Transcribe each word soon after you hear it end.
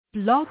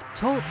Blog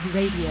Talk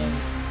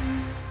Radio.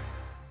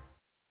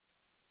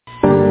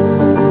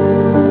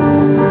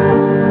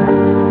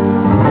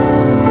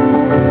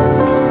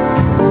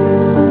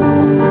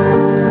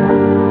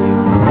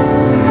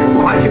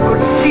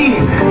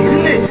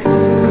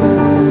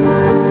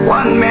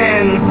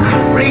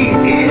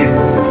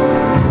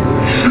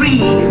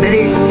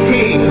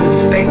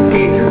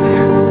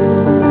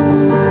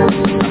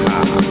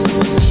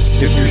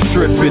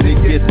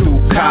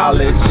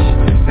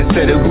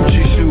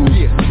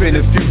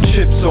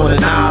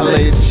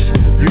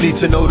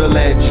 To know the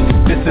ledge,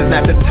 this is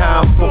not the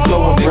time for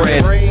blowing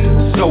bread.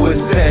 So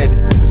it's said,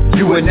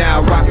 you are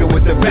now rocking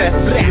with the best.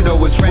 You know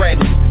it's red,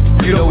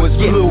 you know it's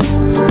blue.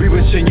 We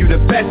wishing you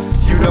the best,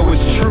 you know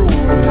it's true.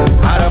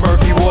 Out of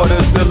murky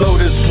waters, the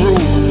lotus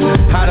grew.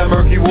 Out of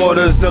murky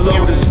waters, the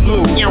lotus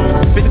flew.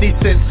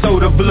 50 cent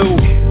soda blue.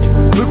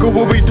 Look at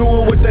what we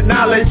doing with the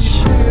knowledge.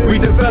 We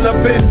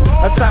developing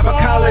a cyber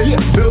college,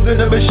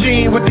 building a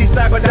machine with these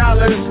cyber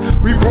dollars.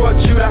 We brought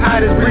you the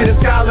hottest breed of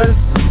scholars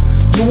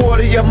to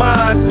water your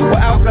mind with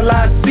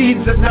alkaline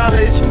seeds of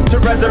knowledge, to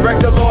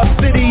resurrect the lost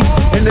city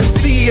in the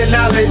sea of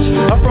knowledge.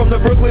 I'm from the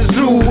Brooklyn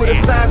Zoo where the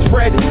signs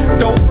read,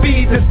 don't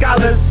feed the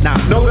scholars,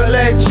 know the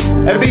ledge.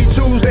 Every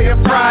Tuesday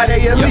and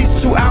Friday, at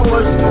least 2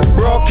 hours,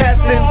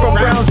 broadcasting from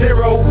Ground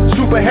Zero,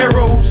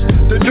 superheroes,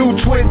 the new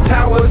Twin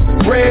Towers,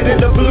 red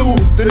and the blue,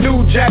 the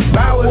new Jack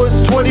Bowers,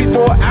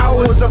 24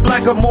 hours of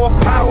black and more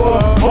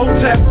power.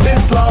 Hotep,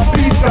 Islam,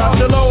 peace, God,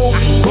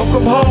 shalom,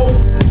 welcome home.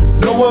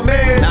 No one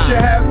man should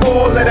have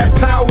all of that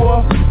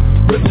power.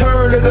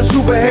 Return of the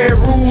superhead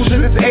rules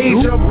in this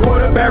age of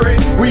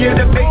waterbearing. We in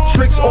the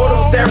matrix,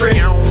 auto staring,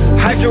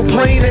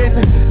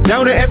 hydroplaning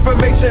down the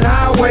information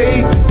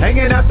highway,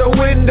 hanging out the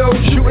window,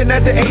 shooting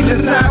at the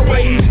agents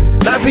sideways.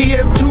 9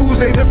 p.m.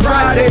 Tuesday to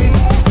Friday.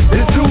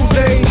 It's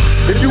Tuesday.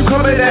 If you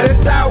coming at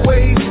it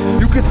sideways,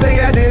 you can say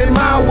I did it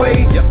my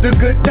way. The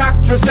good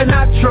doctor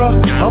Sinatra,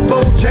 I'm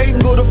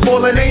Bojangle, the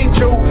fallen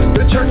angel,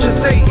 the church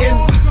of Satan.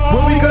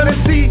 When we gonna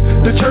see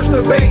the church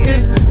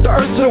debating, the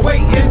earth's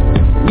awaiting.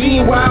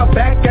 Meanwhile,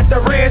 back at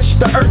the ranch,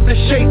 the earth is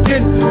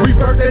shaking. We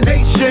birth a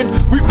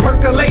nation, we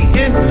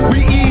percolating,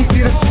 we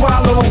easy to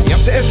swallow.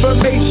 The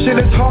information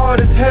is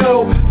hard as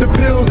hell, the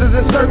pills is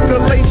in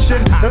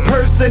circulation.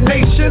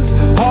 Impersonations,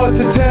 hard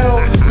to tell,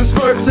 the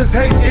Smurfs is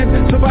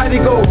hating. Somebody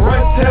go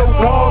run, tell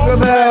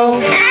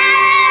Gargamel.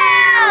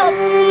 Help!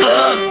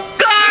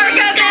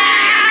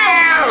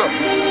 Gargamel!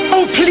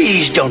 Oh,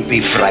 please don't be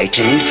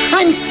frightened.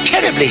 I'm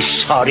terribly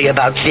sorry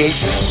about this.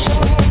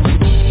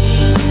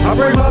 I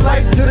bring my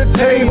life to the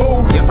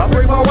table, I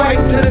bring my wife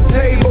to the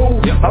table,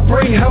 I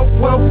bring health,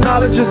 wealth,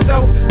 knowledge, and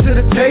self to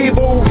the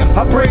table.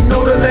 I bring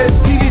Know the Ledge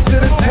TV to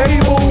the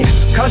table,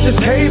 conscious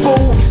table.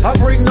 I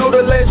bring Know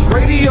the Ledge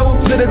radio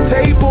to the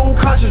table,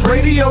 conscious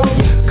radio,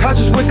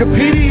 conscious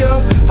Wikipedia.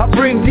 I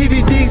bring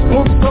DVDs,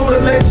 books, Know the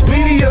Ledge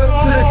media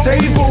to the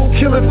table,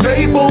 killing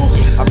fables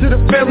to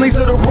the families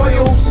of the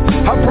royals.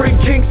 I bring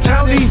Kings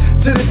County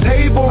to the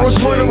table,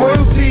 restoring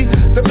royalty,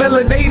 the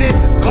melanated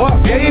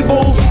Clark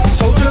Gable,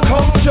 soldier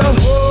culture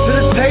to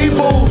the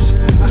tables,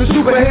 the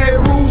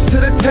superhead rules to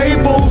the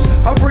tables.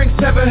 I bring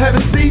 7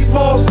 heaven sea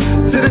balls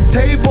to the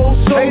table,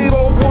 soul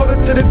gold water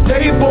to the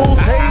table.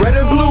 Red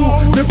and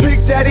blue, the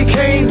Big Daddy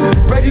came,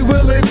 ready,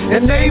 willing,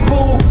 and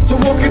able to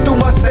walk it through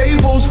my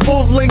stables,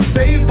 full-length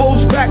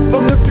stables, back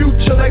from the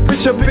future like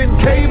Bishop and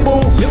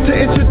Cable, to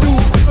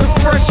introduce the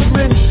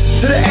freshmen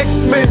to the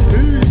X-Men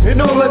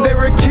in all of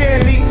their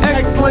candy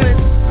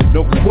excellence.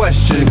 No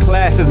question,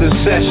 class is in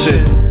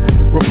session.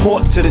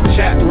 Report to the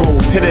chat room,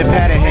 pen and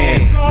pad in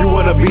hand. You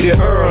wanna beat it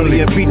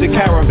early and beat the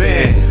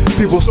caravan.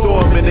 People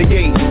storming the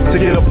gate to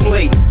get a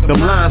plate. The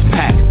lines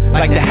packed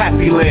like the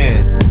Happy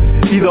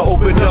Land. Either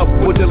open up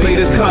with the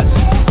latest cuts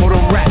or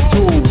them rat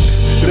tools.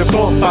 They're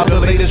bump out the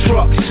latest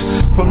trucks.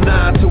 From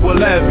 9 to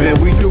 11,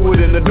 we do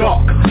it in the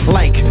dark,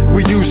 like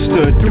we used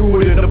to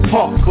do it in the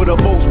park for the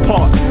most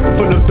part.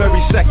 From the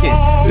very second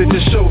that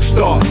the show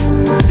starts,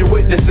 you're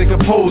witnessing a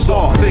pose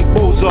off, think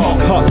Mozart,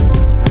 huh?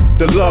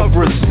 The love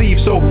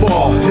received so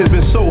far has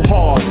been so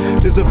hard.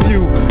 There's a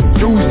few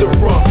dudes to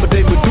front, but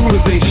they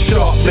medullas ain't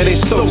sharp, man, they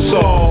so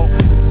soft.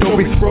 Don't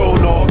be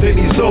thrown off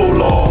any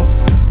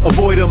Zoloft.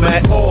 Avoid them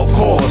at all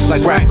costs,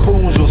 like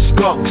raccoons or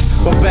skunks.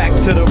 But back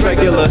to the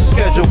regular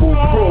scheduled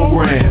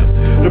program.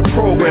 The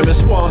program is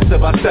sponsored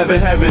by 7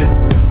 Heaven.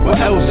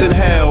 What else in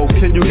hell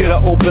can you get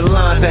an open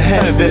line to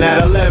heaven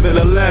at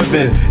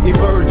 11:11?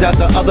 Emerge at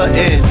the other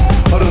end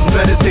of those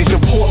meditation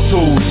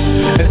portals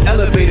and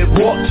elevated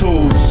walk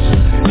tools,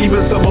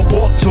 even some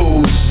abort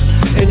tools.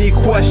 Any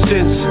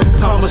questions,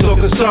 comments or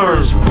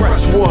concerns,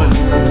 press 1.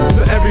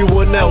 For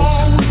everyone else,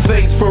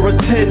 thanks for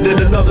attending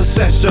another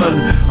session.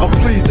 I'm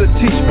pleased to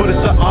teach, but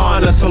it's an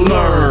honor to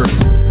learn.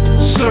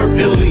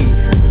 Certainly,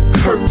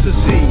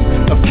 courtesy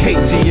of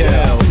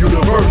KTL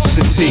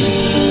University.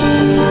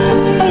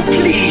 Oh,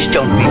 please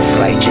don't be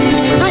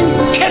frightened.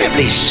 I'm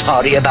terribly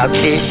sorry about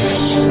this.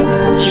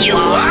 You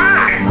are?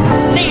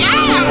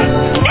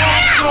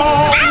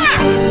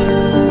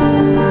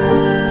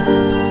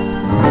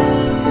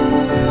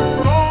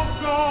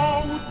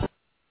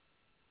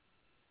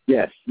 The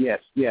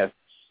Yes.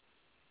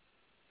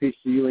 Peace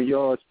to you and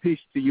yours. Peace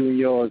to you and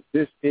yours.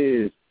 This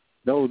is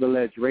Know the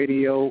Ledge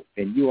Radio,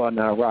 and you are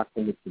now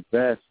rocking with the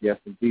best. Yes,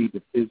 indeed.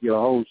 This is your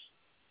host,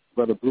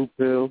 Brother Blue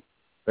Pill.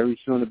 Very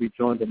soon to be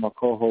joined by my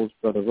co-host,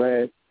 Brother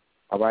Red.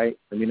 All right?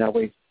 Let me not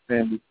waste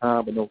family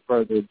time, but no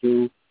further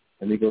ado.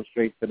 Let me go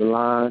straight to the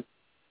line.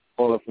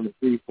 Call up from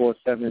the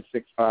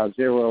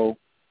 347-650.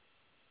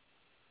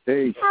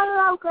 Peace.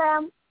 Hello,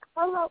 Graham.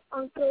 Hello,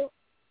 Uncle.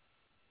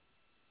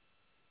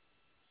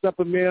 What's up,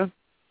 Amir?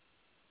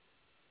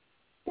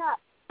 What's up?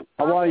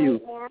 How are you?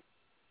 Man.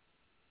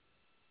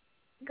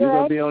 You Good.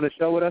 going to be on the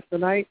show with us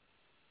tonight?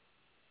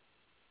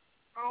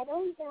 I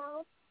don't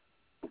know.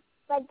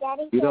 But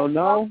Daddy You don't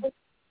know?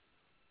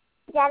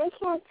 Daddy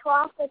can't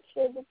talk with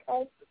you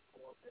because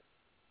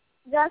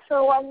just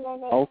for 1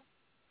 minute. Oh.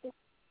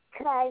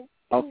 Because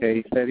Okay,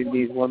 he said he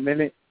needs 1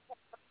 minute.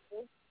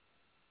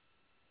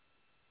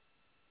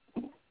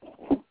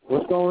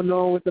 What's going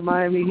on with the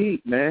Miami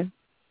Heat, man?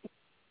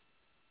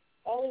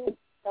 They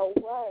the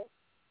worst.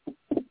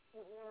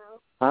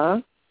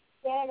 Huh?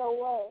 They're the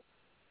worst.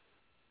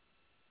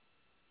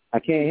 I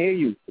can't hear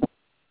you.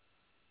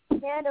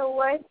 They're the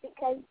worst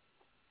because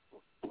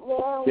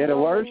They're the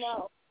worst?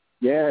 No.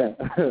 Yeah.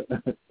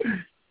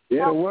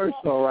 They're the worst,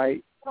 all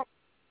right.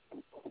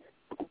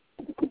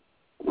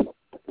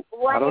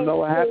 I don't know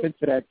what happened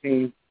to that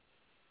team.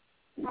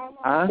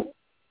 Huh?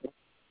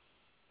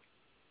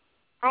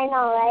 I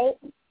know,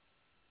 right?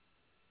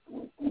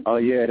 Oh,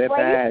 yeah, they're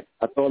bad.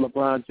 I thought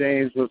LeBron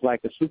James was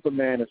like a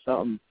Superman or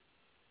something,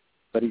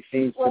 but he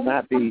seems to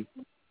not be.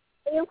 When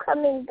are you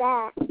coming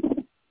back?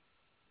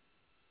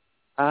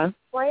 Huh?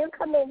 When are you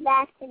coming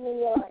back to New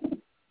York?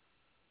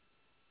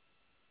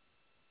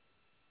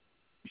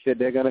 You said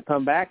they're going to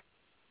come back?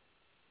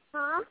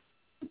 Huh?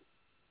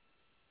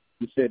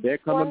 You said they're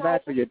coming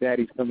back or your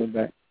daddy's coming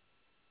back?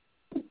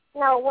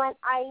 No, when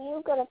are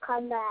you going to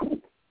come back?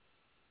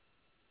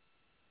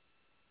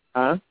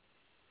 Huh?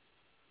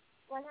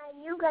 When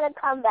are you going to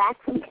come back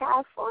from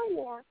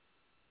California?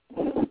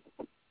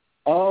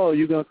 Oh,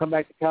 you're going to come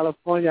back to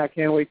California? I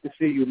can't wait to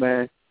see you,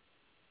 man.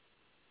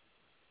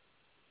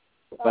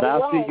 But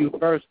I'll see you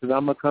first because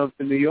I'm going to come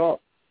to New York.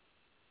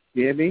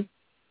 You hear me?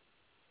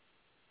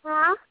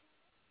 Huh?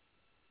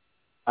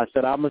 I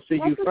said, I'm going to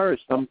see you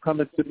first. I'm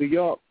coming to New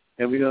York,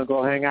 and we're going to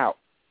go hang out.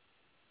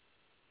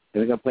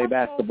 And we're going to play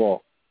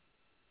basketball.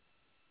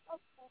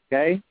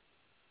 Okay?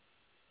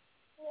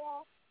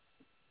 Yeah.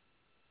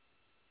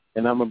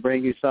 And I'm going to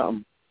bring you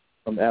something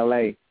from L.A.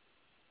 Okay.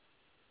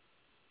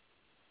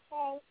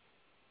 All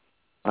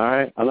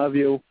right? I love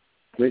you.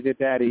 Where's your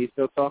daddy? He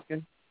still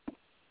talking?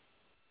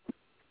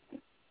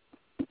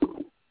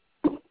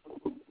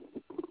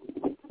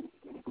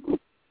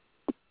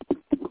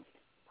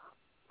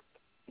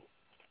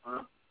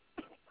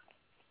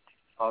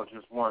 Oh,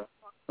 just one.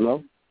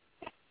 Hello?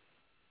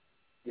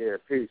 Yeah,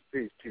 peace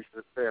to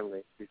the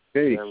family. Peace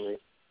to the family.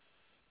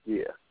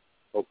 Yeah.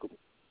 Welcome.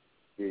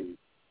 Yeah.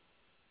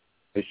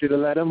 They should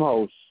have let him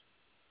host.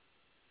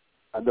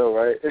 I know,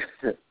 right?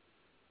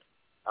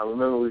 I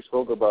remember we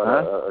spoke about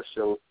a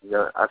show.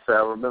 Yeah, I said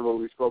I remember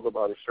we spoke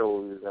about a show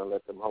where we was going to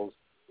let them host.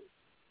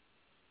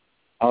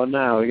 Oh,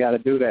 no, we got to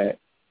do that.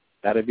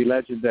 Got to be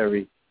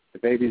legendary. The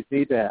babies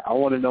need that. I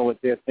want to know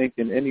what they're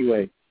thinking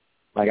anyway.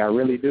 Like, I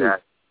really do.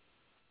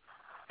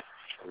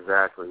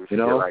 Exactly. We should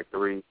get like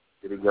 3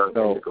 young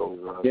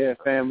individuals. Yeah,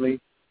 family.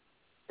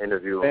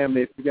 Interview them.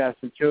 Family, if you got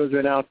some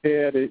children out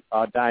there that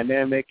are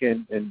dynamic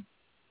and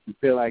you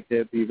feel like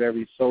they'll be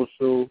very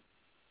social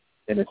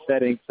in a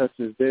setting such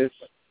as this,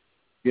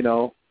 you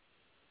know,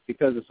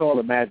 because it's all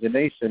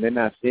imagination. They're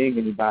not seeing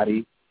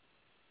anybody,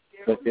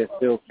 but they're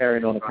still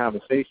carrying on a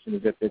conversation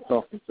as if they're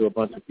talking to a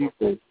bunch of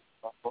people.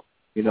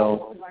 You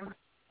know,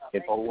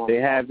 if they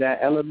have that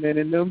element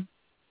in them,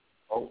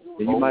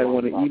 then you might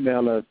want to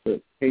email us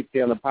at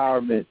KTL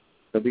Empowerment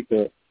so we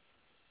could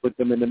put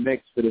them in the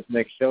mix for this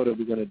next show that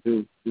we're going to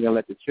do. We're going to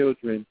let the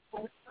children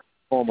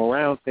form a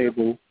round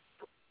table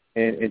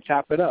and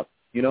chop it up,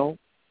 you know,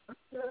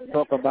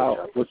 talk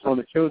about what's on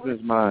the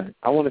children's mind.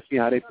 I want to see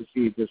how they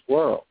perceive this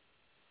world.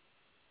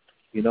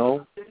 You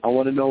know, I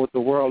want to know what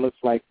the world looks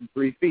like from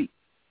 3 feet.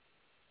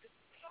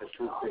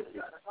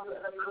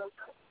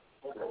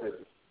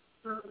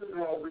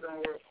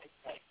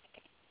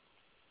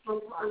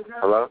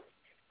 Hello?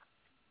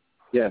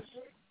 Yes.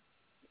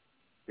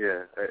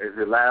 Yeah. Is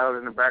it loud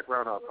in the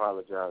background? I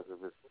apologize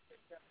if it's.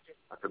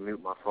 I can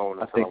mute my phone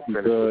until I think I'm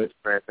you're finished.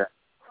 good.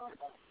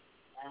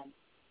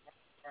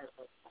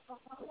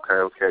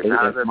 Okay.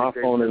 If my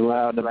phone is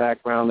loud in the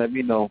background, let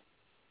me know.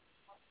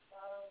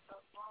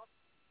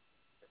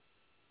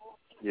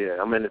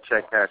 Yeah, I'm in the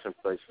check cashing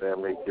place,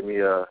 family. Give me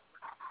a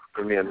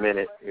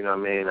minute. You know what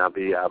I mean? I'll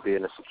be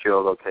in a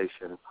secure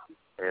location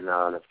in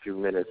a few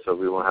minutes, so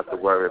we won't have to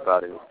worry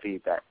about any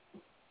feedback.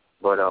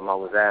 But I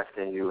was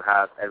asking you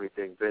how's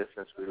everything been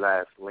since we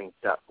last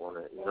linked up on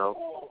it. You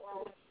know,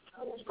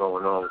 what's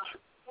going on with you?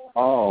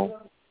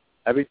 Oh,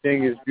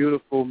 everything is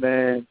beautiful,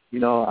 man. You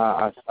know,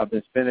 I've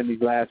been spending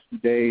these last few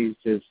days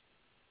just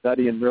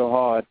studying real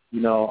hard. You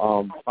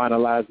know,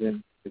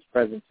 finalizing his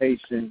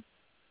presentation.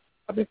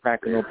 I've been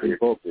cracking open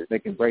books,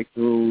 making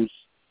breakthroughs,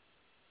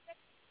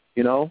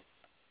 you know?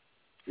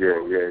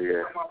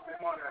 Yeah.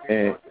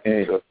 And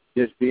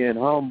just being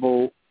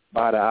humbled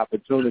by the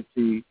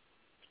opportunity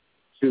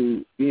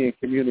to be in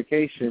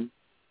communication,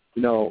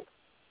 you know,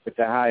 with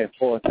the higher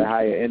force, the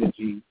higher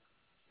energy,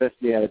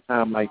 especially at a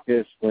time like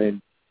this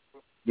when,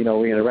 you know,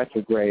 we're in a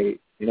retrograde.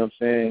 You know what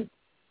I'm saying?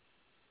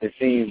 It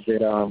seems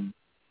that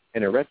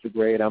in a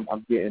retrograde, I'm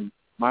getting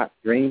my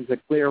dreams are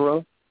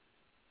clearer.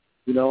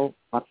 You know,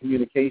 my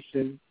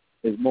communication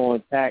is more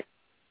intact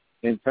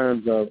in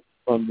terms of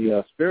from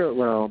the spirit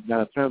realm.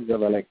 Now, in terms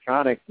of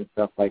electronics and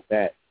stuff like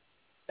that,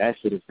 that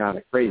shit is kind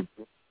of crazy.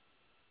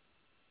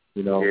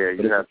 You know,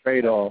 but it's a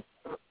trade-off.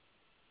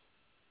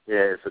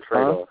 Yeah, it's a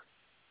trade-off.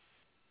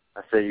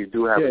 I say you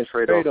do have a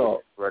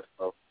trade-off. You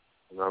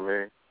know what I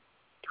mean?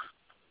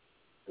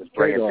 It's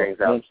bringing things out.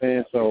 You know what I'm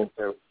saying? So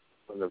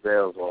when the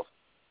veil's off.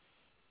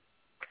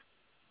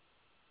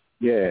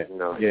 Yeah, you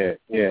know?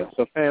 yeah.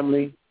 So,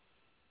 family,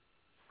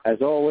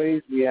 as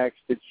always, we ask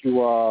that you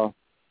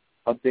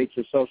update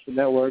your social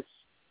networks.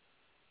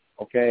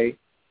 Okay.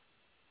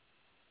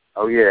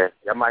 Oh yeah,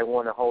 y'all might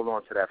want to hold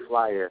on to that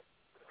flyer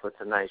for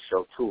tonight's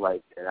show too.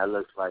 Like, and that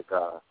looks like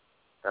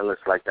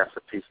that's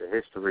a piece of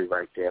history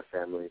right there,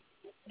 family.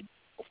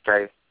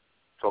 Okay,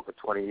 talking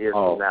 20 years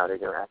from now, they're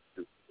gonna have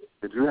to.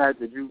 Did you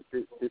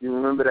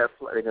remember that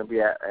flyer? They're gonna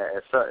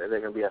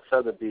be at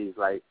Sotheby's,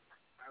 like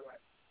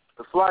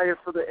the flyer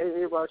for the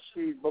AA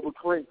Rashid Bubba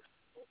Klynx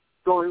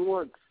going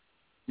once.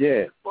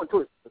 Yeah.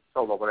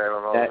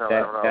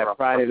 That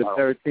Friday the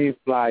 13th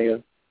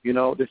flyer. You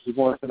know, this is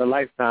once in a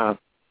lifetime.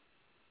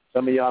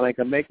 Some of y'all ain't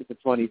gonna make it to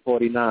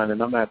 2049,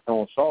 and I'm not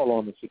throwing salt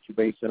on the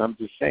situation. I'm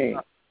just saying,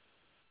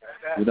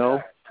 you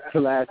know, the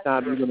last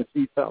time you're gonna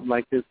see something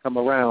like this come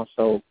around.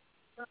 So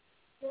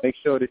make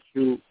sure that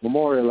you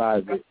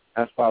memorialize it.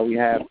 That's why we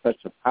have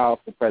such a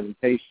powerful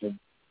presentation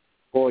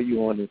for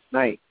you on this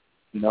night.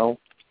 You know,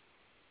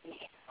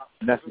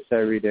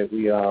 necessary that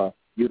we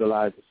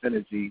utilize the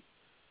synergy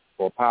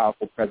for a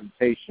powerful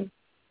presentation,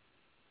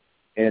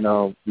 and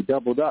we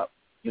doubled up.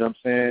 You know what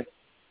I'm saying?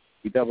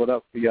 We doubled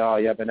up for y'all.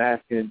 Y'all been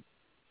asking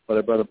for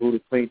the brother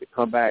Buda Klynx to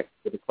come back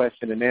with a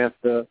question and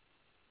answer.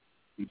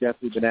 We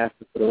definitely been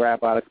asking for the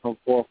rabbi to come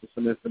forth with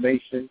some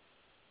information.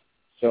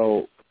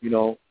 So, you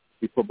know,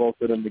 we put both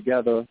of them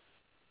together,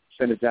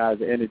 synergized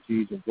the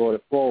energies and brought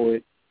it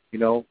forward. You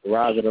know, the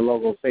rise of the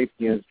Logo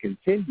Sapiens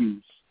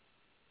continues,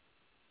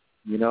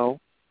 you know.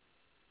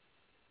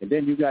 And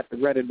then you got the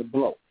red and the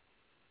blow.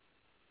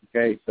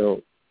 Okay,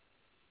 so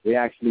we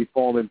actually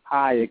forming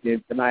pi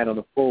again tonight on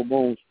the full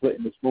moon,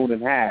 splitting this moon in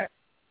half.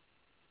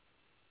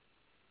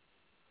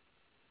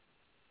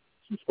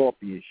 Some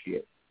Scorpion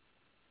shit.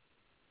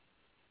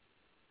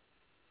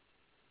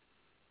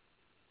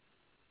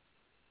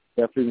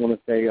 Definitely want to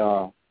say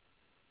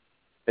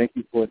thank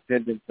you for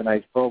attending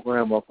tonight's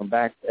program. Welcome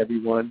back to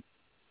everyone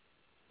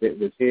that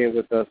was here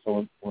with us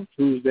on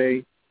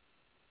Tuesday.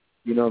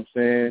 You know what I'm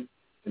saying?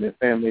 And the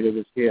family that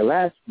was here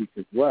last week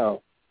as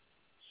well.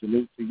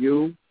 Salute to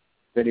you.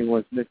 If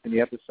anyone's missing the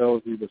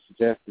episodes, we would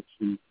suggest that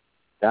you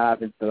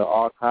dive into the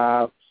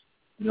archives.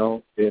 You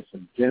know, there's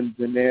some gems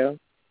in there.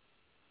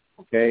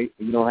 Okay?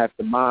 You don't have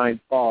to mind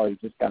far. You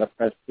just got to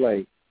press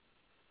play.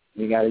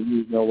 You ain't got to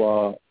use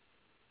no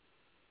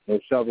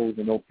shovels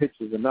and no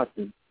pictures or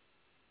nothing.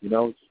 You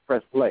know, just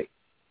press play.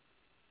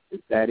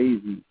 It's that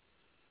easy.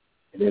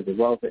 And there's a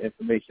wealth of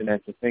information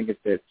at your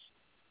fingertips.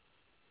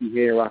 You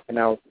here rocking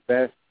out with the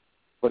best.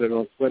 Put it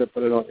on Twitter,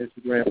 put it on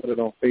Instagram, put it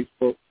on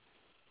Facebook.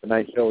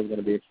 Tonight's show is going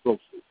to be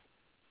explosive.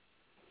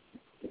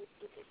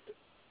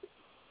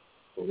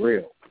 For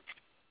real.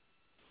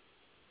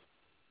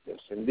 Yes,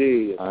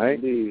 indeed. All right.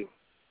 Indeed.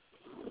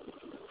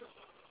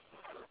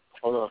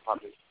 Hold on,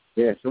 Poppy.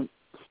 Yeah, so,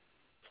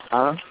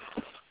 Now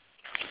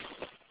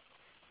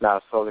I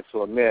was talking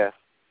to a mayor.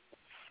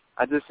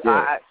 Something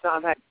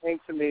had came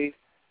to me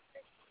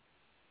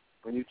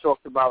when you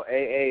talked about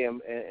AA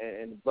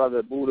and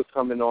Brother Buda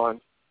coming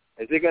on.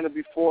 Is there going to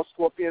be 4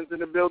 Scorpions in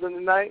the building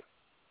tonight?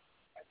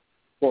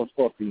 4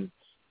 Scorpions,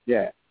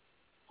 yeah.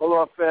 Hold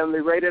on,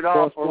 family. Rated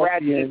R for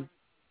Ratchet.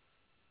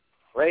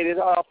 Rated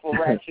R for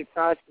Ratchet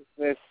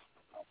Consciousness.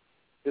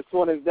 This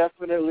one is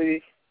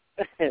definitely,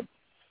 this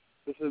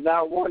is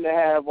not one to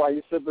have while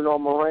you're sipping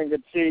on moringa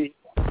tea.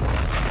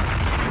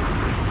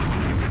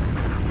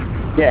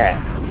 Yeah.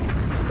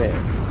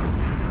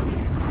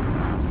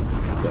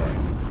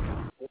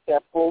 It's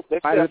that full.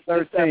 Friday the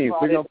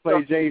 13th. We're going to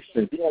play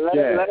Jason.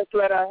 Yeah, let us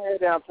let our hair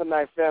down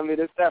tonight, family.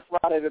 This that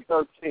Friday the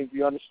 13th.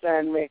 You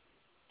understand me?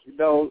 You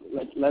know,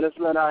 let us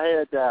let our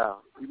hair down.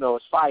 You know,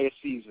 it's fire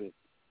season.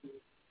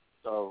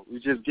 So we're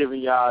just giving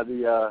y'all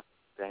the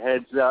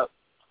heads up.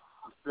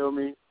 You feel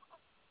me?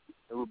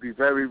 It will be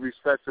very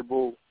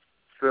respectable,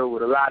 filled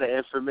with a lot of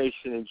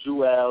information and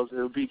jewels. It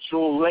will be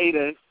true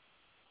later,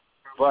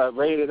 but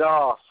rated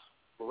R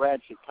for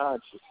Ratchet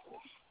Consciousness.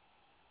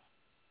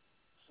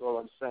 That's all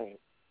I'm saying.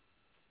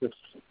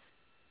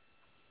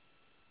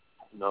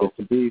 No. It's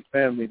a big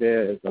family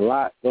there. There's a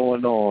lot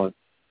going on.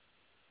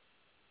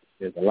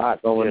 There's a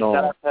lot going on.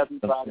 Shout out to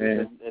everybody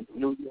in the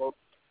New York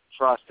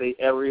tri-state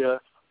area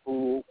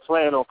who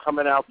plan on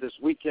coming out this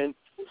weekend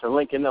to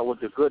linking up with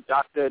the good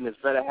doctor and his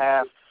better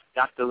half,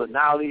 Dr.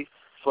 Lanali,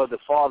 for the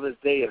Father's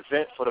Day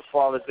event, for the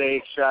Father's Day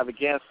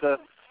extravaganza,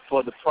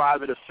 for the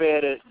private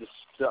affair,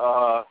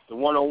 the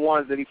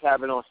one-on-ones that he's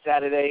having on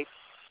Saturday.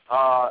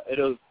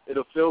 It'll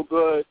feel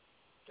good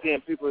seeing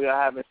people that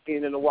I haven't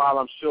seen in a while.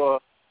 I'm sure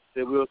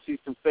that we'll see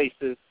some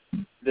faces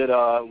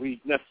that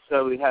we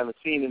necessarily haven't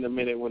seen in a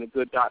minute. When a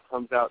good doc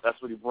comes out,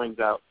 that's what he brings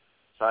out.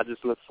 So I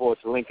just look forward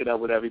to linking up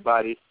with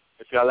everybody.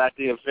 If y'all at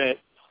the event,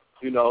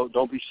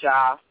 don't be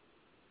shy.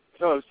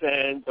 You know what I'm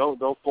saying?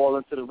 Don't fall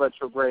into the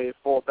retrograde,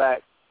 fall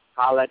back,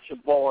 holler at your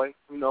boy,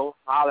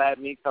 holler at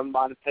me, come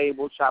by the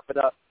table, chop it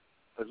up,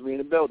 because we in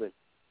the building.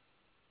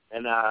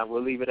 And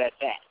we'll leave it at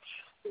that.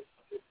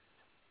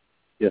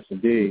 Yes,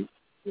 indeed.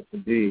 Yes,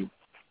 indeed.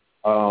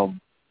 I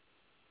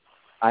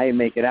ain't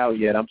make it out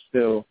yet. I'm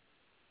still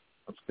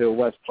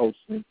West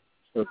Coasting,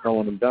 still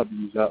throwing them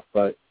W's up,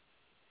 but,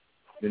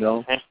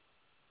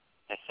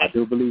 I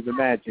do believe in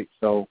magic,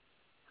 so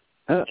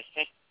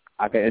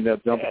I could end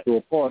up jumping through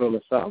a portal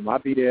or something. I'll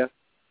be there.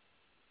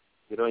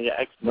 Get on your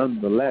X.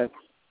 Nonetheless,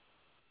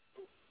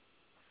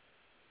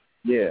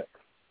 yeah,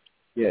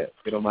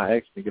 get on my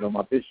X and get on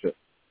my Bishop.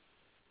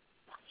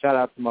 Shout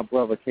out to my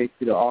brother, KT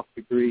the Arc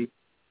Degree.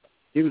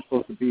 He was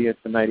supposed to be here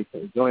tonight. He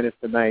couldn't join us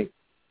tonight.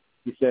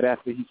 He said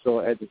after he saw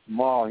Edgar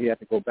tomorrow, he had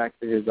to go back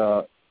to his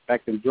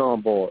back to the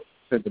drawing board.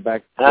 Sent it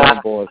back to the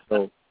drawing board.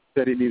 So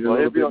said he needed a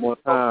little bit more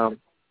time.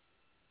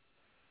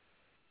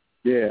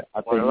 Yeah,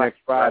 I think next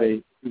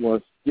Friday he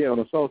wants. Yeah, on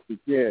the solstice.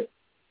 Yeah,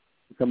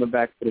 he's coming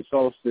back for the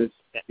solstice.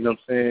 You know what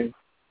I'm saying?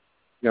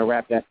 Gonna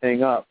wrap that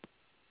thing up,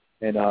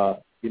 and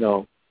shout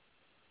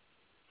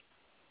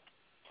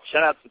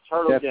out to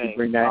Turtle Gang.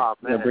 Bring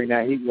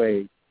that heat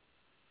wave.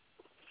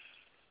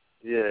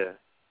 Yeah.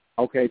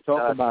 Okay,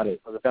 talk about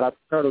it. Shout out to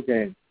Turtle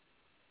Gang.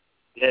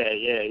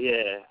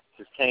 Yeah.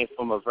 Just came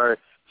from a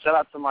shout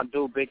out to my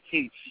dude Big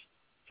Teach.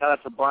 Shout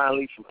out to Brian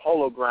Lee from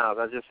Polo Grounds.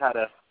 I just had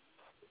a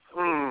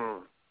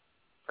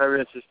very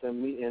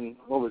interesting meeting.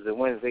 What was it?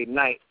 Wednesday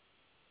night.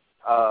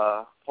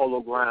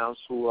 Polo Grounds,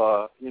 who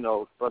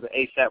brother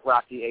ASAP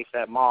Rocky,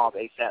 ASAP Mob,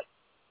 ASAP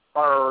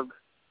Berg.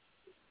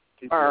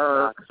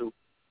 Are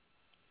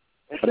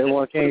they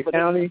want Kane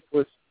County?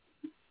 Where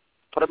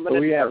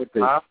we at with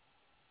this? Huh?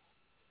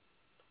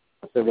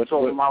 I said, what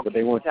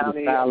they want you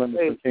to file in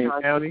King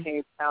County?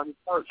 King County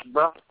first,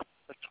 bro.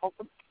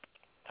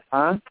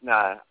 Huh?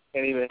 Nah,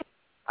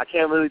 I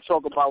can't really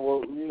talk about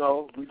what,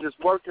 we just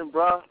working,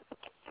 bro.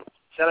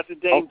 Shout out to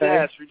Dame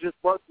Dash. We just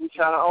working. We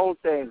trying to own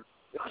things.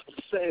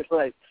 Saying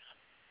like,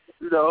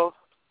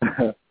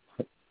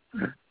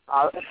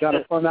 Got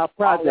to fund our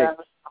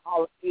projects.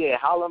 Holla.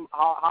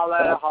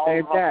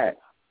 Dame Dash.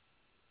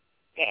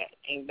 Yeah,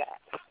 Dame Dash.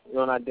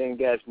 We're on our Dame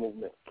Dash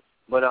movement.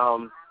 But,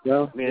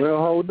 we'll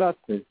hold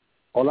nothing.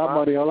 All our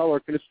money, all our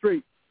work in the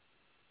street.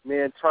 Me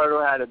and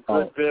Turtle had a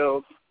good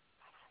build.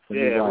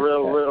 Yeah,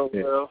 real.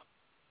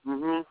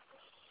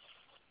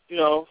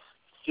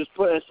 Just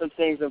putting some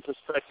things in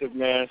perspective,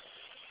 man.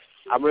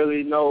 I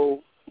really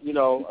know,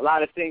 a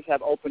lot of things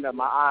have opened up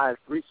my eyes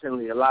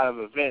recently, a lot of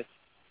events.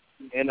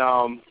 And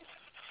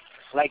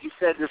like you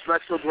said, this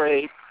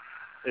retrograde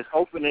is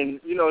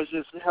opening, it's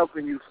just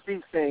helping you see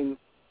things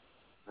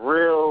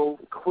real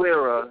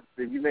clearer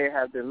than you may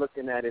have been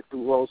looking at it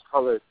through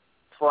rose-colored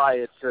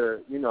prior to,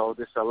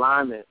 this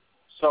alignment.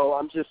 So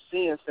I'm just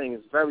seeing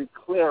things very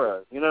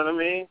clearer. You know what I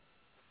mean?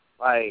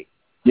 Like,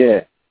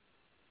 yeah.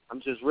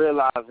 I'm just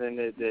realizing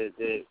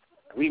that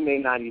we may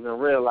not even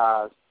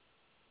realize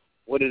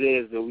what it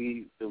is that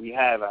we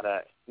have out of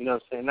that. You know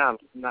what I'm saying?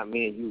 Not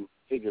me and you,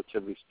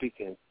 figuratively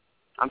speaking.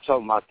 I'm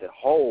talking about the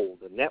whole,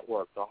 the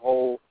network, the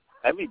whole,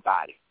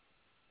 everybody.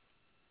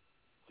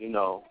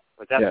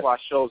 But that's why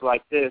shows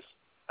like this,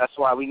 that's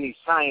why we need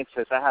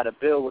scientists. I had a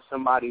bill with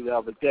somebody the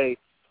other day,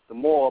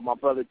 my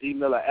brother D.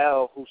 Miller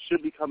L., who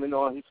should be coming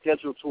on. He's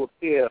scheduled to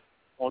appear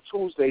on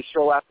Tuesday's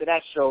show. After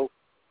that show,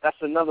 that's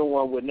another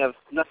one with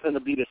nothing to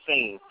be the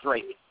same.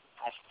 Drake,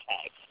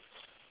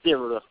 #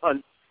 0 to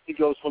 100. He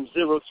goes from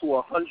 0 to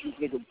 100,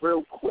 nigga,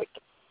 real quick.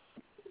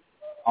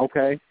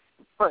 Okay.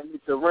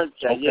 The rent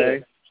check, okay.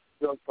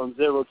 Yeah. Goes from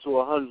 0 to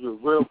 100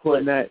 real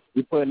quick.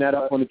 You putting that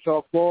up on the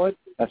chalkboard?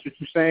 That's what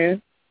you're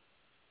saying?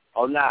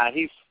 Oh, nah.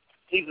 He's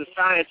a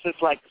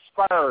scientist like the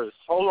Spurs.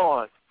 Hold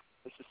on.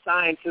 It's the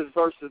scientist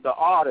versus the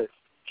artist.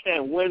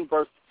 Can't win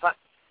versus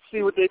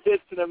see what they did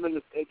to them,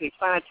 and they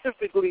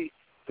scientifically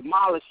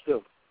demolished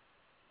them.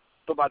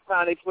 So by the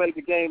time they played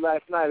the game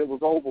last night, it was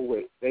over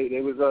with.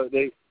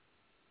 They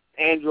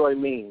Android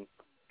meme.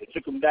 They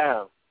took them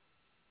down.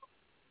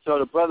 So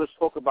the brother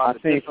spoke about.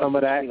 I seen some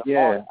of that.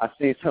 Yeah, I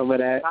seen some of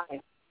that.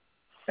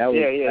 That was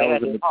a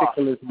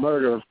meticulous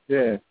murder.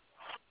 Yeah.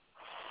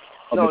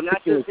 No,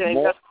 not just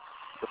that's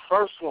the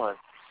first one.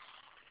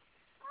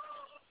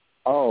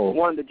 Oh.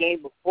 The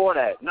game before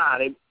that. Nah,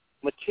 they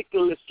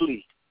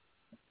meticulously,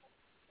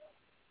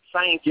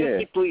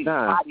 scientifically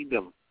bodied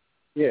them.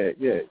 Yeah.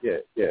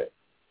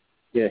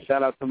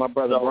 Shout out to my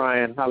brother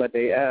Brian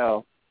Holiday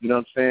L. You know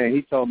what I'm saying?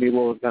 He told me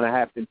what was going to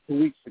happen 2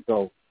 weeks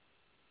ago.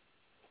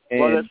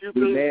 And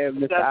we may have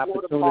missed the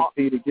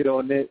opportunity to get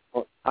on it.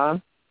 Huh?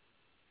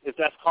 If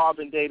that's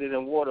carbon dated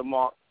and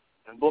watermarked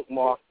and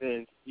bookmarked,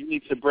 then you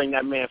need to bring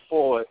that man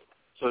forward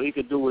so he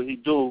could do what he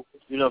do,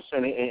 you know what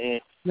I'm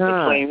saying,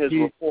 and claim his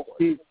report.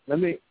 Let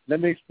me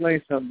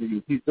explain something to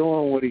you. He's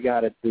doing what he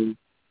got to do.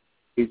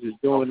 He's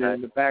just doing it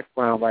in the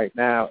background right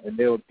now, and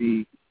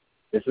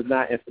this is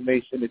not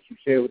information that you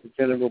share with the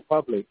general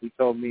public. He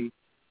told me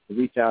to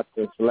reach out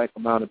to a select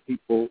amount of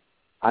people.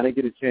 I didn't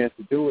get a chance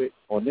to do it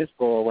on this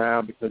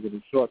go-around because of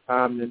the short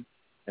timing,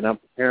 and I'm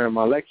preparing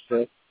my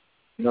lecture,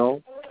 you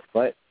know.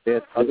 But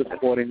there's other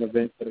sporting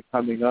events that are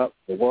coming up.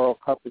 The World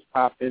Cup is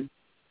popping.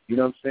 You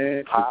know what I'm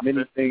saying? There's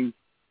many things.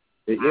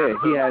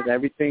 He has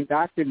everything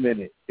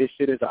documented. This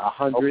shit is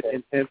 110%.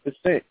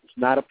 It's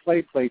not a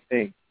play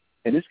thing.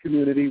 And this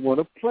community want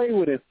to play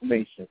with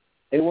information.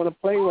 They want to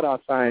play with our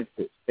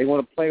scientists. They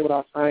want to play with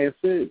our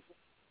sciences.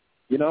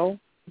 You know?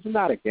 It's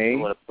not a game.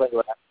 They want to play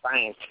with our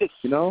scientists.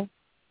 You know?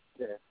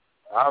 Yeah.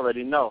 I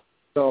already know.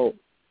 So,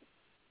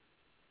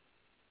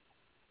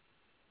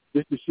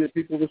 this is shit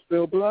people will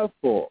spill blood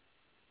for.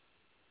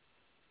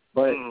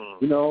 But,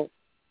 you know,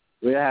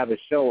 we have a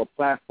show, a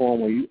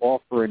platform where you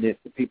offering it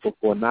to people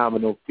for a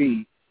nominal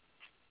fee,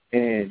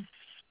 and,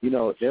 you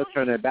know, they'll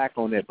turn their back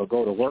on it but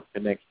go to work the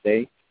next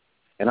day.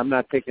 And I'm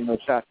not taking no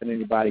shots at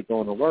anybody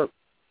going to work.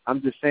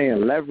 I'm just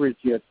saying leverage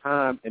your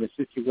time in a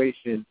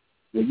situation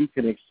where you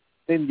can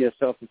extend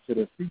yourself into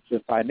the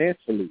future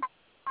financially.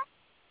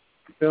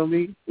 You feel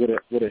me? With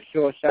a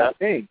sure shot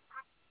thing.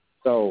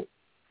 So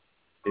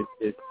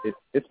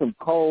it's some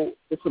cold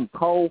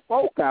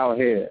folk out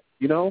here.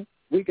 You know,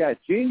 we got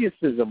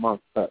geniuses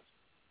amongst us,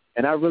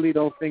 and I really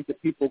don't think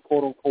that people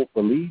quote unquote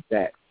believe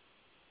that.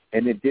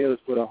 And it deals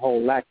with a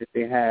whole lack that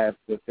they have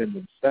within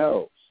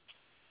themselves.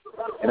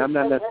 And I'm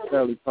not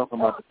necessarily talking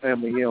about the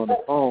family here on the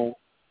phone,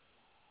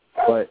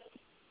 but,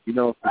 you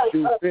know, if the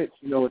shoe fits,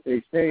 you know what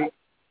they say,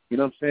 you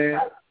know what I'm saying?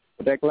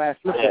 Put that glass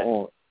slipper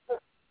on.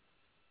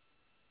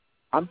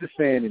 I'm just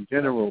saying in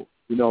general,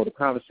 you know, the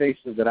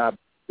conversations that I've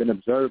been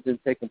observing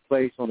taking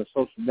place on the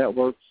social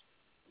networks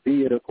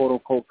via the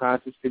quote-unquote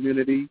conscious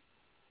community,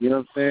 you know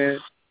what I'm saying?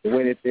 The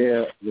way that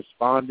they're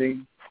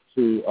responding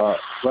to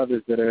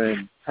brothers that are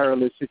in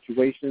perilous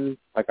situations,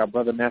 like our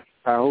brother Master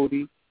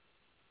Coyote,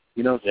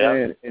 you know what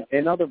I'm saying?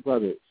 And other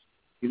brothers.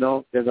 You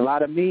know, there's a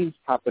lot of memes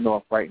popping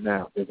off right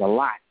now. There's a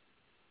lot.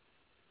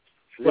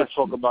 We're going to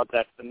talk about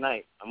that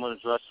tonight. I'm going to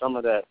address some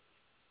of that,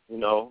 you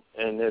know,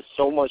 and there's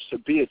so much to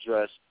be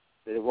addressed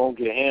that it won't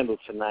get handled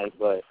tonight.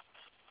 But,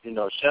 you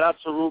know, shout out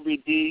to Ruby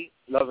D,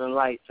 love and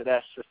light to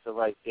that sister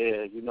right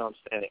there. You know what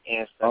I'm saying? The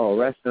ancestor. Oh,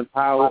 rest in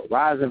power,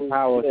 rise in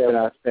power, should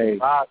I say,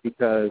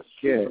 because,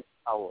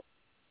 power.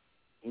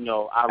 You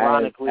know,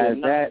 ironically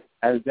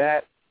as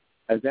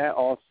that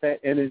all-set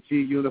energy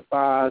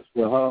unifies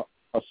with her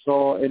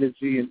soul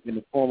energy in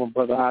the form of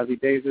Brother Ozzie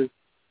Davis,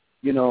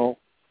 you know,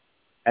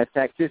 as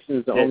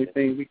tacticians, the only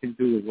thing we can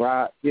do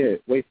is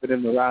wait for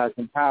them to rise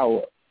in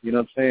power, you know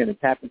what I'm saying, and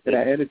tap into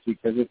that energy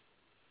because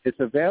it's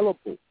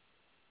available.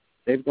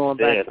 They've gone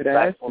back to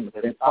that essence.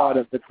 They're part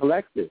of the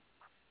collective.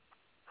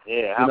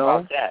 Yeah, how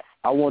about that?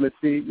 I want to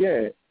see,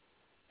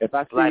 if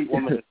I see Black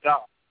woman is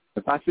God.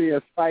 If I see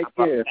a spike,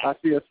 if I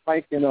see a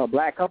spike in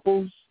black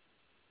couples,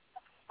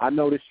 I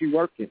know that she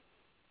working.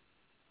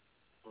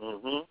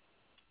 Mhm.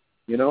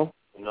 You know.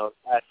 You know,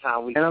 last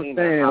time we and seen I'm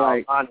saying, her,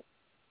 like,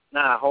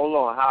 nah, hold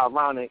on. How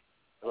ironic!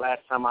 The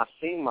last time I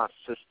seen my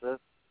sister,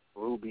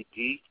 Ruby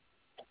D,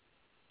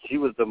 she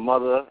was the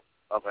mother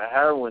of a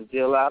heroin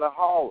dealer out of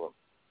Harlem.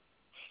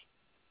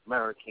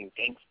 American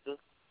gangster.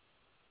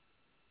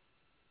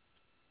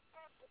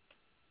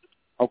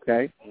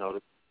 Okay. You know,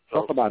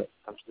 talk about it.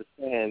 I'm just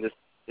saying this.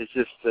 It's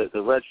just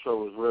the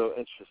retro was real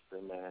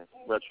interesting, man.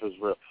 Retro's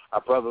real.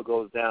 Our brother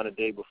goes down the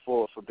day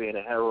before for being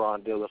a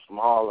heroin dealer from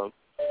Harlem,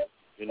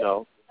 you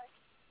know.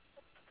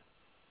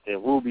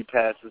 Then Ruby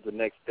passes the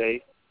next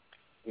day,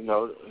 you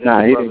know.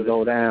 Nah, he didn't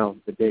go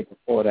down the day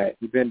before that.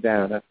 He been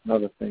down. That's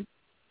another thing.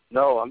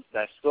 No,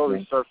 that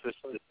story surfaced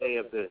the day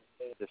of the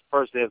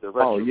first day of the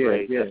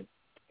retrograde. Oh, yeah.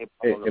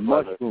 It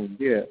mushroomed,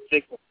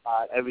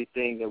 signified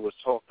everything that was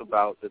talked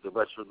about that the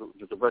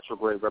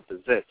retrograde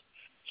represents.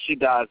 She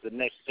dies the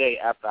next day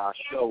after our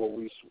show where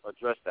we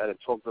addressed that and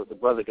talked about the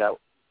brother got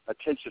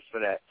attention for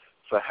that.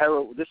 For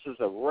heroin, this is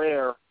a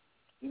rare,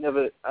 you know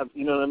what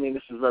I mean?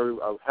 This is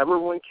a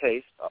heroin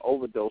case, an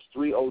overdose,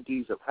 3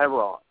 ODs of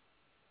heroin.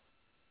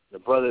 The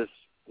brother is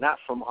not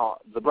from Harlem.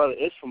 The brother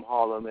is from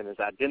Harlem and is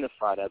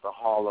identified as a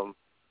Harlem,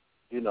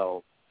 you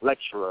know,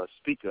 lecturer,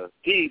 speaker.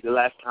 Dee, the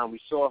last time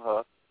we saw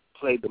her,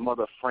 played the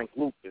mother of Frank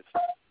Lucas,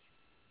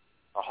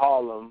 a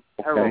Harlem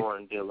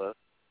heroin dealer,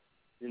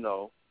 you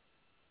know,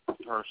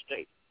 turned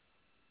state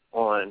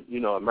on, you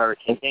know,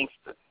 American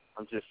Gangster.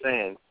 I'm just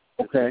saying,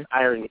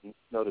 irony, you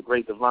know, the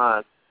great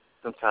divine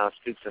sometimes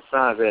speaks in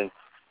signs, and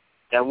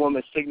that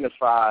woman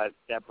signified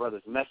that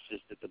brother's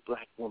message that the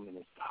black woman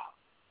is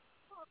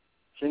God.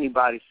 If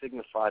anybody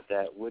signified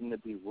that, wouldn't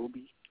it be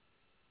Ruby?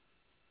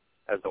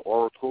 as the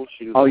oracle.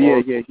 She was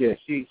yeah.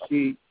 She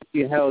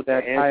held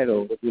that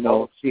title. You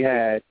know, she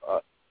had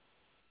such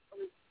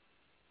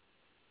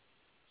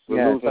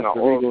a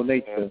regal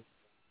nature.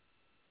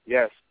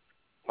 Yes,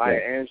 Maya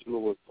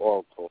Angelou was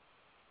oracle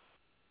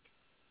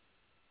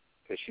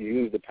because she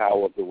used the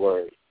power of the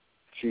word.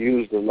 She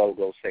used the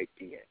logo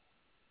sapien.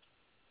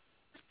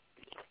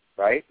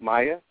 Right,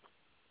 Maya?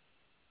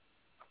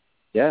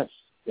 Yes,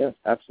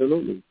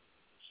 absolutely.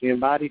 She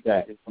embodied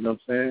that. You know what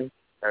I'm saying?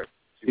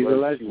 She's a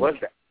legend.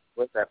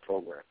 What's that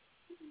program?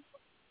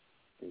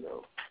 You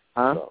know.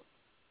 Huh? So,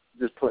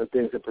 just putting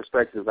things in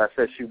perspective. I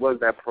said she was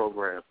that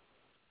program.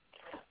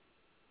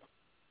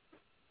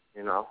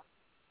 You know.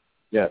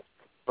 Yes.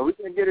 But we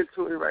can get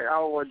into it right. I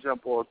don't want to I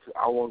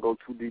don't want to go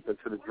too deep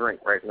into the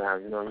drink right now.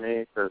 You know what I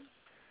mean? Because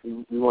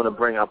we want to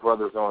bring our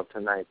brothers on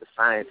tonight, the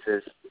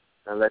scientists,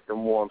 and let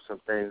them warm some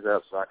things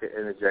up so I can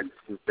interject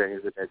a few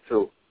things in there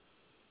too.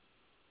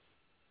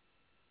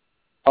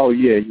 Oh,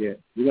 yeah.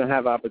 We're going to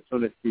have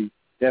opportunity,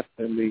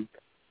 definitely,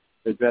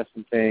 to address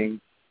some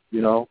things,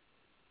 you know.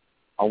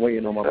 I'm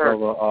waiting on my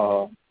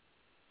brother,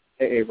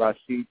 Rashid,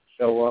 to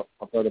show up.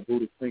 My brother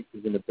Buda Klynx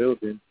is in the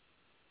building.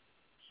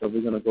 So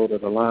we're going to go to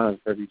the lines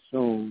very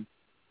soon.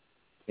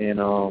 And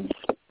go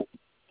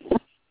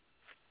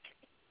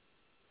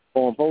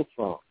on both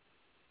songs.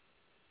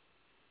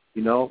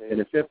 You know, and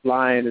the fifth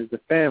line is the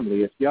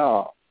family. It's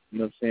y'all. You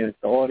know what I'm saying? It's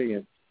the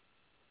audience.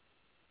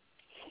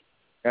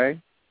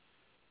 Okay?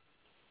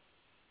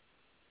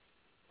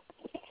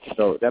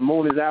 So that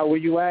moon is out where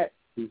you at?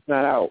 It's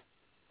not out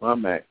where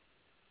I'm at.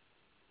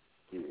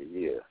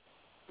 Yeah.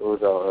 It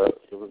was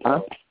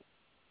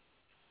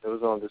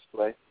on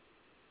display.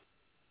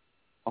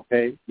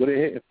 Okay. What it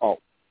hitting for?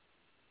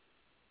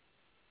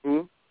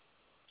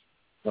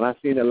 When I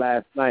seen it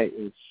last night,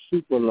 it was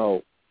super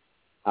low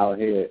out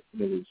here.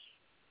 And it was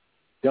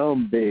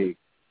dumb big.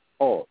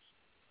 Pause.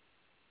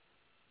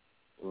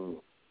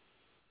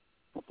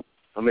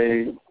 I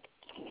mean,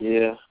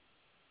 yeah.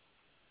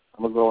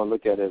 I'm going to go and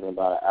look at it in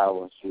about an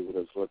hour and see what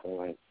it's looking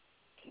like.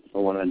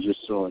 But when I just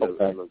saw it,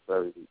 it looked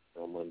very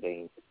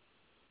mundane.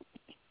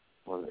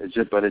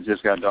 It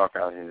just got dark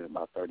out here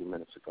about 30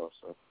 minutes ago,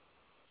 so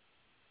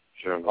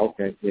sure.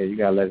 Okay, yeah, you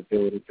got to let it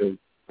do what it do.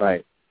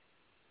 Right.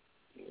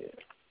 Yeah.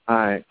 All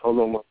right. Hold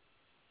on one.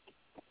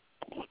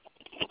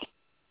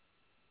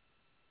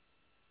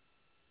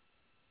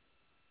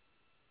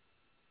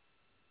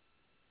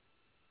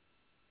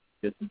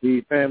 It's the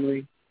D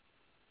family.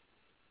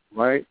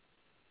 Right?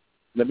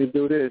 Let me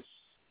do this.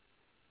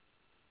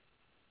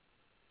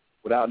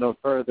 Without no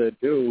further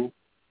ado,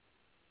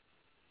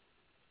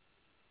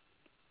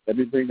 let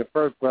me bring the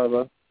first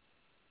brother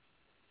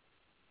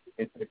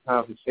into the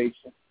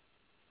conversation.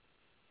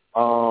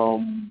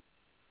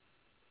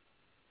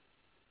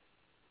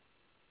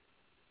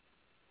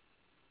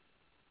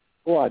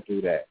 Before I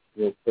do that,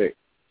 real quick,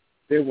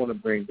 they want to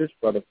bring this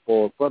brother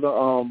forward. Brother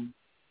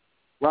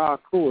Rod,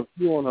 cool, if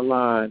you're on the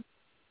line,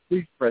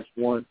 please press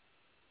 1.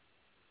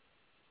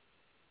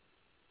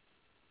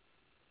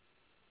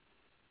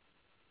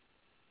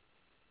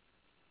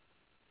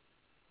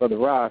 Brother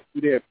Rod,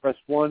 you there, press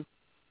 1.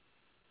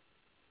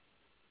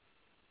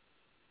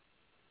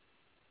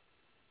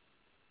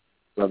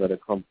 Brother to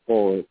come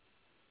forward.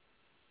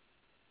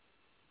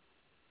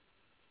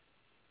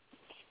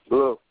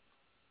 Hello.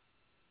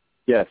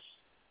 Yes.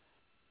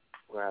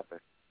 What happened?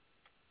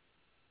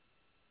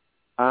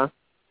 Huh?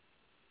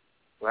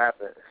 What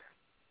happened?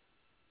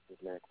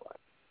 It's not quiet.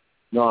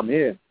 No, I'm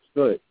here. It's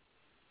good.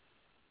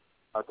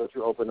 I thought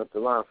you opened up the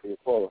line for your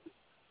caller.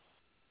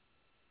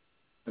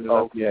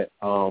 Not yet.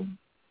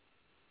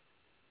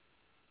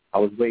 I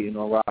was waiting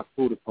on Rock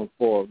Fu to come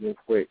forward real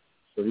quick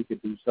so he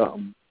could do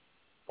something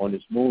on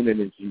this moon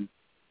energy.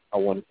 I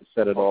wanted to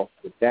set it off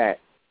with that.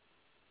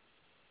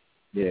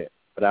 Yeah,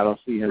 but I don't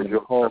see him in the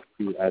call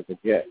queue as of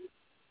yet.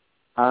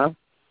 Huh?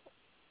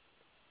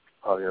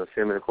 Oh, you don't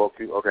see him in the call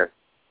queue? Okay.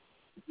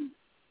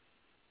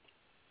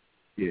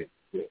 Yeah.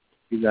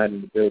 He's not in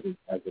the building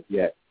as of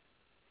yet.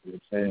 You know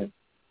what I'm saying?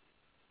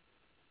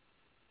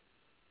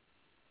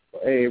 So,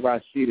 hey,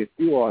 Rashid, if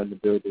you are in the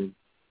building,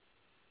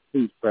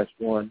 please press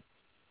 1.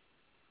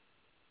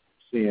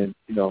 Seeing,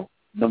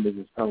 numbers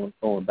is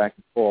going back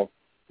and forth,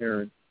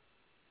 hearing.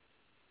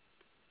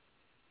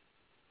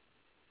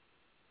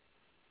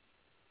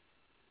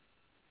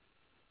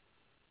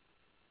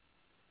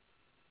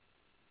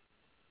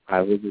 All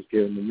right, we'll just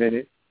give him a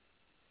minute.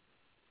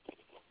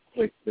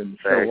 Wait for them to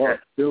show up.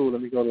 Dude,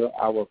 let me go to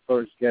our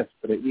first guest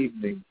for the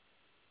evening.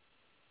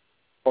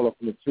 Call up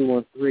from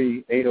the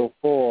 213-804.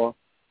 Call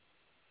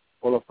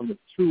up from the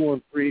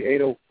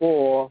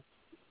 213-804.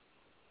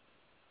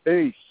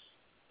 Peace.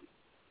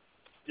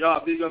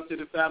 Y'all, big up to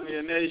the family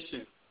and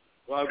nation.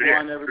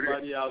 Wagwan,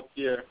 everybody out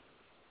there.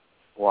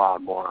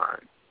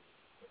 Wagwan.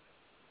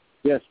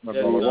 Yes, my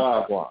brother,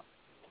 Wagwan.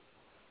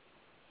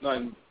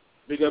 Nothing.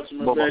 Big up to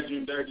my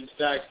bedroom, Dirty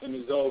Stacks, and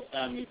his old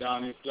family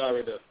down in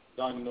Florida.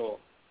 Don't know.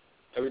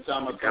 Every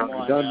time I come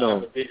on, I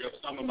have to big up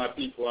some of my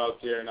people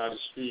out there and out the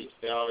streets.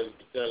 They always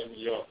be telling me,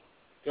 yo,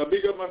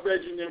 big up my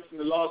bedroom them from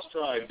the Lost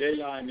Tribe,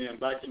 Dayline them,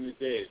 back in the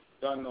day.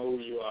 don't know who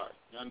you are.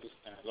 You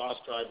understand?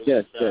 Lost Tribe is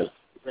yes.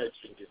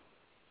 Rashid.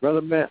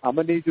 Brother, man, I'm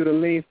going to need you to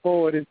lean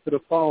forward into the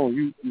phone.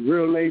 You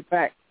real laid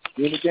back.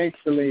 You're in the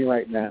gangster lean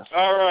right now.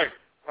 All right.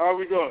 How are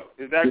we going?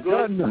 Is that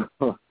good? No.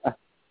 All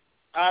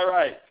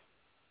right.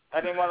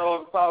 I didn't want to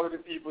overpower the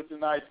people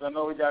tonight, so I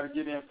know we got to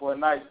get in for a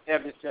nice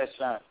heavy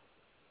session.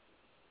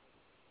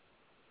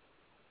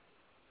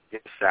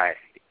 Yes, sir.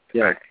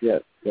 Yes.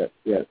 Yes.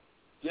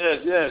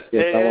 Yes,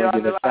 Hey, I want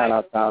to give a shout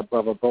out to our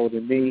brother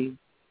Golden Mean.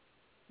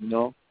 You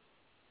know.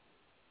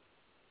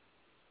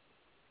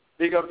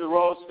 Big up the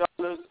Rose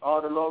Scholars,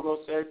 all the Logo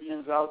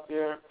Sapiens out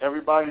there.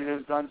 Everybody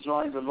that's done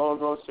joined the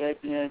Logo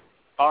Sapien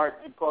Art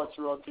and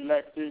Cultural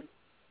Collective.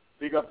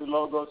 Big up the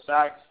Logo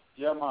Sax.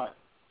 Yeah, man.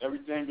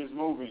 Everything is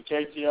moving.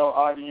 KTL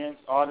audience,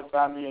 all the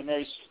family and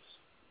nations.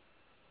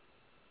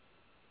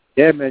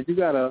 Yeah, man, you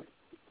got a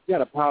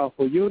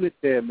powerful unit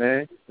there,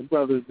 man. The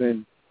brother's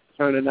been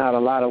turning out a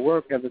lot of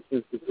work ever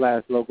since this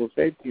last Logo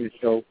Sapien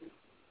show.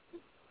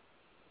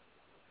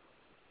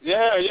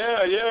 Yeah.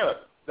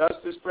 That's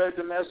to spread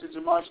the message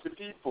amongst the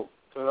people.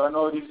 Because I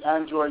know these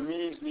Android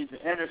means need to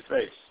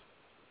interface.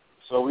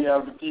 So we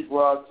have the people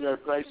out there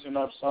placing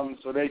up something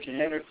so they can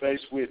interface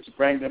with to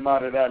bring them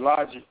out of that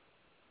logic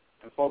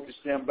and focus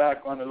them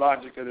back on the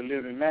logic of the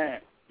living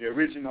man, the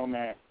original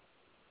man.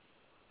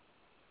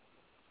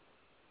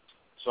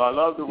 So I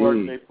love the work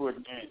they put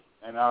in.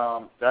 And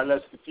that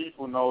lets the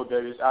people know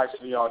that it's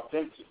actually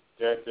authentic,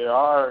 that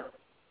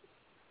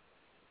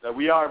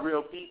we are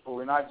real people.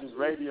 We're not just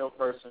radio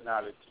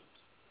personalities.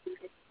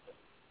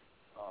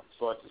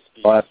 So to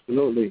speak. Oh,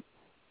 absolutely.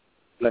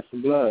 Flesh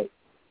and blood.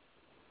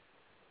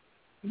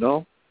 You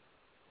know?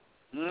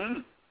 Mm-hmm.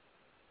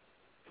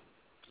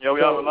 Yeah,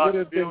 we have a lot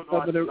to build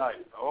on tonight.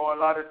 A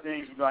lot of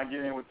things we're going to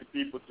get in with the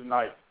people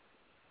tonight.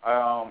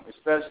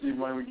 Especially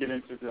when we get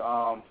into the...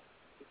 I'll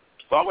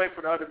wait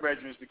for the other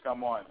brethren to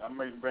come on. I'm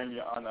going to bring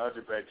you on the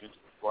other brethren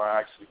before I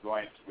actually go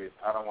into it.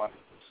 I don't want to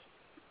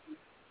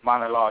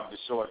monologue the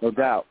short. No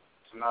doubt.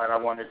 Tonight I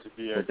want it to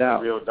be a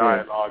real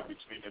dialogue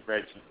between the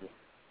brethren.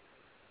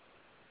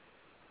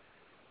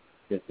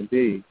 Yes,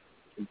 indeed.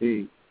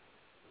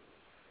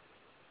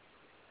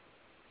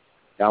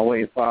 Y'all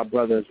waiting for our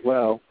brother as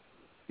well.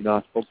 You know,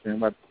 I spoke to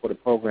him right before the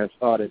program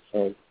started,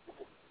 so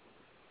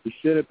he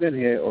should have been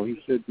here, or he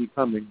should be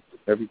coming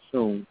very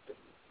soon.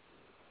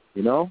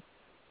 You know?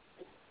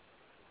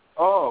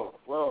 Oh,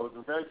 well,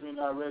 the brethren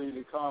are ready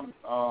to come.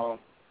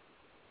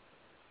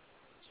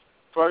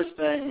 First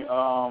thing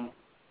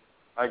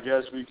I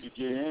guess we could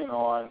get in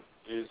on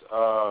is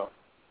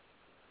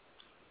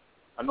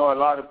I know a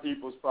lot of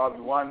people's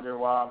probably wondering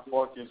why I'm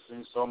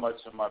focusing so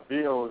much of my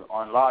build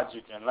on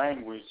logic and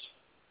language.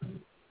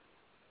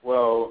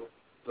 Well,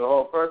 the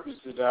whole purpose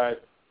of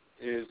that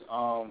is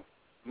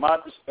my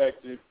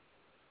perspective,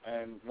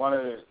 and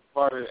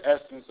part of the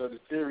essence of the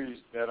theories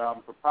that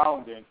I'm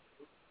propounding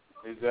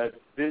is that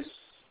this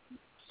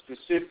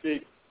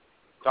specific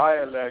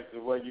dialect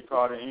of what you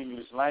call the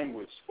English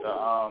language,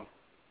 the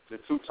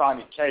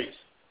Teutonic case,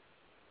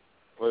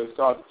 what is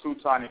called the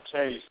Teutonic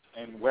case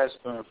in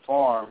Western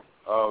form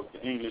of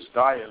the English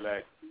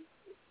dialect,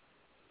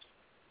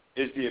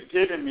 is the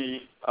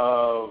epitome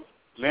of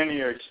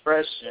linear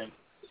expression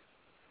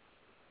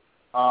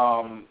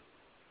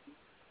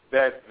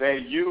that they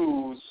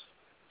use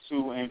to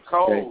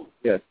encode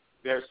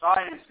their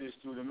sciences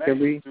through the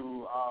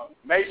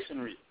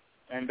masonry,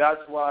 and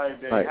that's why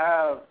they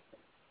have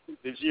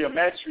the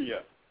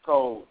geometria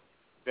code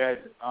that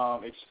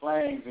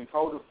explains and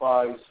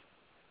codifies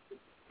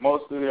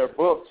most of their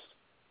books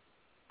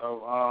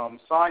of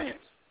science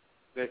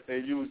that they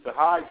use to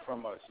hide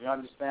from us. You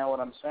understand what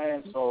I'm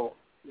saying? So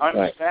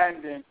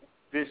understanding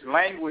this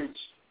language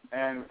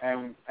and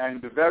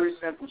the very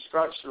simple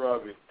structure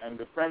of it and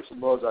the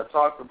principles I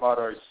talked about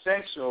are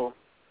essential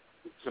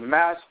to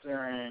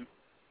mastering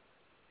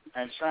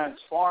and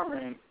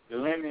transforming the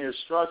linear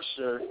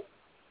structure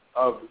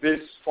of this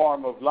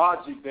form of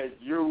logic that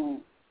you,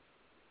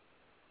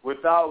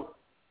 without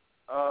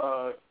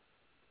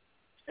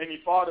any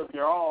thought of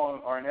your own,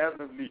 are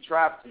inevitably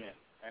trapped in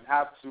and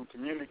have to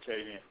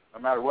communicate in, no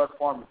matter what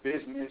form of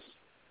business,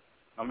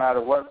 no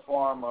matter what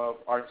form of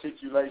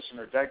articulation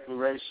or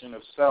declaration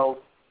of self,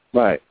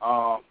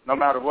 no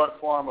matter what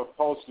form of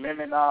post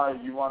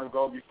limini you want to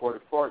go before the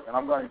court. And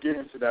I'm going to get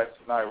into that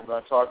tonight. We're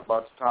going to talk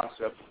about the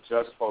concept of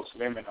just post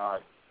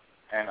limini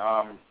and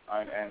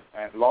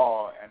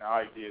law and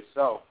idea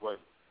itself. But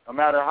no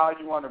matter how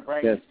you want to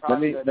bring these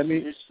concepts to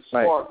issues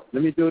forth.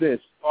 Let me do this.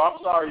 Oh, I'm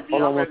sorry,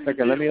 Hold on 1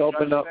 second. Let me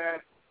open up.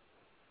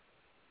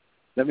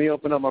 Let me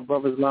open up my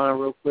brother's line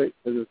real quick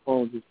because his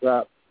phone just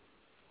dropped.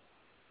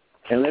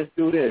 And let's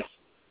do this.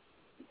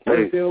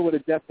 Let's deal with a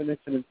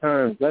definition in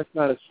terms. Let's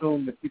not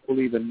assume that people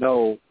even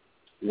know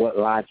what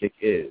logic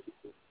is.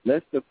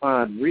 Let's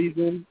define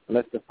reason.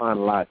 Let's define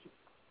logic.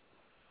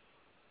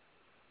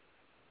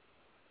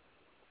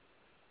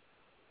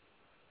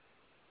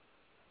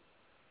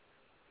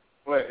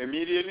 What,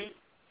 immediately?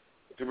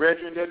 The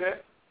brethren did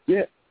that?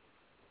 Yeah.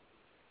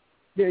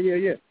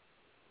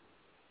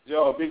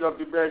 Yo, big up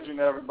the brethren,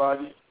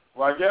 everybody.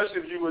 Well, I guess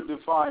if you would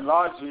define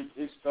logic,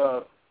 it's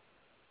the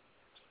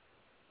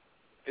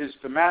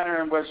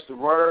manner in which the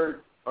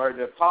word or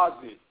the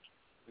posit,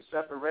 the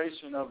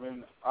separation of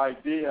an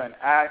idea, an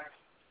act,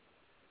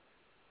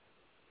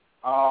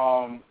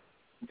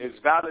 is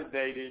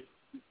validated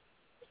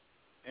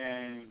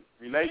in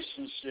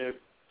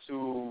relationship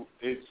to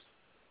its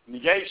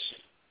negation.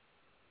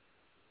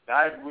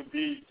 That would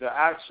be the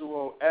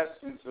actual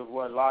essence of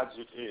what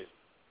logic is.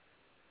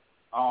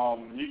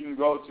 You can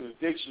go to the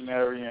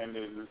dictionary and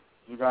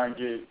you're going to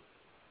get,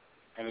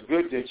 in a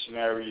good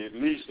dictionary, at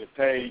least a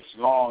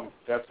page-long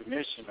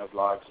definition of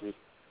logic,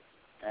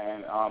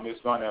 and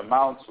it's going to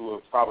amount to a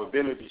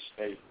probability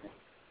statement.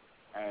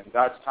 And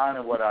that's kind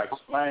of what I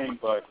explained,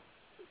 but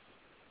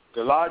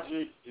the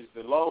logic is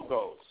the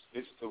logos.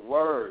 It's the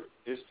word.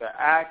 It's the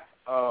act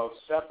of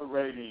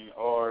separating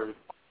or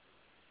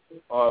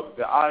of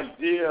the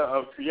idea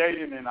of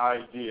creating an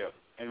idea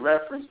in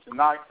reference to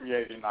not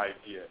creating an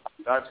idea.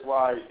 That's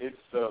why it's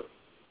the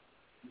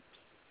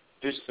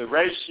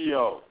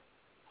ratio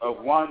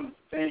of one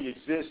thing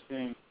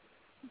existing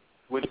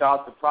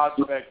without the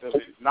prospect of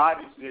it not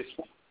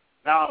existing.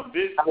 Now,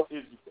 this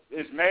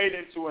is made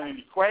into an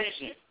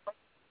equation,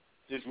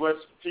 is what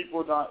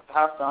people don't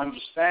have to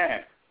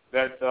understand,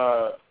 that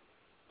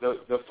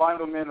the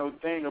fundamental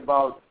thing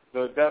about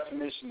the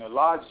definition of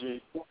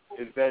logic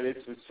is that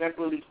it's a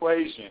simple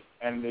equation,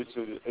 and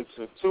it's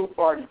a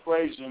two-part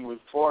equation with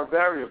four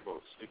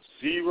variables. It's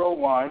 0,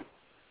 1,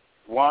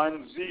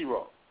 1,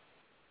 0,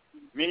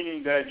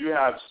 meaning that you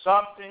have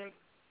something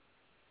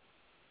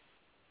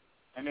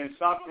and then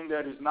something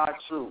that is not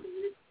true.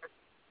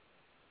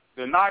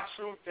 The not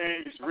true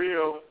thing is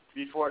real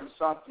before the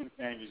something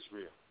thing is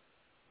real.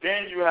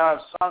 Then you have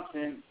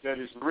something that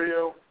is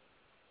real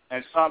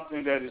and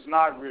something that is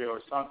not real, or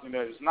something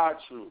that is not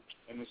true.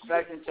 In the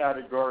second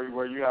category,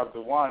 where you have the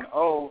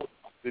 1-0,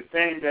 the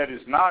thing that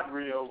is not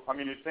real,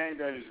 the thing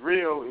that is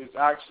real is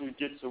actually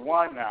gets to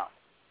 1 now.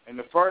 In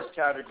the first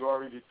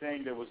category, the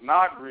thing that was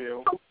not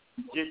real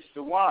gets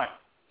to 1.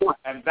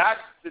 And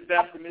that's the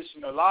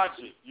definition of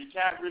logic. You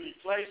can't really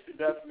place the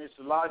definition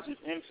of logic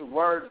into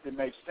words that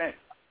make sense,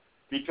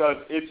 because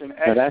it's an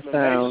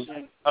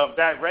explanation of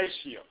that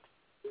ratio.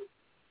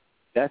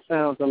 That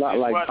sounds a lot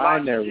like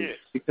binary,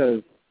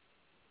 because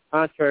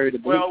contrary to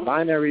belief,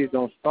 binaries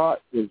don't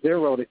start with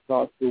 0, they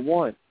start with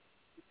 1.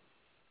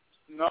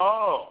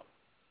 No.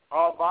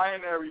 All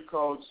binary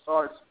code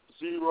starts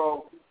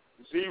 0,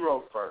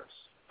 0 first.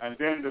 And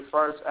then the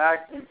first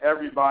act in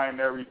every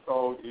binary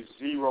code is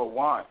 0,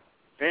 1.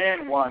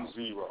 Then 1,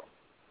 0.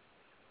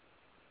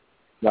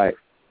 Right.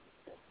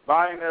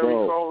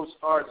 Binary code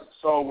starts,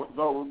 so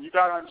you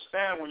got to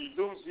understand, when you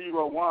do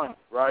 0, 1,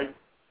 right,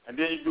 and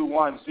then you do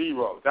 1,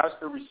 0, that's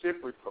the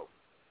reciprocal.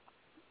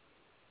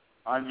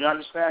 And you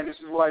understand, this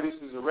is why this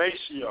is a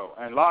ratio,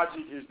 and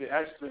logic is the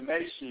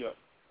explanation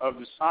of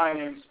the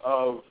science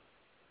of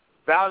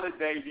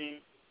validating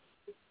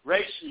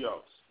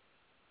ratios,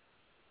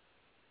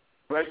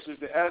 which is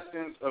the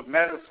essence of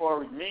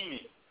metaphoric meaning.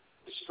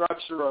 The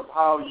structure of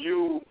how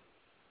you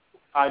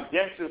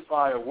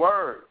identify a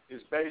word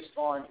is based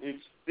on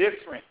its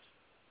difference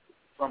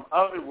from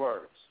other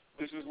words.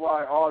 This is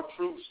why all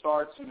truth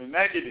starts in the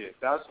negative.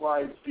 That's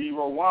why it's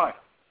 0, 1.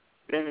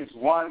 Then it's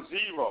 1,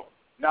 0.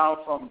 Now,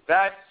 from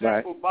that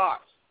simple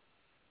box,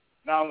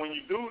 now when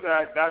you do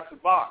that, that's a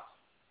box,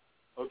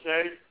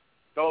 okay?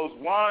 Those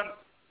ones,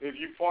 if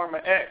you form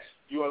an X,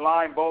 you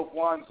align both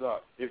ones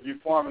up. If you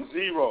form a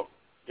 0,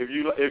 if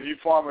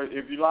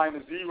you line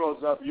the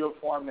zeros up, you'll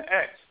form the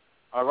X,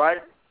 all right?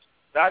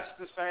 That's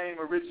the same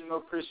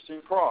original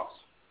Christian cross.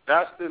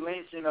 That's the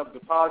linking of the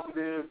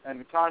positive and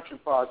the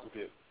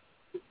contrapositive,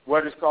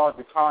 what is called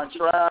the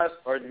contrast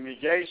or the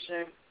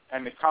negation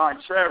and the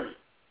contrary.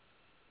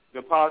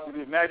 The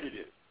positive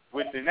negative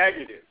with the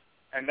negative,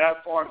 and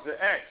that forms the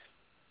X.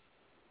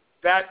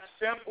 That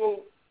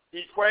simple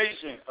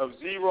equation of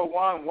 0,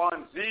 1,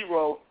 1,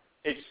 0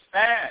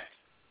 expands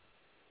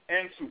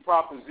into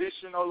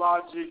propositional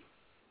logic,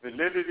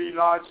 validity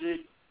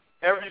logic,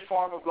 every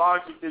form of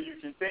logic that you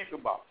can think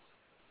about.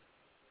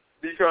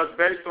 Because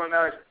based on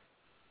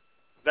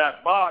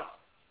that box,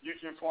 you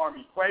can form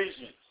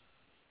equations.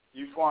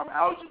 You form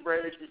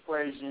algebraic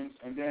equations,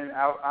 and then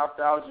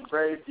after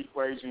algebraic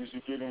equations,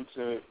 you get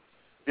into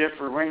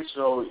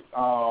differential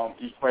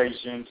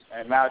equations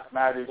and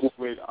mathematics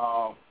with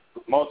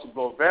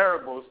multiple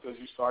variables, because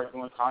you start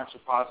doing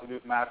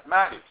contrapositive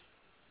mathematics.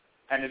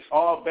 And it's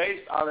all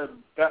based out of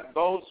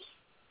those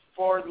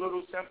four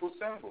little simple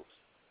symbols.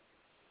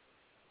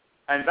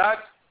 And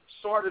that's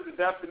sort of the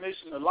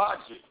definition of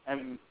logic.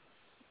 And,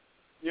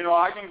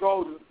 I can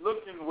go look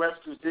in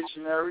Webster's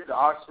dictionary, the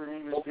Oxford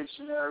English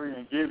Dictionary,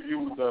 and give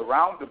you the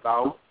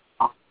roundabout,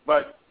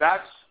 but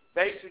that's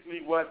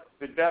basically what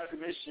the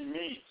definition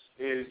means,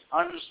 is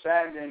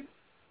understanding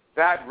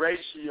that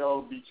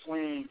ratio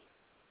between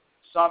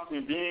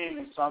something being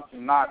and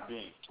something not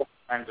being,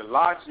 and the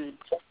logic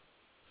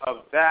of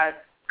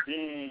that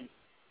being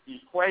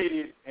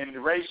equated in the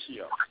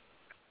ratio.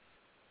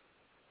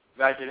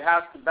 Like it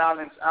has to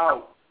balance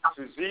out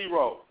to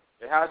 0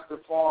 It has to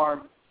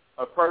form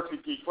a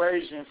perfect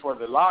equation for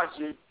the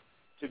logic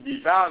to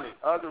be valid.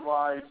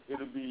 Otherwise,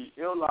 it'll be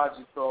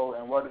illogical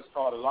and what is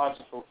called a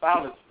logical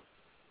fallacy.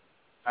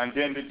 And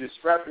then the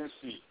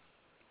discrepancy,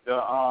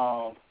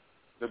 the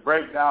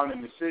breakdown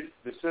in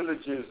the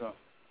syllogism,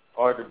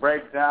 or the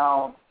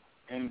breakdown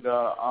in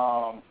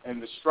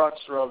the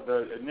structure of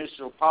the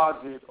initial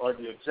posit or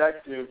the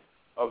objective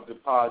of the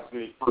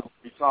posit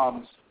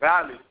becomes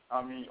valid,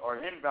 or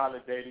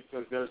invalidated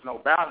because there's no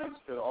balance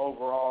to the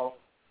overall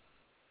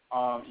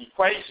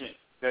equation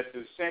that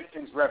the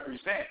sentence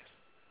represents.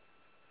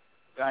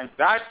 And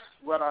that's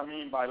what I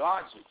mean by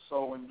logic.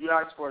 So when you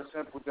ask for a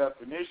simple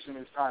definition,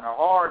 it's kind of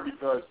hard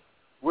because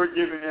we're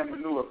giving them a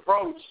new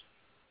approach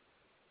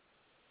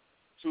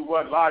to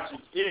what logic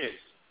is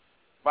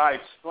by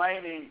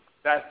explaining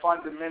that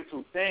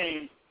fundamental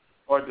thing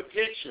or the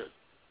picture.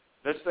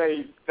 Let's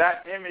say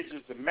that image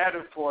is the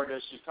metaphor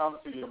that should come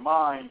to your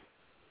mind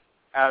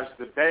as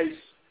the base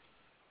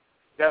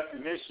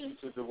definition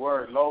to the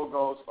word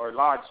logos or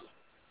logic.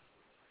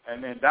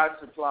 And then that's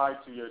applied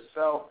to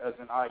yourself as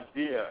an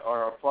idea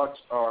or a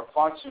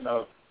function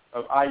of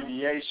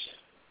ideation,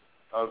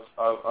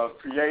 of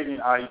creating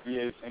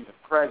ideas in the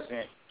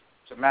present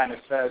to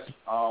manifest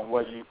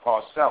what you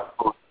call self.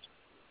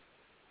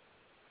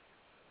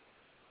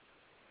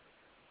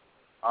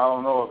 I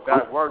don't know if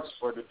that works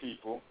for the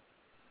people,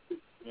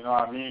 you know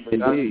what I mean, but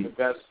Indeed. That's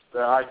the best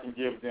that I can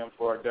give them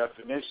for a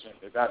definition,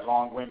 that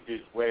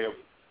long-winded way of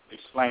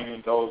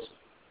explaining those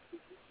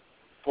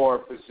four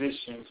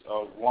positions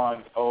of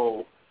 1,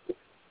 0,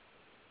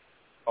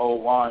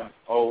 01,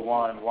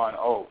 01, 10. You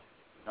know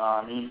what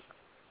I mean?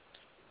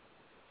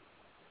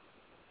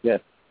 Yes.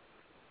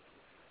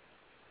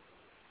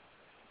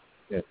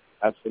 Yes,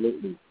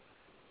 absolutely.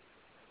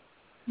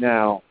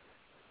 Now,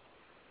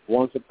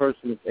 once a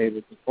person is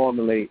able to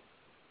formulate,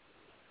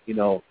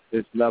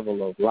 this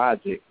level of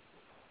logic,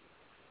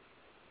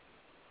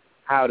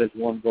 how does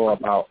one go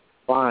about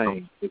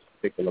applying this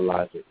particular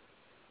logic?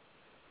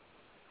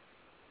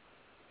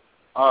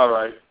 All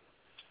right.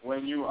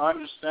 When you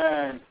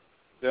understand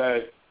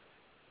that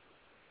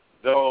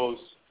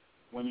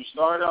when you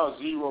start out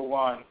 0,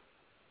 1,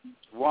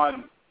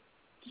 1,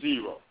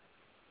 0,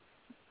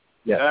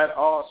 yes. That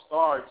all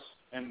starts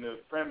in the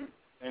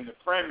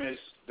premise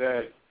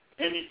that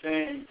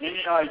anything,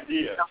 any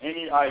idea,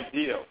 any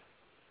ideal,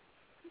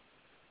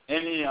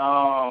 any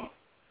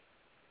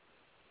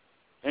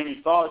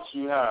thoughts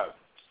you have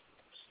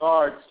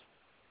starts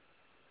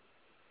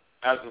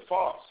as a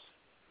false.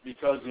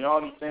 Because the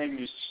only thing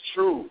that's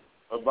true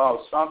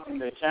about something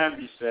that can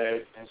be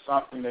said and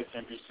something that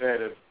can be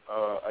said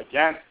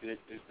against it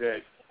is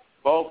that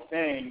both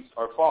things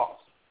are false.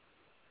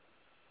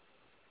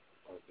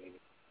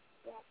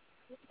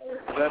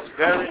 That's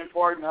very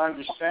important to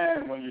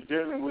understand when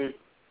you're dealing with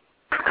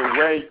the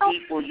way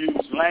people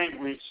use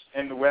language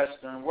in the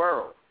Western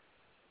world.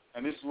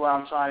 And this is what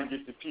I'm trying to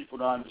get the people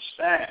to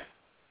understand,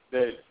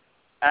 that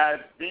as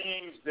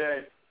beings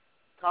that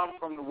come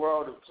from the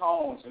world of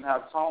tones and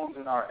have tones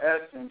in our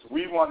essence,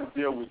 we want to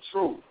deal with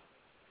truth.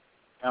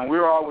 And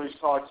we're always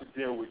taught to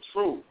deal with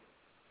truth.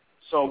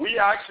 So we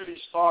actually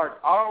start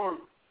our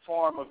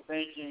form of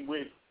thinking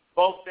with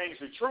both things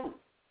are true.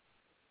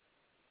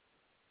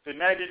 The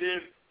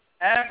negative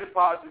and the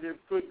positive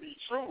could be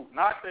true,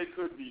 not they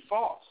could be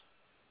false.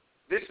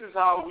 This is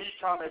how we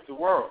come at the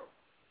world.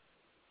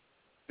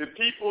 The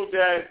people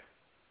that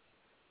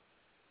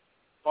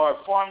are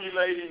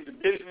formulating the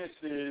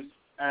businesses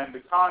and the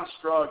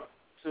construct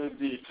to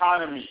the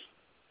economy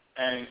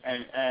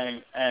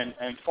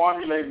and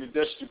formulating the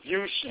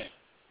distribution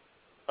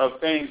of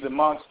things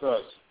amongst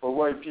us for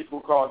what people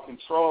call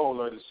control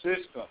or the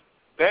system,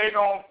 they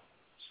don't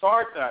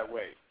start that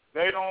way.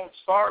 They don't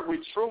start with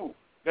truth.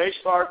 They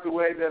start the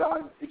way that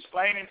I'm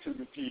explaining to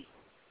the people,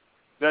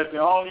 that the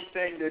only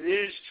thing that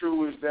is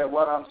true is that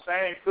what I'm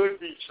saying could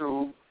be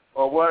true,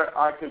 or what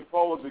I could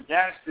pose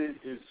against it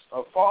is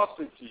a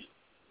falsity.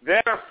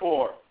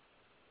 Therefore,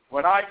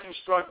 when I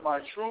construct my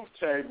truth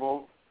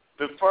table,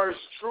 the first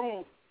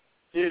truth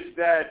is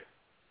that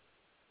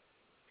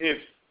if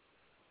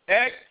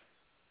X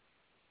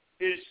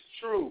is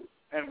true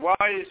and Y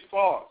is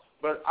false,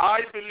 but I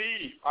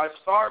believe, I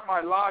start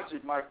my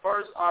logic, my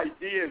first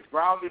idea is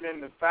grounded in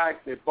the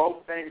fact that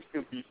both things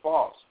could be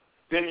false,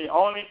 then the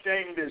only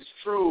thing that's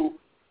true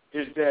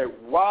is that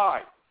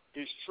Y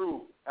is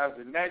true as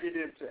a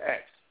negative to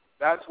X.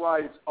 That's why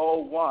it's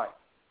 01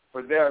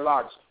 for their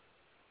logic.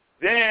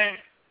 Then,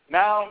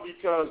 now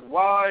because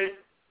Y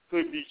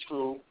could be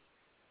true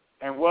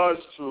and was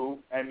true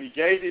and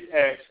negated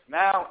X,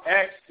 now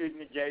X could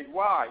negate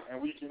Y,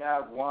 and we can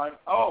have 1,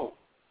 0.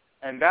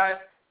 And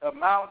that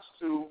amounts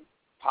to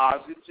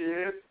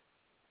positive,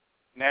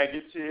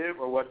 negative,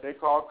 or what they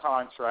call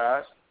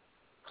contrast,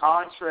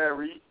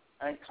 contrary,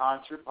 and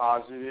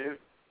contrapositive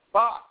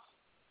box.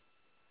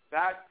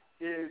 That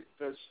is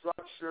the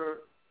structure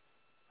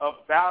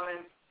of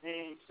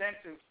balancing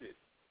sentences.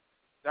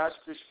 That's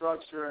the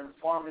structure in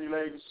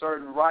formulating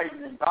certain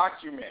writing and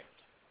documents.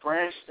 For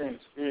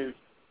instance, if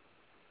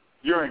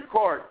you're in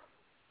court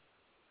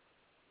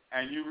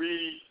and you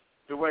read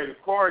the way the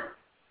court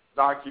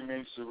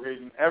documents are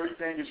written,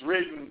 everything is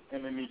written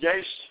in a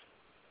negation.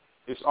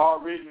 It's all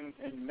written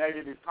in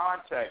negative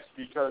context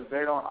because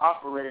they don't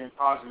operate in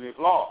positive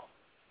law.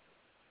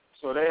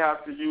 So they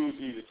have to use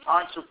either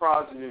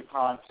contra-positive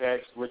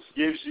context, which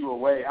gives you a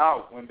way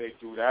out when they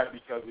do that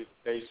because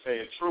they say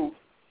a truth,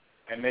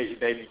 and they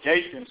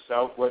negate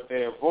themselves, what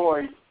they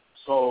avoid.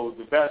 So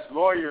the best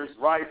lawyers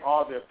write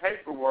all their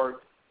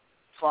paperwork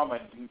from a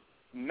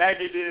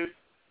negative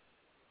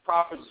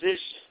proposition.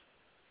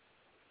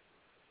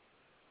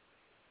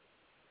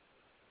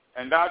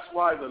 And that's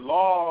why the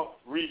law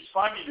reads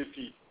funny to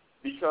people,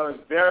 because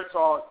they're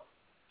taught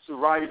to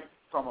write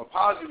from a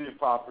positive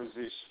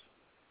proposition.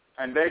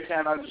 And they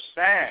can't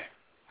understand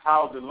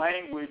how the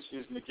language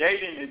is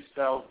negating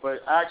itself, but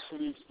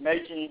actually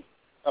making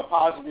a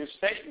positive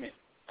statement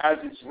as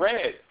it's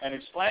read and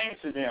explained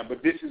to them.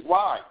 But this is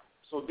why.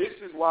 So this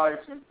is why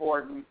it's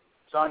important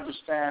to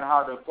understand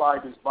how to apply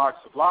this box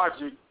of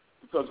logic,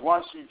 because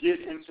once you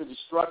get into the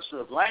structure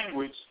of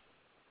language,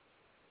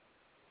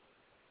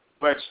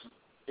 which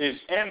is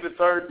in the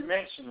third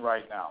dimension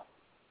right now,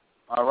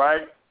 all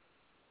right?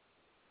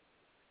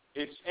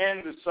 It's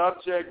in the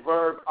subject,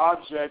 verb,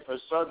 object, or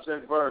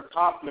subject, verb,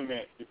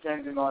 complement,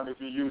 depending on if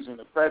you're using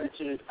a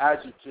predicate,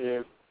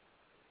 adjective,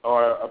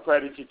 or a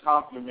predicate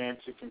complement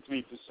to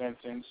complete the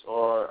sentence,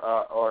 or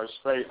a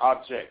straight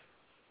object.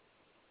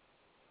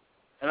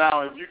 And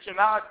now, if you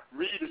cannot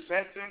read a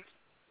sentence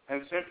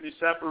and simply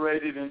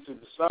separate it into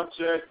the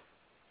subject,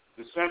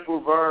 the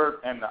simple verb,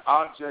 and the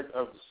object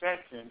of the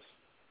sentence,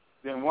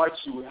 then what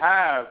you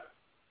have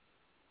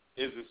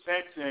is a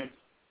sentence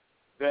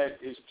that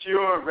is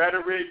pure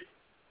rhetoric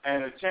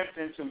and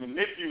attempting to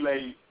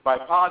manipulate by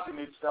pausing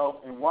itself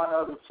in one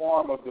other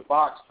form of the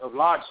box of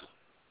logic.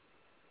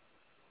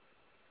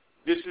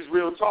 This is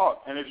real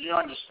talk. And if you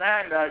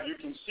understand that, you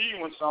can see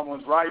when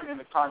someone's writing in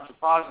a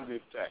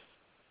contrapositive text,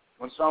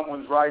 when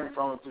someone's writing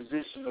from a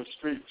position of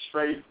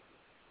straight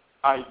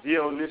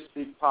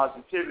idealistic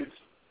positivity,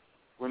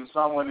 when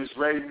someone is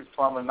writing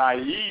from a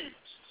naive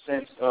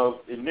sense of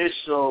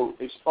initial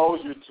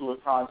exposure to a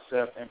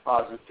concept and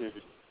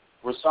positivity,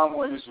 where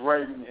someone is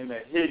writing in a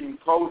hidden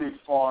coded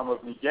form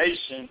of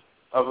negation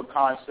of a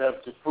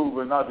concept to prove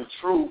another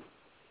truth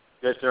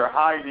that they're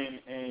hiding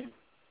in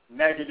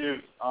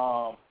negative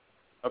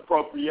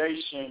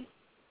appropriation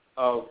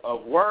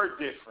of word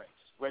difference,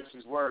 which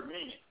is word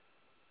meaning.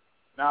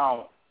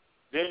 Now,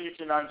 then you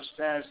can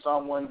understand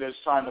someone that's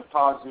trying to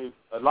posit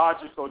a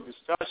logical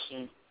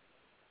discussion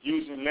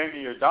using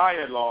linear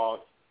dialogue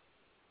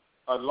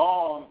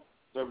along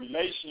the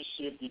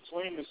relationship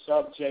between the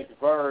subject,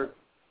 verb,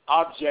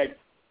 object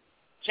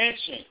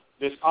tension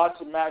that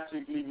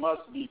automatically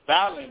must be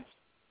balanced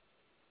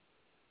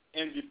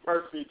in the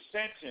perfect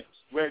sentence,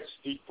 which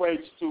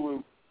equates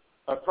to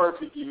a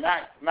perfectly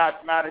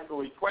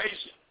mathematical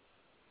equation.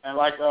 And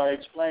like I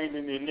explained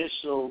in the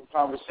initial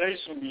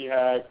conversation we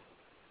had,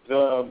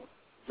 the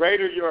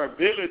greater your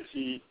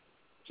ability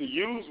to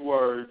use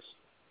words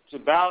to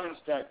balance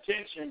that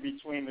tension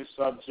between the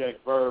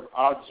subject, verb,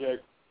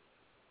 object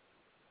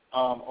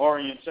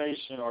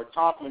orientation or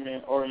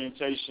complement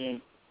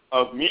orientation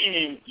of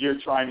meaning you're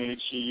trying to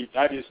achieve,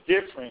 that is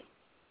different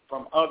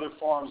from other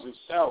forms of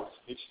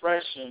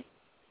self-expression,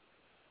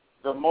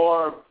 the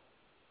more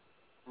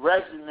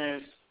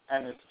resonance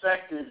and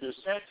effective your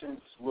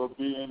sentence will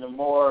be, and the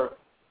more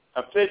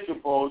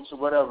applicable to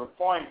whatever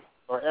point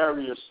or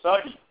area of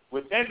study.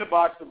 Within the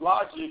box of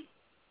logic,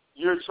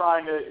 you're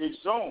trying to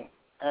exhume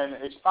and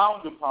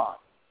expound upon.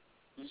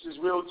 This is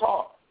real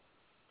talk.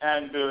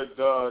 And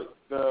the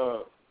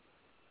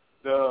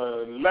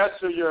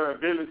lesser your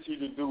ability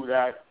to do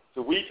that,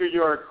 the weaker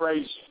your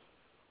equation,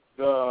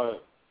 the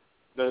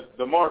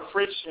more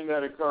friction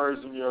that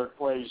occurs in your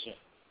equation,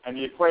 and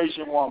the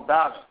equation won't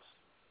balance.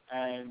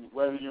 And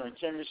whether you're in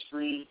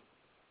chemistry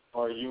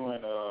or you're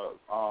in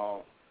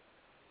a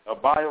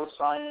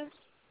bioscience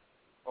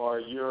or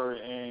you're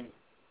in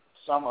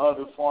some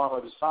other form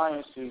of the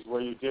sciences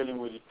where you're dealing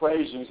with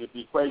equations, if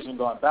the equation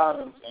don't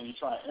balance and you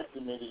try to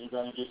implement it, you're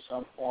going to get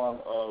some form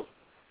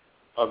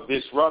of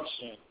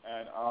disruption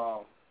and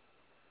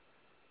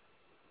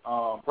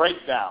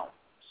breakdown,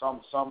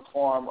 some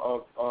form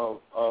of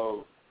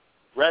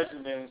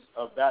resonance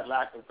of that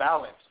lack of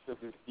balance to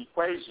the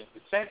equation,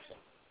 the sentence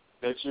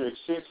that you're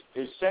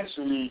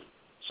essentially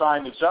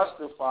trying to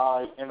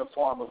justify in the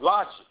form of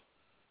logic.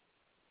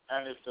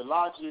 And if the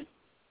logic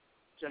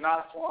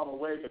cannot form a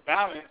way to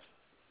balance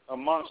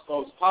amongst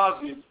those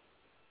positives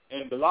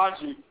in the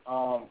logic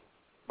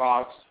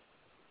box,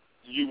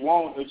 you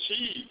won't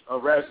achieve a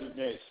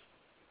resonance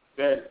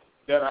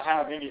that'll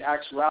have any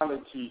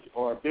actuality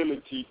or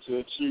ability to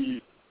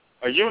achieve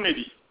a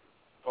unity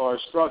or a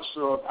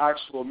structure of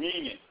actual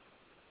meaning.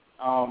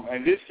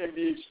 And this can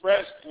be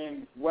expressed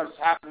in what's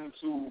happening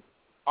to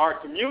our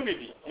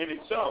community in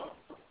itself.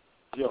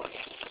 So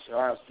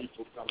I have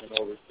people coming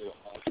over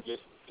to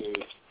listen to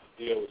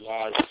deal with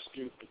live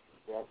disputes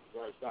before I be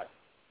right back.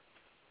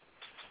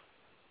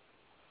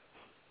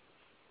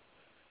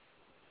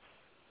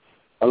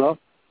 Hello?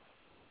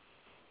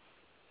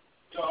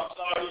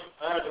 everybody.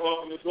 I had to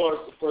open the doors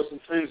for some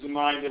friends of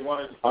mine that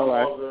wanted to come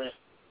over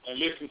and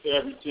listen to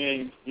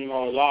everything,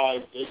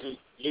 live. They're just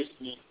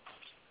listening.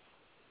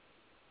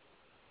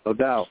 No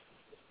doubt.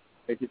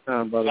 Take your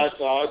time, brother. That's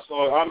all.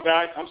 So I'm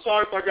back. I'm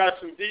sorry if I got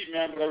too deep,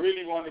 man, but I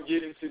really want to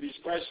get into these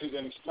questions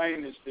and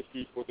explain this to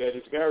people that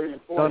it's very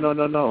important.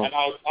 No. And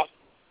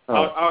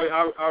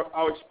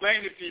I'll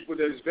explain to people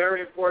that it's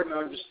very important to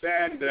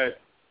understand that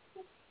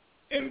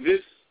in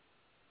this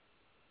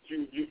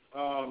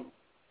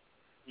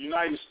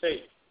United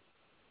States,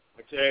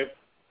 okay,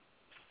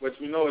 which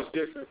we know is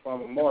different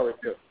from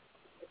America,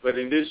 but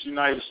in this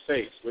United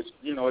States, which, is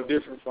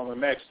different from a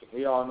Mexican,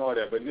 we all know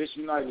that, but in this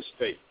United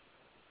States,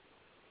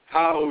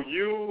 how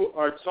you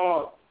are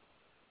taught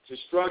to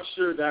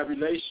structure that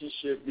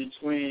relationship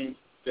between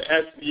the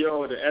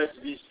SBO and the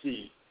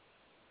SVC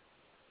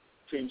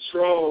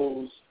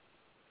controls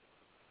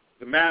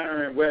the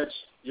manner in which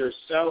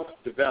yourself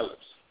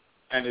develops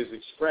and is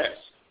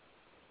expressed.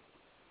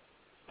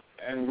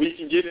 And we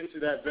can get into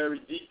that very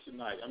deep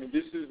tonight. I mean,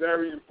 this is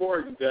very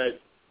important that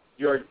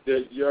your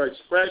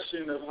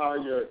expression of how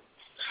your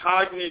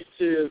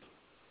cognitive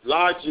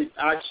logic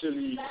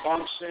actually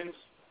functions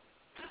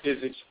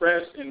is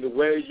expressed in the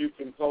way you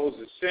compose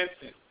a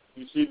sentence.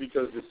 You see,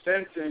 because the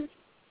sentence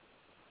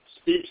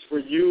speaks for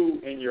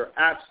you in your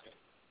absence,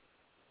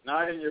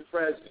 not in your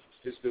presence.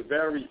 It's the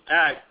very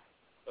act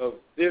of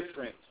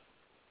difference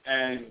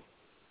and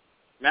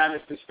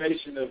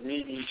manifestation of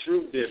meaning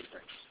true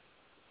difference.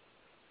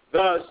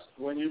 Thus,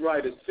 when you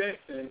write a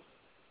sentence,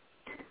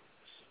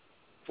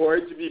 for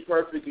it to be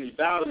perfectly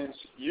balanced,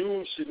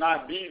 you should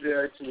not be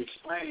there to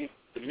explain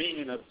the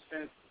meaning of the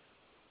sentence,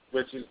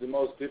 which is the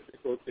most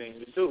difficult thing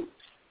to do,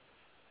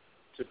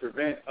 to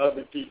prevent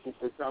other people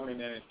from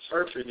coming and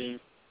interpreting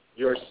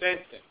your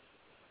sentence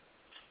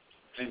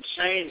and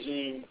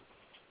changing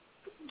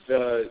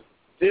the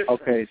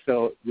difference,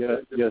 so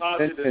the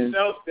positive sentence,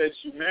 self that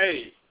you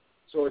made.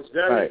 So it's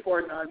very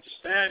important to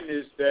understand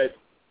is that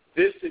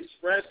this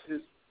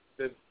expresses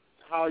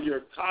how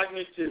your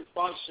cognitive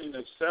function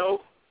of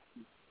self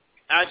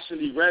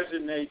actually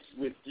resonates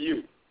with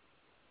you.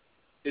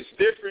 It's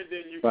different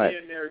than you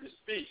being there to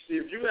speak. See,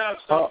 if you have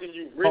something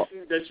you've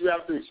written that you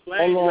have to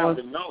explain, you have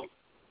to know.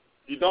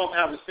 You don't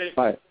have a sentence.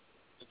 Right.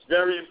 It's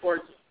very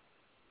important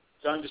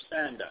to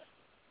understand that.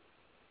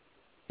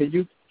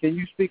 Can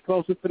you speak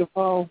closer to the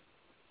phone?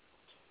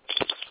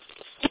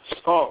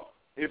 Oh,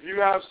 if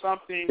you have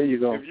something, there you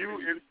go.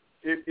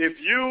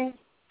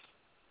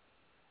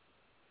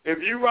 If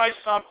you write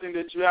something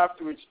that you have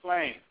to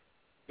explain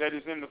that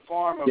is in the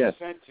form of a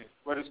sentence,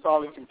 what is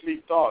called a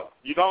complete thought,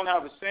 you don't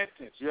have a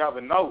sentence, you have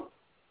a note.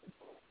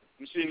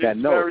 You see,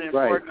 it's very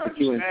important to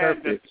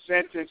understand that the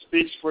sentence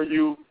speaks for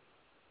you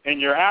in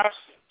your absence,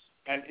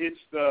 and it's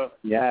the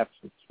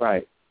absence,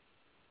 right?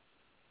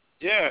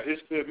 Yeah,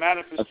 it's the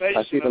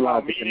manifestation of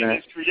how meaning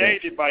is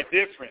created by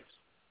difference.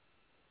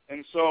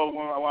 And so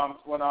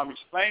when I'm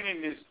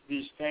explaining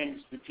these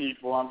things to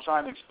people, I'm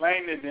trying to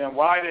explain to them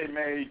why they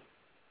made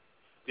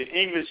the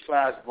English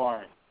class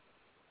boring,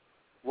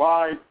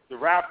 why the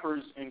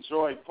rappers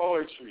enjoy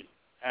poetry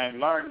and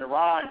learned to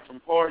rhyme from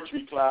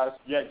poetry class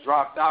yet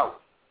dropped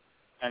out,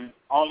 and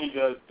only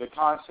the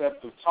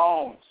concept of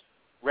tones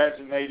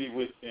resonated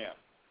with them.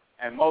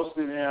 And most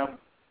of them,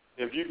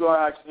 if you go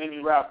ask any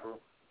rapper,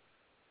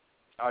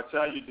 I'll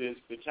tell you this,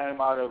 they came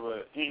out of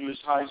an English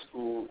high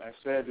school and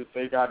said that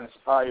they got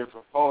inspired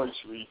from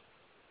poetry.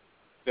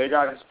 They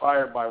got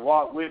inspired by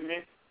Walt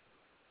Whitman,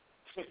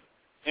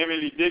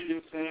 Emily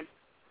Dickinson,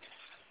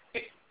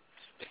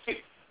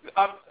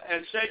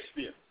 and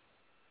Shakespeare.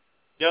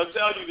 They'll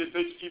tell you that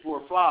these people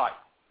were fly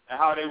and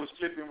how they was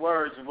flipping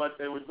words and what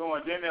they were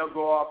doing. Then they'll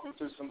go off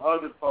into some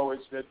other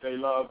poets that they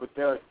love,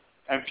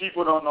 and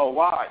people don't know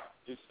why.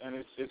 It's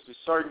a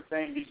certain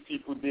thing these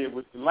people did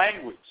with the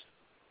language.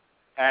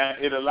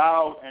 And it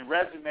allowed and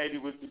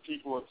resonated with the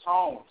people of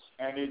tones.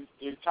 And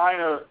it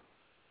kind of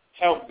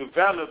helped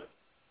develop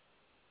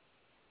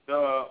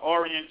the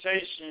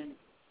orientation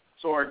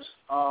towards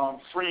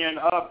freeing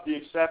up the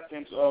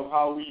acceptance of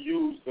how we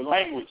use the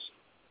language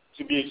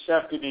to be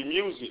accepted in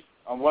music,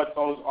 and what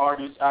those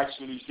artists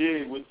actually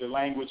did with the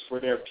language for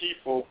their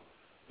people,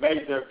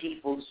 made their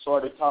people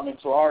sort of come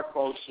into our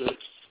culture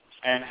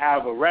and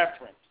have a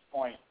reference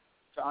point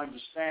to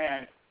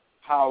understand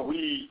how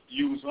we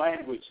use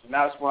language. And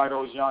that's why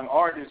those young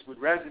artists would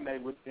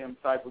resonate with them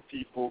type of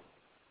people,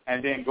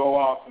 and then go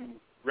off and,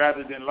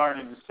 rather than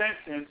learning the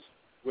sentence,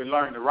 would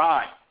learn to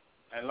rhyme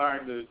and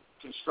learn to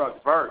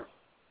construct verse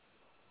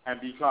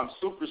and become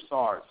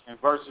superstars in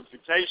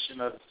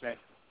versification of the sentence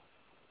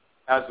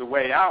as a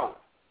way out.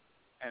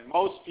 And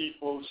most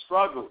people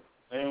struggle.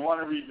 They didn't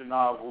want to read the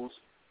novels.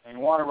 They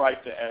didn't want to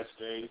write the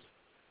essays.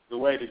 The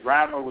way the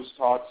grammar was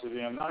taught to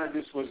them, none of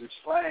this was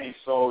explained,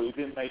 so it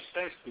didn't make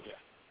sense to them.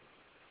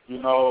 You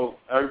know,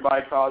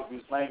 everybody calls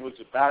this language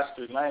a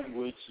bastard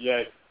language,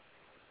 yet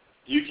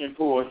you can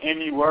pull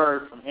any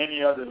word from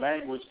any other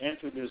language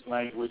into this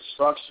language,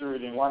 structure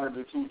it in one of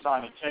the two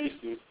tiny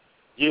cases,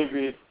 give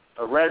it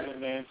a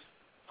resonance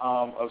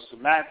of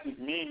semantic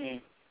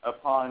meaning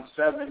upon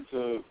 7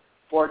 to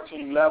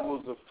 14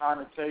 levels of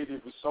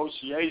connotative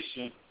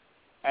association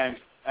and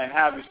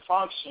have it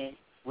function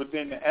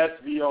within the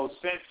SVO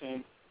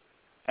sentence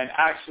and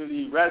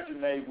actually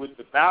resonate with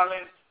the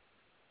balance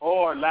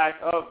or lack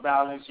of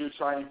balance you're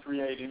trying to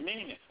create in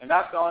meaning. And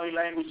that's the only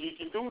language you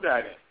can do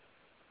that in.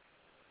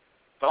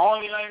 The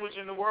only language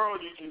in the world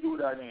you can do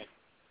that in.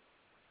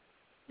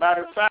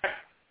 Matter of fact,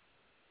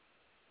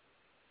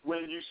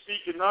 when you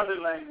speak another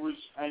language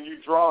and you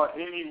draw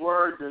any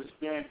word that's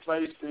being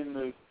placed in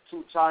the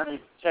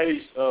Teutonic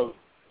case of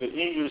the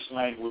English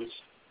language,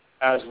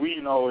 as we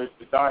know it,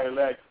 the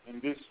dialect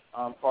in this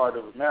part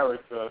of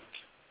America,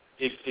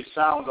 it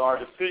sounds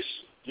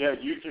artificial.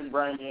 Yet you can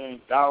bring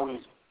in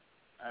Taoism,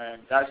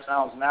 and that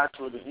sounds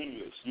natural to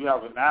English. You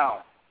have a noun,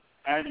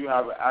 and you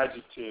have an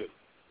adjective.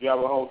 You have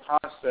a whole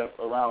concept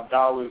around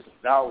Taoism.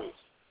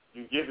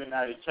 You're given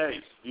that a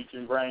case. You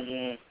can bring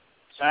in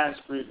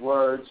Sanskrit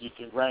words. You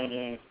can bring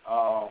in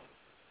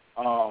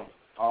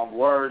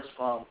words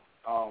from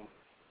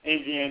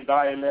Indian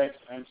dialects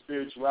and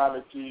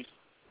spiritualities.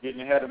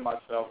 Getting ahead of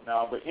myself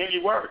now, but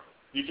any word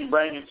you can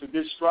bring into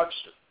this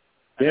structure.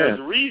 And there's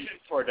a reason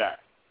for that.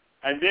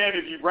 And then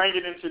if you bring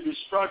it into this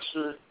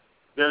structure,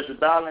 there's a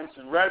balance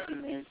and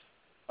resonance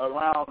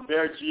around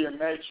their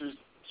geometric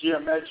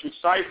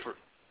cipher,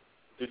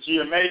 the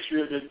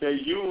geometry that they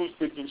use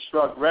to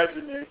construct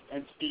resonance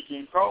and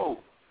speaking code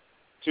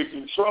to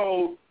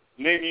control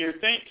linear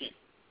thinking.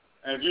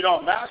 And if you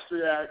don't master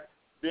that,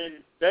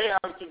 then they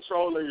have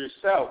control of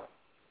yourself.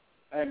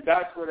 And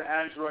that's where the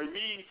android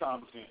mean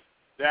comes in.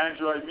 The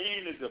android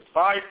mean is a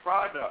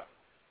byproduct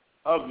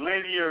of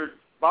linear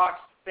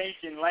box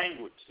thinking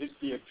language. It's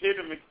the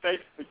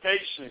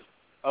epitomification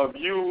of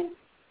you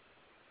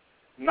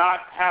not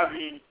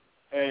having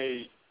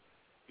a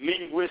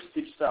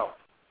linguistic self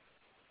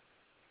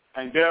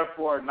and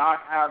therefore not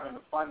having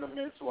a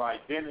fundamental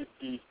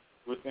identity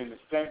within the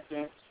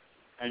sentence,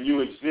 and you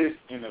exist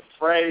in a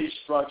phrase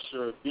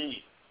structure of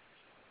being,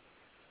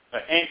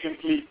 an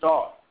incomplete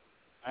thought.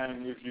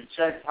 And if you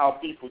check how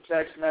people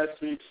text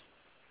message,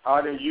 how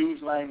they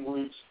use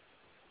language,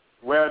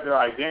 where their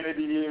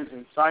identity is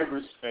in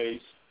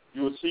cyberspace,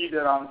 you will see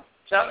that I'm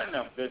telling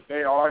them that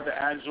they are the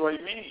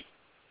android me.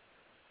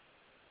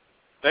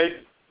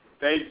 They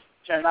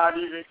cannot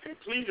even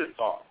complete a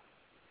thought.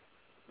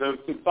 The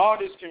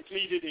thought is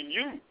completed in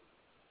you.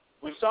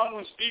 When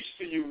someone speaks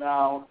to you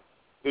now,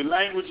 the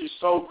language is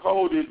so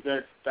coded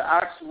that the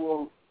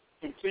actual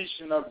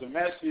completion of the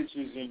message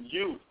is in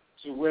you,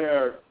 to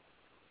where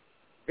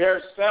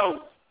their self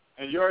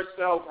and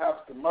yourself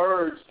have to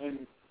merge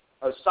in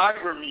a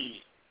cyber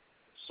meaning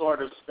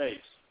sort of space.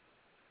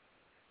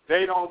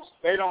 They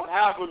don't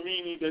have a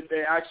meaning that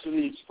they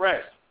actually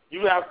express.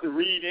 You have to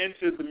read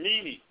into the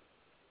meaning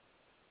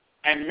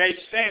and make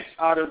sense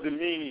out of the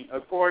meaning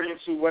according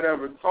to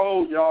whatever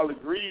code y'all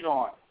agreed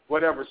on,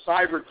 whatever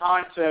cyber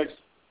context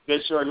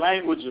that your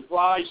language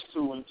applies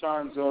to in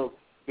terms of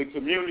the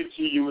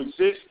community you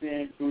exist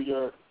in through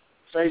your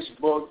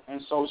Facebook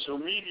and social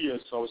media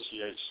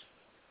association.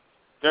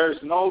 There's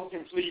no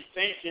complete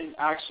thinking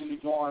actually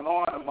going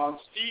on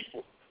amongst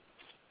people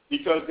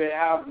because they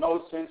have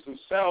no sense of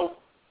self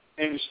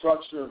in the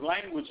structure of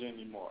language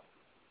anymore.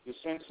 The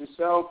sense of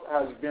self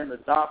has been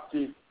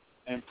adopted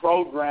and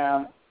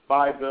programmed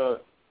by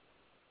the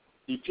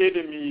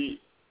epitome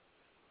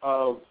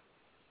of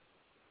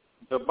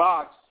the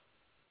box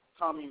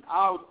coming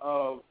out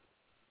of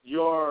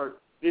your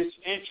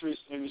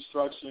disinterest in the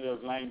structure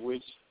of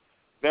language,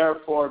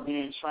 therefore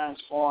being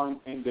transformed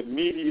in the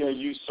media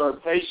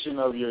usurpation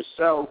of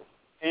yourself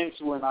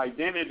into an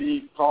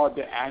identity called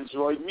the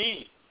android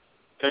me.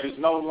 That is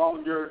no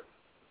longer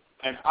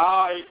an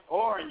I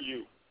or an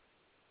you.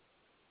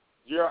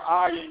 Your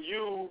I and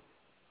you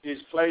is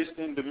placed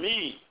in the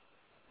me,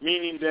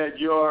 meaning that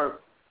your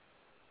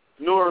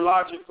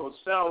neurological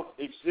self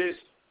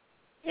exists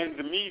in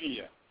the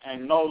media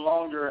and no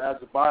longer as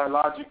a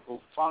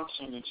biological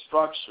function and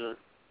structure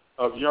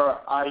of your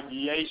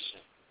ideation.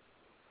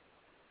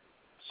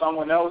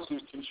 Someone else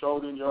is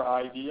controlling your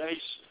ideation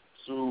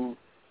through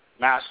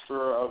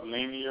master of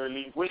linear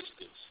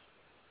linguistics.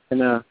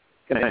 Can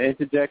I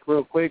interject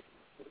real quick,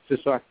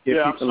 just so I can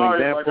give people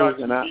examples?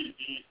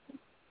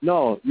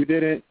 No, you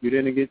didn't. You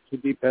didn't get too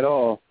deep at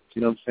all.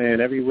 You know what I'm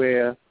saying?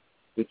 Everywhere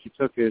that you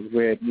took is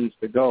where it needs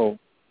to go.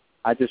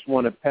 I just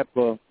want to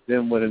pepper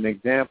them with an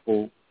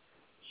example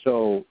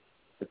so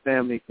the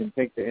family can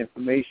take the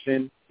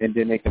information and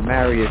then they can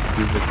marry it to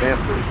these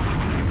examples.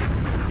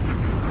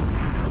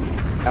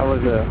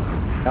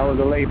 That was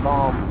a late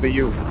bomb for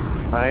you,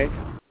 right?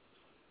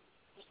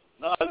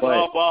 No, it's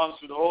all bombs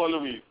for the whole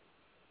of you.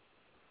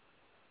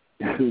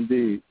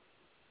 Indeed.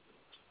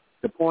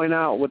 To point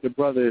out what the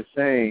brother is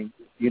saying,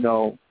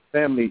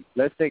 family,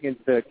 let's take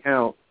into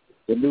account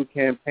the new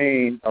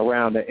campaign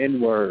around the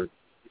N-word,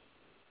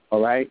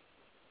 all right?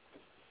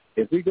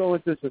 If we go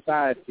into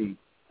society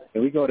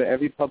and we go to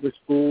every public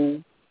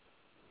school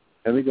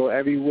and we go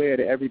everywhere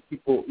to every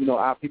people,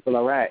 our people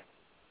are at,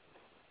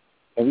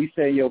 and we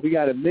say, we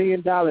got $1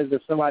 million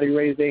if somebody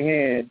raised their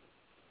hand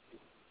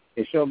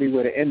and show me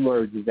where the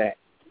N-word is at.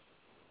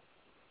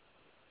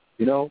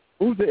 You know,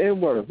 who's the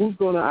N-word? Who's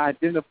going to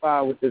identify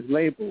with this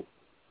label?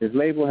 This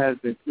label has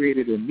been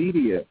created in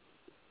media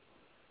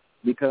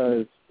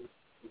because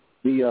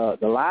the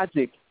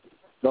logic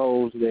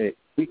goes that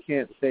we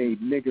can't say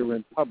nigger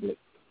in public.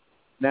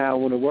 Now,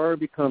 when a word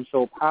becomes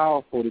so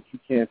powerful that you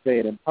can't say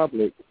it in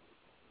public,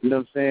 you know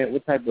what I'm saying,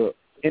 what type of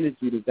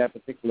energy does that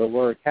particular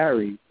word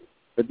carry?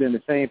 But then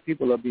the same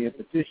people are being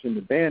petitioned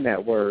to ban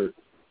that word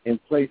in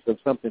place of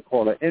something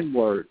called an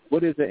N-word.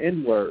 What is an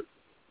N-word?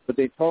 But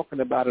they're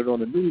talking about it on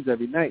the news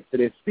every night. So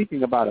they're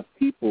speaking about a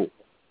people.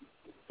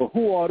 But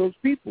who are those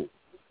people?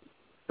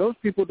 Those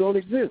people don't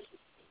exist.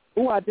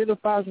 Who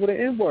identifies with an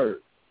N-word?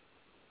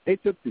 They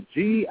took the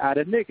G out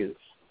of niggas,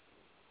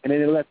 and then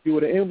they left you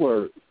with an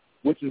N-word,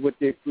 which is what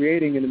they're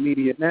creating in the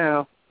media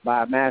now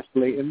by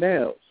emasculating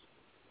males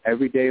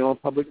every day on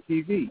public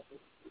TV.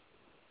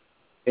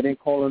 And then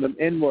calling them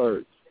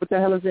N-words. What the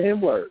hell is an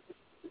N-word?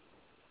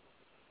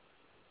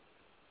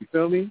 You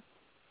feel me?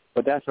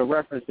 But that's a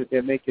reference that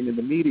they're making in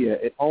the media.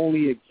 It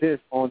only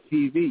exists on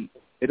TV.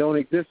 It don't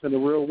exist in the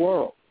real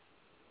world.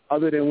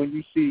 Other than when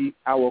you see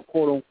our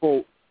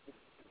quote-unquote,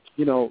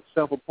 you know,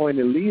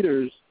 self-appointed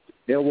leaders,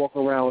 they'll walk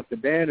around with the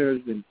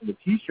banners and the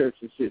T-shirts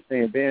and shit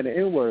saying ban the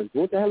N-word.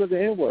 What the hell is an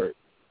N-word?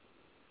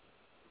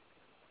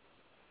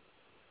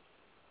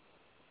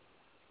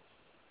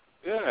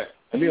 Yeah.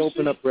 Let me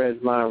open up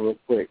Red's line real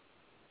quick.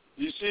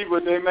 You see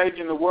what they're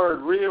making the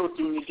word real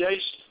through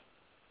negation.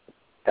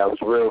 That was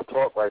real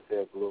talk right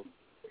there, Blue.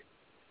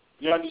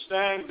 You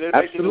understand? They're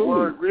Absolutely. making the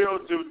word real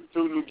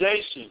through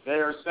negation. They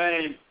are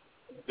saying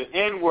the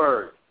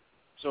N-word.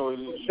 So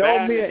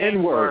show me an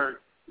N-word.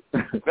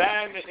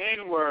 Ban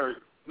the N-word.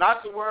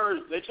 Not the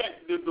word. They can't.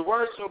 The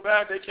word's so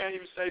bad they can't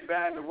even say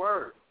ban the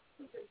word.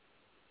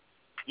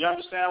 You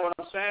understand what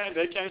I'm saying?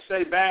 They can't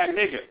say ban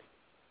nigga.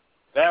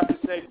 They have to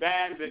say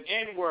ban the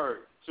N-word,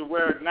 to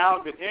where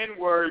now the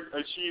N-word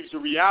achieves the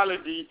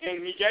reality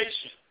in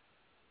negation.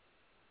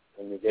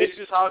 This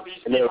is how these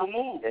people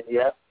move.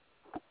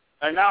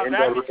 And now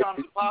that becomes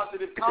a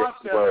positive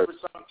concept for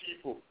some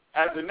people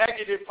as a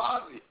negative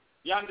positive.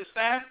 You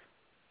understand?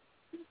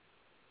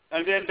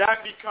 And then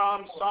that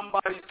becomes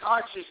somebody's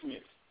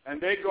consciousness.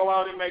 And they go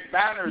out and make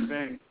banners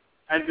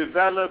and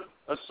develop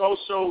a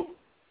social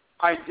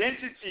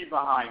identity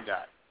behind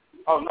that.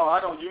 Oh, no, I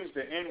don't use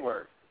the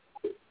N-word.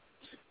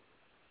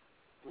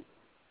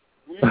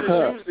 You just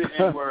use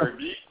the N-word.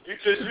 You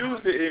just use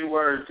the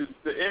N-word.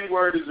 The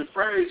N-word is a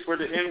phrase for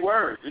the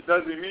N-word. It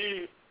doesn't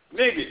mean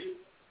nigga.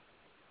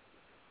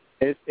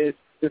 It's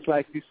just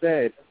like you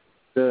said,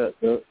 the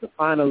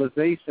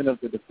finalization of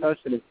the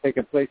discussion is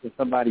taking place in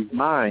somebody's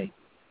mind.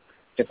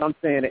 If I'm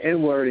saying the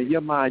N-word in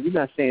your mind, you're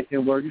not saying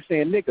N-word, you're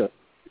saying nigga.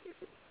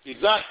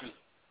 Exactly.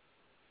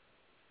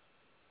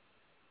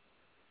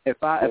 If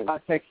I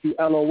text you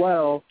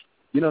LOL,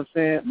 you know what I'm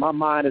saying? My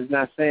mind is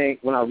not saying,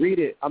 when I read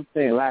it, I'm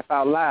saying laugh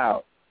out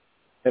loud.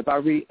 If I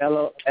read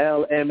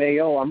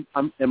LMAO,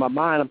 I'm in my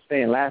mind, I'm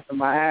saying laughing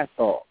my ass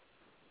off.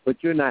 But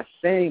you're not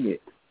saying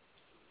it.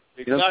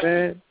 Exactly. You know what I'm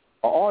saying?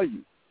 Or are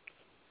you?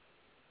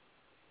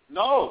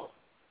 No.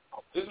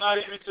 It's not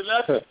even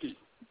telepathy.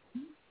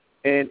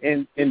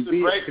 And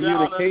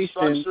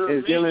communication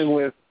is dealing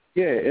with,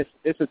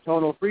 it's a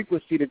tonal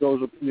frequency that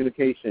goes with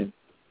communication.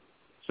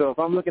 So if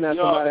I'm looking at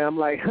somebody, I'm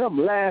like,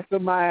 I'm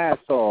laughing my ass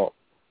off.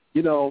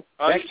 You know,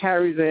 that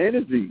carries an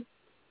energy.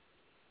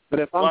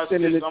 But if I'm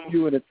sending it to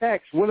you in a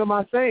text, what am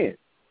I saying?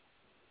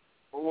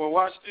 Well,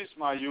 watch this,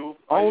 my youth.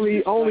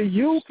 Only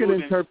you can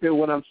interpret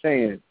what I'm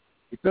saying.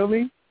 You feel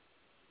me?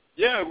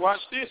 Yeah,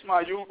 watch this,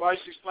 my youth. I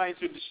used to explain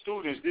to the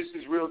students, this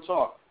is real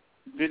talk.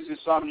 This is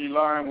something you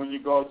learn when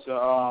you go to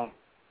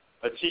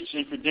a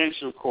teaching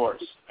credential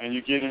course and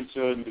you get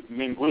into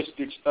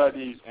linguistic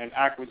studies and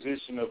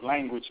acquisition of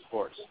language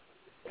course.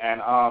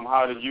 And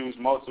how to use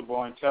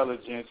multiple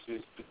intelligences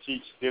to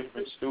teach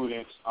different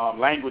students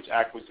language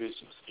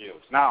acquisition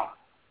skills. Now,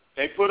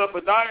 they put up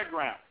a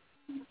diagram,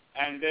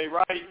 and they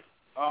write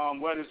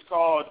what is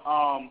called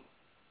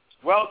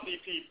wealthy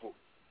people.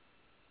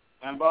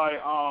 And by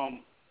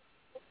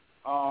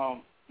I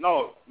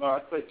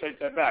take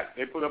that back.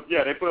 They put up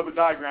a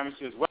diagram that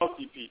says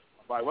wealthy people.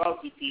 By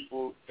wealthy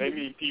people, they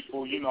mean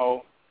people, you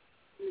know,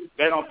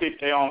 they don't pick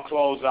their own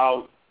clothes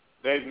out.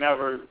 They've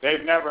never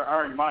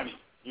earned money.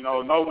 You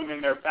know, no one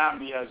in their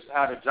family has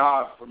had a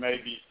job for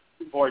maybe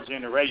 4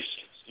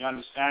 generations. You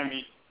understand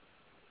me?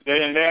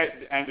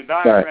 And the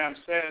diagram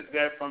says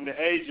that from the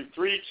age of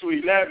 3 to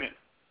 11,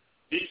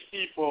 these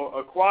people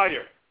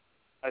acquire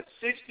a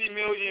 60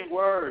 million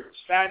word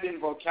standing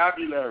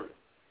vocabulary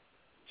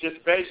just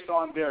based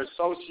on their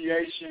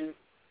association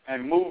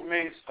and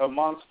movements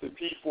amongst the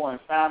people and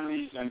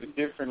families and the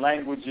different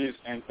languages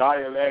and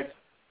dialects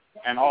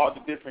and all the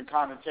different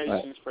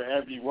connotations for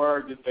every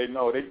word that they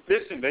know. They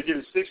get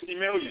a 60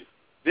 million.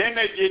 Then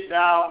they get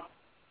down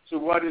to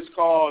what is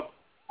called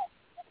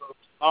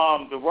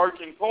the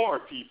working poor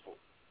people,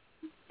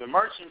 the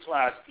merchant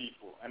class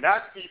people. And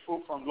that's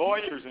people from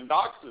lawyers and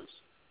doctors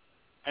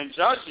and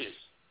judges.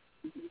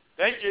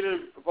 They get a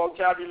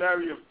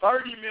vocabulary of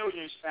 30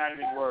 million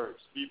standing words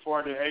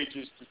before the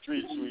ages to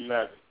 3 to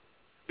 11.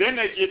 Then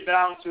they get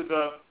down to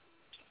the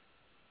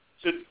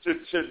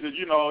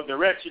you know, the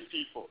wretched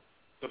people,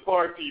 the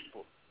poor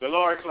people, the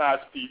lower class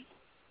people.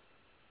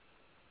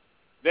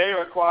 They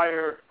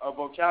acquire a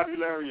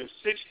vocabulary of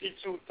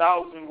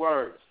 62,000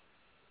 words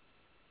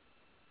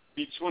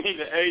between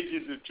the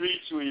ages of 3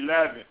 to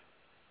 11.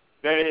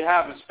 They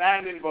have a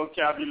standing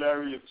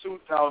vocabulary of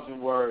 2,000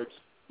 words.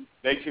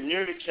 They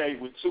communicate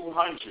with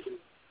 200.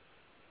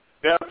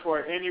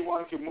 Therefore,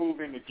 anyone can move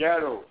in the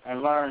ghetto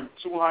and learn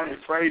 200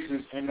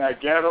 phrases in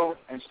that ghetto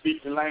and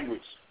speak the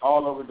language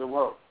all over the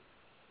world.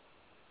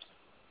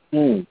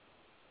 Mm.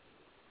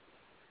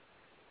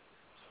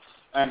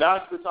 And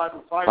that's the type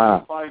of fight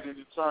we fight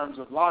in terms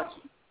of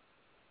logic.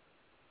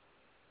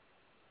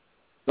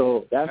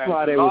 So that's and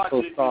why they were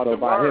so startled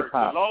by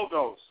hip-hop. The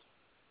logos.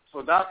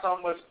 So that's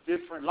how much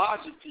different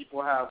logic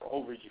people have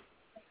over you.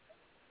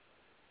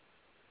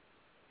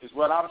 Is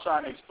what I'm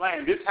trying to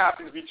explain. This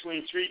happens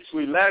between 3 to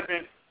 11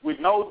 with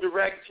no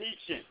direct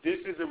teaching. This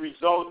is a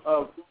result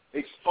of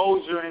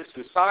exposure in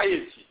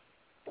society.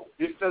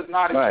 This does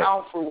not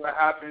account for what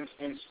happens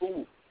in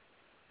school.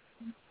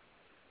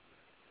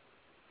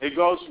 It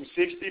goes from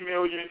 60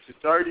 million to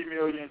 30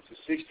 million to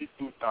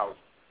 62,000.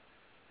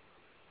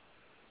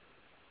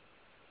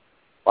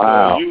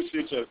 Wow. So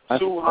usage of That's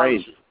 200.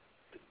 crazy.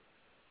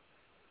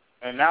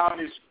 And now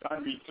it's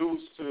going to be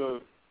reduced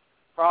to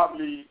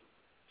probably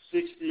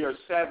 60 or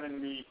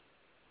 70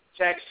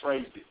 text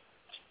phrases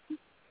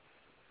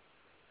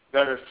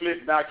that are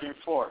flipped back and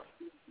forth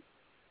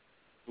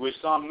with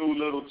some new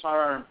little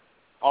term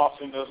off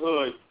in the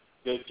hood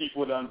that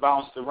people done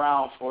bounced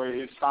around for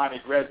its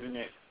sonic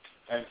resonance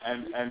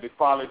and the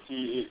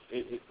quality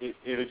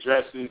it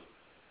addresses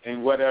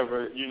in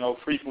whatever, you know,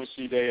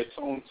 frequency they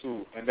attune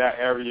to in that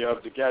area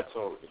of the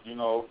ghetto, you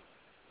know,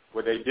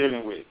 what they're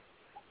dealing with.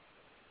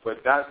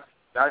 But that's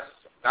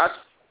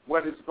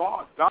what it's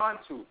gone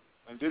to.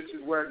 And this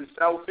is where the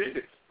self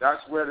is.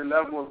 That's where the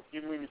level of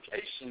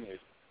communication is.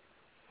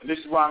 And this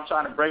is what I'm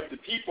trying to break the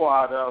people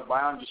out of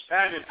by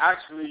understanding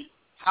actually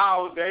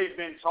how they've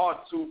been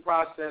taught to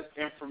process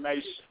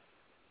information.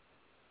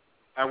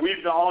 And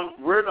we're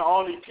the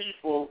only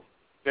people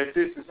that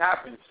this has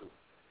happened to.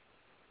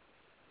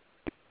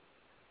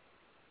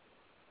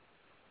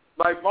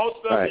 Like most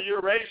of the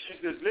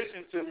Eurasians that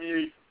listen to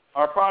me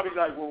are probably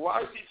like, well,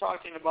 why is he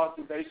talking about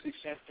the basic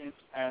sentence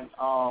and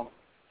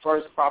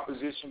first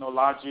propositional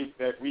logic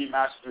that we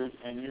mastered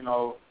in, you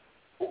know,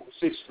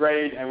 6th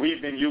grade and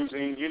we've been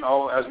using, you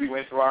know, as we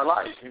went through our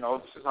life. You know,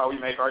 this is how we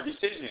make our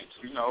decisions.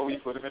 You know, we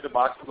put them in the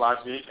box of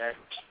logic and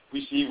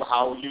we see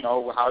how, you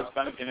know, how it's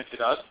going to benefit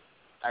us.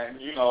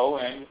 And, you know,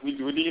 and we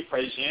do the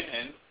equation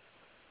and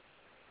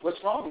what's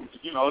wrong?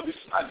 You know, this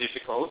is not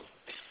difficult.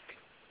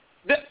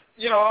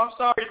 You know, I'm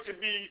sorry to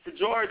be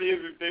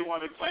pejorative if they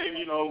want to claim,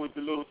 you know, with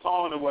the little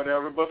tone or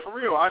whatever, but for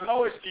real, I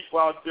know it's people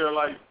out there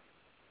like,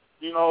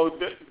 you know,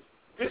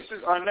 this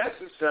is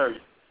unnecessary.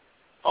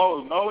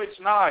 Oh, no, it's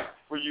not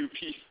for you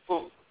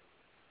people.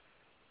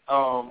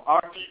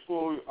 Our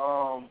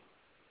people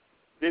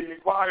didn't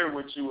acquire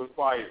what you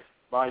acquired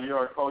by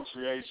your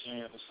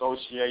acculturation and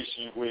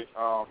association with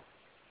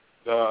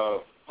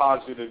the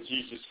positive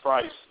Jesus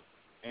Christ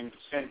in the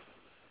center.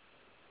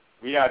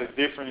 We had a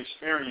different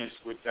experience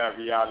with that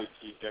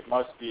reality that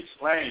must be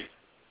explained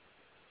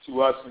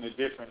to us in a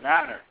different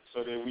manner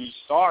so that we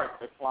start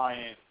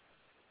applying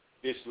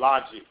this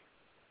logic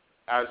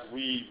as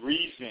we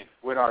reason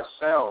with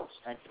ourselves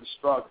and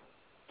construct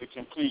the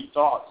complete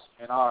thoughts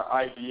and our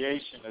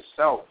ideation of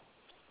self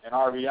and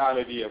our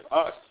reality of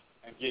us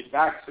and get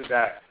back to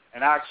that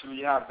and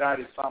actually have that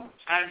as something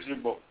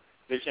tangible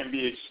that can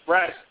be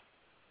expressed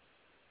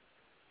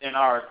in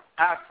our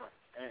absence,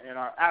 in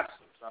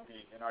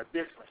our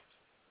difference.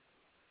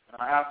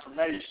 Our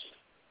affirmation.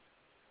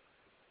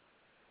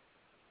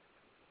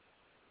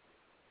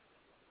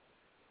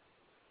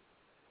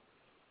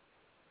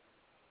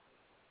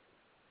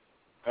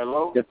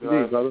 Hello? Yes,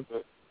 indeed, brother.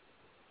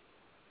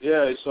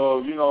 Yeah,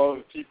 so, you know,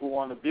 if people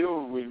want to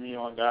build with me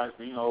on that,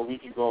 you know, we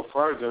can go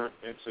further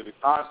into the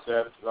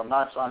concept. I'm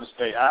not trying to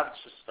stay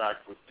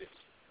abstract with this.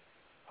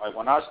 Like,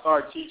 when I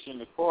start teaching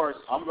the course,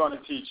 I'm going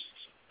to teach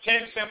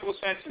 10 simple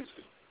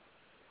sentences.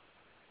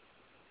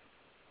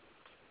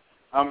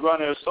 I'm going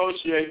to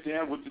associate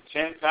them with the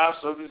 10 paths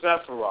of the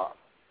Zephyrah.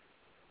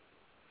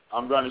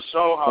 I'm going to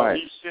show how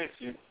each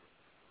sentence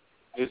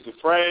is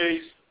a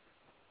phrase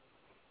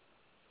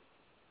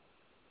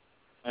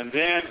and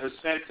then a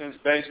sentence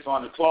based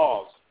on the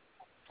clause.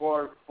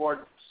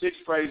 6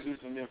 phrases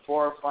and then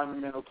 4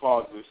 fundamental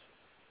clauses.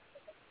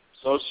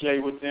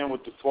 Associate with them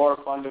with the 4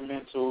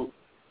 fundamental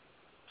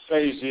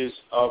phases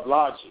of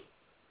logic.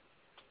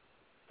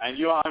 And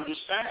you'll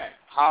understand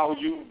how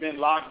you've been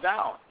locked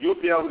down.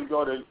 You'll be able to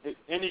go to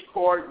any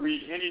court,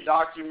 read any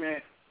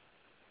document,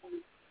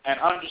 and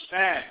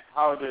understand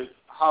how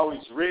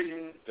it's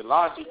written, the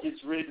logic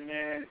it's written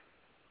in.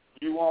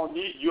 You'll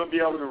be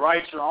able to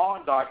write your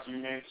own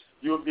documents.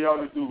 You'll be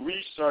able to do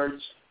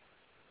research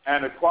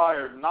and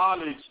acquire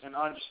knowledge and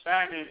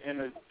understanding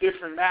in a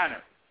different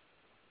manner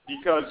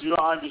because you'll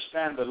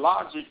understand the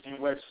logic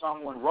in which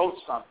someone wrote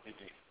something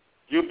in.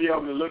 you'll be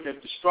able to look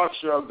at the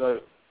structure of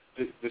the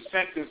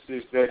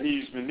sentences that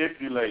he's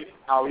manipulating,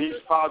 how he's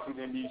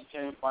positing these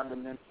 10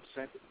 fundamental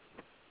sentences,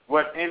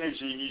 what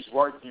energy he's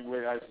working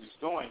with as he's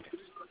doing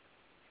this.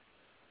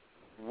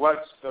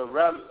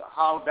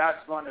 How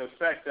that's going to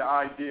affect the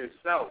idea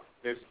itself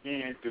that's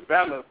being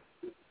developed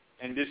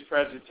in this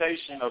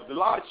presentation of the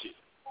logic.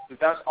 So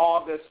that's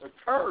all that's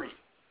occurring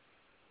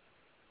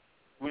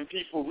when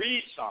people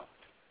read something.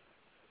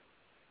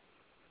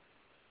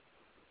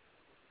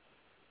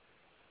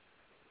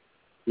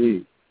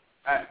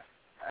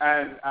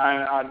 And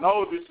I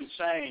know this has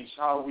changed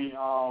how we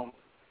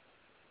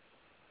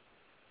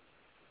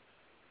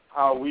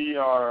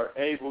are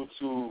able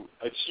to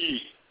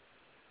achieve.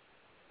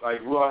 Like,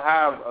 we'll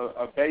have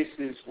a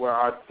basis where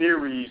our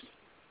theories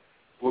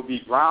will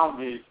be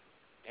grounded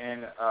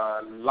in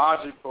a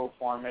logical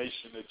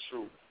formation of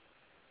truth.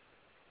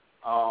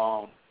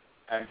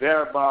 And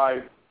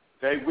thereby,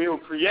 they will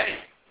create.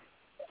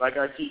 Like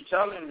I keep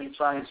telling them,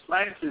 try and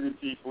explain to the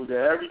people that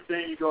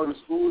everything you go to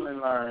school and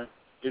learn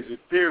is a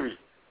theory,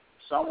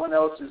 someone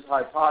else's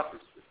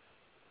hypothesis.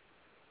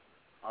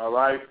 All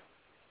right?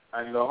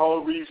 And the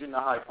whole reason the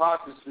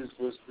hypothesis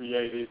was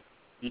created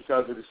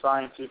because of the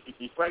scientific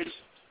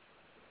equation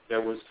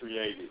that was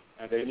created.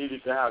 And they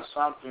needed to have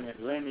something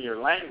in linear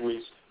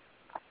language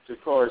to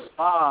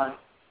correspond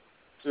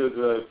to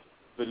the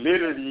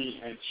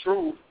validity and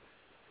truth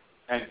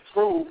and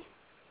proof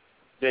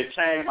that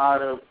came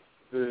out of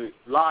the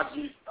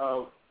logic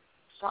of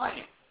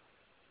science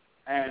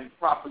and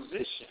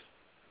proposition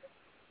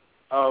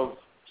of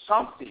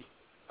something,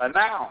 a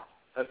noun,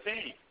 a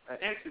thing, an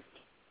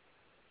entity.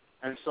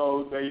 And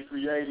so they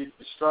created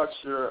the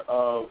structure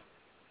of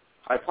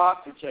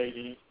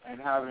hypothecating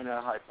and having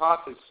a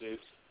hypothesis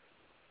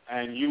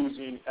and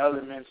using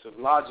elements of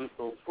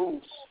logical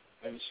proofs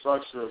and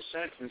structure of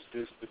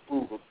sentences to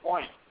prove a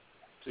point,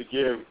 to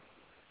give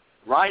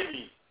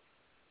writing,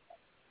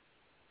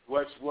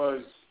 which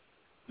was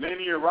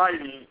linear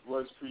writing,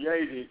 was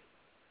created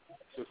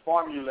to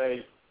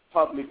formulate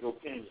public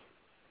opinion.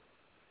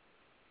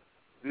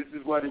 This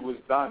is what it was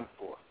done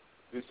for.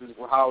 This is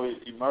how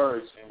it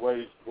emerged and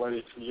what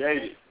it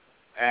created.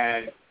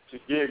 And to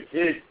give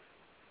it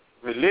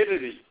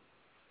validity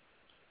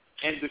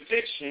in the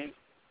fiction,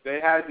 they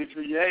had to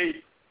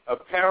create a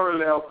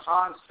parallel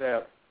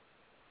concept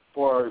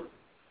for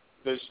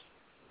the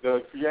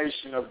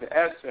creation of the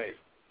essay,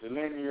 the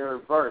linear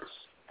verse,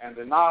 and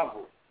the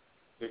novel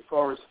that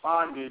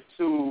corresponded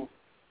to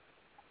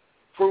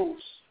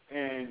proofs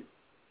in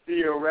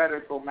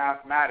theoretical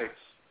mathematics.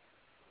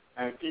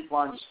 And people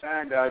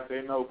understand that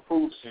they know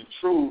proofs and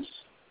truths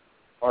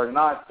are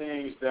not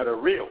things that are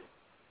real.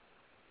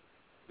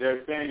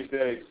 They're things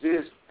that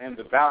exist in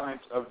the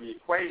balance of the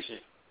equation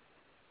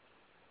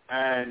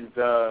and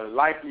the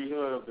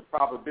likelihood of the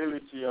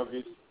probability of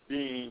it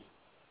being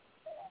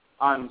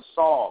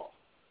unsolved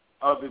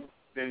other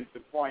than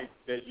the point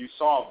that you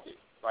solved it.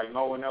 Like,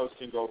 no one else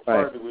can go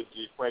further with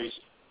the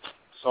equation.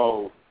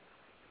 So,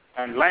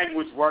 and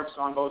language works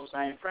on those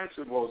same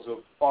principles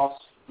of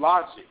false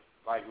logic.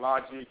 Like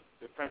logic,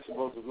 the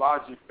principles of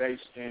logic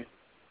based in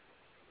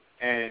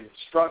and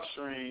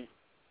structuring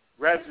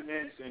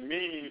resonance and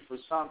meaning for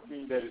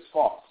something that is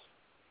false,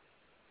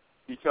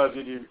 because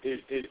it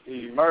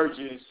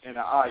emerges in an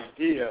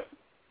idea,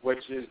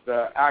 which is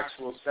the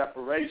actual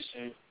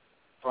separation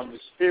from the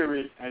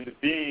spirit and the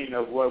being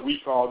of what we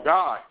call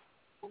God,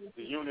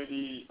 the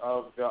unity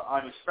of the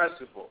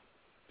unexpressible,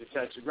 the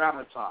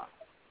tetragrammaton,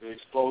 the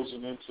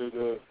explosion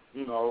into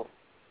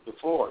the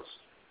force,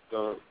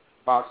 the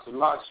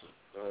boxology,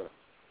 the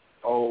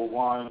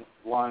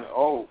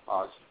 0110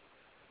 positive.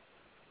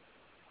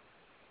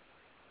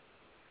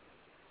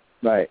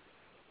 Right.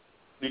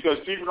 Because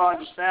people don't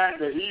understand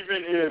that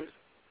even if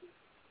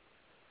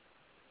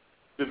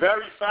the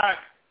very fact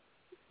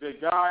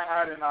that God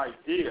had an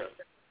idea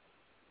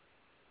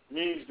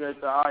means that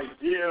the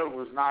idea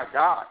was not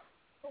God.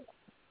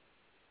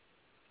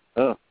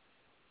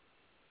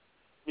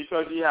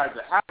 Because he had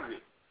to have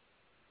it.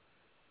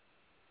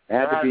 It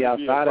had to be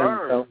outside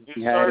of himself.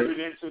 Inserted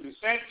into the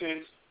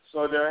sentence,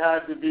 so there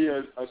had to be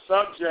a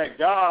subject,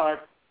 God,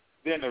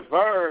 then a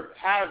verb,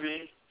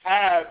 having,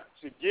 have,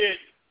 to get,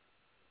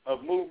 a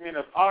movement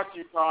of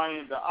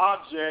occupying the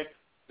object,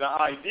 the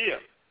idea.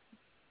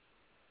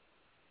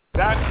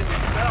 That in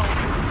itself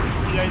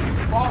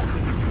creates falsity.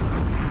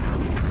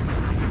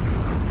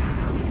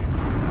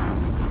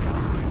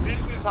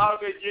 This is how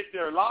they get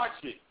their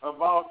logic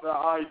about the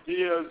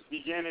ideas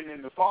beginning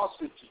in the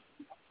falsity.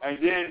 And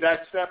then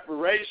that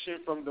separation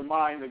from the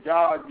mind of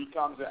God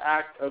becomes an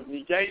act of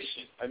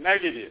negation, a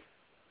negative.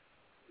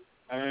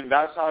 And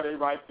that's how they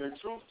write their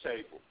truth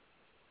table.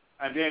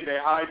 And then they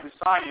hide the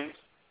science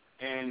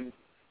and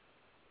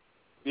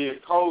the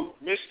occult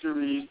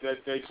mysteries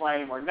that they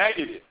claim are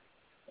negative.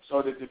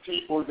 So that the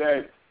people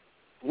that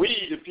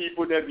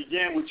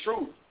begin with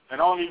truth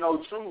and only know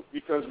truth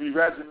because we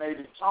resonate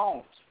in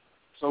tones.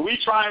 So we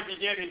try and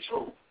begin in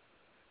truth.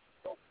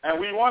 And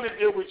we want to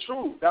deal with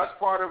truth. That's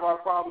part of our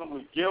problem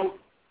with guilt,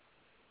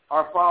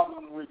 our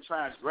problem with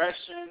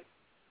transgression,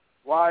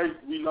 why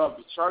we love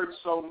the church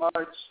so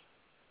much,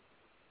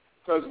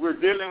 because we're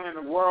dealing in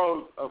a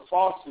world of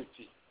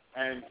falsity,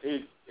 and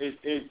it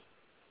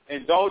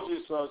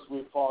indulges us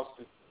with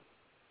falsity.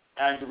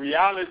 And the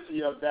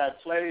reality of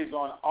that plays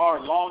on our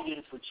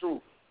longing for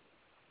truth.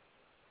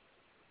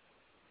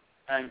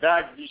 And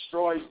that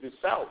destroys the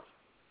self.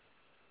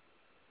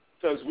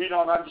 Because we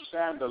don't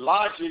understand the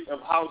logic of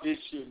how this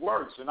shit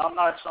works. And I'm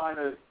not trying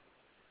to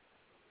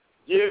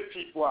give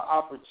people an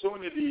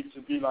opportunity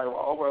to be like,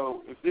 oh,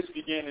 well, if this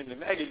began in the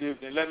negative,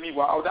 then let me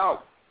wild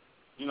out.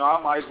 You know,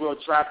 I might as well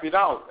trap it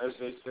out, as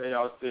they say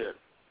out there.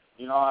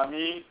 You know what I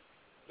mean?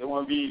 They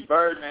want to be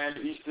Birdman,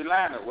 East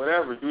Atlanta,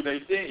 whatever, do they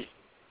think.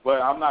 But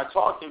I'm not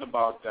talking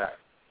about that.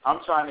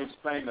 I'm trying to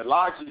explain the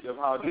logic of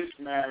how this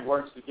man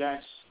works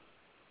against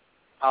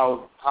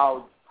how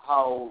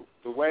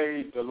the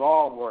way the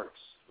law works,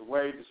 the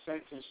way the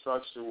sentence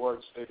structure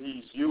works that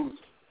he's using.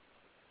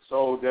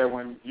 So that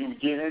when you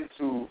get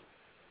into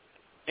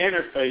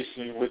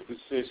interfacing with the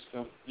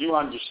system, you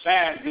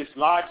understand this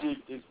logic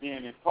is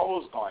being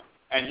imposed on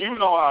you. And you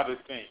know how to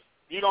think.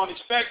 You don't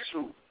expect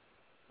truth.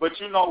 But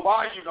you know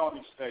why you don't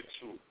expect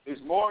truth.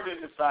 It's more than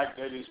the fact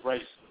that it's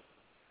racist.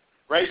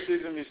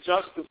 Racism is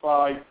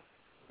justified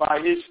by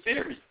his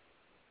theory.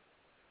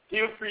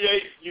 He'll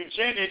create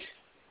eugenics,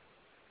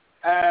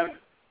 and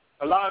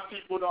a lot of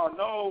people don't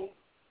know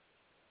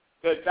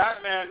that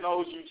that man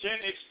knows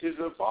eugenics is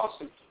a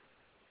falsity.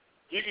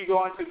 You can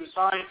go into the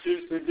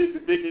scientists that did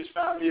the biggest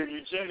family of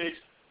eugenics.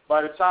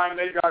 By the time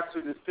they got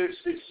to the 5th,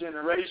 6th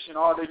generation,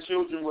 all their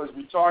children was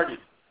retarded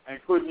and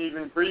couldn't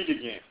even breed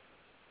again.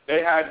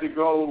 They had to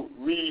go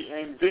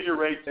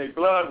reinvigorate their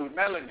blood with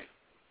melanin.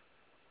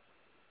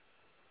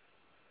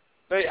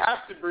 They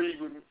have to breed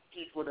with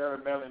people that are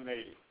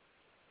melanated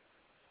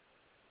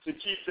to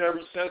keep their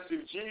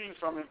recessive gene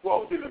from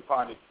imploding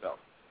upon itself.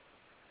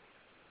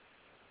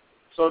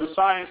 So the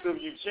science of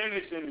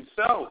eugenics in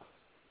itself,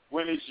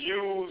 when it's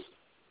used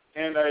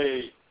in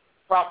a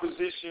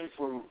proposition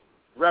for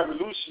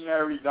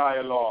revolutionary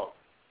dialogue,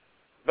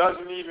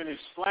 doesn't even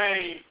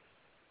explain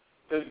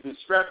the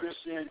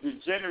discrepancy and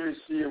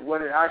degeneracy of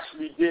what it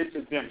actually did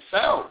to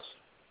themselves.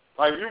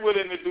 Like, you're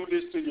willing to do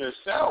this to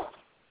yourself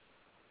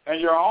and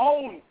your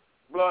own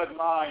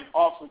bloodline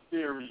off of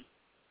theory,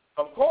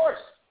 of course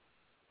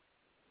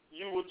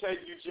you will take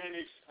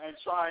eugenics and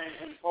try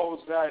and impose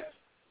that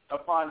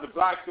upon the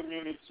black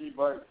community,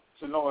 but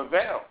to no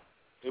avail.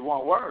 It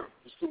won't work.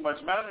 There's too much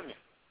melanin.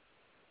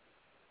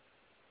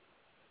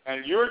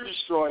 And you're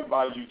destroyed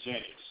by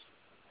eugenics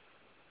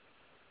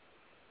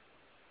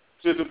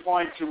to the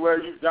point to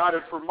where you've got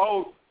to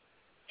promote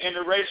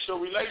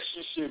interracial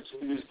relationships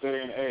in this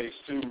day and age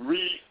to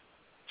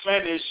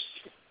replenish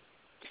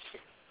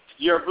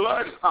your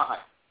bloodline,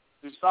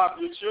 to stop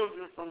your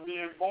children from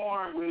being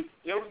born with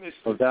illnesses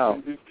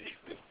and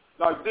diseases.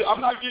 Like, I'm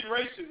not getting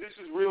racist. This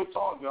is real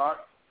talk,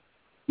 Doc.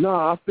 No,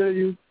 I feel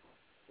you.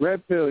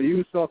 Red Pill, you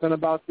was talking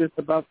about this,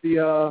 about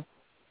the,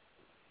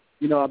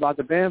 about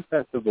the band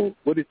festival.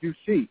 What did you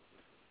see?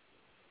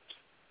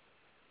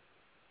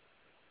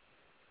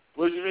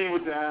 What do you mean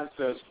with the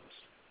ancestors?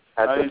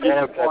 At the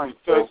band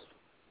festival.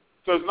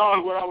 Because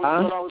no, what I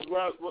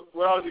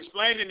was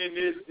explaining in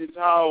this is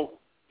how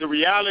the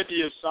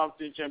reality of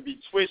something can be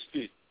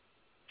twisted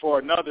for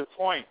another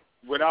point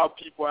without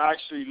people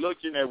actually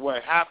looking at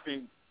what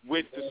happened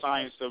with the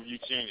science of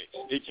eugenics.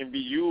 It can be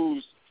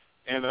used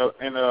in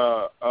a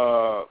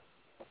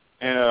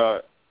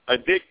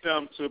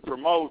dictum to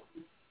promote,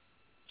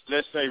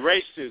 let's say,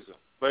 racism.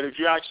 But if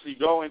you actually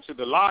go into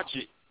the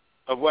logic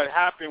of what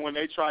happened when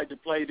they tried to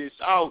play this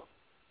out,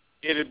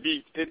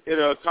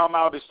 it'll come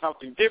out as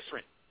something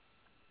different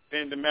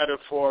than the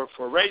metaphor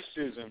for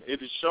racism.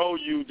 It'll show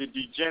you the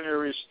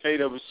degenerate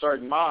state of a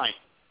certain mind,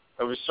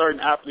 of a certain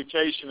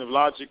application of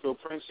logical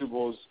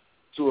principles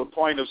to a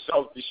point of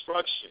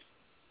self-destruction.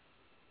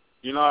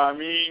 You know what I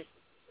mean?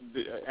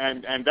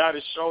 And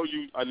that'll show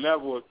you a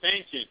level of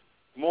thinking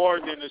more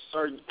than a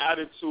certain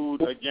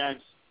attitude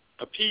against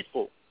a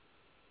people,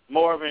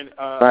 more of an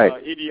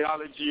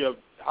ideology of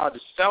how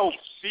the self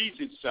sees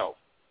itself.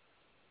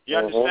 You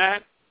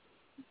understand?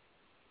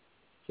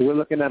 So we're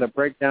looking at a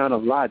breakdown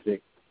of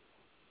logic.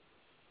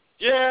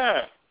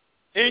 Yeah,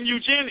 in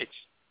eugenics.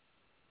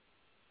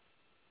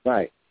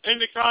 Right. In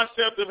the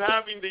concept of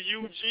having the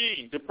U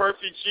gene, the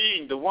perfect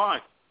gene, the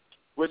one,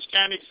 which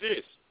can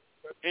exist,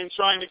 in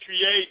trying to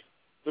create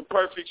the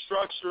perfect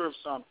structure of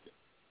something.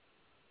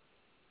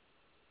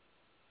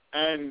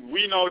 And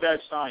we know that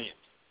science,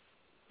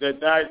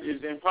 that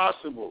is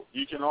impossible.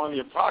 You can only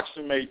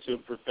approximate to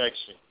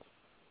perfection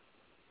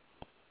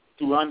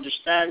through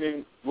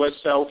understanding what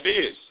self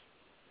is,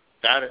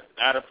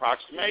 that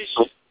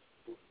approximation,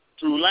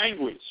 through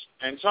language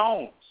and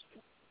tones.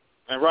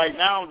 And right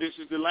now, this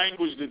is the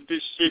language that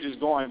this shit is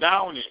going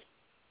down in,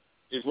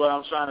 is what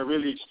I'm trying to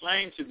really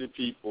explain to the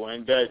people,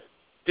 and that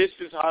this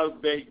is how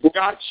they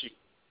got you.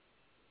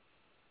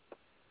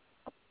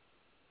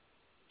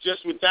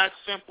 Just with that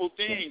simple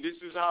thing, this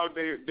is how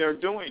they're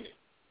doing it.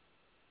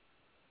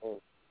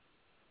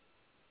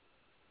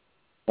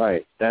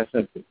 Right, that's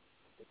simple.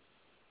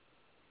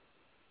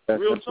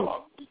 Real simple.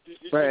 talk.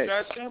 It's Red,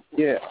 that simple.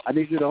 yeah, I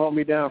need you to hold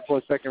me down for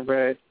a second,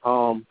 Red.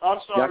 I'm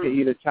sorry. Y'all can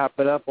either chop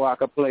it up or I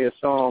can play a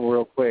song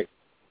real quick.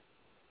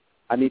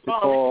 I need to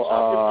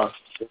call.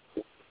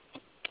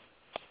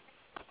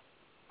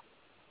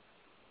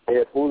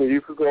 Yeah, Buda,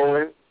 you could go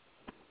in.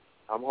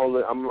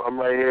 I'm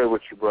right here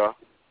with you, bro.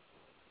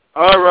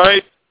 All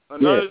right.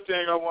 Another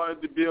thing I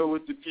wanted to build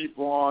with the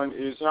people on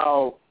is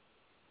how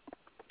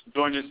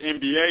during this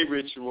NBA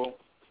ritual,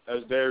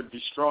 as they're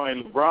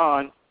destroying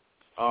LeBron,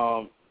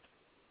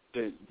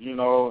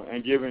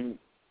 and giving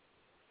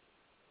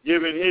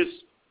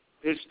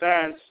his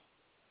stance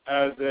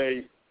as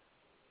a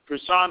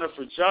persona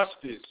for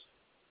justice,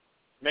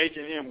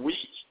 making him weak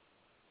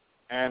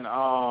and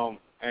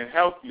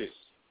helpless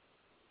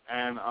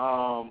and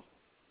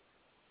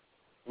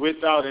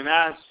without an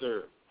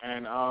answer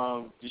and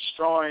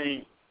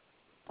destroying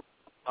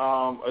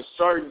a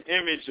certain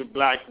image of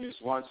blackness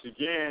once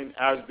again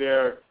as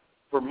they're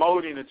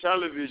promoting a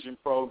television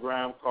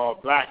program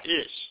called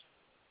Black-ish.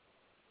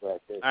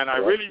 And I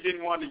really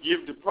didn't want to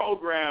give the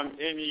program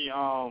any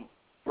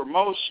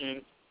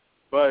promotion,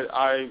 but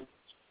I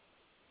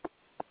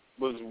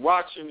was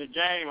watching the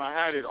game. I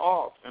had it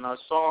off, and I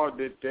saw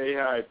that they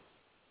had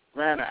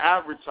ran an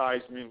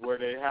advertisement where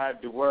they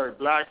had the word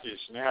Black-ish,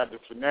 and they had the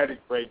phonetic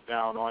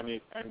breakdown on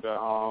it and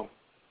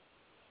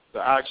the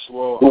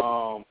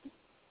actual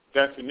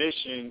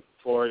definition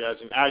for it as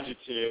an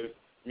adjective,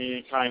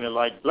 meaning kind of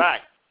like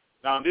black.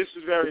 Now, this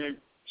is very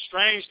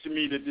strange to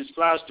me that this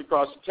flashed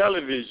across the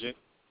television,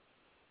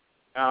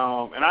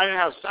 and I didn't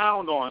have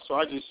sound on, so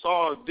I just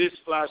saw this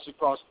flash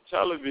across the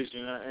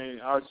television,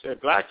 and I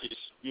said, Black-ish,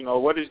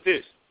 what is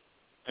this?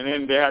 And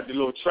then they had the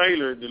little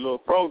trailer, the little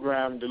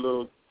program, the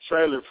little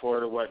trailer for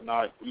it or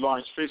whatnot,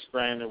 Lawrence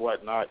Fishburne and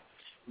whatnot.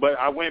 But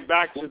I went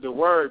back to the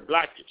word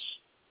Black-ish,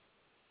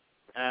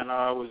 and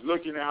I was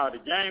looking at how the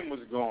game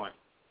was going,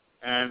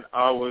 and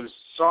I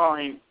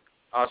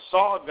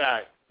saw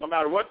that no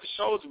matter what the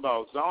show's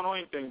about, because I don't know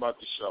anything about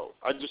the show,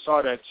 I just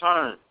saw that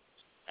term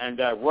and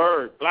that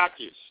word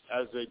Black-ish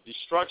as a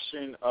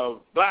destruction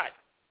of black,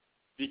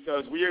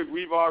 because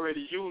we've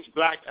already used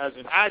black as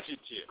an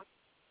adjective,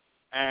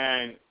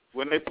 and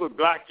when they put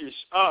Black-ish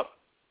up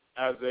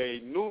as a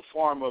new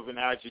form of an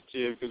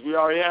adjective, because we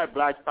already had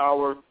black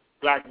power,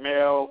 black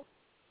male,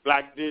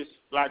 black this,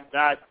 black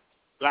that,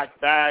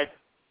 black bag,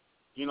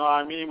 you know what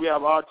I mean? We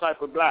have all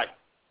type of black.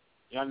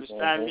 You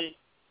understand me?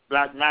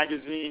 Black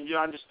magazine, you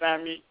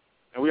understand me?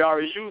 And we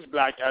already use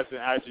black as an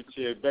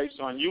adjective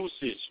based on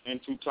usage in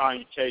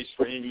two-time case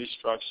for English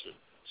structure.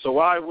 So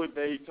why would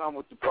they come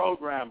with the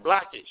program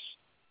Black-ish?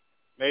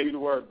 Maybe the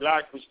word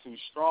black was too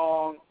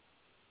strong.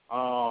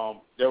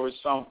 There was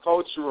some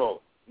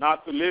cultural,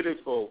 not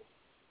political.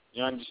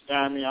 You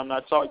understand me? I'm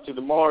not talking to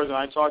the Moors.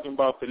 I ain't talking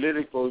about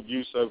political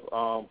use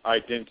of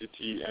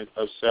identity and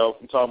of self.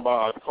 I'm talking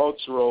about a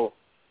cultural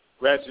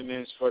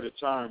resonance for the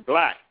term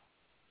black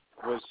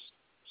was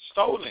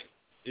stolen,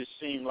 it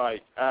seemed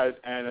like,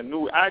 and a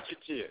new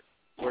adjective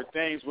where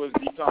things was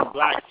become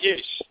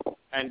black-ish.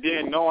 And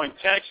then knowing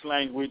text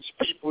language,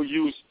 people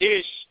use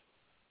ish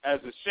as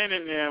a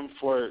synonym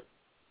for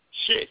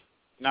shit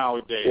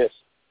nowadays. Yes.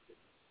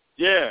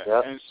 Yeah,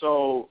 yep. And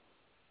so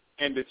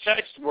in the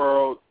text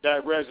world,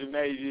 that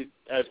resonated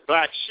as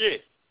black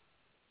shit.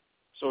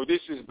 So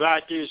this is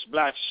black-ish,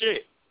 black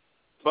shit.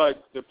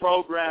 But the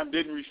program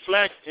didn't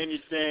reflect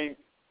anything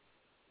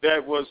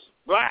that was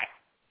black,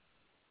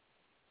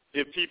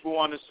 if people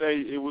want to say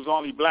it was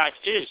only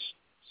black-ish.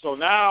 So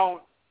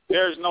now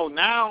there's no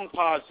noun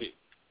posit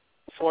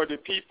for the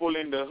people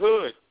in the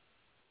hood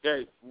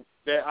that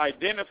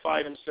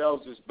identify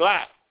themselves as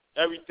black.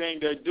 Everything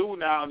they do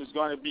now is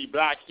going to be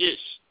black-ish.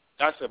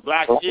 That's a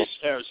black-ish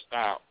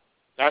hairstyle.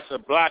 That's a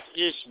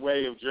black-ish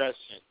way of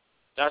dressing.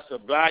 That's a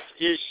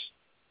black-ish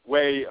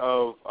way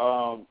of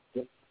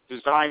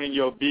designing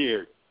your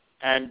beard.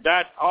 And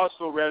that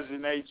also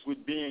resonates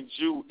with being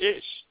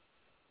Jewish.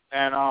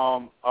 And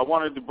I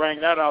wanted to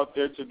bring that out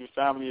there to the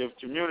family of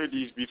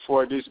communities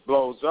before this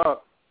blows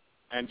up,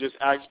 and just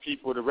ask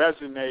people to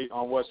resonate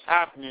on what's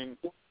happening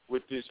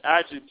with this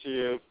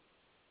adjective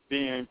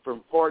being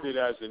purported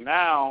as a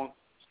noun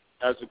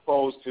as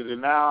opposed to the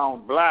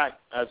noun black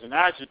as an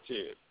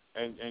adjective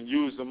and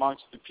used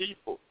amongst the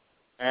people.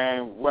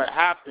 And what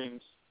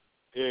happens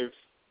if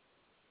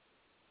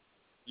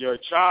your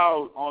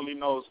child only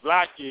knows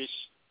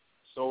black-ish,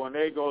 so when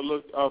they go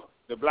look up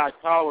the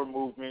Black Power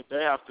movement,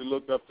 they have to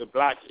look up the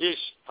black-ish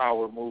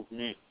power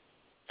movement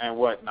and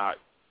whatnot.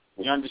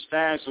 You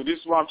understand? So this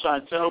is what I'm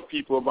trying to tell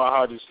people about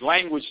how this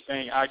language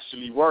thing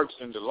actually works,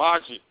 and the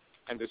logic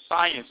and the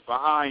science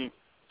behind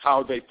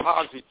how they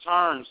posit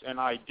terms and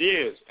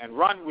ideas and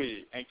run with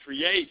it and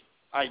create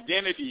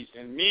identities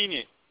and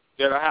meaning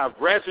that have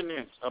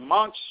resonance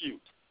amongst you,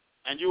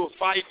 and you will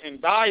fight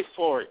and die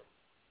for it.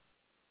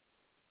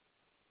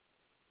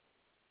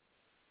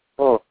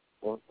 That's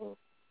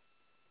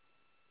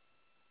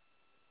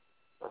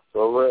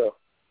so real.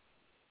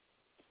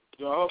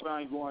 Yo, I hope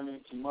I ain't going in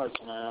too much,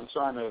 man. I'm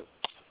trying to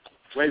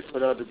wait for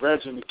the other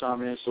brethren to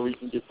come in so we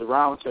can get the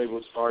round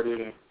table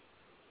started. And,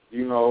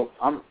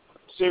 I'm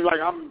seems like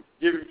I'm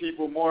giving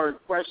people more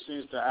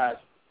questions to ask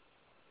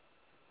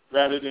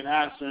rather than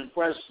answering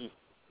questions.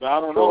 But I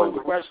don't know the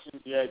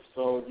questions yet,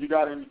 so if you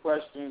got any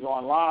questions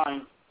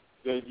online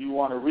that you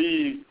want to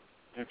read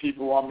and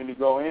people want me to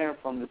go in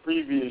from the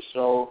previous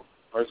show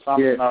or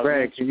something, yeah,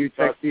 Greg, can you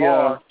check the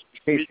KTL?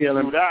 we can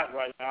do that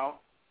right now.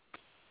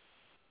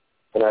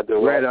 Can I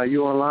do Red, are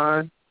you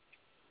online?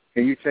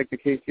 Can you check the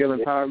KTL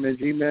Empowerment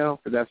Gmail?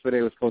 Because that's where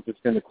they were supposed to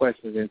send the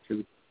questions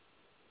into.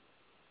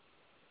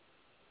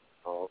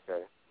 Oh,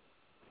 okay.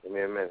 Give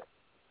me a minute.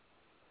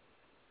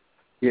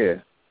 Yeah.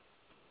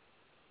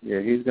 Yeah,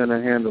 he's going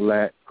to handle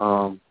that.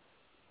 I'm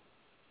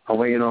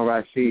waiting on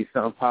Rashid.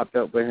 Something popped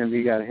up with him.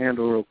 He got to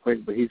handle real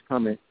quick, but he's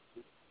coming.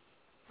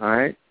 All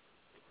right?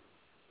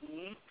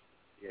 Mm-hmm.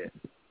 Yeah.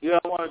 Yeah,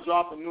 I want to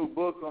drop a new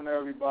book on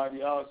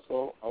everybody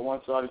also. I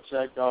want y'all to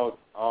check out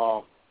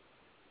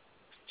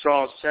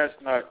Charles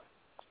Chestnut.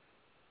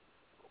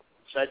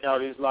 Check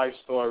out his life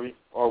story,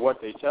 or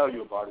what they tell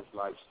you about his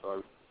life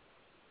story.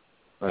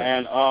 Right.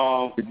 And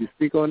did you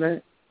speak on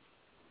that?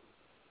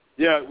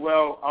 Yeah,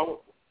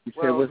 well, you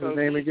said what's his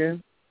name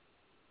again?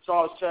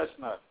 Charles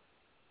Chestnut.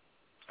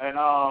 And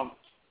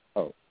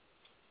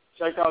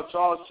check out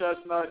Charles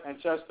Chestnut and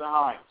Chester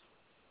Himes.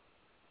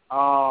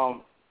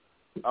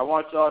 I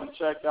want y'all to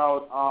check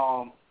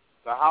out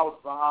The House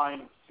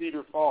Behind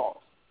Cedar Falls.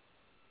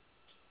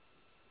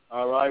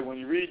 All right, when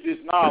you read this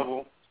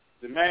novel,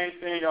 the main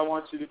thing I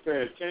want you to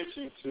pay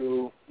attention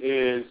to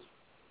is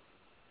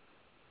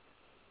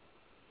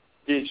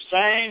the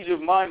exchange of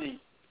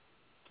money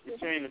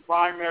between the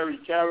primary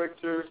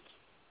character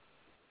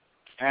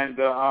and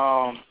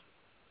the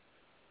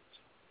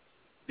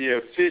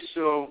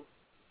official.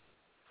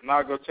 I'm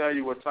not going to tell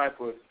you what type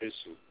of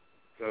official,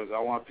 because I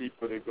want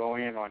people to go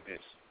in on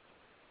this.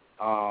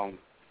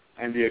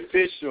 And the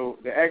official,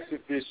 the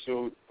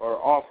ex-official or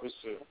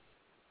officer,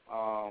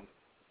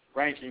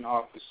 ranking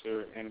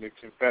officer in the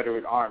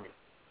Confederate Army,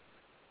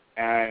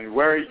 and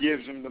where he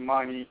gives him the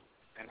money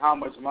and how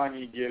much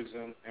money he gives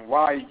him and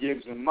why he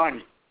gives him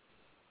money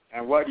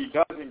and what he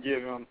doesn't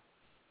give him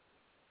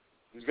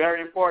is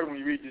very important when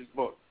you read this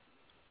book.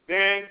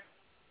 Then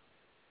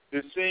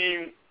the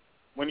scene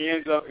when he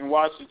ends up in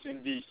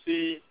Washington,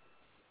 D.C.,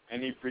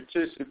 and he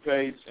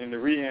participates in the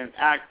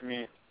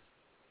reenactment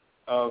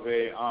of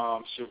a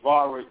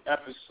chivalric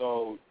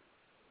episode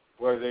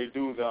where they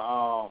do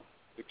the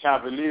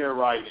cavalier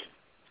riding,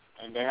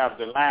 and they have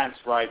the lance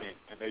riding,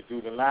 and they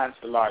do the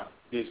Lancelot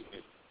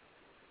business.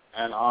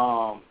 And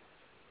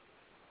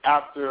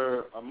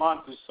after a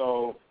month or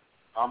so,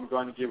 I'm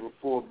going to give a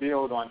full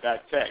build on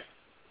that text.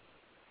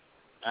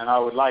 And I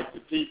would like the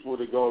people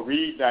to go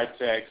read that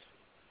text,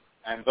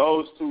 and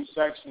those two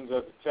sections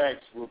of the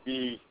text will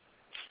be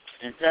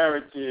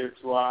imperative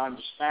to our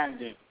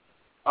understanding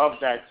of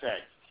that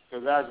text.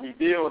 Because as we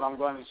build, I'm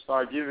going to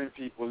start giving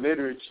people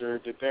literature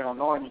that they don't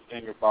know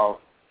anything about,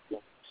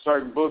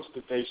 certain books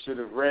that they should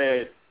have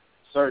read,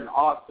 certain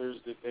authors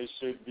that they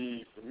should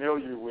be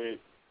familiar with,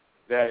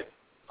 that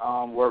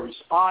were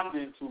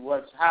responding to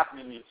what's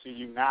happening to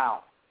you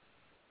now,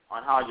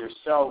 on how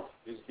yourself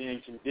is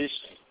being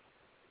conditioned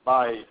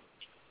by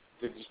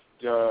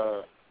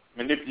the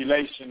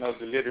manipulation of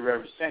the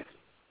literary sentence.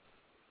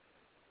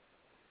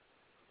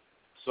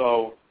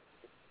 So,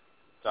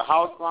 The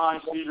House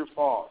Behind Cedar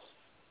Falls,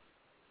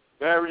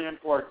 very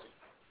important.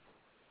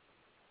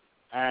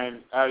 And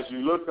as you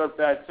look up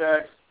that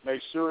text,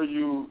 make sure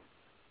you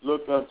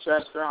look up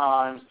Chester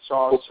Himes,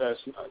 Charles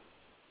Chestnut.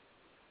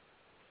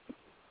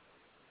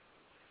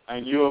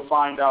 And you'll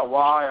find out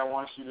why. I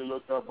want you to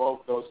look up both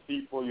those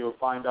people. You'll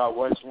find out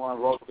which one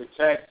wrote the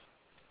text,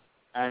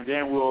 and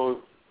then we'll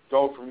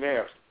go from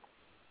there.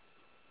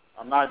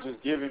 I'm not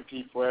just giving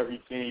people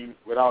everything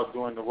without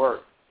doing the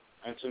work.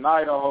 And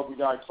tonight I hope we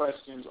got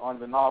questions on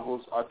the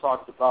novels I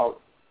talked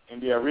about in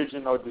the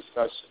original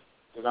discussion,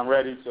 because I'm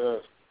ready to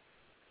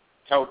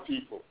help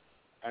people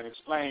and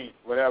explain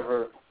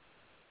whatever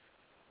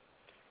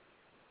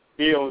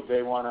field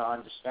they want to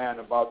understand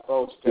about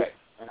those texts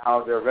and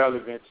how they're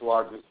relevant to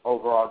our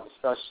overall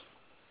discussion.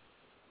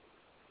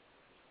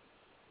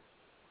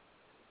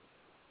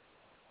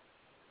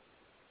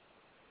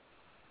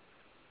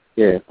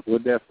 Yeah, we'll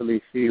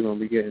definitely see when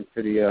we get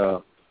into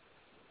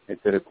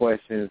the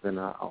questions, and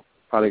I'm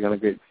probably going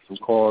to get some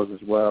calls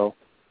as well,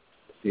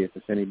 see if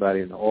there's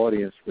anybody in the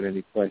audience with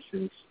any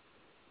questions.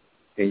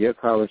 In your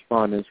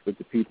correspondence with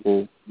the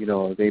people, you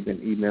know, they've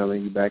been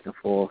emailing you back and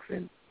forth,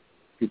 and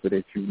people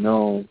that you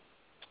know,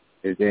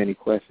 is there any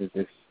questions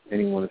that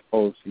anyone has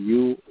posed to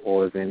you,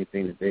 or is there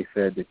anything that they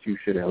said that you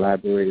should have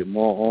elaborated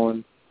more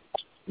on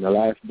in the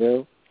last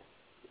bill?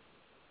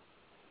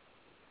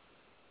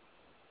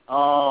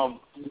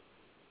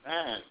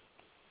 Man,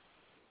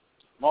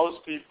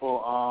 most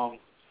people,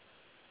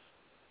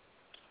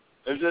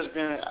 they've just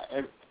been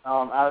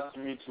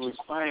asking me to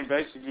explain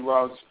basically what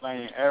I was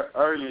explaining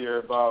earlier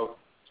about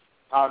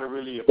how to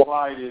really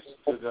apply this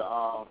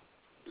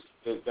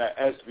to that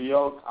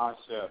SVO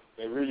concept.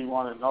 They really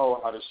want to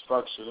know how to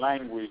structure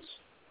language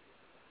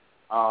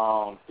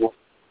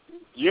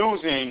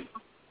using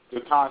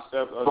the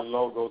concept of the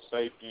logo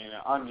sapien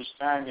and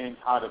understanding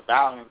how to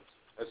balance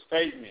a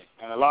statement.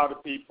 And a lot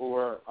of people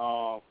were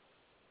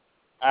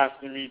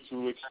asking me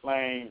to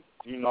explain,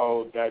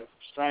 that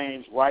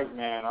strange white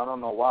man. I don't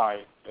know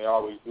why they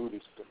always do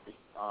this to me,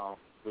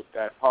 with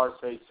that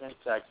parsé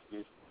syntax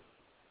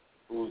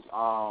who's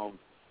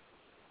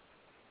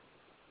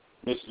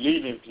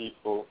misleading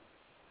people.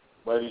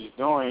 What he's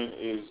doing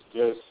is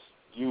just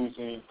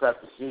using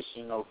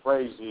prepositional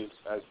phrases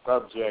as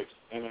subjects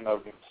in and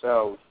of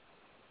themselves,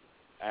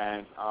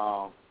 and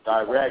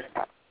direct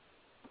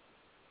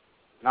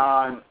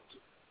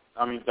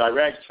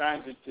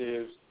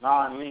transitives,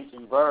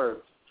 non-linking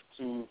verbs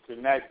to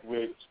connect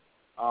with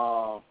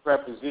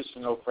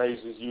prepositional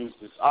phrases used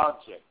as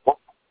objects,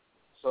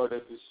 so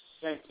that the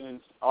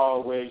sentence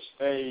always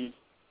stays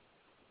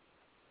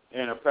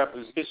in a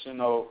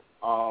prepositional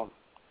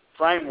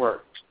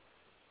framework,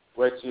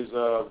 which is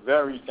a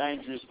very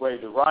dangerous way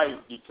to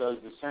write, because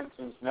the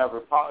sentence never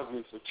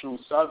posits a true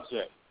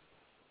subject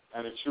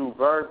and a true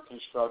verb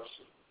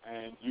construction.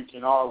 And you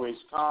can always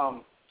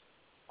come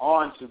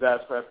onto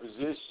that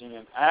preposition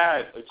and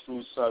add a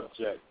true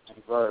subject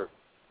and verb.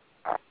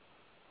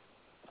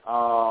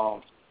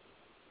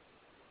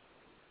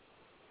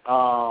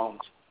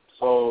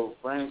 So,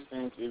 for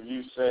instance, if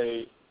you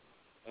say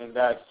in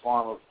that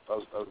form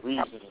of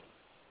reasoning,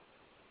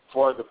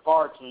 for the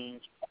parking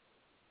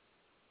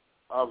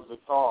of the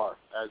car,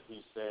 as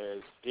he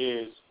says,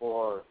 is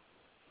for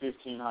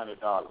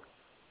 $1,500.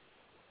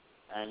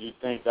 And you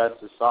think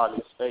that's a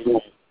solid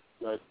statement,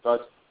 but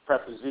that's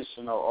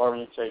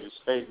prepositional-orientated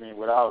statement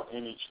without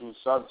any true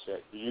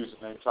subject. You're using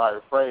the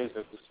entire phrase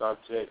as the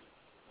subject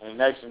and the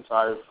next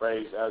entire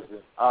phrase as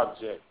an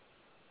object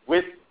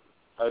with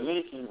a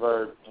linking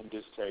verb in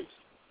this case.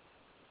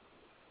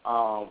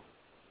 I'm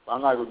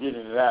not going to get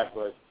into that,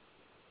 but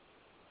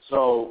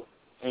so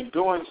in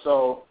doing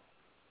so,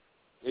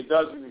 it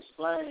doesn't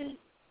explain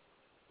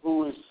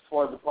who is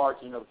for the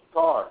parking of the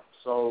car.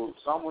 So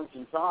someone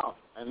can come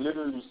and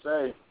literally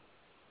say,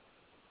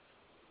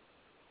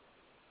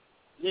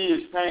 he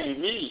is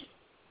paying me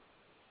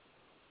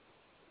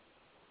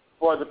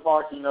for the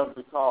parking of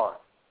the car.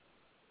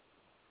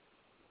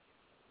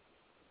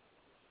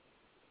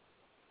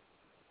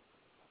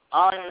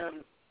 I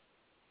am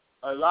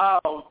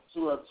allowed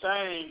to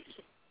obtain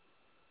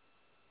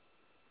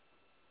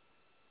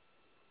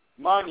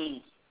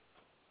money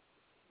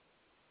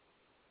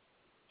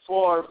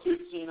for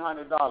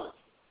 $1,500.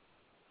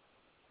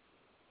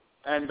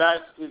 And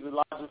that is a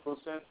logical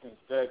sentence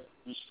that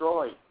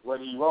destroyed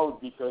what he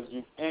wrote, because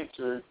you've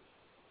entered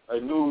a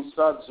new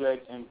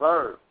subject and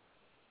verb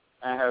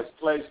and has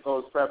placed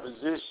those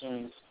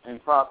prepositions in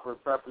proper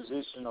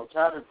prepositional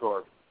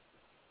category.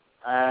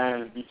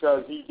 And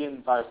because he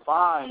didn't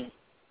define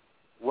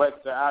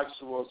what the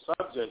actual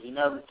subject, he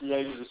never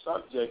created a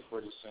subject for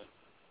the sentence.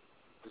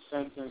 The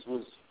sentence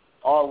was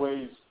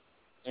always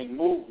in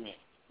movement,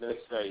 let's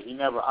say. He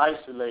never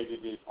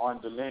isolated it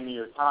on the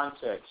linear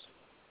context.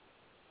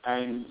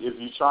 And if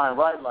you try and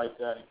write like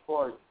that in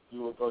court,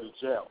 you will go to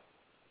jail,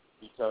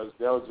 because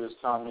they'll just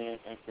come in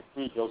and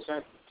complete your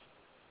sentence.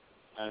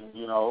 And,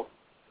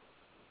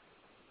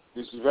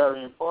 this is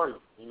very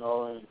important,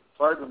 and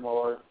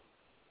furthermore,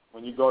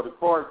 when you go to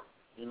court,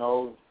 you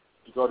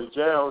go to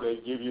jail, they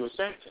give you a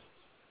sentence.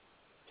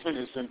 And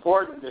it's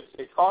important that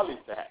they call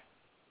it that.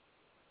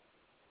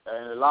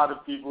 And a lot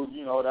of people,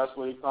 that's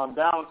what it comes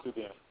down to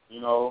them,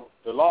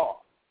 the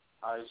law,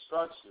 how it's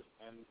structured.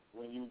 And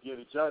when you get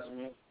a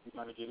judgment, you're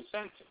going to get a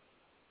sentence.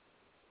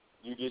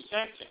 You get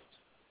sentenced.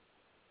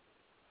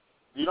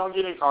 You don't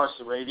get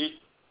incarcerated.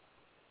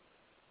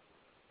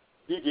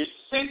 You get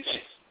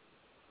sentenced.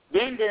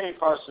 Then they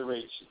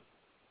incarcerate you.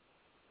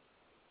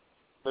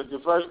 But the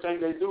first thing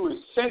they do is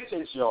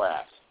sentence your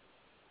ass.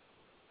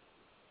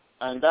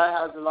 And that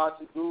has a lot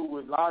to do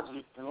with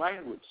logic and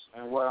language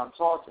and what I'm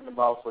talking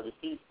about for the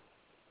people,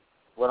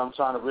 what I'm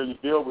trying to really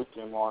build with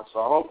them on. So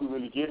I hope we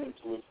really get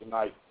into it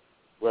tonight,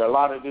 where a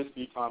lot of this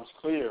becomes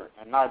clear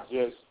and not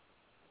just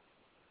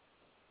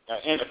an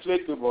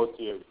inapplicable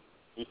theory,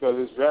 because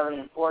it's very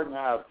important to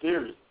have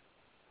theory.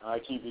 And I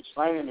keep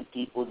explaining to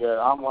people that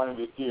I'm one of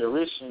the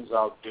theoricians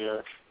out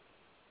there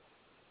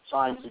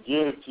trying to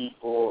give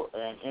people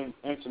an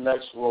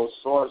intellectual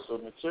source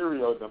of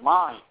material, the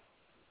mind,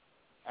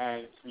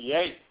 and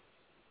create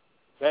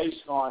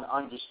based on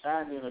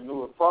understanding a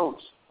new approach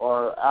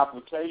or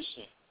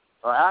application,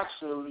 or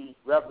actually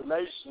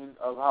revelation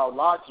of how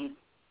logic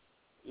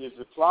is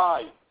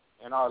applied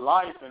in our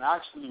life and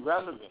actually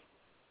relevant.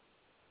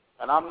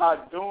 And I'm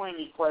not doing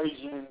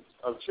equations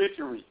of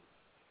trickery.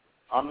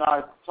 I'm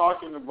not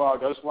talking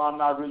about, that's why I'm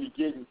not really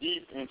getting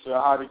deep into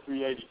how to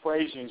create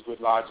equations with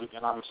logic,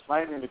 and I'm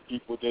explaining to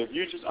people that if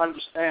you just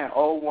understand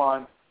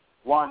O1,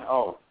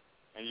 1O,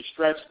 and you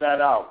stretch that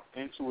out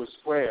into a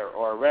square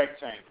or a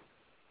rectangle,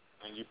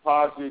 and you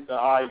posit the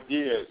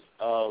ideas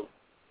of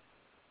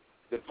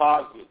the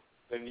posit,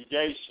 the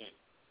negation,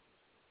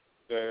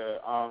 the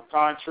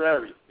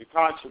contrary, the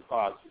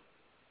contraposit,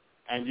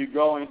 and you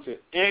go into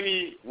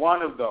any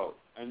one of those,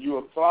 and you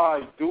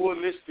apply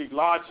dualistic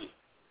logic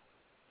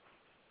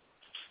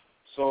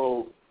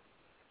So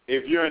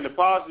if you're in the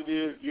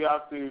positive, you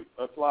have to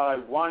apply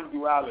one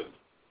duality,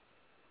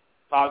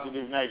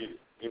 positive, negative.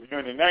 If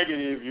you're in the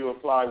negative, you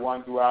apply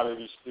one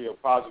duality still,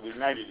 positive,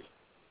 negative.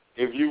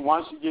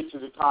 Once you get to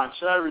the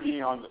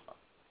contrariety on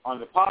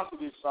the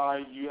positive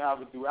side, you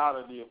have a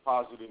duality of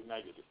positive,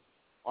 negative.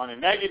 On the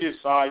negative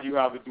side, you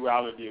have a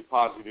duality of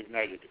positive,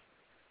 negative.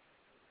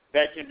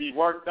 That can be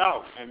worked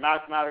out, and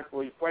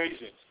mathematical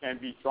equations can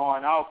be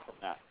drawn out from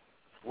that.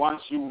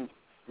 Once you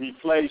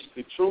replace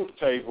the truth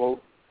table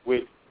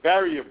with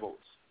variables,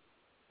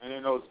 and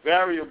then those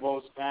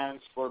variables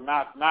stands for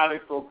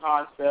mathematical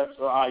concepts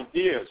or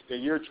ideas that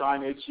you're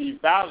trying to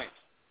achieve balance.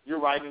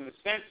 You're writing a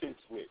sentence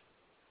with.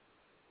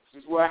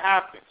 This is what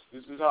happens.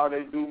 This is how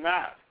they do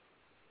math.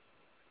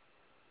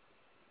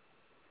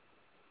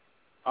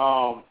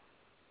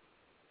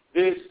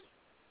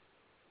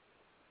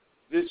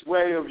 This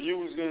way of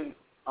using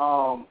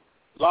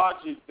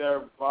logic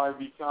thereby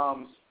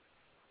becomes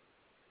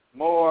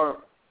more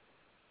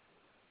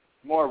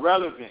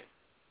relevant.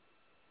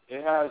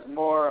 It has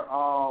more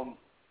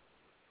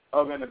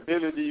of an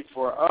ability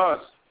for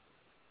us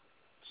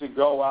to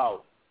go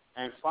out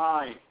and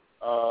find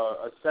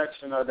a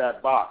section of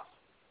that box.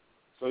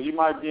 So you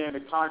might be in the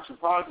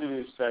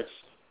contrapositive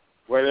section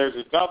where there's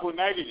a double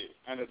negative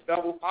and a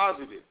double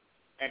positive,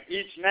 and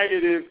each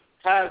negative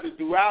has a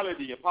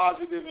duality, a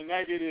positive and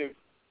negative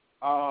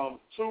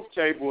truth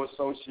table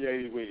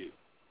associated with it.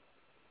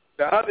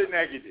 The other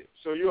negative.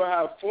 So you'll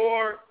have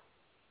four,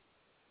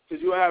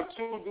 because you have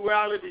two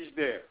dualities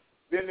there.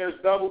 Then there's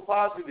double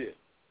positive,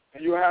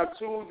 and you have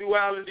two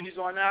dualities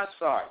on that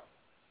side.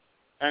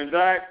 And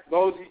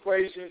those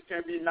equations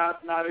can be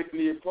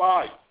mathematically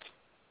applied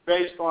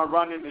based on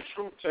running the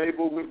truth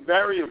table with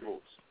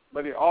variables.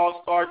 But it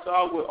all starts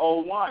out with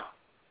O1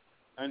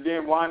 and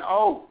then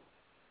 1O.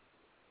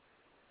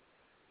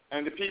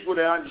 And the people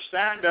that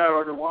understand that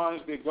are the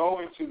ones that go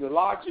into the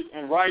logic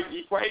and write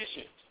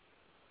equations.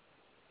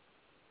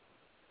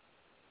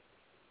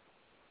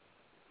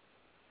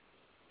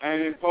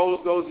 And impose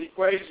those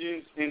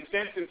equations in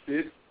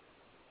sentences.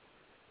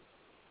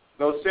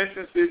 Those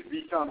sentences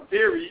become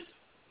theories.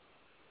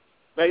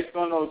 Based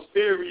on those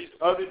theories,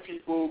 other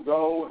people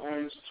go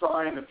and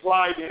try and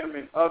apply them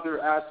in other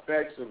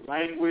aspects of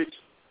language,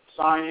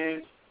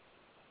 science,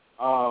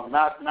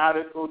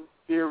 mathematical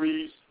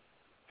theories,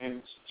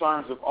 in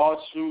terms of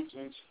offshoots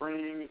and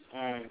springs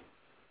and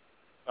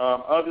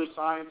other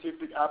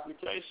scientific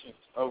applications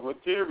of a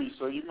theory.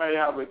 So you may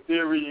have a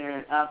theory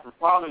in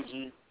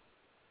anthropology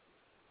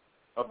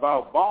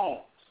about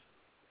bones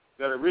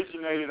that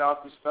originated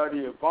out the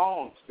study of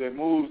bones that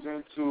moves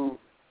into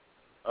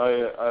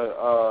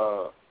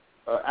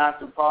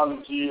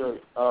anthropology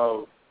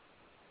of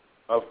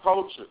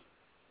culture.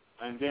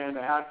 And then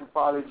the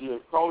anthropology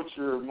of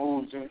culture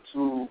moves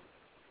into,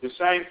 the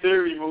same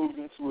theory moves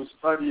into a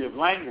study of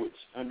language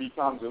and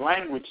becomes a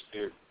language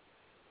theory.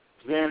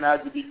 Then as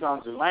it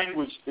becomes a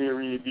language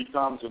theory, it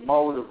becomes a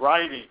mode of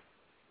writing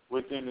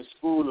within the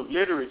school of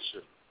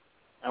literature.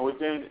 And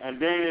then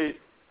it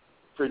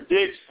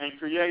predicts and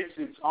creates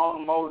its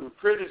own mode of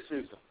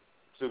criticism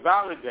to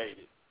validate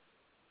it.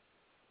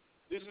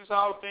 This is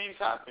how things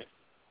happen.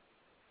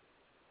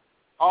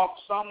 Off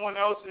someone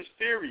else's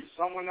theory,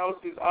 someone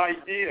else's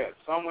idea,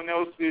 someone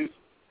else's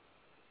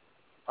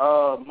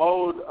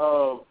mode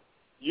of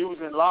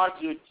using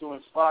logic to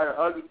inspire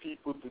other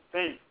people to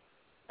think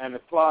and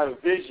apply a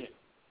vision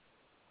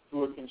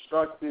to a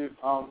constructive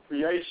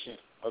creation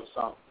of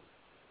something.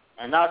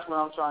 And that's what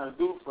I'm trying to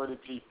do for the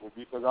people,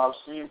 because I've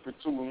seen for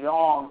too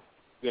long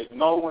that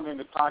no one in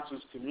the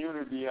conscious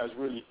community has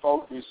really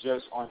focused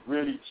just on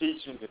really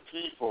teaching the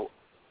people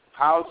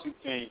how to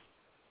think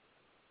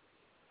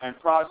and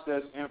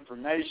process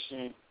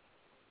information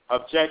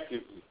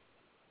objectively.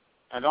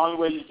 And the only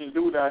way you can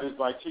do that is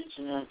by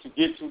teaching them to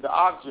get to the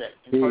object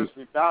in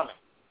perfect balance.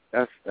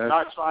 That's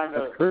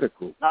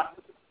critical.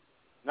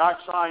 Not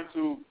trying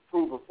to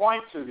prove a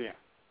point to them,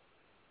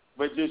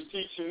 but just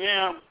teaching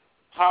them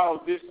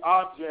how this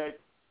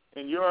object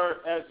in your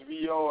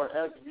SVO or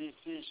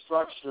SVC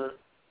structure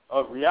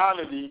of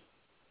reality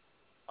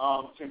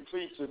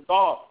completes a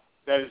thought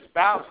that is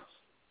balanced.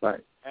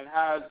 Right. And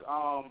has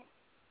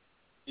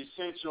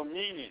essential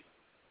meaning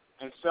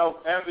and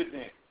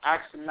self-evident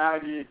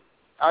axiomatic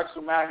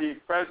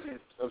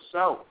presence of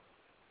self,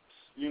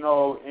 in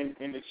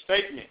the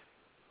statement.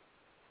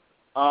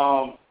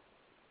 Because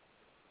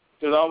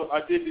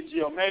I did the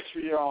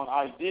geometry on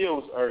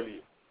ideals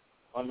earlier,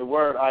 on the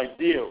word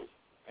ideals.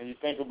 And you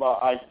think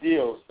about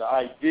ideals, the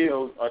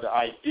ideals are the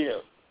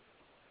ideas.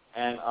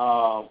 And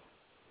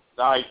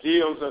the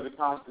ideals of the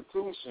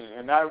Constitution,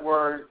 and that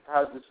word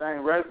has the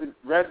same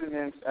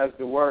resonance as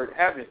the word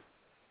heaven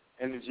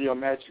in the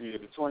geometry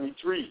of the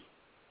 23.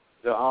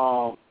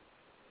 The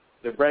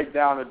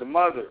breakdown of the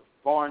mother,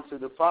 born to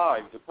the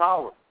 5, the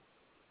power.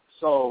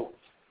 So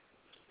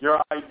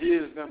your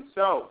ideas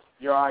themselves,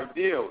 your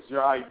ideals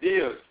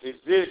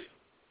exist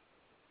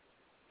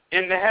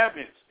in the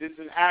heavens. It's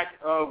an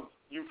act of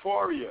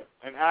euphoria,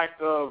 an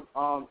act of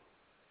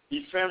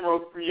ephemeral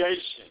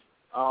creation,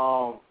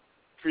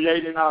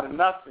 creating out of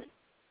nothing.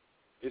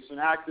 It's an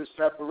act of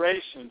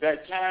separation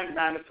that can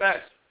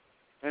manifest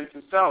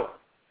into self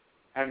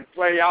and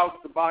play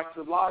out the box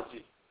of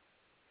logic.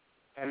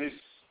 And it's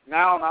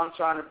now I'm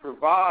trying to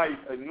provide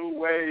a new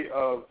way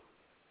of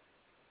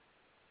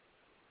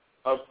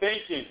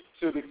thinking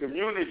to the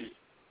community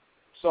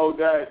so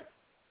that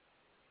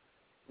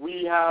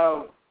we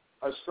have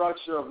a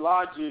structure of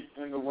logic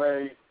in the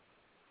way,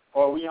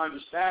 or we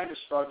understand the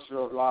structure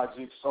of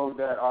logic so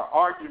that our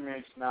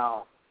arguments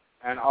now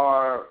and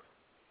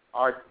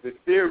the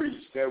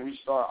theories that we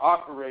start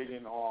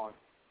operating on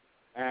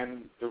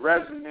and the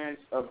resonance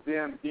of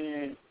them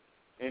being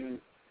in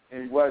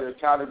what a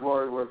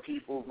category where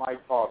people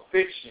might call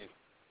fiction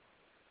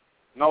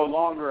no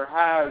longer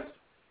has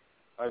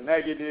a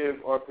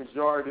negative or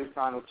pejorative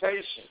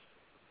connotation.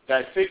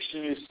 That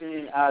fiction is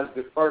seen as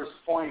the first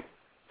point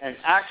and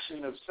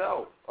action of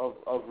self,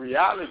 of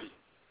reality,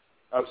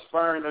 of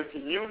spurring a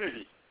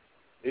community.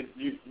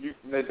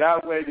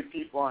 That way the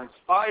people are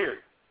inspired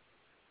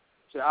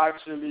to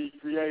actually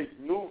create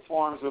new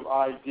forms of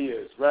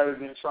ideas rather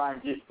than try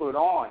and get put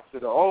on to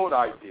the old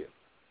idea.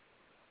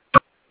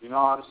 You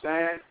know what I'm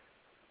saying?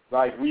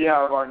 Like we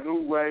have our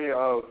new way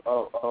of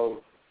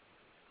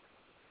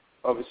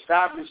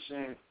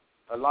establishing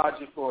a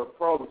logical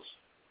approach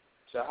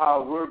to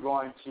how we're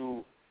going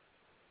to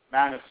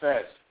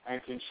manifest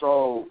and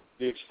control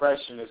the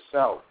expression of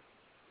self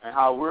and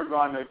how we're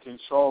going to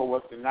control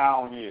what the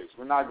noun is.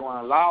 We're not going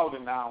to allow the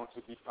noun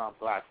to become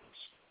blackish.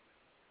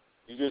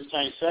 You just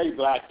can't say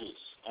blackish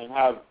and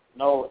have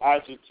no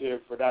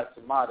adjective for that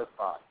to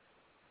modify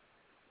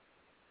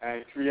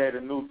and create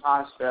a new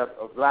concept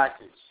of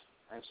blackish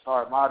and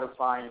start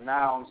modifying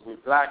nouns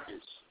with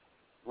blackish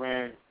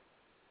when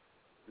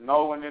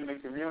no one in the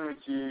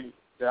community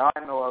that I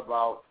know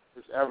about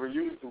has ever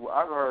used the word.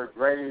 I've heard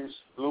grayish,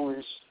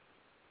 bluish,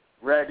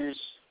 reddish.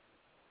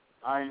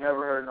 I ain't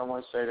never heard no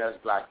one say that's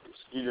blackish.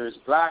 Either it's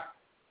black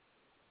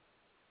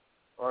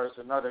or it's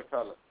another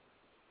color.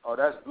 Oh,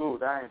 that's blue.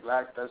 That ain't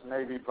black. That's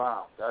navy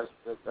brown. That's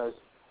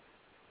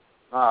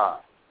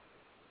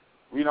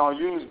we don't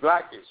use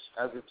blackish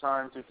as a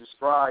term to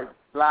describe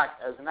black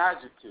as an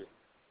adjective.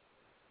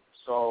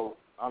 So,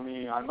 I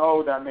mean, I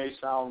know that may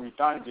sound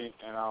redundant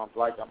and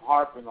like I'm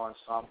harping on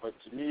some, but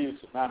to me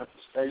it's a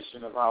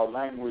manifestation of how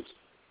language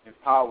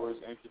empowers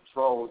and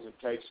controls and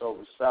takes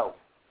over self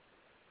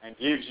and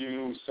gives you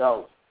new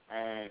self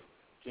and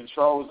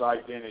controls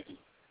identity.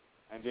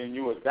 And then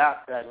you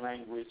adapt that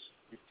language,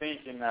 you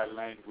think in that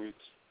language,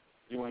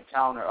 you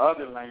encounter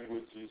other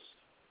languages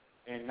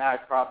in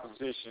that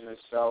proposition of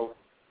self,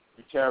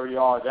 you carry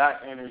all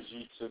that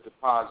energy to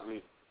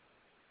deposit,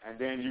 and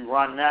then you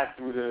run that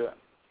through the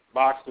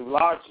box of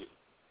logic,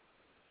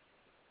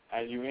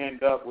 and you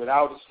end up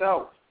without a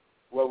self,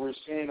 what we're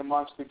seeing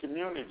amongst the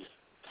community,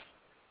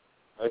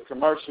 a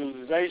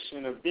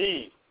commercialization of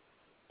being,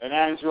 an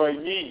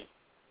android me.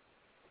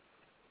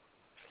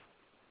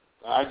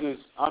 I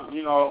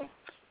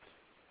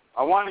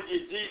want to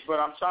get deep, but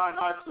I'm trying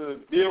not to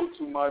build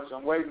too much.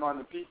 I'm waiting on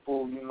the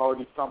people,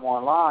 to come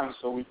online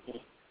so we can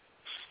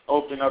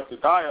open up the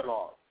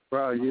dialogue.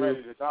 Bro,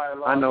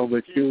 I know,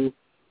 but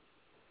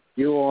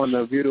you're on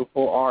a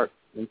beautiful arc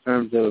in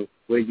terms of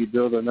where you're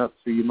building up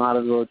to. You might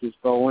as well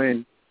just go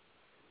in.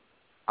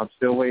 I'm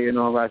still waiting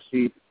on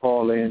Rashid to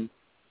call in.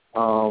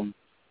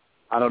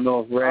 I don't know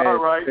if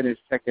Red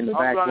finished checking the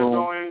back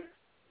room.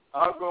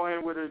 I'll go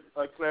in with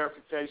a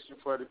clarification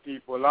for the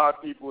people. A lot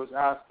of people was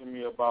asking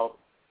me about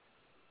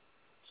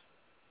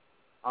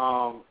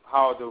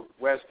how the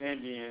West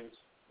Indians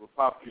were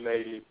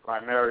populated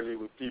primarily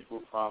with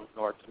people from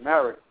North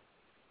America.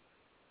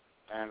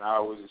 And I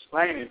was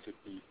explaining to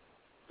people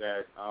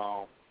that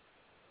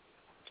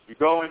you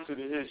go into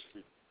the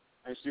history.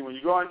 And see, when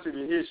you go into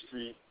the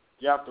history,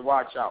 you have to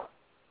watch out.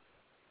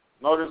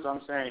 Notice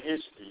I'm saying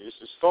history. It's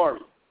a story.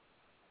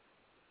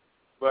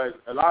 But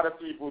a lot of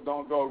people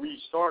don't go read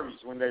stories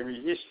when they read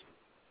history.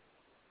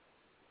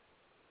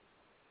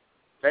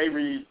 They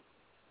read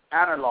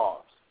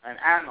analogs and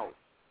annals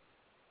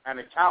and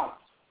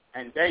accounts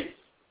and dates.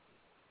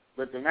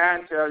 But the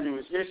man tells you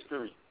it's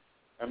history.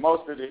 And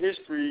most of the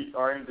history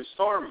are in the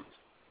stories.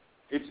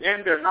 It's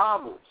in their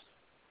novels.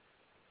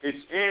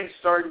 It's in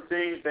certain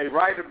things they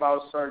write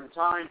about certain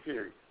time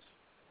periods.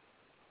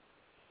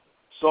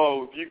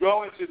 So if you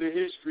go into the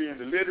history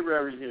and the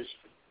literary history,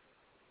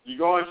 you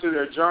go into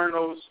their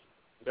journals,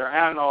 their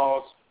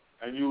annals,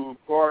 and you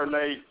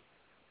correlate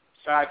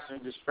facts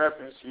and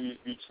discrepancies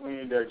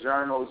between their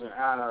journals and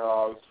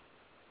analogs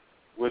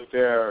with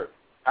their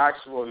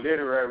actual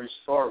literary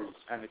stories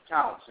and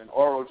accounts and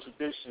oral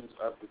traditions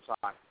of the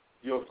time.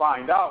 You'll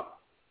find out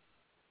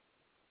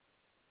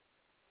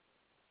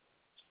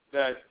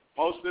that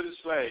most of the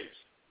slaves,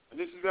 and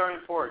this is very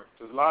important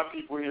because a lot of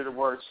people hear the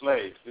word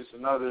slaves. This is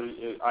another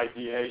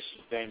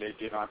ideation thing they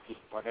get on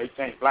people when they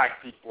think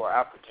black people are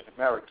African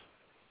American,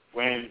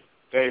 when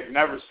they've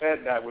never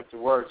said that with the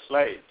word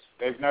slaves.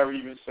 They've never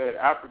even said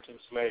African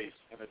slaves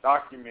in a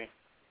document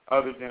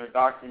other than a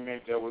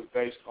document that was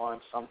based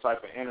on some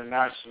type of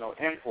international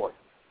import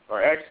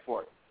or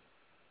export.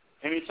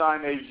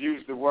 anytime they've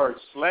used the word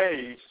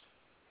slaves,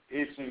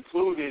 it's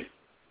included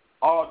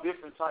all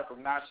different type of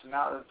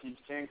nationalities,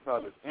 skin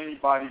colors,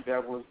 anybody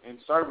that was in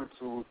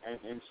servitude and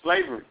in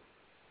slavery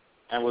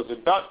and was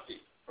abducted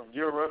from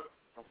Europe,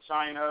 from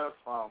China,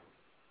 from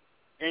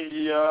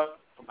India,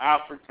 from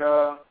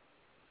Africa,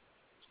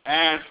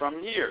 and from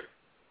here.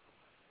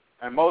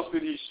 And most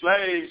of these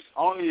slaves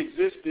only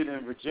existed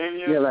in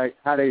Virginia. Yeah, like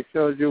how they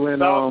showed you in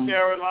South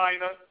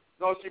Carolina.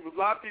 No, see, a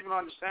lot of people don't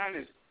understand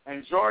this.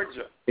 And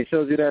Georgia. It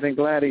shows you that in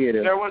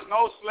Gladiator. There was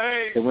no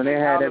slaves. And when they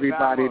had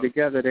everybody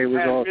together, they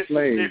was all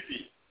slaves.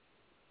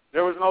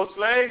 There was no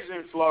slaves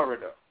in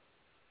Florida.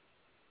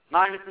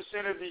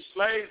 90% of these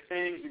slave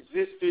things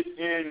existed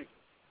in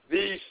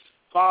these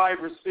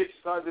 5 or 6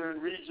 southern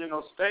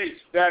regional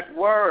states that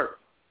were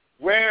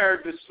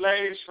where the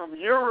slaves from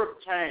Europe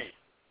came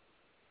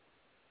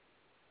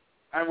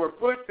and were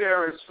put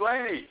there as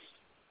slaves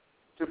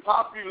to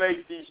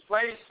populate these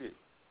places.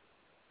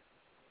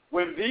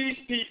 When these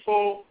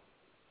people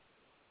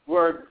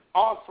were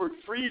offered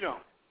freedom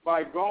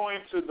by going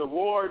to the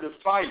war to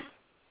fight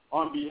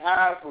on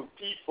behalf of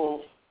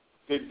people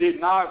that did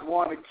not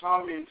want to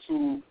come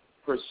into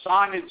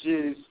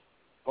personages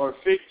or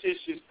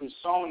fictitious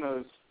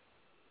personas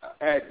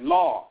at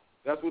law.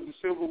 That's what the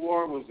Civil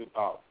War was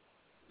about.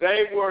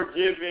 They were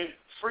given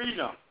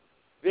freedom.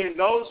 Then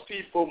those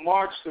people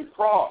marched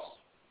across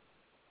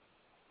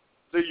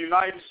the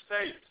United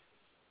States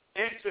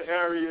into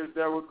areas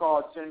that were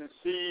called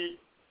Tennessee,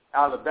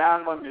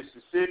 Alabama,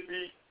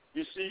 Mississippi.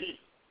 You see,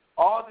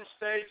 all the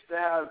states that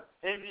have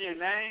Indian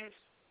names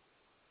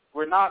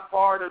were not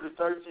part of the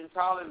 13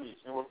 colonies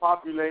and were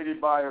populated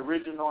by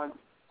original and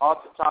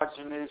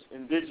autochthonous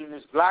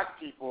indigenous black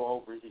people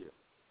over here.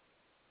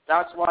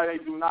 That's why they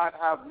do not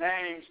have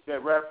names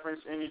that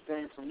reference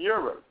anything from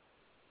Europe.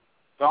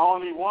 The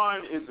only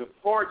one is a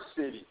port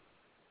city,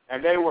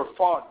 and they were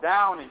fought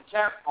down and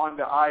kept on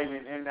the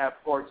island in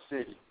that port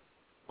city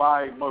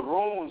by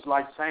Maroons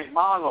like St.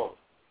 Malo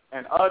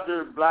and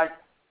other black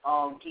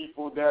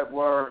people that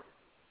were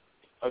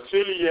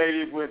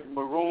affiliated with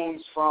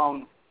Maroons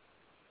from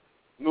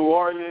New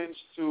Orleans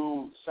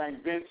to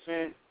St.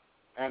 Vincent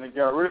and the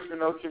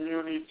Garifano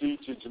community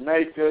to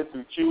Jamaica,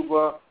 to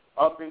Cuba,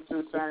 up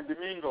into San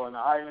Domingo and the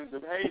islands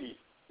of Haiti.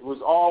 It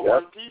was all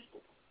one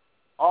people,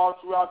 all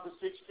throughout the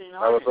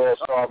 1600s, up to the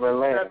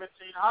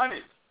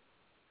 1700s.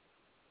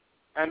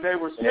 And they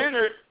were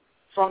centered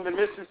from the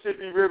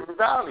Mississippi River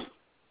Valley.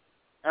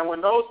 And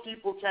when those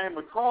people came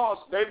across,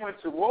 they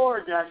went to war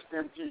against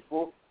them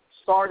people,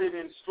 started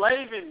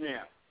enslaving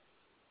them,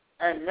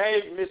 and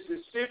made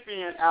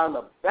Mississippi and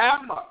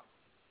Alabama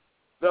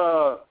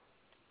the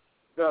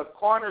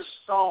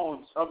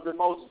cornerstones of the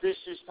most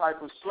vicious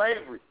type of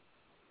slavery,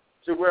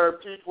 to where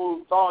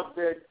people thought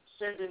that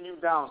sending you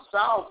down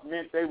south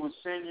meant they would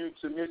send you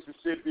to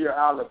Mississippi or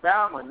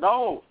Alabama.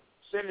 No,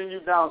 sending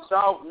you down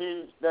south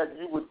means that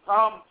you would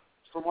come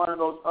from one of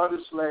those other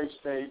slave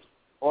states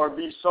or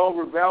be so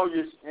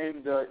rebellious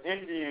in the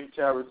Indian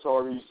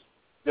territories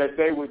that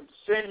they would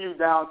send you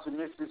down to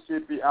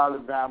Mississippi,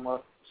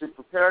 Alabama, to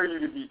prepare you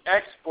to be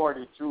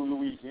exported to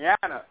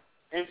Louisiana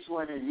into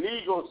an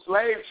illegal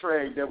slave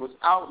trade that was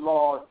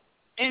outlawed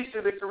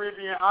into the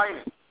Caribbean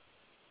islands.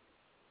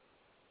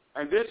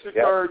 And this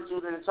occurred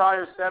through the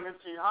entire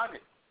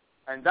 1700s.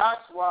 And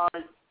that's why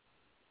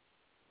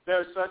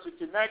there's such a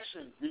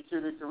connection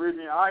between the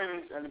Caribbean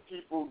islands and the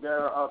people that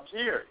are up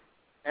here.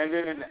 And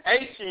then in the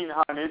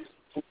 1800s,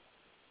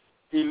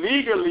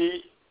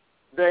 illegally,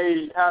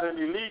 they had an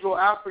illegal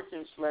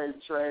African slave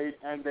trade,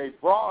 and they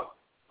brought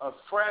a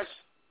fresh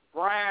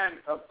brand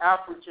of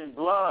African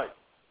blood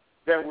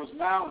that was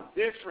now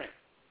different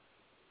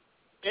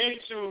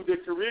into the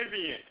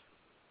Caribbean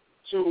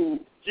to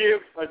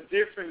give a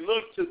different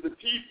look to the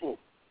people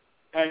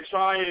and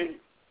try and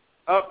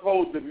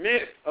uphold the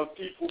myth of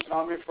people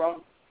coming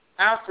from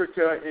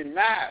Africa in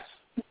mass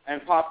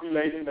and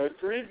populating the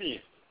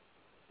Caribbean.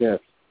 Yes.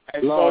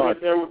 And so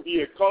that there would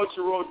be a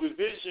cultural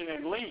division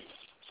and link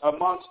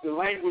amongst the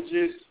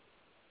languages,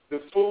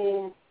 the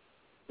food,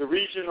 the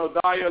regional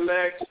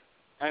dialects,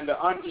 and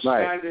the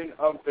understanding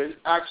of the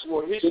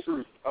actual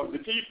history of the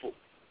people.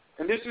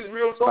 And this is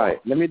real talk. Right.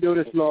 Let me do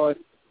this, Lord.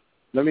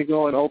 Let me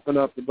go and open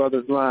up the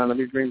brother's line. Let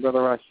me bring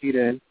Brother Rashid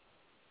in.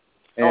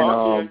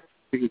 And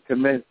we can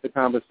commence the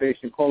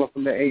conversation. Call up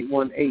from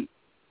the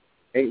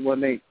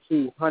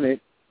 818-818-200.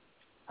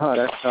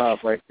 That's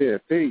top right there.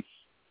 Peace.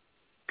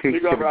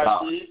 Big up,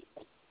 Rashid.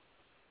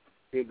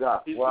 Big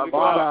up.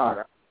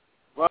 Wagwan.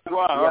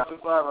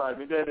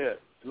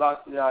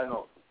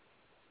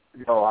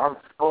 Yo, I'm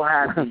so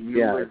happy you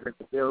was in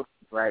the building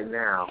right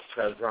now,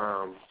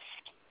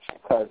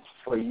 because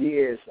for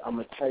years, I'm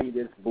going to tell you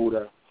this,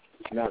 Buda,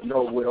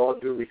 no, with all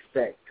due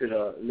respect to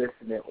the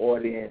listening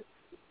audience,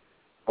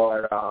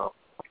 but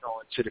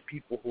to the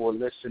people who are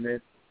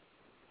listening,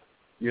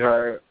 you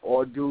heard,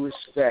 all due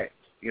respect,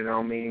 you know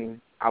what I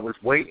mean? I was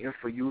waiting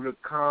for you to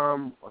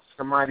come or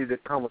somebody to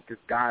come with this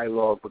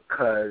dialogue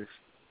because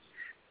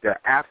the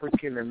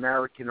African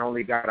American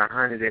only got a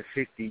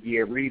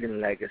 150-year reading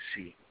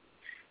legacy.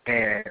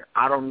 And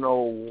I don't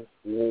know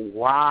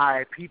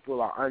why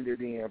people are under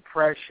the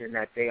impression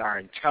that they are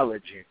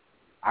intelligent.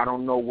 I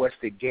don't know what's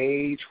the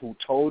gauge, who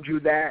told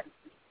you that,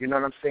 you know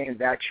what I'm saying,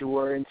 that you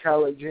were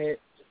intelligent.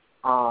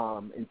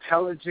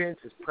 Intelligence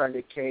is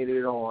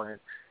predicated on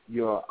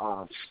your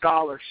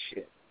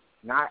scholarship,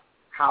 not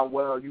how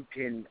well you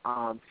can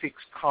fix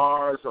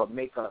cars or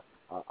make a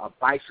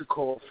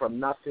bicycle from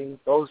nothing.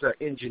 Those are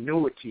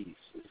ingenuities.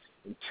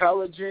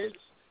 Intelligence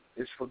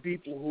is for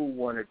people who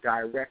want to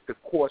direct the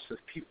course of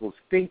people's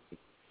thinking.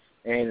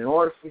 And in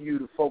order for you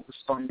to focus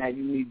on that,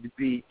 you need to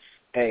be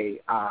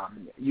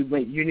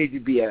you need to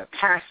be a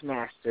past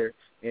master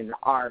in the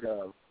art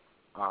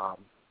of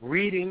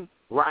reading,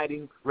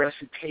 writing,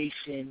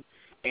 recitation,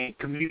 and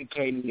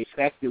communicating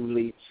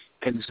effectively,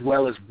 as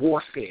well as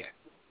warfare.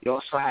 You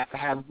also have to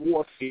have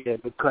warfare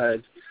because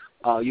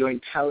your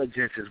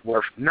intelligence is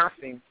worth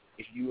nothing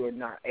if you are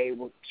not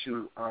able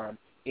to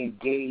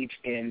engage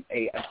in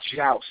a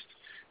joust,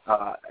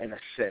 in a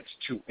sense,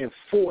 to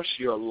enforce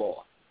your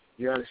law.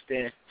 You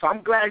understand? So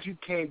I'm glad you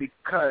came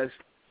because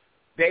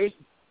they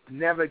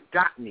never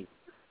got me.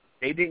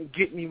 They didn't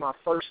get me my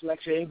first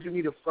lecture. They didn't give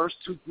me the first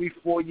 2, 3,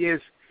 4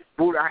 years.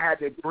 Buddha, I had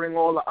to bring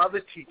all the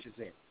other teachers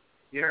in.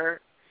 You heard?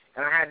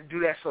 And I had to do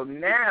that. So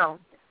now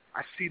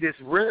I see this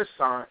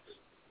renaissance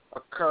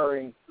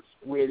occurring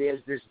where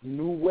there's this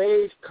new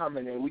wave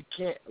coming in. We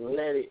can't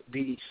let it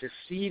be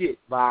succeeded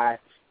by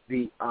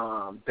the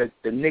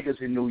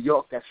niggas in New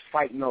York that's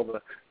fighting over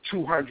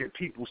 200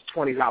 people's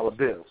 $20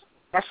 bills.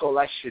 That's all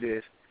that shit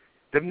is.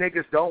 Them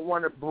niggas don't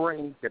want to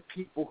bring the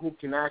people who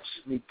can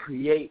actually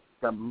create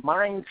the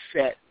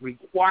mindset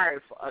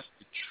required for us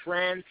to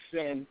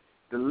transcend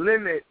the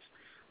limits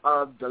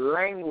of the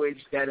language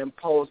that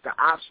impose the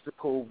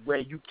obstacle where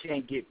you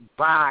can't get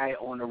by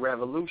on a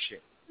revolution.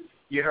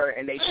 You heard?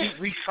 And they keep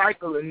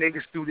recycling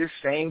niggas through this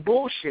same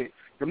bullshit.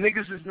 The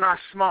niggas is not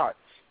smart.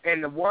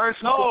 And the ones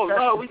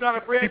who we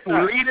gotta break people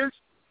that. leaders,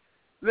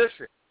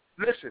 listen.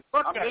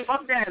 Fuck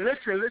that.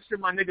 Listen,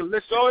 my nigga,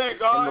 listen. Go ahead,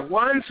 God. And the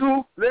ones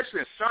who,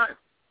 listen, son,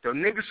 the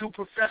niggas who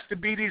profess to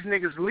be these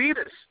niggas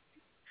leaders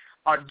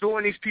are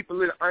doing these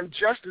people an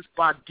injustice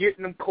by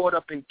getting them caught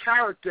up in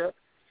character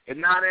and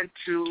not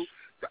into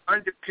the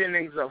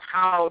underpinnings of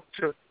how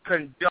to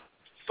conduct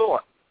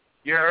thought.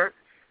 You heard?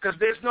 Because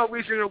there's no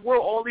reason in the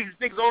world, all these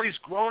niggas, all these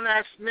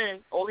grown-ass men,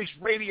 all these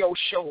radio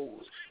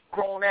shows,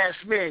 grown-ass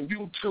men,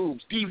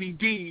 YouTubes,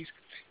 DVDs,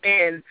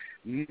 and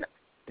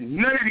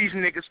none of these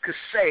niggas could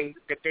say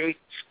that they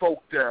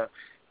spoke to,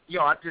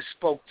 I just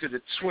spoke to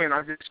the twin.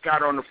 I just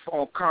got on the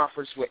phone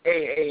conference with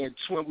AA and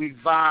twin. We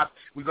vibe.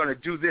 We're going to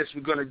do this.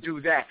 We're going to do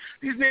that.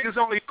 These niggas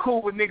only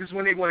cool with niggas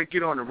when they want to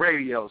get on the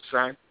radio,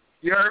 son.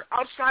 You heard?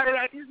 Outside of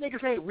that, these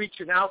niggas ain't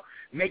reaching out,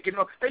 making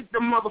no. Think the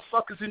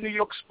motherfuckers in New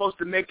York supposed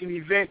to make an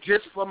event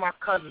just for my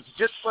cousins,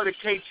 just for the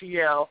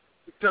KTL,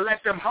 to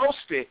let them host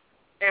it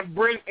and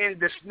bring in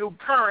this new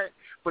current,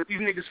 but these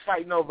niggas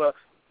fighting over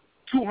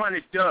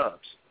 200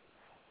 dubs.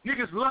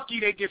 Niggas lucky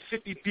they get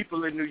 50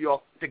 people in New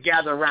York to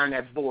gather around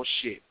that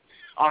bullshit.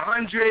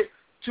 100,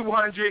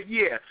 200,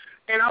 yeah.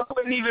 And I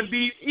wouldn't even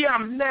be,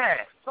 I'm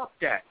mad. Fuck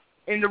that.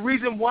 And the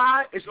reason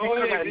why is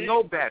because I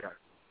know better.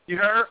 You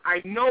heard?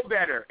 I know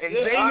better. And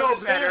they know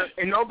better,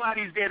 and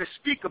nobody's there to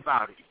speak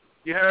about it.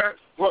 You heard?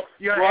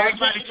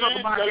 Everybody talk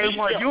about they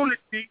want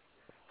unity.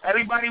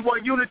 Everybody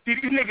want unity.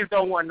 These niggas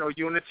don't want no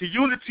unity.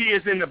 Unity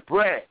is in the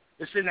bread.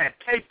 It's in that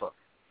paper.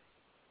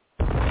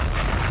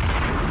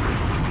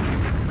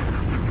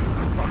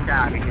 Fuck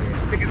out of here.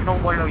 Niggas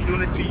don't want no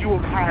unity. You will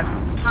have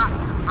top.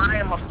 I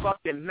am a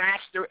fucking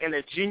master and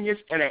a genius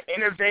and an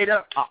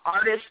innovator, an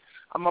artist.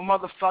 I'm one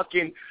of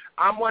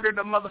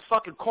the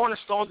motherfucking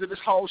cornerstones of this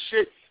whole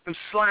shit. Them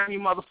slimy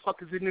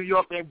motherfuckers in New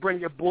York ain't bring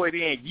your boy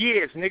there in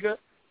years, nigga.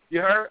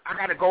 You heard? I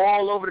got to go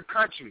all over the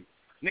country.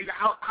 Nigga,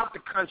 out the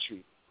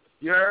country.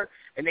 You heard?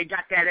 And they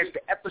got that as the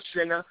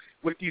epicenter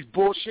with these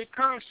bullshit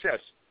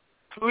concepts.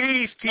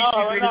 Please teach these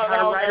niggas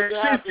how to write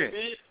a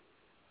sentence.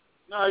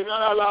 No, you're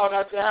not allowing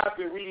that to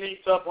happen. We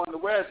linked up on the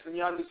West, and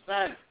you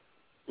understand.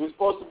 There's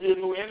supposed to be a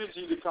new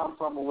energy to come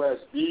from the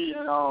West, B.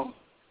 And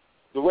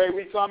the way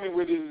we coming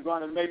with it is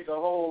going to make the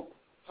whole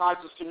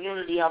conscious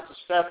community have to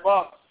step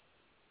up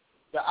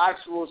the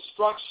actual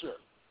structure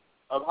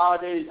of how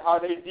they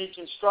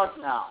deconstruct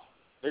now.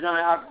 They're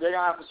gonna have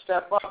to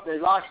step up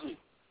their logic.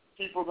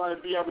 People are going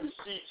to be able to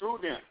see through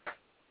them.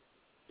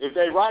 If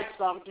they write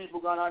something, people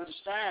are going to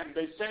understand.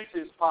 They sense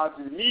it's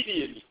positive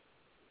immediately.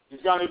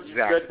 It's going to be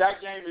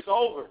that game is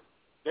over.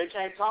 They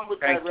can't come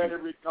with that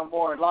rhetoric no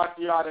more and lock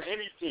you out of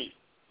anything.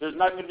 There's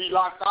nothing to be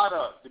locked out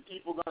of. The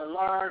people are going to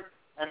learn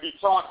and be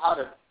taught how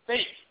to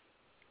think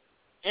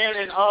in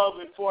and of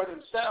and for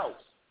themselves.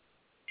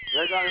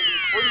 They're going to be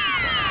free.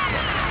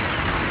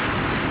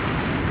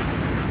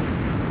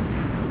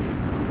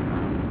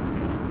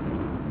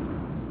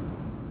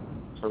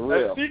 For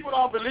real. If people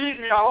don't believe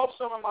me, I hope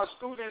some of my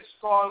students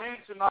call in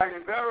tonight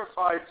and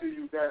verify to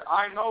you that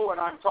I know what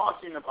I'm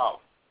talking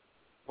about.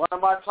 One of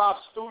my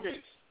top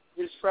students,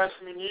 his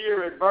freshman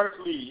year at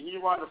Berkeley, he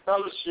won a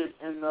fellowship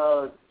in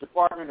the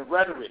Department of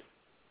Rhetoric.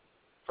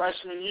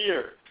 freshman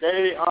year.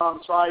 They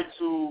tried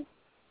to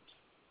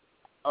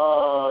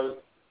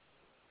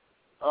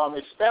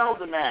expel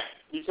the man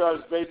because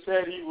they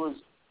said he was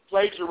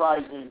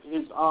plagiarizing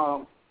his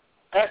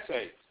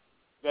essays,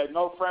 that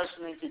no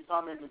freshman could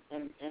come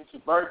into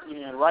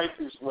Berkeley and write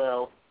this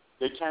well.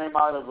 They came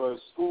out of a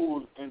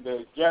school in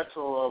the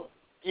ghetto of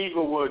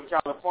Inglewood,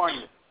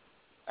 California.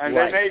 And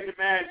They made the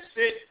man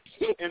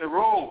sit in a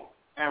room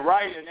and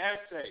write an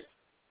essay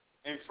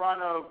in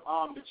front of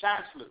the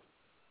chancellor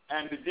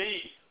and the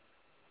dean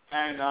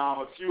and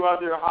a few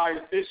other high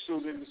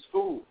officials in the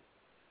school.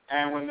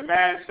 And when the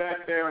man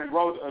sat there and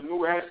wrote a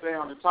new essay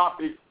on the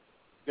topic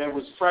that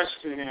was fresh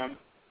to him,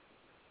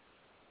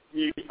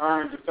 he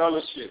earned a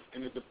fellowship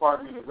in the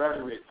Department of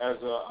Rhetoric as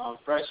a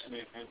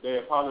freshman, and they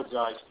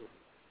apologized to him.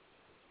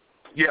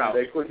 Yeah,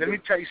 let me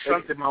tell you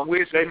something, my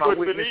witness.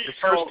 The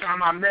first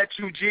time I met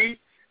you, G,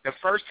 the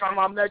first time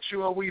I met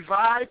you and we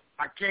vibed,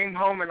 I came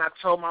home and I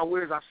told my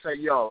whiz, I said,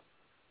 yo,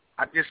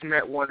 I just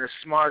met one of the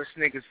smartest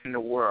niggas in the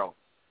world.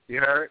 You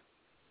heard?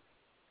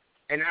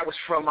 And that was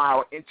from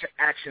our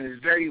interaction.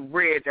 It's very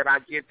rare that I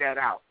get that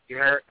out. You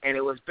heard? And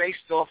it was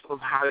based off of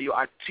how you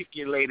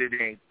articulated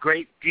in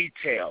great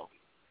detail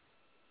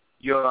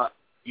your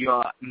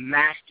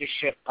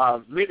mastership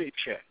of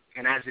literature.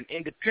 And as an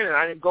independent,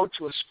 I didn't go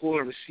to a school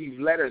and receive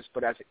letters,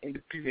 but as an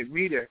independent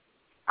reader,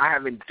 I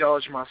have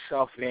indulged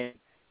myself in,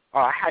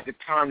 I had the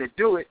time to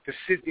do it, to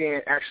sit there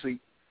and actually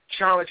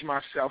challenge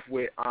myself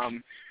with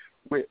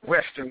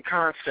Western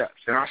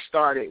concepts. And I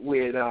started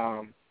with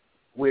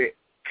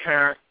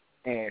Kant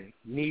and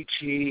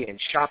Nietzsche and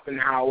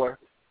Schopenhauer,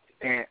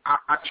 and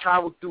I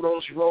traveled through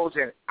those roads,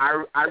 and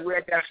I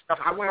read that stuff.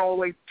 I went all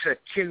the way to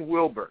Ken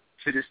Wilber,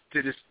 to this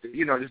this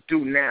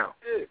dude now,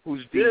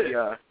 who's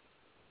the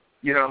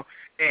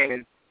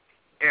and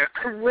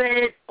I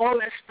read all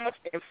that stuff,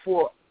 and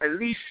for at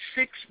least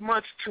 6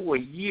 months to a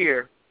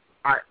year,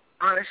 I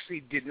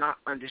honestly did not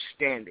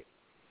understand it.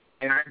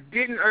 And I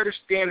didn't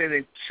understand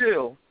it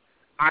until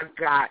I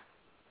got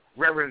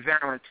Reverend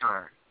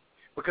Valentine.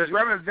 Because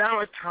Reverend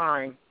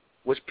Valentine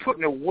was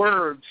putting the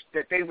words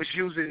that they was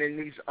using in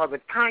these other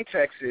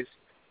contexts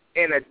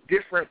in a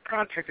different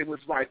context. It was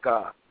like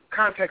a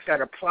context that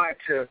applied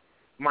to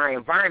my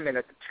environment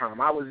at the time.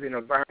 I was in an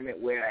environment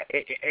where,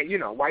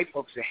 white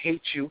folks that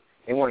hate you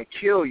and want to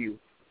kill you.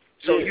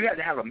 So you had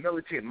to have a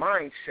militant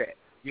mindset,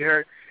 you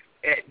heard,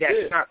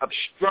 that's not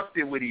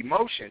obstructed with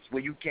emotions,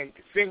 where you can't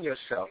defend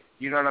yourself.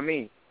 You know what I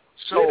mean?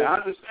 So I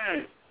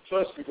understand.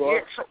 Trust me, bro.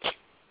 So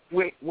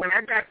when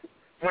I got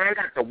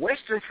the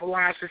Western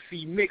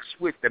philosophy mixed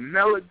with the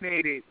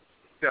melanated,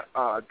 the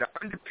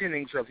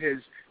underpinnings of his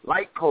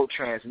light code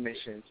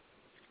transmissions,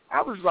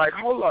 I was like,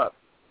 hold up.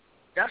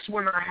 That's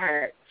when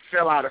I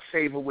fell out of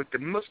favor with the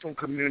Muslim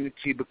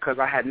community, because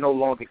I had no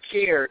longer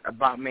cared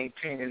about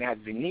maintaining that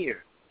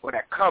veneer or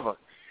that cover.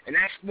 And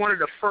that's one of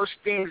the first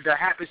things that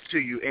happens to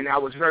you. And I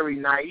was very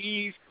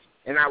naive,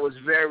 and I was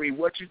very,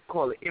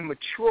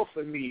 immature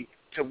for me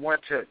to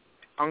want to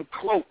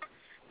uncloak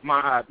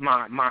my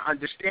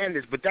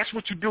understandings. But that's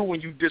what you do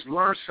when you just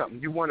learn something.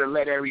 You want to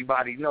let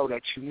everybody know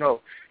that you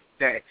know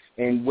that.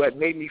 And what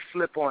made me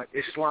flip on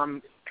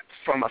Islam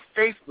from a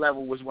faith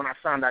level was when I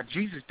found out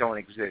Jesus don't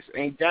exist.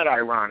 Ain't that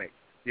ironic?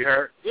 You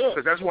heard?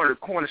 Because that's one of the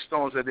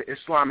cornerstones of the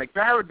Islamic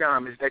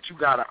paradigm, is that you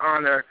got to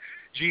honor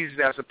Jesus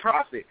as a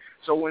prophet.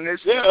 So when this,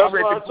 that's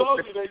why I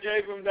told you they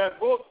gave him that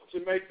book to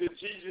make the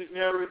Jesus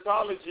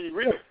narratology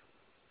real.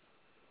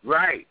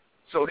 Right.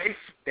 So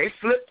they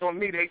flipped on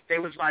me. They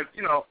was like,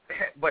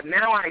 but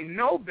now I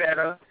know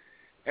better,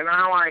 and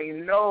now I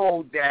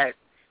know that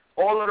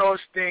all of those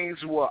things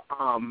were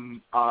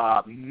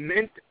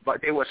meant,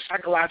 but they were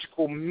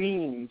psychological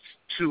means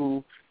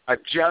to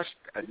adjust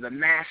the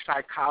mass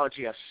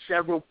psychology of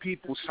several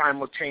people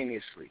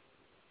simultaneously.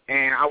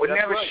 And I would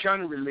never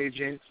shun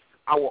religion.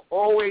 I will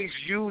always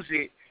use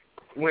it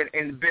when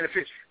in the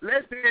benefits.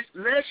 Let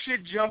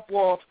shit jump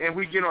off and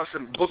we get on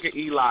some Book of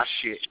Eli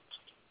shit.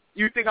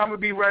 You think I'm going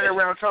to be running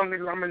around telling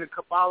niggas I'm in the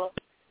Kabbalah?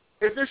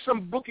 If there's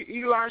some Book of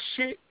Eli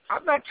shit,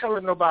 I'm not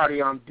telling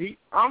nobody I'm deep.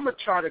 I'm going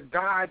to try to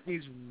guide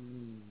these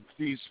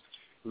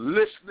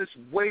listless,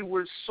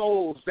 wayward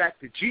souls back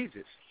to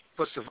Jesus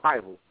for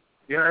survival.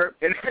 You heard?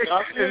 And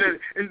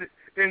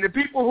the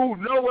people who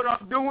know what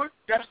I'm doing,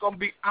 that's going to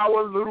be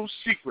our little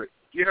secret.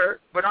 You heard?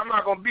 But I'm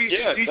not going to be.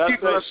 These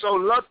people are so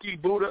lucky,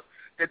 Buda,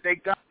 that they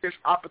got this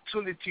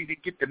opportunity to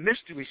get the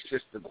mystery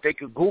system. They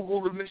could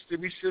Google the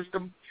mystery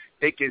system.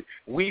 They can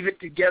weave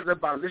it together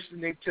by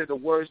listening to the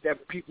words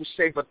that people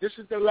say. But this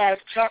is the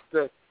last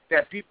chapter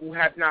that people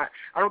have not.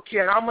 I don't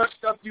care how much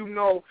stuff you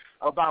know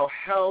about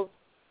health,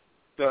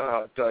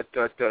 the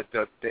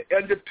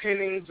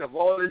underpinnings of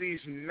all of these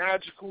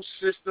magical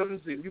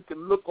systems, and you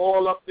can look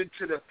all up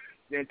into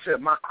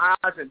my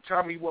eyes and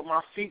tell me what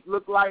my feet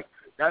look like.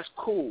 That's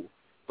cool.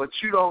 But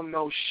you don't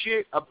know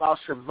shit about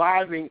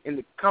surviving in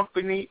the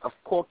company of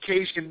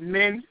Caucasian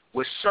men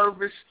with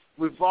service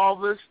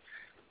revolvers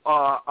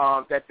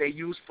that they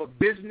use for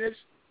business.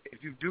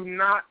 If you do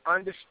not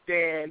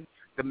understand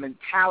the the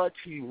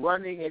mentality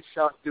running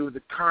itself through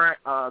the current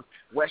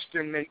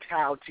Western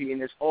mentality,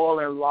 and it's all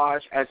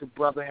enlarged as a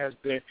brother has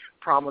been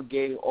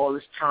promulgating all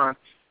this time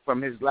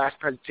from his last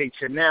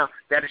presentation now,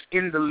 that is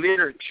in the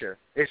literature.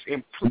 It's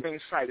in plain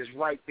sight. It's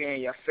right there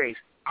in your face.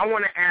 I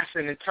want to ask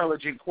an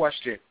intelligent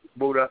question,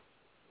 Buda.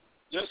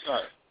 Yes,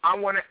 sir. I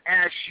want to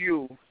ask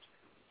you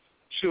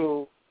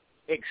to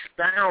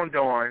expound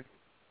on,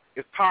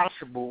 if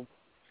possible,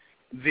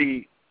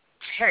 the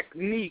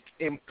technique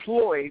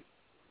employed,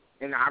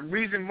 and the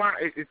reason why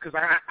is because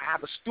I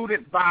have a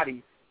student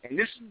body, and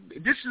this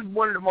is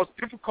one of the most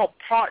difficult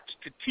parts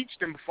to teach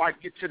them before I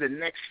get to the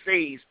next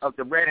phase of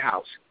the Red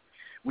House.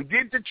 We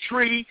did the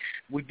tree,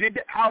 we did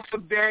the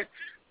alphabet.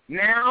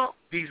 Now,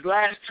 these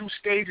last two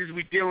stages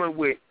we're dealing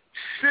with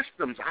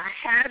systems. I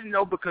had to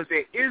know because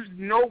there is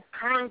no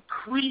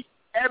concrete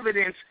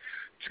evidence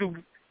to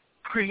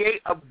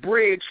create a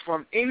bridge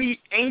from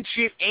any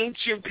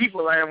ancient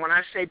people. And when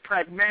I say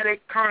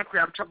pragmatic,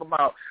 concrete, I'm talking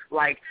about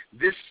like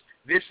this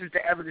is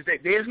the evidence.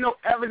 There's no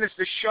evidence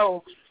to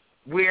show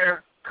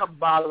where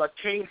Kabbalah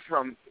came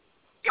from.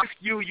 If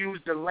you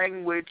use the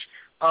language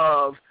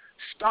of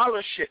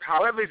scholarship,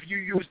 however, if you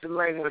use the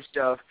language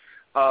of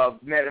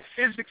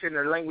metaphysics and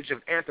the language of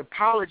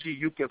anthropology,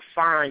 you can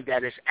find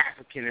that it's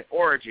African in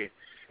origin.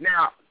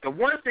 Now, the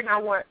one thing I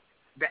want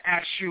to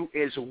ask you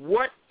is,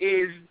 what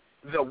is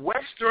the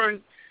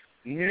Western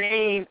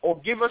name,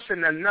 or give us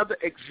another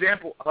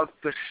example of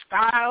the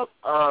style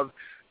of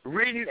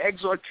written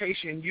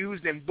exhortation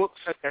used in books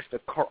such as the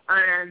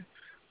Quran?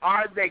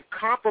 Are they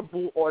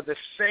comparable or the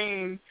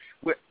same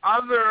with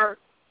other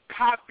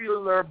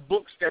popular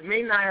books that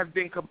may not have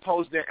been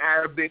composed in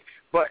Arabic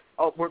but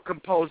were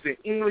composed in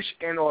English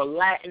and or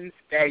Latin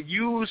that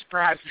use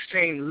perhaps the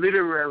same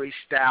literary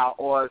style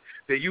or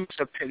the use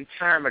of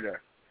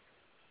pentameter?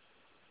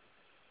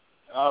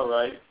 All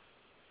right.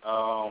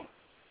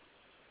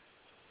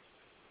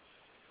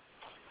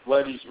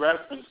 What he's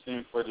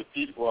referencing for the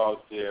people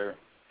out there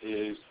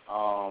is,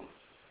 for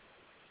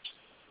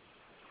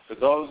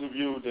those of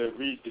you that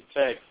read the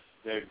text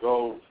that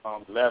go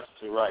from left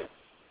to right,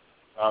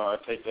 I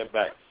take that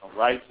back, from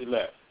right to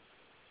left,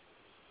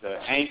 the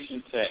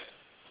ancient text,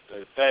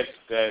 the text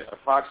that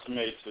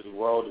approximate to the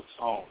world of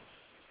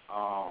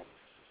tone,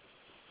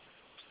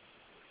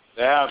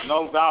 they have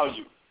no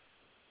value,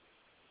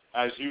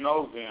 as you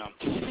know them,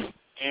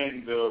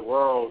 in the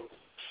world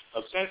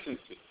of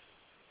sentences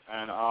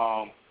and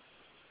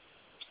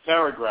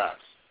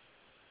paragraphs.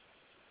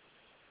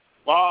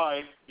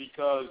 Why?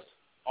 Because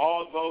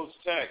all those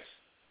texts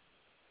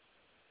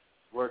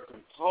were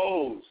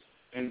composed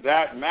in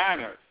that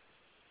manner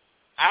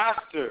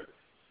after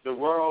the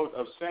world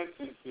of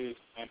sentences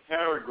and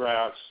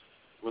paragraphs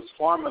was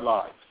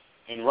formalized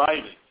in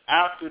writing,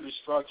 after the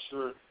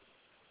structure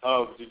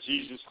of the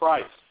Jesus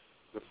Christ,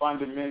 the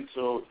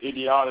fundamental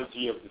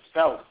ideology of the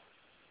self,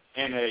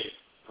 in a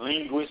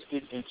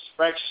linguistic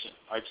expression.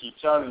 I keep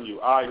telling you,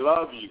 I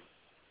love you.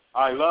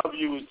 I love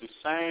you is the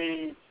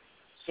same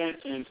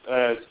sentence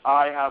as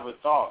I have a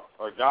thought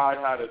or God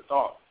had a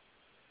thought.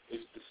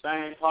 It's the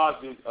same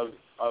positive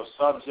of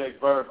subject,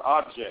 verb,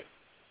 object.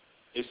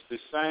 It's the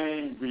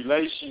same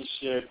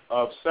relationship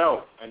of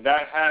self, and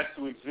that had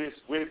to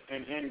exist with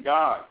and in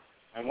God.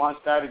 And once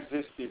that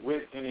existed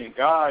with and in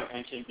God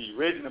and can be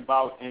written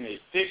about in a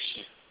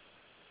fiction,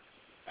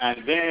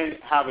 and then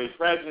have a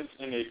presence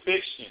in a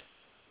fiction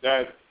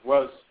that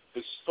was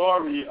the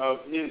story of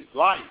his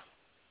life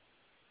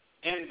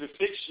in the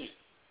fiction,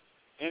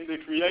 in the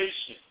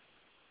creation,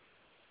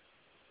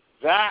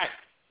 that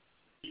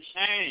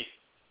became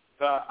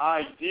the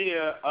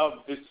idea of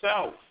the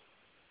self.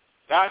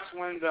 That's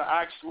when the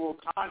actual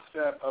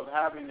concept of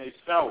having a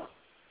self,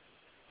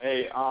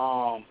 a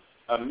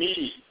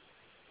me,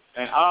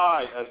 an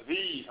I, a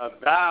thee, a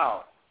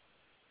thou.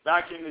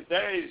 Back in the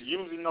days,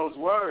 using those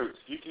words,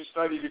 you can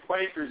study the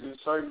Quakers and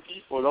certain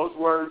people. Those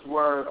words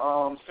were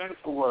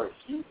sinful words.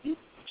 The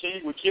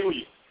king would kill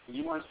you.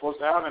 You weren't supposed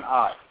to have an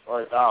I,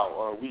 or a thou,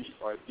 or a we,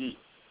 or a thee,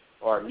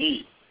 or a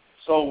me.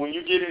 So when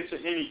you get into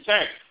any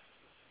text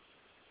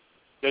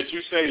that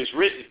you say is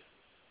written,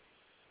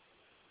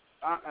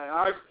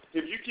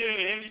 if you get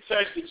into any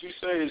text that you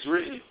say is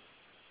written,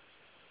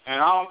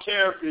 and I don't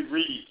care if it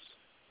reads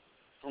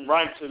from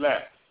right to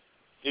left,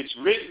 it's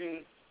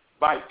written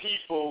by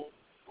people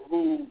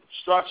who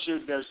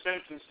structured their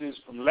sentences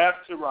from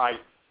left to right,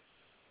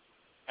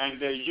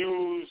 and they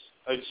use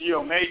a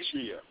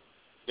geometria.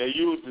 They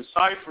use the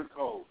cipher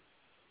code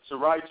to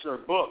write your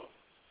book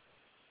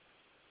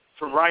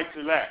from right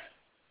to left.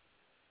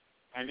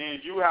 And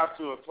then you have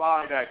to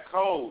apply that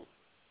code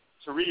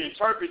to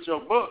reinterpret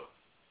your book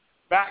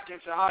back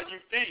into how you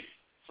think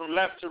from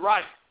left to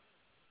right,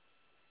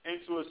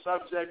 into a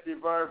subjective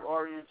verb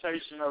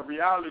orientation of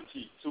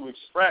reality to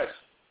express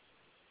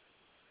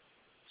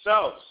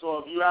self. So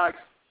if you ask,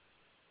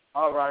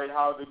 all right,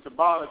 how the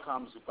Kabbalah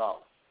comes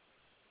about,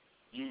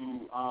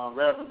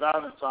 Reverend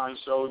Valentine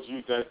showed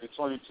you that the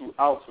 22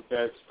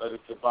 alphabets of the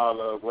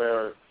Kabbalah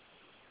were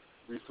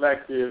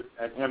reflective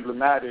and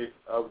emblematic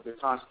of the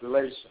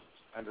constellations.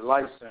 and the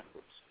light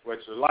symbols, which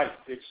are light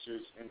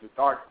fixtures in the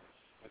darkness,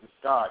 in the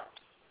sky.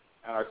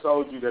 And I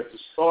told you that the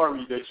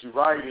story that you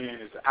write in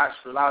is an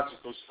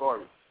astrological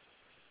story.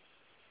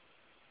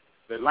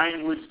 The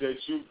language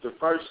the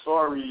first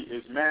story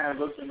is man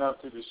looking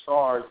up to the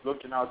stars,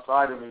 looking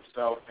outside of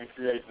himself and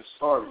creating a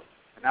story,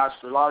 an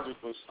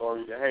astrological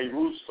story, the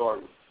Heru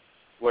story,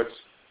 which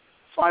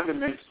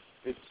fundaments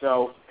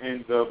itself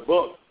in the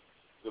book,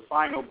 the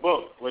final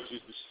book, which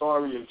is the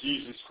story of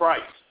Jesus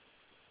Christ.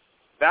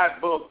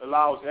 That book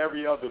allows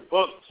every other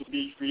book to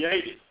be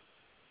created.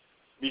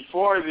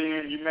 Before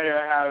then, you may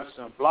have had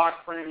some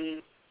block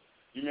printing,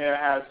 you may have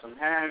had some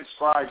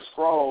hand-scribed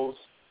scrolls,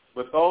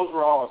 but those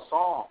were all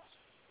songs.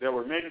 They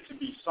were meant to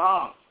be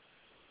sung.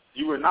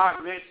 You were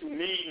not meant to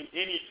mean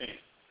anything.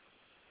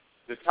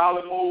 The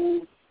Talmud,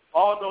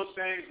 all those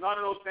things, none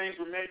of those things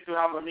were meant to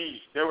have a meaning.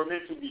 They were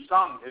meant to be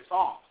sung as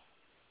songs.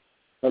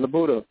 Brother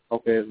Buda,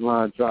 okay, his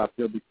line dropped.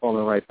 He'll be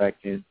calling right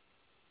back in.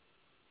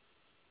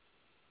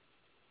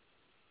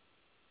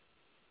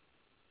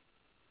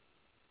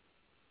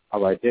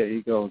 All right, there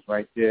he goes,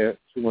 right there.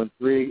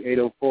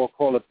 213-804,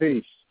 call a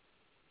piece.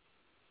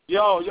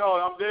 Yo,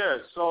 I'm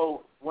there.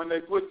 So when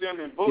they put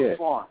them in book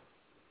form,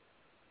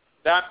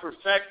 that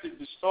perfected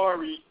the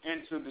story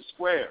into the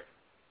square,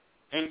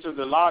 into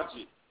the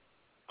logic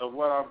of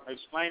what I'm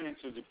explaining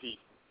to the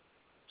people.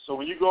 So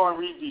when you go and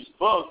read these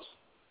books,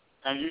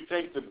 and you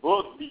think the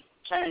book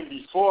came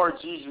before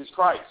Jesus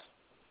Christ.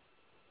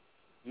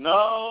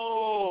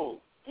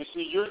 No. And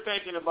see, you're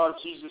thinking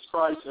about Jesus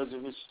Christ as a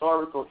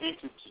historical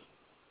entity,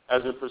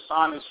 as a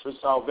personage for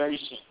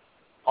salvation.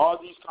 All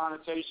these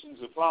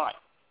connotations apply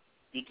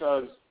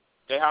because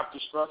they have to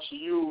structure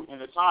you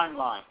in a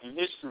timeline, in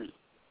history.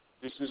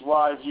 This is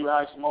why if you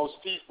ask most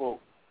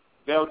people,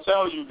 they'll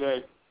tell you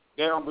that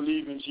they don't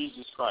believe in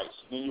Jesus Christ.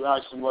 Then you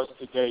ask them what's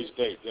today's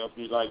date. They'll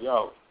be like,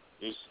 yo,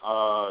 it's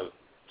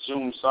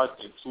June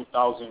 2nd,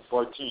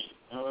 2014.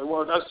 And like,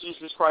 well, that's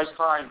Jesus Christ's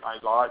time, my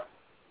God.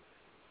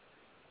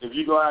 If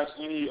you go ask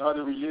any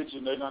other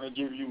religion, they're going to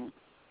give you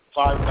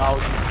 5,000,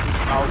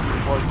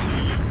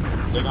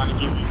 6,014. They're going to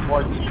give you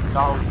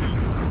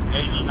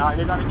 14,089.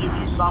 They're going to give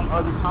you some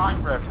other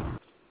time reference.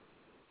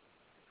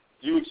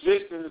 You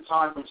exist in the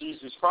time of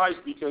Jesus Christ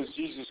because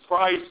Jesus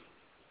Christ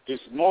is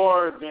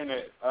more than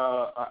an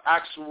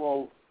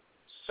actual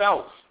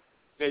self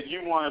that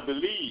you want to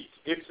believe.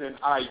 It's an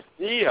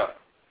idea.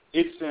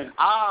 It's an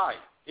I.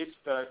 It's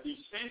the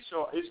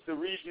essential. It's the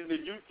reason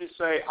that you can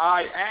say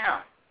I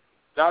am.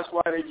 That's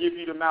why they give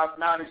you the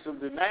mathematics of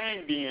the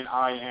name being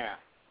I am.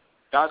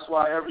 That's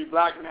why every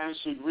black man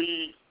should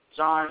read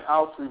John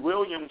Alfred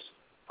Williams'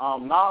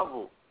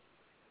 novel,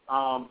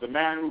 The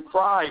Man Who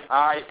Cried,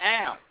 I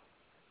Am.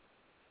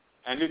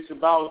 And it's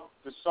about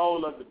the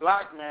soul of the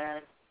black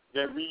man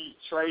that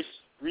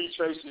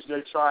retraces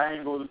their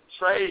triangle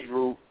trade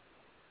route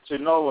to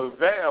no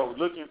avail,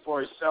 looking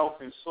for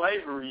itself in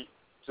slavery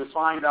to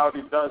find out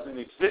it doesn't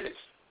exist.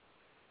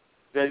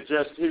 That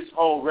just his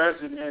whole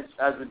residence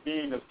as a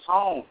being of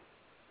tone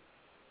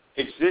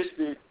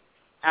existed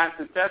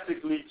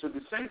antithetically to the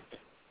sentence.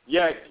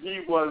 Yet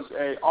he was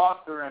an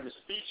author and a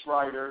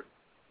speechwriter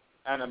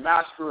and a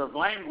master of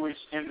language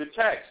in the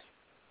text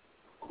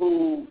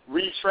who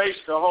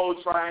retraced the whole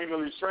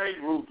triangular trade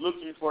route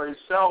looking for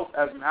himself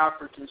as an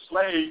African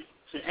slave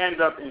to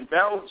end up in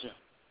Belgium,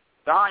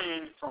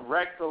 dying from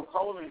rectal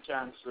colon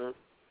cancer,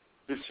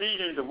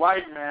 defeating the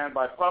white man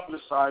by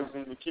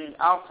publicizing the King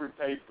Alfred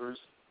papers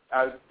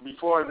as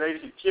before they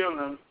could kill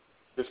him,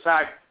 the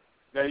fact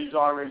that he's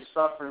already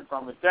suffering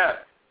from a death,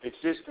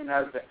 existing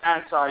as the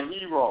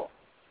anti-hero,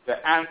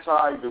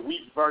 the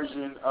weak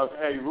version of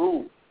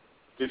Heru,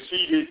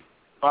 defeated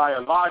by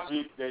a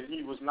logic that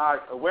he was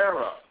not aware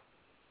of.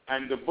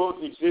 And the book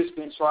exists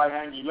in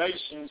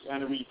triangulations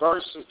and a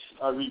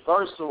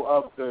reversal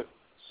of the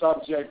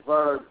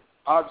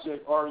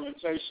subject-verb-object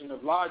orientation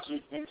of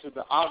logic into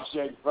the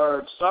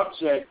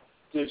object-verb-subject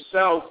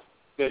itself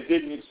that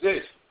didn't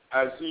exist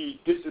as he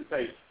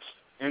dissipated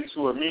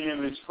into a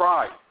meaningless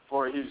cry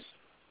for his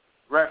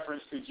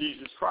reference to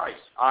Jesus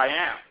Christ, I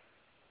am.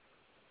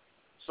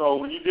 So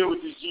when you deal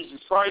with this Jesus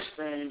Christ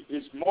thing,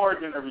 it's more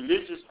than a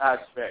religious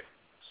aspect.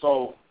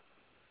 So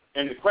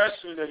in the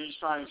question that he's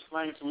trying to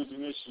explain to his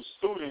initial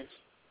students,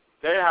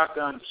 they have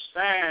to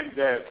understand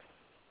that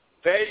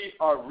they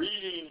are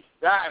reading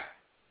that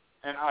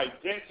an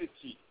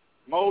identity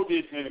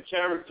molded in a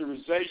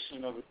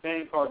characterization of a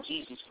thing called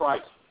Jesus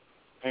Christ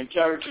and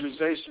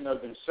characterization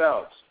of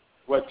themselves.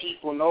 What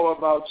people know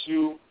about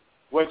you,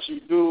 what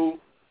you do,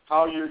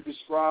 how you're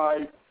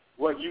described,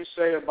 what you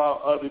say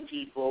about other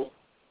people,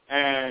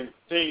 and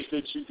things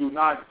that you do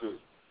not do.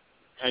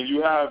 And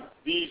you have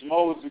these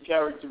modes of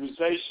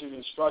characterization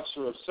and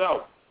structure of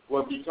self,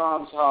 what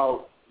becomes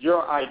how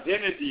your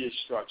identity is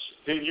structured.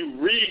 Then you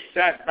read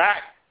that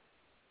back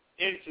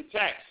into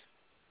text,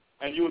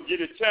 and you'll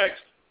get a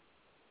text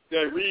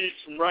that reads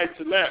from right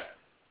to left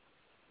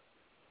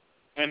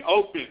and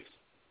opens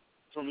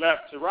from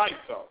left to right,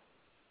 though.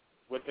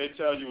 What they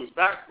tell you is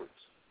backwards.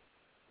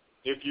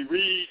 If you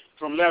read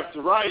from left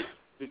to right,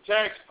 the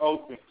text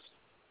opens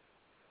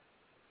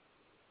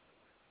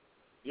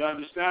You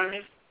understand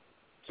me?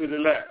 To the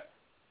left.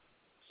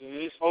 So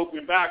it's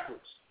open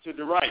backwards to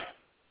the right.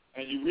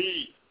 And you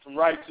read from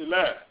right to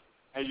left.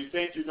 And you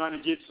think you're going to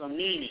get some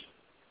meaning.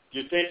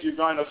 You think you're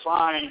going to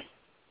find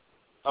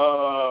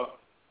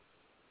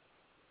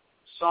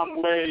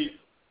some way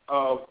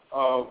of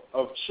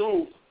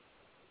truth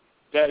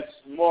that's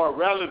more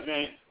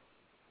relevant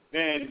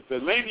than the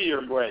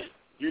linear way.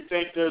 You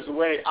think there's a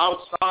way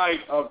outside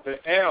of the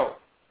L,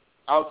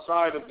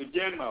 outside of the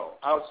Gimel,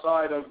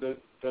 outside of the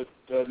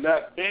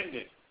left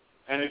bending.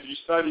 And if you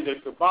study the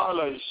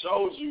Kabbalah, it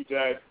shows you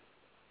that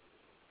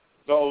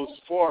those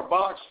 4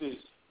 boxes,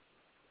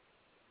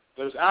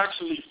 there's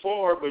actually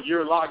 4, but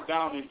you're locked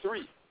down in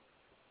 3.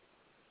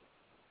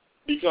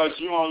 Because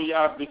you only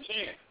have the 10.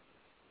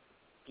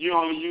 You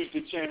only use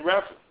the 10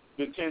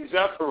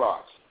 Zephyros.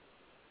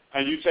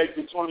 And you take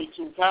the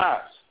 22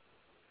 paths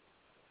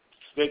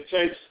that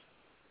takes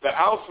the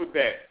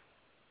alphabet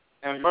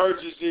and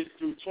merges it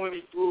through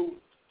 22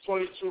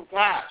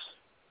 paths.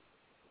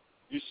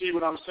 You see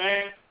what I'm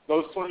saying?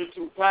 Those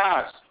 22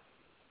 paths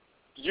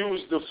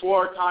use the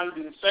 4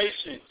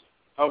 condensations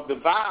of the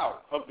vowel,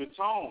 of the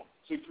tone,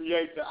 to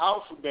create the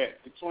alphabet,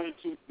 the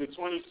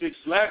 26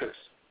 letters.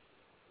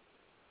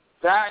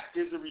 That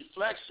is a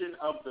reflection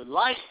of the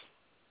light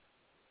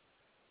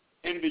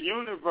in the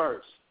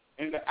universe,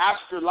 in the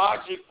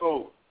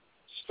astrological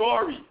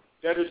story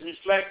that is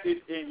reflected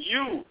in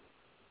you.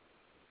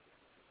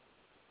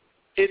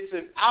 It's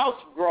an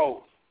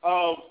outgrowth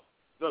of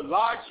the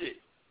logic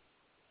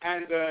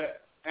and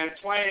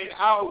playing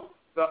out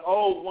the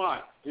old one.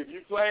 If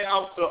you play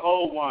out the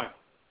old one,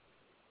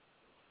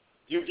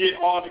 you get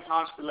all the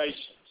constellations.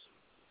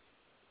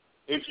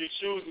 If you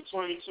choose the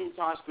 22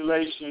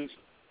 constellations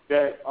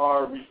that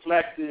are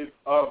reflective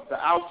of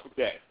the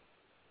alphabet,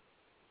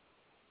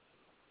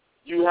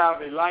 you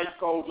have a light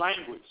code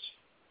language.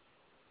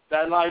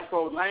 That light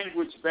code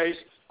language based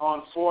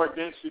on 4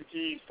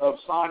 densities of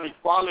sonic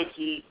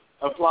quality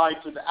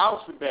applied to the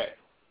alphabet.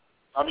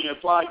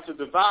 Applied to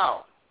the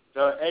vowel,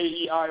 the A,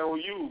 E, I, O,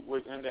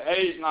 U, and the A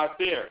is not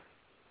there.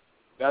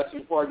 That's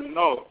important to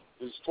know.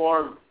 There's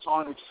 4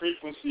 tonic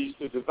frequencies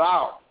to the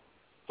vowel.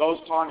 Those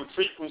tonic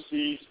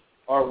frequencies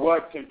are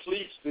what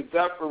completes the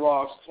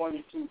Zephyros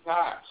 22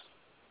 paths.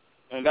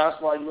 And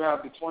that's why you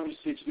have the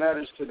 26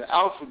 letters to the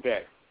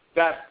alphabet.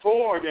 That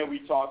 4 that we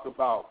talk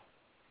about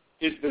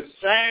is the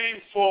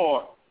same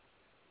 4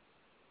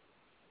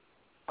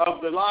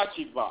 of the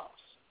logic box.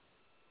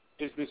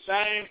 It's the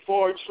same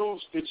 4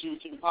 truths that you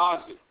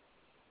composite.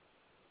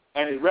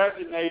 And it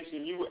resonates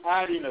in you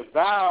adding a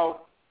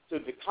vowel to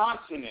the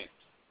consonant.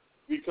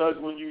 Because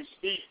when you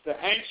speak the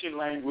ancient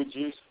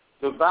languages,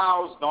 the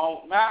vowels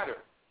don't matter.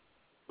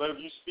 But if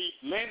you speak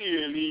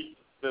linearly,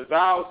 the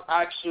vowels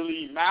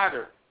actually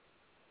matter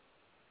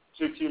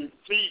to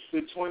complete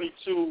the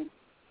 22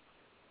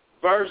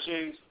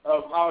 versions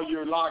of how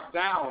you're locked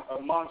down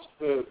amongst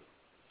the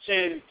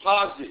 10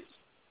 posits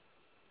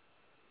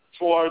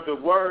for the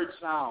word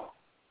sound,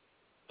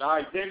 the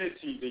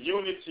identity, the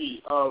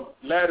unity of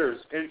letters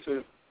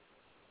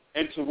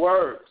into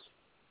words,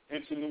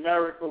 into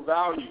numerical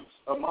values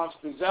amongst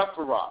the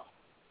Zephyroth.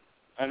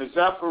 And the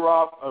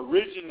Zephyroth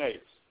originates,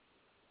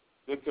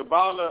 the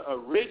Kabbalah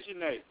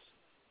originates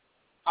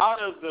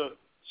out of the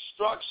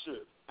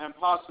structure and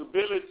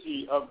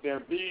possibility of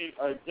there being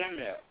a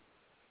Gimel,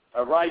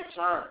 a right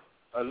turn,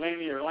 a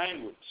linear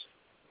language.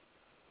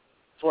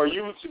 For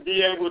you to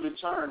be able to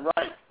turn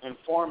right and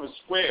form a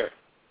square,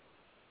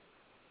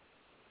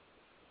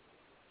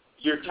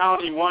 you're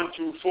counting 1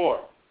 through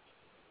 4.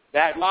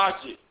 That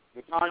logic,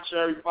 the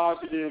contrary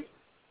positive,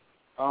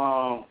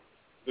 the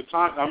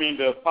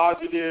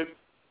positive,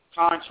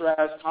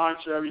 contrast,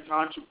 contrary,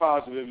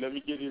 contrapositive, let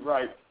me get it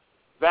right.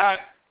 That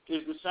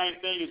is the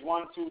same thing as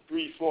 1, 2,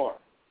 3, 4.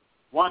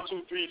 1,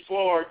 2, 3,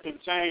 4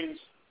 contains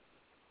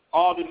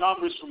all the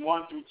numbers from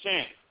 1 through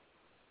 10.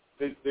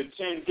 The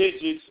 10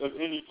 digits of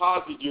any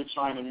posit you're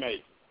trying to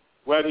make,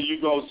 whether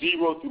you go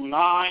 0 through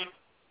 9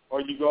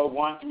 or you go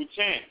 1 through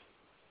 10.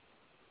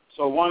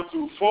 So 1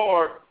 through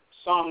 4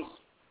 sums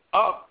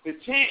up to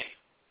 10.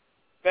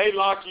 They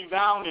lock you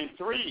down in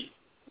 3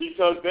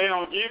 because they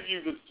don't give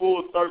you the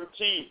full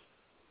 13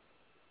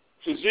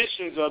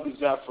 positions of the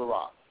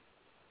Zephyroth.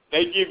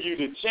 They give you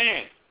the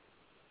 10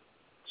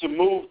 to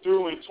move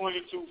through in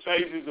 22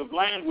 phases of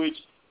language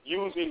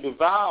using the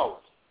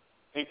vowels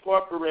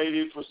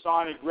incorporated for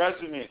sonic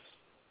resonance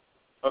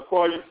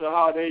according to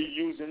how they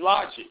use in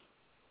logic.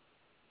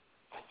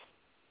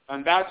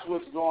 And that's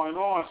what's going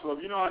on. So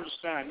if you don't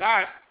understand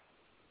that,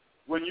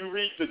 when you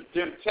read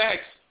them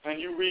texts and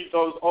you read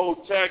those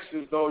old texts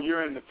as though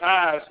you're in the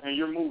past and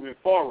you're moving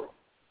forward,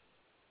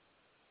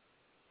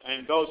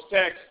 and those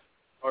texts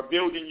are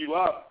building you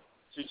up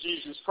to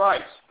Jesus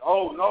Christ.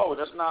 Oh, no,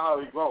 that's not how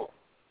it goes.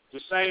 The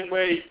same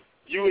way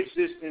you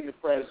exist in the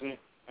present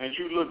and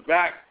you look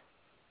back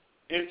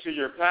into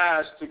your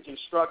past to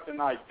construct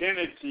an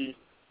identity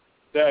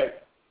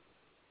that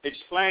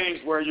explains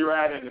where you're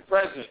at in the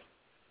present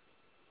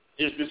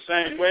is the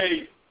same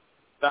way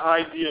the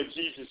idea of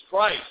Jesus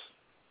Christ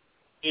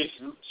is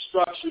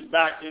structured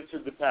back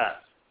into the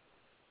past.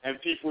 and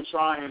people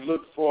try and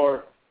look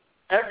for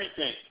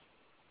everything.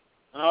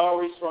 And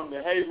always from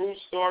the Heru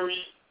story,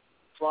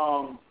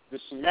 from the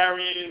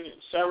Sumerian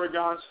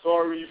Sargon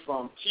story,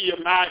 from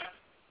Tiamat,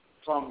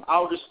 from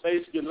outer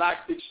space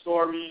galactic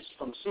stories,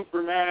 from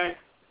Superman.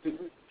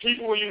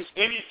 People will use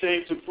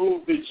anything to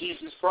prove that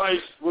Jesus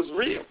Christ was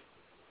real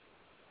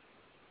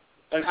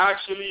and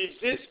actually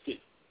existed,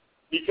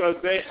 because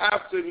they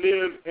have to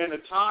live in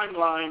a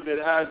timeline that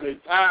has a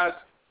past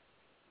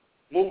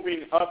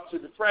moving up to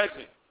the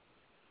present,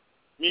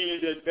 meaning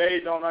that they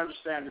don't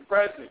understand the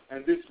present.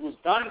 And this was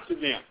done to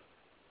them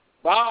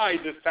by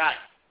the fact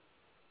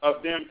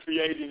of them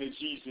creating a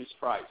Jesus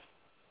Christ.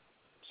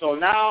 So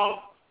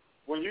now,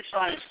 when you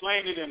try and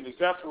explain it in the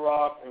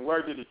Sephiroth and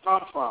where did it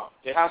come from,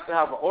 it has to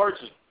have an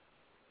origin.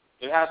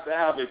 It has to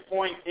have a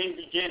point in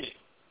beginning,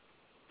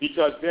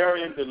 because they're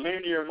in the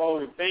linear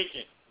mode of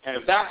thinking. And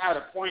if that had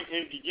a point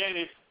in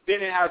beginning,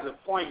 then it has a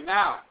point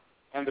now.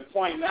 And the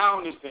point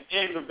now is the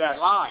end of that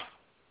line.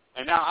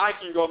 And now I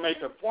can go make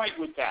a point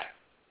with that.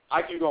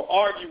 I can go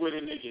argue with a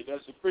nigga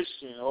that's a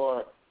Christian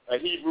or a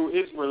Hebrew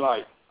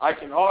Israelite. I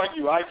can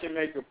argue. I can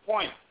make a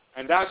point.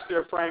 And that's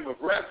their frame of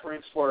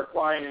reference for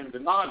acquiring the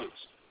knowledge,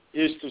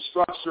 is to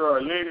structure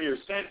a linear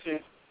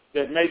sentence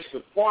that makes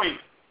a point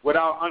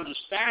without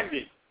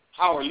understanding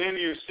how a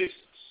linear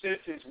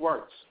sentence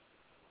works,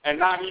 and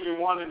not even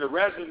wanting to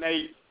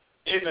resonate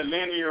in the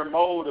linear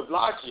mode of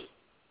logic.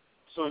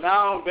 So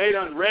now they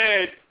done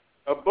read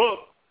a book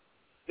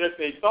that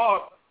they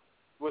thought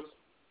was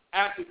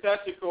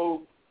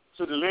antithetical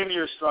to the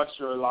linear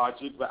structure of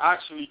logic, but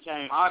actually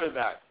came out of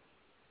that.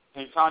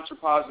 And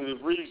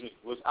contrapositive reason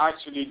was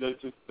actually the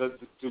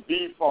to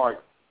be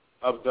part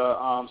of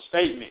the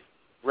statement,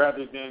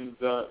 rather than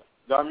the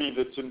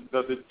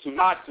to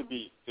not to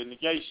be, the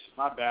negation,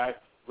 my bad,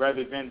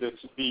 rather than the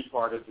to be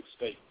part of the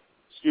statement.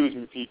 Excuse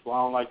me, people,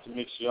 I don't like to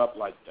mix you up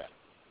like that.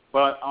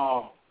 But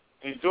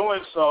in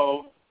doing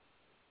so,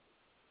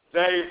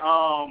 they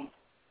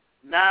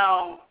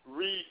now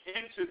read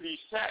into these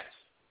texts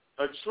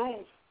a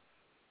truth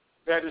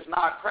that is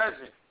not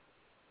present.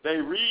 They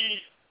read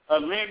a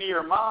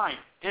linear mind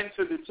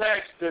into the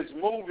text that's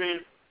moving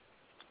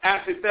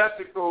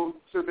antithetical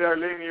to their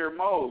linear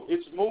mode.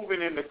 It's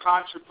moving in the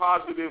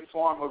contrapositive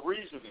form of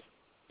reasoning.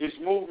 It's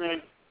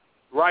moving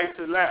right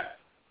to left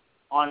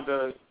on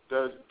the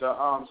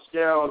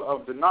scale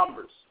of the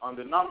numbers, on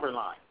the number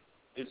line.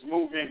 It's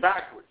moving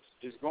backwards.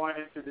 It's going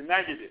into the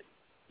negative.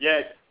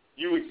 Yet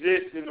you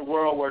exist in the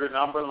world where the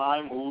number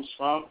line moves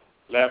from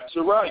left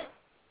to right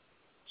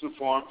to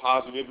form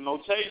positive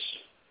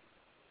notation.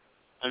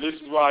 And this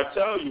is why I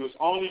tell you, it's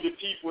only the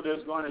people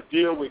that's going to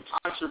deal with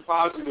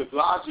contrapositive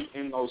logic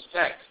in those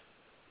texts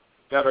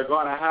that are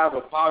going to have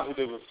a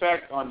positive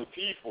effect on the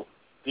people.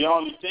 The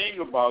only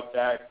thing about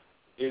that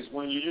is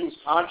when you use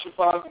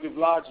contrapositive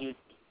logic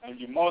and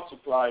you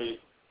multiply it,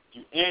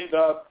 you end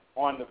up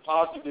on the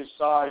positive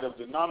side of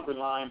the number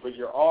line, but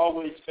you're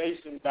always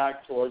facing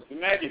back towards the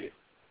negative.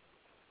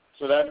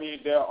 So that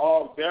means they're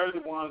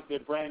the ones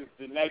that bring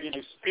the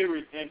negative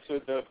spirit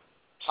into the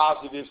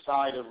positive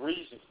side of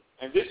reason.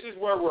 And this is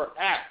where we're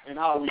at in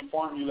how we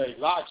formulate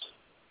logic.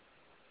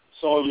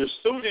 So your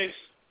students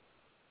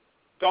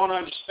don't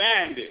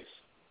understand this.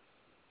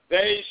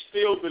 They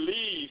still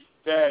believe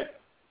that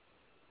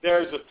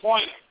there's a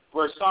point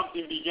where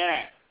something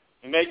began,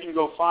 and they can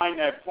go find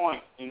that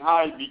point and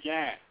how it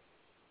began,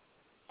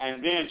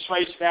 and then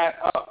trace that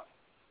up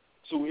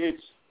to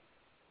its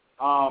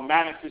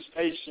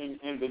manifestation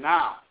in the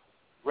now,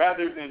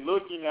 rather than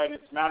looking at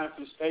its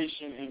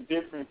manifestation in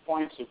different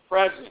points of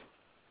present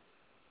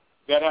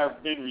that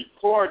have been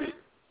recorded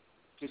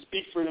to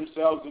speak for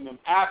themselves in an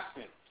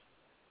absence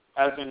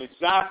as an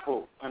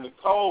example and a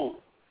code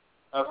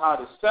of how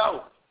the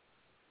self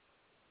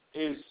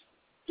is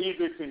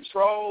either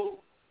controlled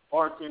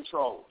or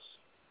controls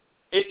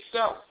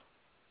itself.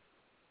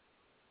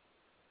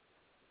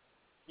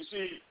 You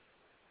see,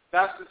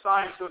 that's the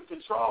science of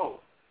control.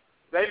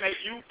 They make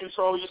you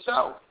control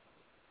yourself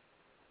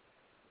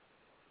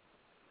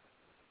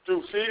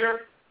through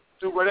fear,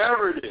 through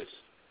whatever it is.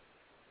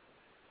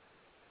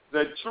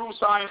 The true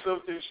science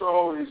of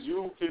control is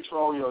you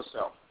control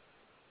yourself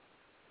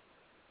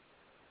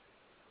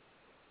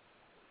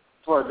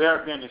for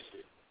their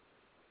benefit.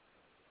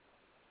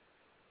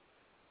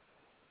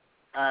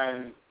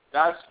 And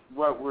that's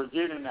what we're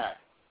getting at.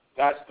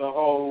 That's the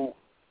whole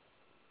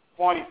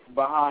point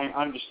behind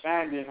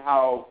understanding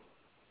how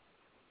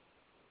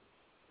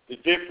the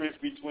difference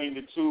between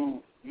the two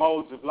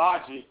modes of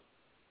logic,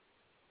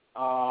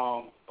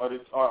 or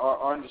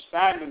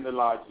understanding the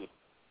logic.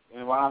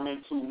 And when I'm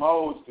in two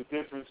modes, the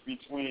difference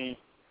between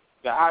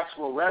the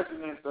actual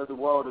resonance of the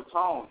world of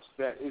tones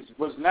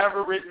was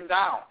never written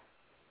down.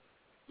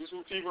 This is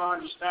what people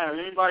understand.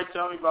 If anybody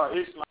tell me about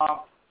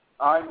Islam,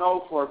 I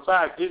know for a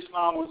fact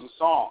Islam was a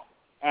song.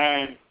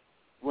 And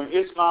when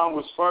Islam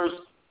was first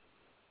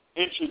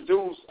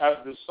introduced as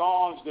the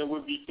songs that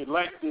would be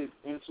collected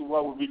into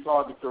what would be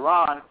called the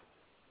Quran,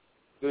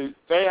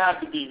 they had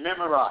to be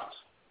memorized.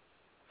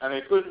 And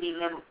they couldn't be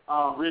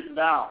written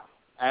down.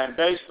 And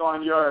based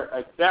on your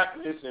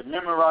adeptness in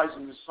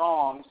memorizing the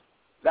songs,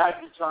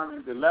 that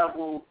determined the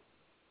level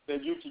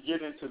that you could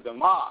get into the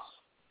mosque.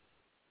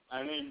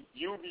 And then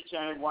you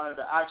became one of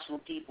the actual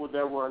people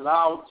that were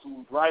allowed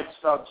to write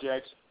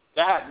subjects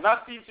that had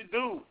nothing to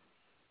do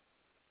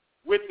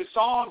with the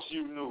songs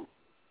you knew,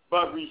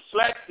 but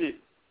reflected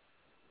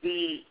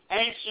the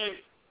ancient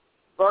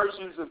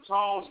versions of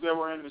tones that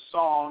were in the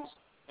songs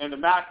and the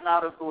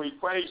mathematical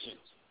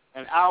equations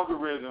and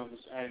algorithms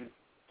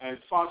and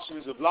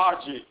functions of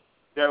logic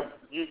that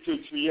you could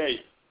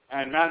create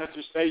and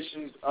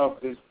manifestations of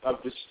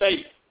the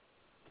state,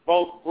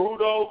 both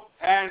brutal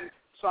and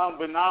some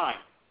benign,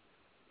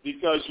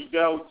 because you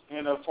dealt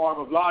in a form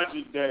of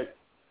logic that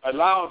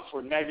allowed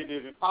for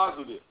negative and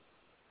positive.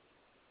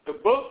 The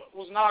book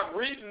was not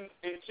written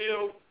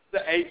until the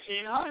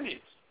 1800s,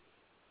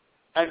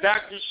 and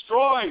that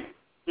destroyed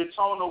the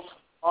tonal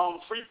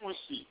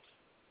frequency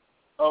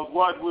of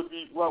what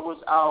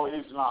was our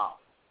Islam,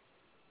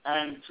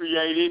 and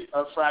created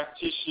a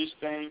factitious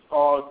thing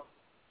called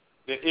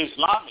the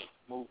Islamic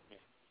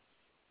movement,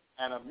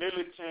 and a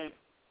militant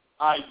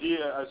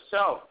idea of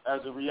self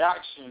as a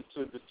reaction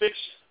to the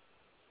fiction.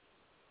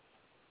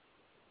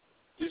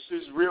 This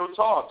is real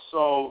talk.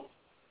 So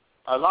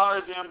a lot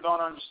of them don't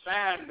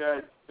understand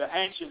that the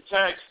ancient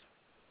texts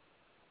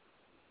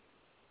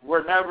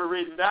were never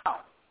written down.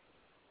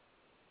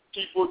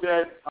 People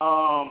that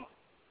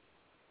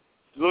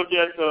look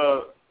at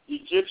the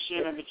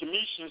Egyptian and the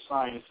Cometian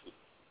sciences,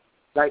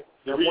 like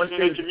the reason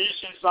the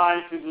Cometian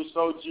sciences are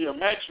so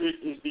geometric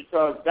is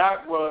because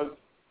that was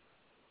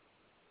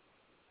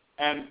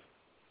an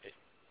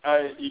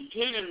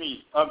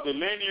epitome of the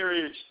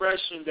linear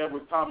expression that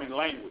would come in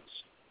language.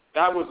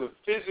 That was a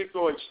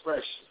physical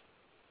expression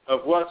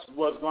of what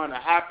was going to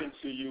happen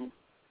to you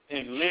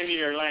in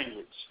linear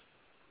language.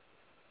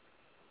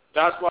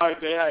 That's why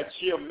they had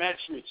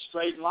geometric,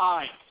 straight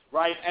lines,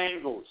 right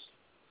angles,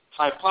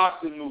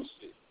 hypotenuse,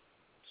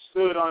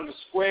 stood on the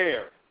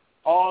square,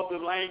 all the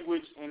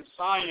language and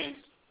science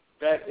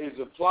that is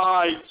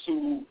applied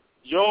to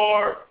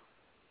your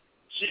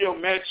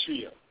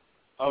geometria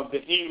of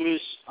the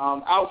English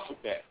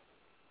alphabet.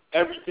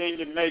 Everything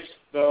that makes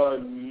the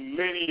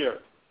linear,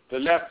 the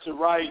left to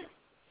right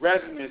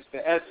resonance, the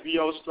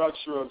SVO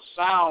structure of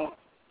sound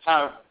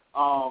have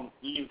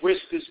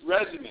linguistic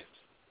resonance.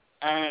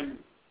 And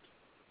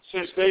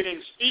since they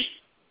didn't speak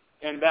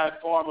in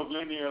that form of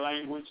linear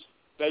language,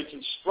 they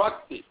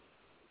constructed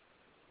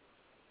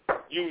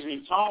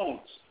using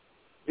tones,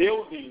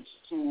 buildings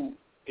to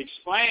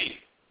explain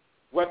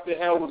what the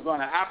hell was going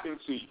to happen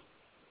to you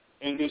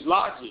in this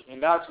logic.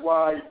 And that's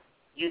why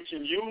you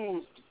can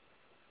use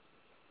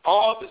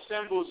all the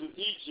symbols of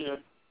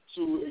Egypt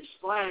to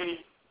explain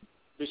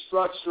the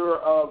structure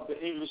of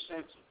the English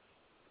sentence,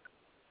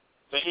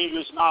 the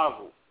English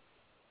novel,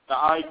 the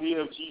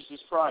idea of Jesus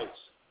Christ,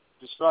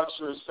 the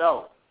structure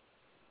itself.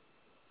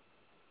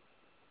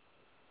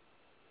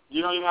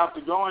 You don't even have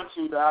to go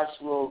into the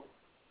actual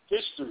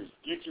history.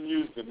 You can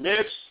use the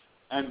myths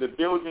and the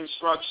building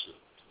structure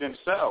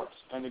themselves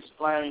and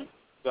explain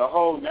the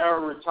whole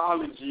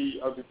narratology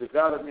of the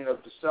development of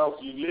the self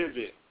you live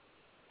in.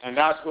 And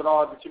that's what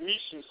all the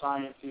Cometian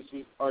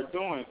scientists are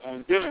doing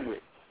and dealing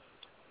with.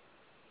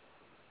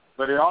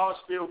 But it all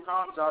still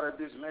comes out of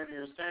this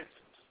linear sentence.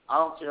 I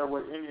don't care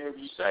what any of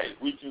you say.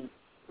 We can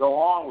go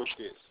on with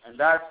this. And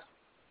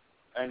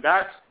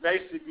that's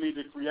basically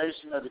the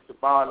creation of the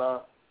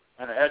Kabbalah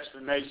and an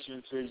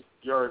explanation to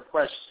your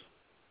question.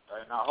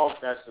 And I hope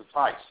that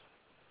suffices.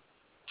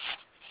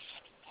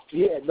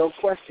 Yeah, no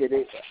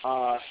question.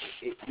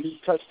 You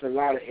touched a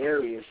lot of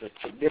areas that's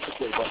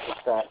significant about the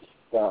fact.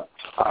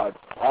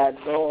 I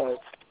know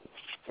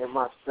in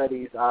my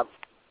studies I've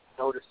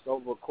noticed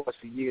over the course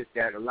of years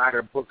that a lot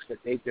of books that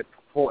they've been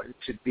purporting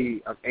to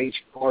be of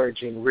ancient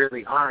origin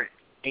really aren't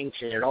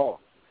ancient at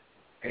all.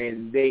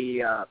 And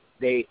they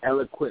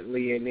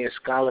eloquently in their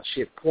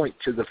scholarship point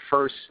to the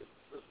first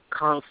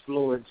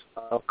confluence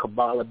of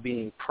Kabbalah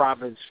being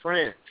Provence,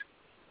 France.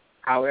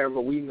 However,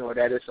 we know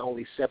that it's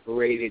only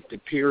separated, the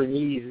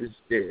Pyrenees,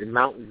 the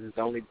mountains is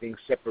the only thing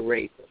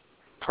separate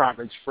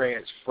Provence,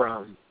 France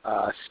from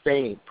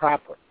Spain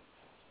proper.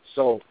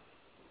 So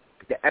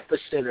the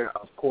epicenter,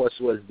 of course,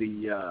 was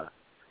it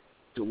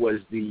was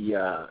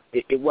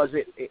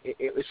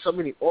so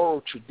many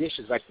oral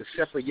traditions, like the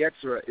Sefer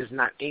Yetzirah is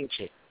not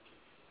ancient.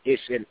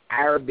 It's an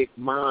Arabic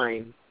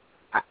mind,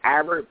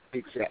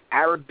 it's an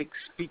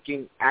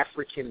Arabic-speaking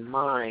African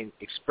mind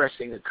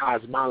expressing a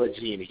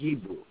cosmology in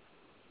Hebrew.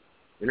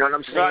 You know what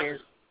I'm saying?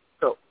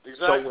 So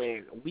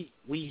when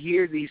we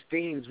hear these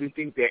things, we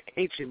think they're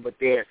ancient, but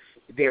they're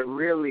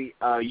really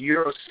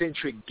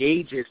Eurocentric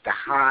gauges to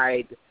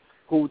hide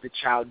who the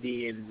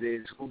Chaldeans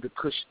is, who the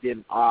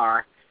Cushtim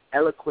are,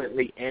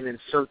 eloquently and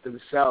insert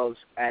themselves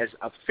as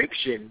a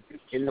fiction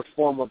in the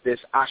form of this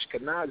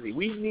Ashkenazi.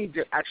 We need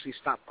to actually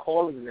stop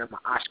calling them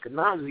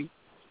Ashkenazi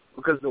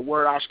because the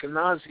word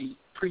Ashkenazi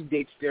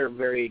predates their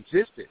very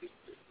existence.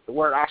 The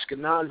word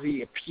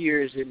Ashkenazi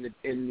appears in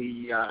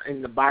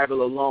the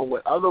Bible along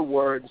with other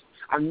words.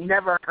 I've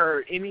never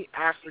heard any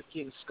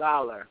African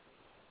scholar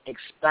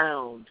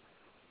expound,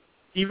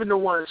 even the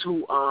ones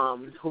who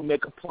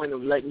make a point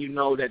of letting you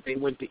know that they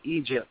went to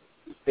Egypt.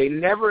 They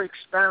never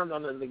expound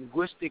on the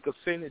linguistic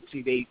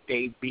affinity.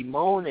 They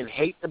bemoan and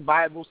hate the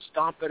Bible,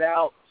 stomp it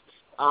out,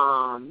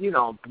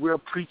 real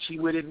preachy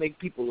with it, make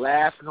people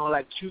laugh and all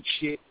that cute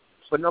shit.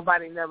 But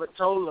nobody never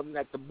told them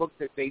that the book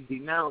that they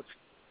denounced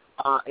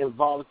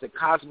involves the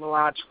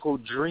cosmological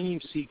dream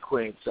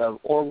sequence of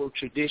oral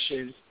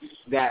traditions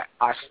that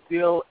are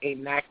still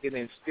enacted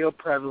and still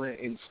prevalent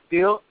and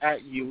still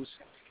at use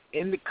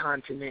in the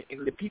continent.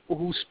 And the people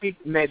who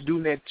speak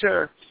Medu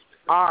Neter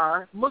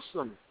are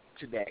Muslim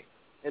today.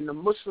 And the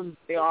Muslims,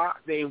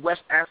 they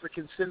West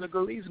African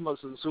Senegalese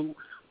Muslims who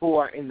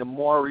are in the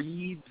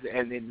Murids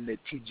and in the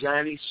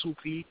Tijani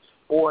Sufi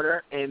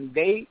order, and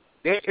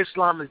their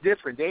Islam is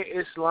different. Their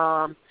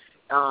Islam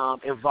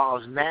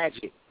involves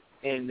magic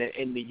and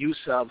the use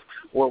of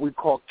what we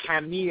call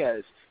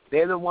kamiyas.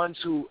 They're the ones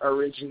who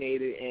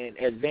originated and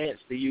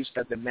advanced the use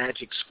of the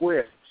magic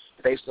square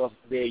based off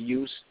their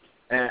use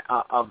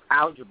of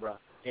algebra.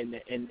 And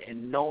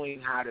knowing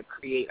how to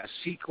create a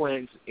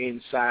sequence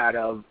inside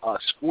of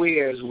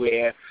squares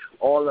where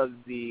all of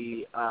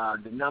the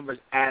numbers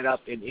add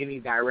up in any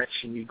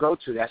direction you go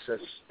to. That's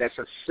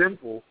a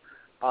simple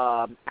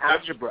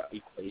algebra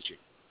equation.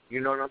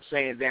 You know what I'm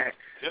saying? That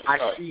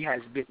I see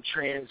has been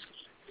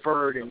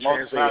transferred and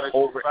translated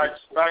over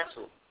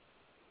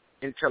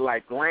into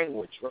like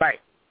language,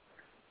 right?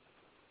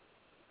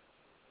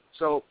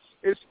 So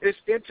it's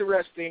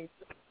interesting.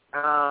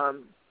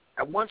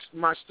 Once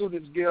my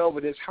students get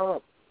over this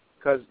hump,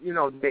 because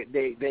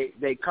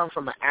they come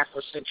from an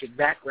Afrocentric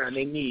background,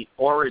 they need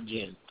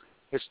origin,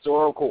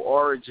 historical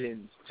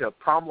origins to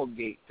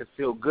promulgate, to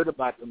feel good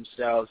about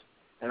themselves.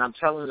 And I'm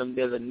telling them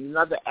there's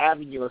another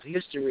avenue of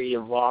history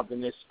involved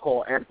in this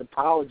called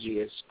anthropology.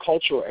 It's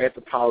cultural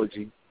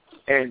anthropology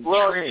and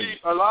trend. See,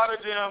 a lot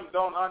of them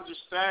don't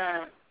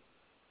understand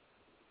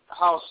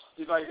how,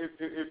 like,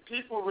 if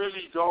people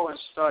really go and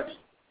study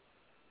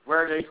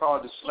where they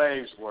call the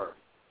slaves were,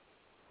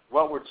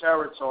 what were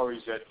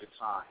territories at the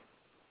time,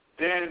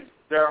 then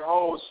their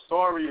whole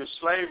story of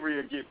slavery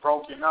will get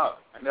broken up,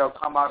 and they'll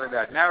come out of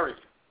that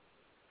narrative.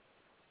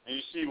 And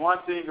you see, one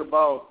thing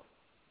about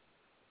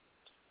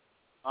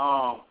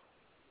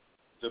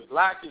the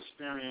black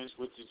experience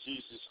with the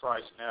Jesus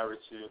Christ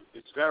narrative,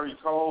 it's very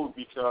cold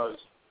because,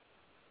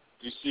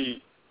 you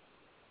see,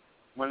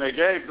 when they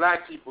gave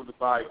black people the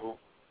Bible,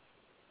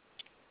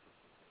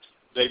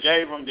 they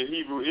gave them the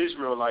Hebrew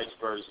Israelites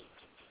version.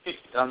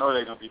 I know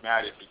they're going to be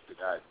mad at me for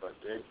that, but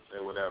they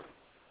whatever.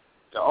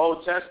 The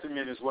Old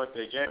Testament is what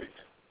they gave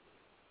them.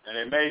 And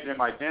they made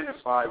them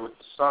identify with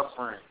the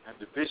suffering and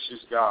the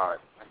vicious God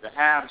and the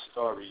Ham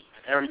story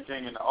and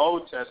everything in the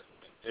Old Testament.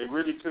 They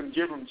really couldn't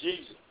give them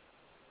Jesus.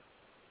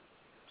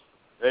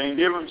 They didn't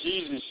give them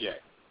Jesus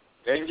yet.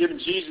 They didn't give them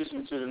Jesus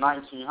until the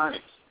 1900s.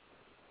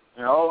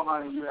 In the old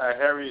honey, you had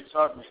Harriet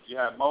Tubman, you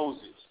had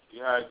Moses,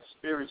 you had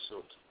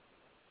spirituals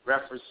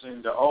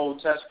referencing the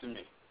Old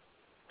Testament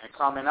and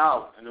coming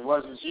out, and it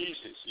wasn't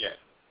Jesus yet.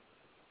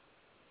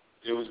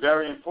 It was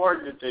very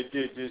important that they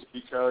did this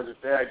because if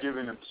they had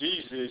given them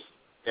Jesus,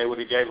 they would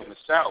have gave them the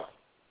South.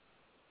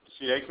 You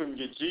see, they couldn't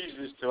get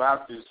Jesus till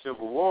after the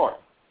Civil War.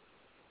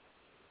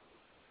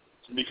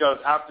 Because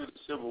after the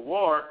Civil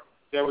War,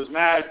 there was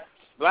mad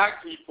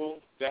black people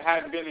that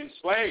hadn't been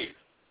enslaved.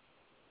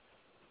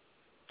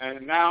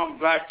 And now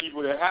black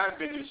people that had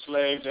been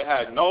enslaved, they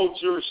had no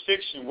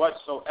jurisdiction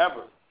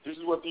whatsoever. This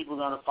is what people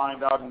are going to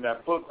find out in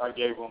that book I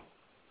gave them,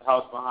 The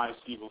House Behind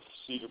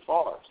Cedar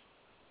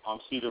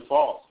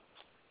Falls.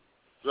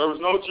 There was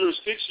no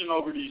jurisdiction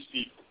over these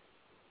people.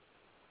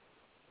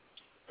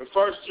 The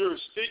first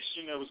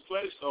jurisdiction that was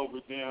placed over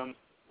them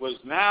was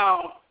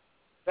now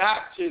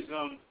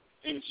baptism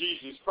in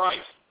Jesus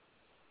Christ.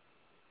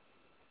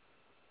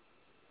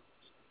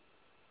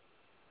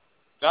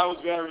 That was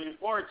very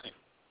important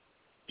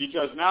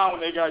because now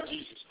when they got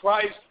Jesus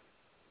Christ,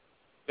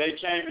 they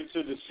came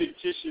into the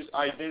fictitious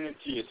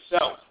identity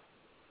itself,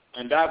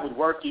 and that would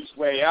work its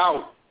way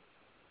out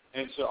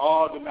into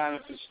all the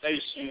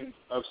manifestation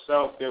of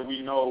self that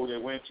we know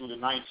that went through the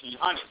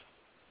 1900s,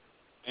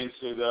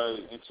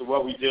 into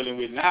what we're dealing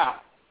with now,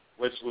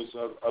 which was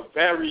a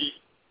very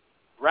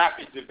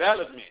rapid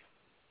development.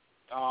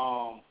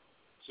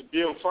 To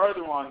build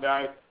further on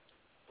that,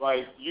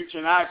 like you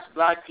can ask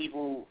black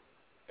people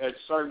at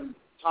certain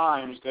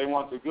times they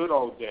want the good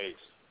old days,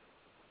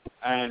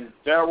 and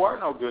there were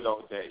no good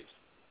old days.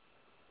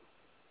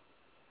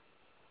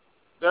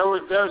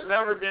 There's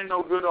never been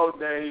no good old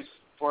days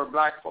for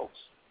black folks,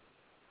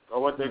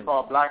 or what they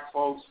call black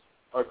folks,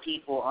 or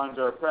people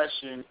under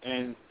oppression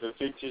in the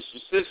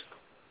fictitious system.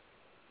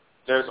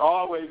 There's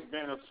always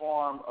been a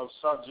form of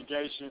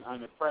subjugation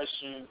and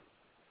oppression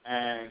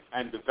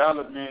and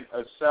development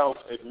of self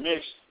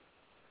amidst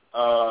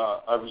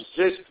a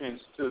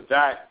resistance to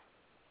that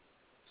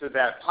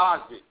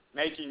posit,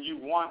 making you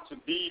want to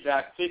be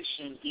that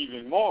fiction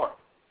even more.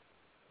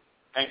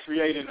 and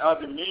creating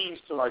other means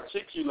to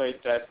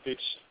articulate that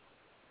fiction.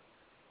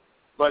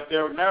 But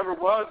there never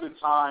was a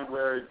time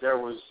where there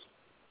was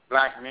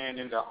black men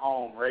in the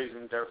home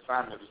raising their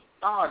families.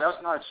 No,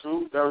 that's not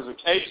true. There was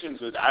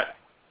occasions of that.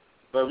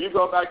 But if you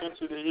go back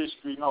into the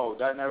history, no,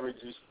 that never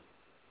existed.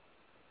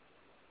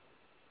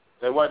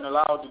 They wasn't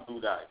allowed to do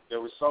that.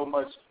 There was so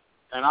much,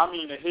 and I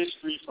mean the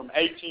history from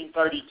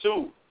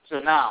 1832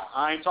 to now.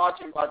 I ain't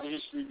talking about the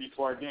history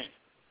before then.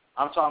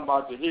 I'm talking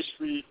about the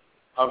history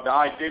of the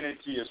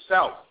identity of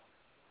self.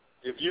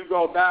 If you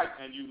go back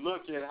and you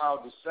look at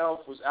how the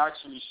self was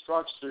actually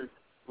structured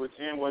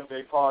within what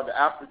they call the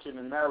African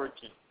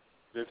American,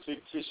 the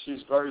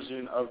fictitious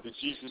version of the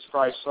Jesus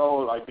Christ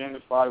soul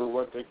identified with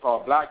what they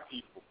call black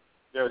people,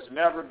 there's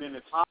never been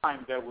a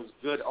time that was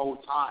good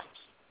old times.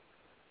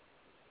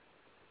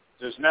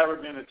 There's never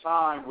been a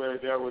time where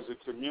there was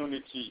a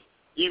community.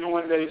 Even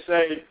when they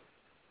say,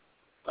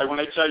 like when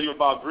they tell you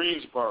about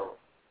Greensboro,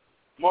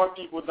 more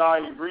people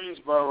died in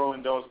Greensboro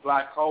in those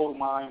black coal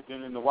mines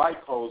than in the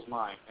white coal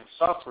mine, and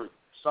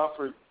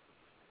suffered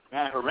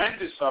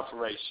horrendous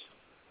sufferation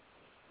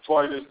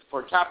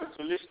for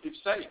capitalistic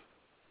sake.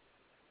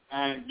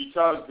 And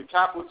because the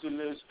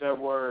capitalists that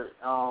were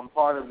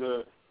part of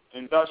the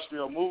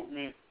industrial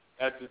movement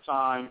at the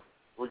time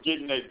were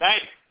getting their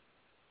bank,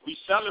 we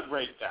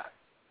celebrate that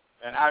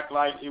and act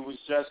like it was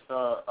just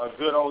a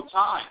good old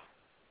time.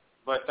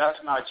 But that's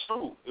not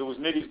true. It was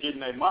niggas getting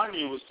their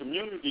money. It was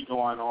community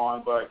going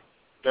on, but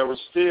there was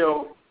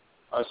still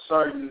a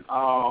certain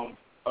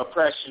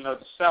oppression of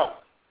the self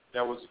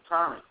that was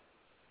occurring.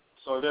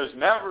 So there's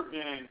never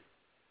been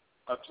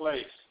a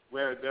place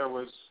where there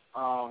was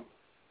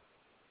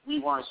we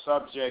weren't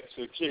subject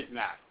to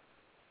kidnap,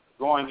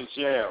 going to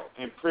jail,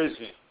 in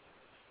prison,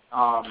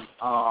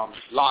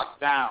 locked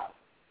down,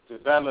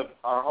 develop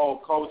our whole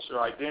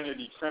culture,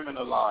 identity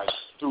criminalized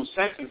through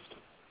sentencing,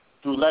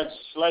 through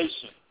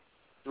legislation,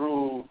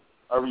 through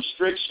a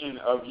restriction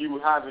of you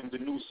having the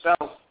new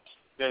self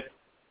that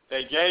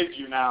they gave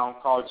you now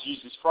called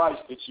Jesus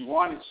Christ that you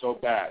wanted so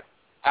bad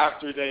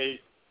after they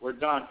were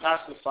done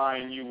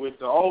pacifying you with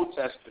the Old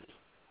Testament.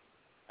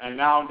 And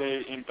now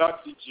they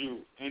inducted you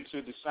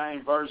into the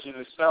same version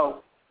of self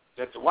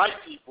that the white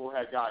people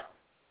had gotten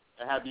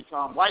and had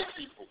become white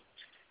people,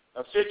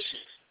 a fiction,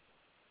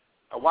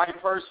 a white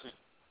person.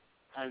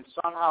 And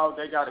somehow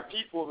they got a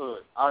peoplehood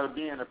out of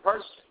being a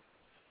person.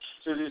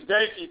 To this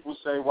day, people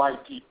say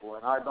white people,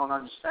 and I don't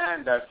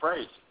understand that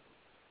phrase.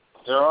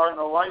 There are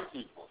no white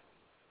people.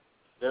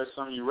 There's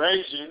some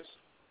Eurasians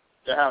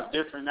that have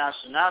different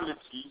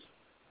nationalities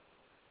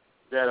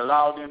that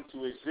allow them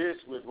to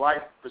exist with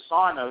white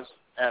personas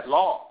at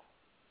law.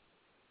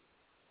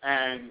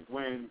 And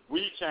when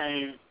we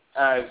came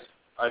as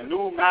a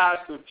new mass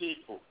of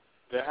people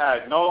that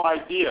had no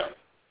idea,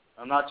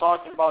 I'm not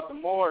talking about the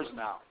Moors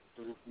now,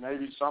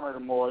 maybe some of the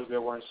Moors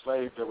that were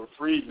enslaved that were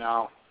freed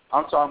now.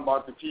 I'm talking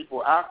about the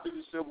people after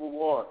the Civil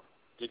War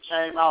that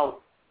came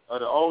out of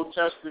the Old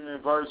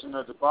Testament version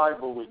of the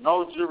Bible with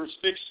no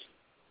jurisdiction,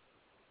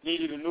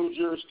 needed a new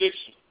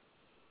jurisdiction.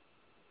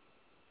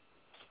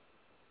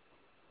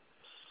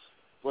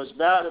 What's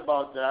bad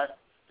about that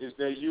is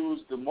they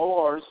used the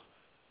Moors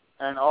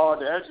and all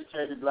the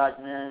educated black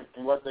men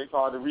in what they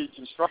call the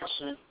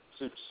Reconstruction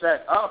to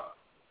set up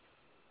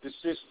the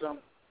system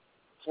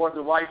for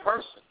the white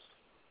person.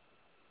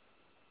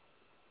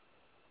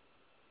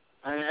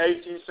 And in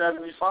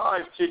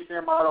 1875, kicked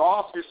them out of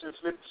office and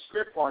flipped the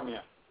script on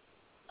them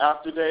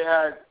after they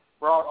had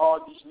brought all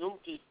these new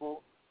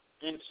people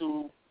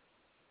into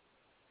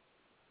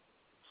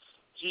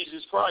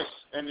Jesus Christ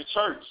and the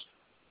church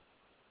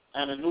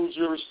and a new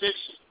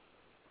jurisdiction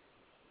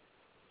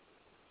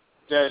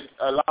that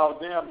allowed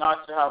them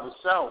not to have a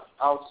self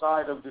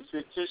outside of the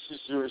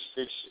fictitious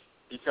jurisdiction.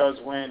 Because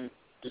when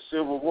the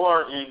Civil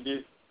War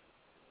ended,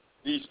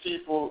 these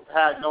people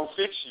had no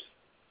fiction.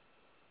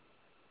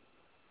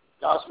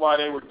 That's why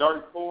they were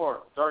dirt poor,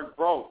 dirt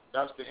broke.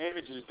 That's the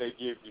images they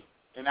give you.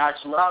 In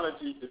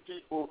actuality, the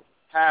people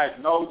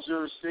had no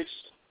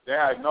jurisdiction. They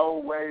had no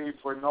way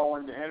for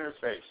knowing the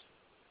interface.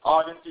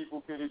 All them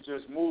people could have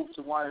just moved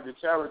to one of the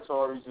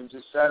territories and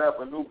just set up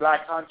a new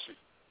black country.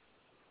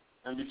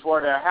 And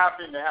before that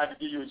happened, they had to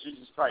give you a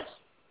Jesus Christ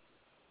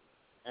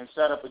and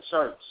set up a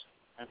church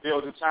and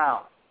build a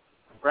town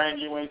and bring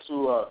you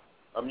into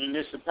a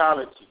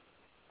municipality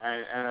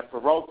and a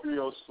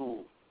parochial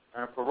school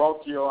and a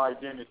parochial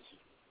identity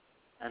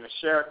and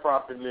a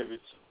sharecropping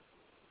liberty.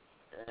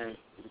 And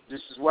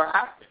this is what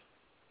happened.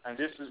 And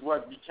this is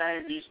what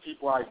became these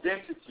people's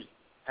identity.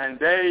 And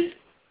they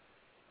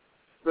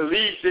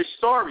believe this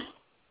story.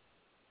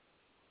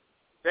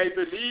 They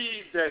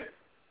believe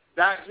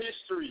that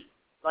history,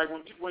 like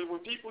when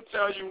people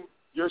tell you,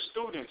 your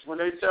students, when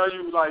they tell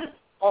you like,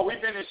 oh,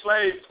 we've been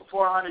enslaved for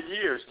 400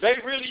 years, they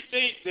really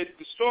think that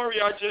the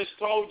story I just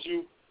told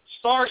you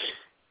started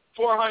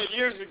 400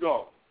 years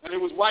ago. And it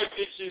was white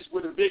bitches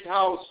with a big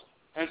house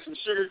and some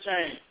sugar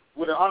cane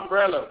with an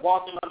umbrella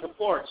walking on the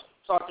porch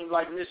talking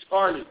like Miss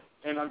Scarlet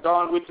and I'm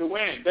Gone with the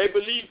Wind. They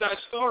believe that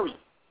story.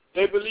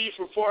 They believe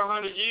for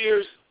 400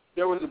 years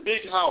there was a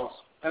big house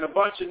and a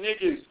bunch of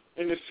niggas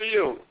in the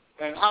field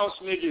and house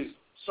niggas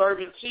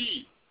serving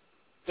tea.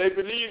 They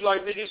believe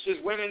like niggas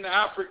just went into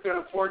Africa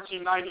in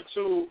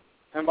 1492,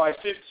 and by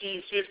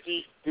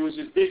 1550, there was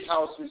this big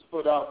house was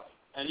put up,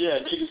 and yeah,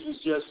 niggas was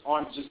just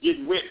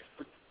getting whipped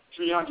for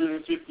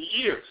 350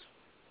 years.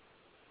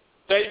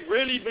 They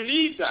really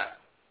believe that.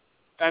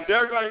 And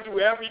they're going to do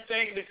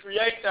everything to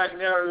create that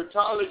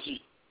narratology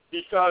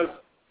because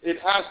it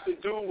has to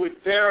do with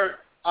their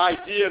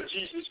idea of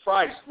Jesus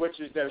Christ, which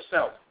is their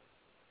self.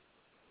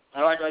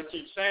 And like I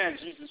keep saying,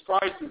 Jesus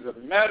Christ is a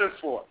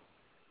metaphor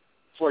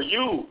for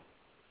you.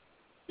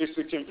 It's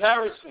a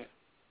comparison.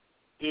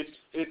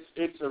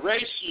 It's a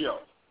ratio.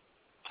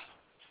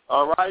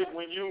 All right?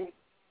 When you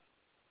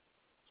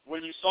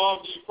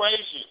solve the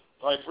equation,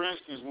 like for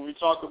instance, when we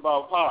talk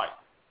about pi,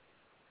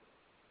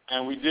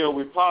 and we deal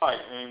with pi,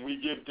 and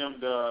we give them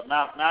the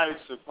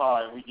mathematics of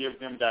pi, and we give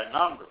them that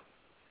number,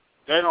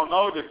 they don't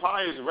know that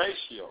pi is a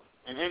ratio,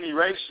 and any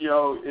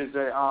ratio is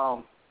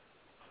a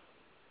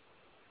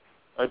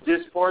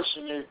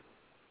disproportionate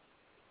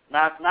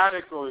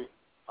mathematical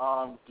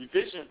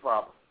division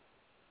problem,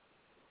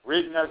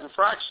 written as a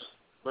fraction,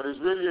 but it's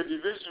really a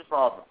division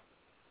problem.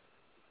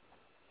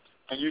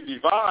 And you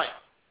divide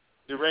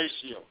the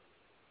ratio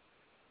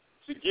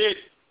to get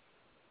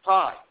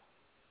pi.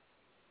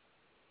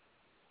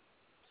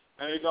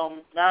 And it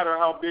don't matter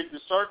how big the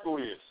circle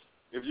is.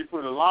 If you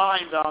put a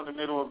line down the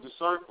middle of the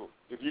circle,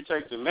 if you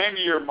take the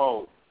linear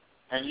mode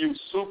and you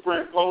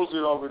superimpose it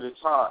over the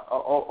top,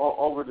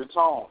 over the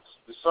tones,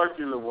 the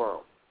circular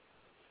world,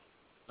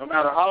 no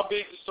matter how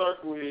big the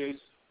circle is,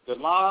 the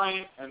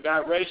line and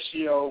that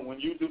ratio,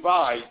 when you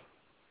divide,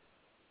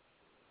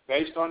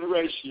 based on the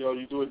ratio,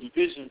 you do a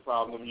division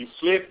problem. You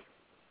flip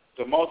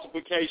the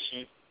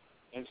multiplication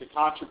into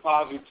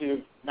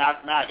contrapositive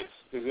mathematics,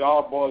 because it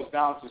all boils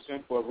down to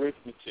simple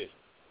arithmetic,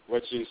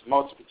 which is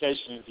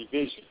multiplication and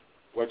division,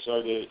 which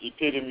are the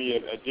epitome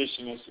of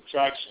addition and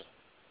subtraction.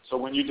 So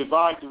when you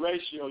divide the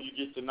ratio, you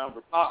get the number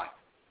pi.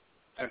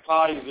 And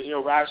pi is an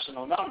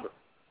irrational number,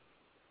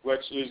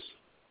 which is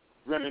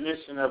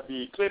reminiscent of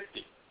the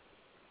ecliptic,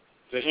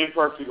 the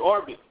imperfect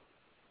orbit,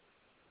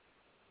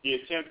 the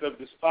attempt of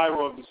the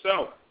spiral of the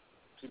self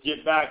to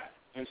get back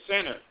in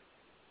center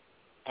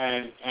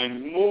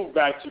and move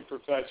back to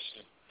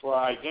perfection for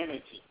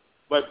identity.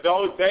 But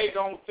they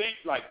don't think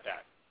like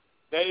that.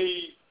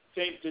 They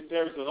think that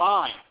there's a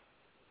line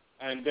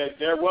and that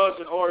there was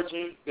an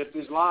origin that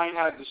this line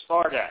had to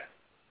start at.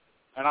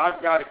 And I've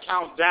got to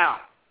count down.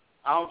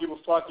 I don't give a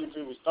fuck if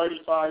it was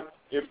 35,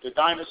 if the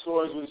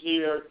dinosaurs was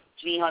here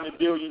 300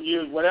 billion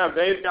years, whatever.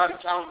 They've got to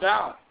count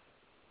down.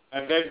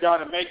 And they've got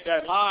to make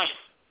that line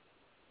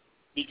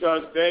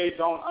because they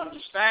don't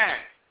understand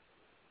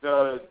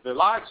the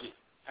logic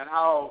and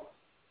how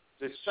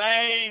the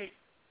same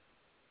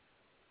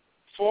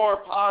four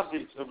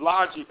posits of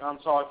logic I'm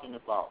talking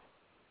about,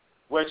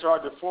 which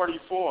are the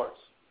 44s,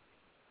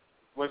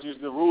 which is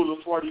the rule of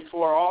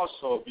 44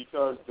 also,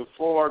 because the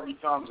 4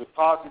 becomes a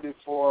positive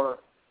 4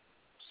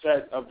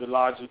 set of the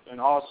logic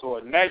and also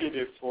a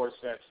negative 4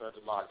 sets of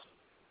the logic.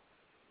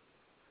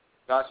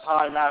 That's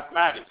high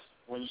mathematics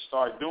when you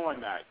start doing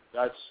that.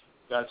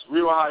 That's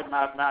real high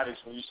mathematics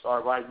when you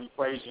start writing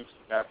equations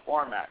in that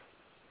format.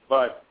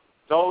 But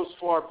those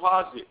 4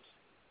 posits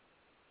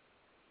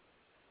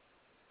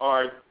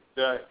are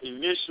the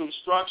initial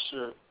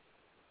structure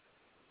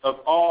of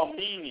all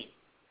meaning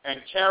and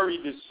carry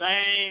the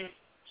same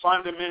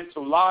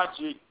fundamental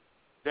logic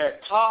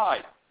that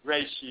pi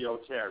ratio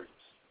carries.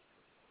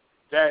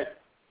 That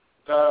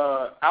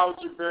the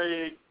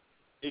algebraic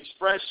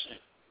expression,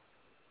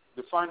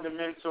 the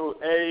fundamental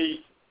A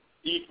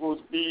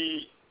equals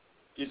B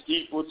is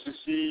equal to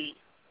C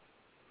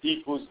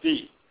equals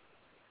D.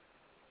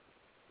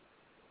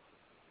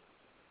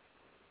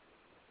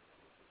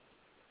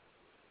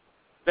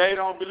 They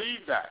don't believe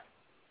that.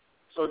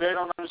 So they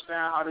don't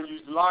understand how to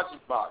use the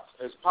logic box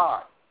as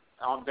pi.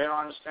 They don't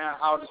understand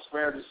how to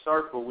square the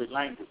circle with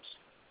language.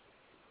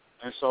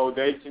 And so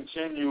they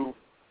continue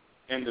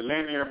in the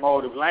linear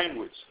mode of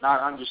language,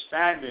 not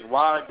understanding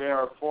why there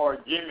are 4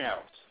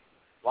 gimels,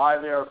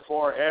 why there are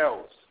 4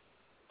 L's,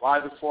 why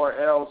the 4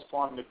 L's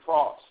form the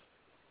cross,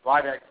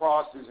 why that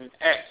cross is an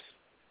X,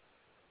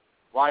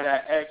 why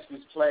that X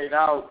is played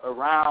out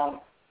around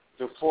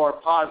the 4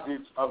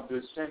 posits of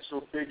the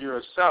central figure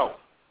of self.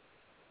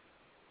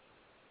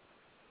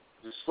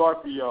 The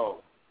Scorpio,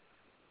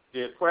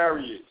 the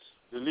Aquarius,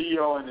 the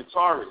Leo, and the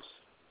Taurus.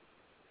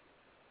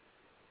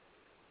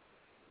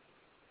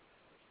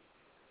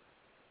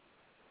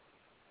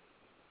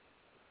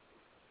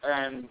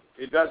 And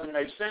it doesn't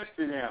make sense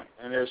to them,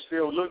 and they're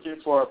still looking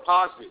for a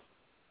posit,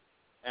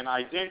 an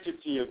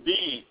identity of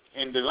being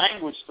in the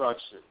language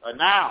structure, a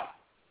noun.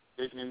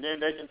 And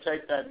then they can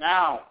take that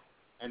noun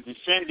and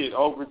defend it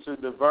over to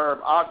the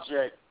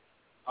verb-object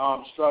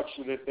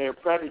structure that they're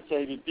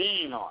predicated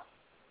being on.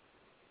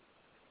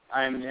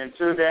 And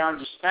until they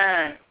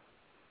understand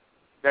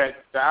that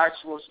the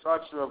actual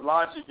structure of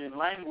logic in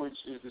language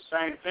is the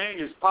same thing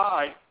as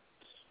pi,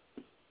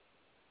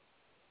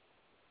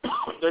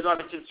 they're going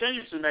to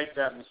continue to make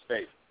that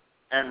mistake.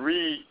 and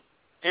read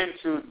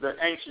into the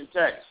ancient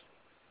text.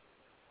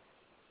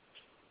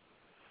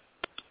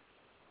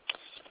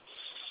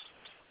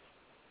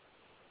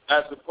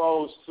 As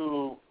opposed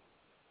to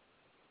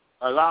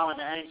allowing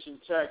the ancient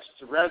text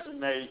to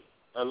resonate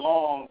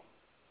along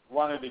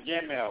one of the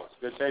gemels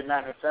that they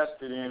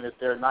manifested in at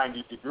their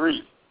 90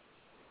 degree.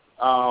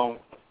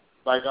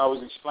 Like I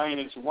was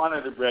explaining to one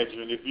of the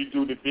brethren, if you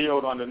do the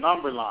build on the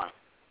number line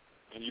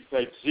and you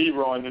take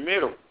 0 in the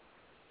middle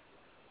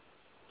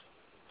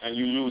and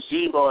you use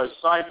 0 as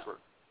cipher,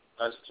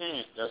 that's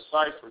 10, that's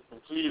cipher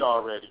complete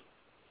already,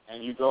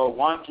 and you go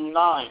 1 through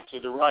 9 to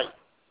the right,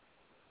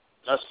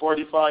 that's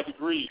 45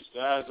 degrees.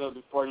 That adds up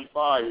to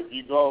 45. If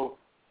you go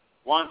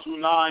 1 through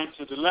 9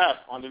 to the left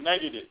on the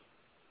negative,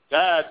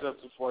 that adds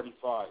up to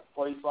 45.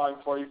 45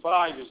 and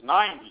 45 is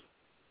 90.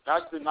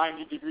 That's the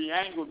 90-degree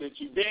angle that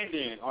you bend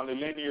in on the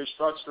linear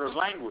structure of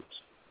language.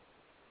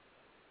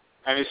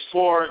 And it's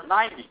 4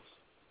 90s.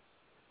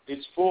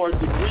 It's 4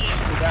 degrees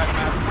to that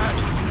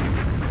mathematics.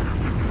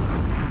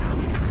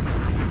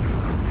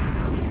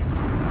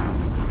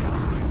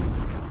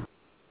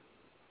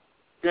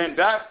 Then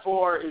that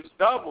 4 is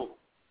double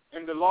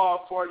in the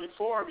law of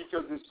 44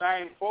 because the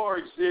same 4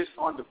 exists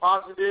on the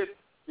positive,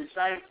 the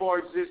same 4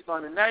 exists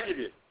on the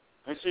negative.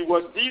 And see,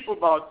 what's deep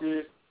about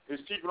this is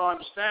people don't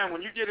understand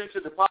when you get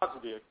into the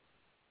positive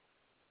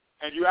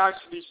and you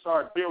actually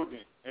start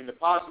building in the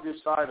positive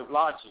side of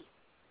logic,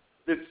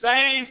 the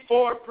same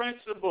 4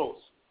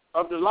 principles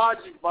of the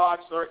logic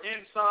box are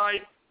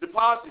inside the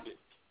positive.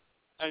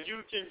 And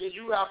you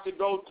have to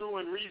go through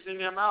and reason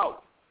them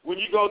out. When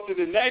you go to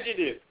the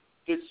negative,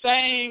 the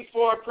same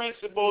 4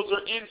 principles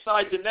are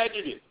inside the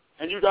negative,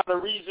 and you got to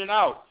reason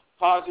out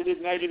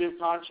positive, negative,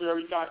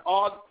 contrary,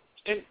 all.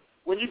 And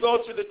when you go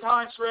to the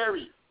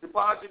contrary, the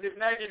positive,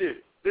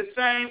 negative, the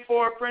same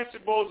 4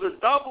 principles are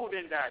doubled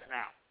in that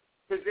now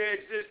because they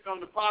exist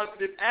on the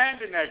positive and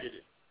the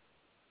negative.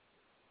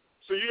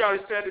 So you got to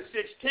set a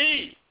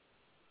 16.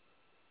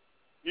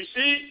 You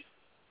see?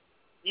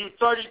 You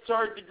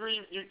 32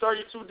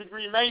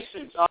 degree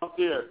Masons out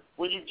there.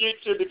 When you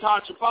get to the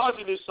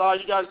contrapositive side,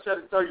 you got to set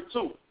a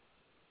 32.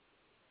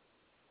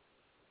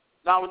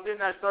 Now within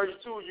that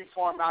 32, you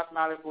form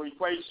mathematical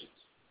equations.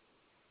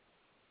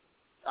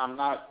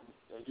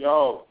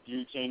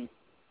 You can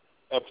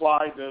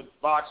apply the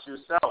box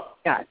yourself.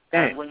 God,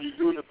 and when you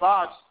do the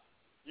box,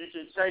 you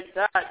can take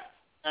that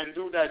and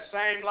do that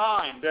same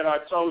line that I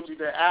told you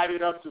that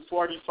added up to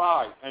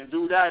 45 and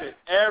do that at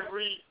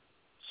every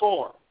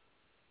 4.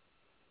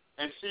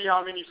 And see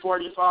how many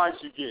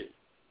 45s you get.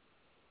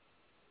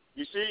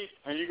 You see?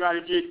 And you got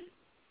to get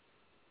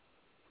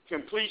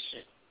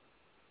completion.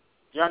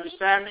 You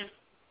understand me?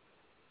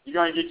 You're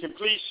going to get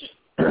completion.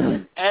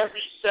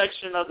 Every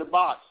section of the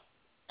box.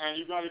 And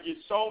you're going to get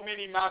so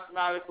many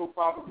mathematical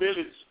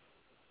probabilities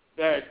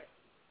that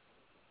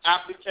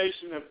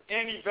application of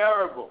any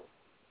variable,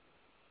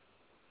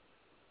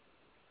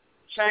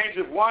 change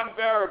of one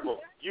variable,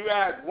 you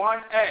add one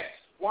x,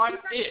 one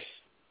if,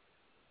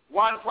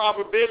 one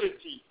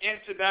probability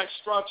into that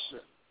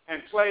structure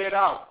and play it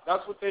out.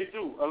 That's what they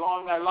do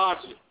along that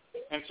logic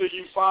until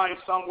you find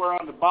somewhere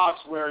on the box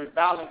where it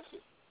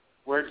balances,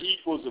 where it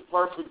equals a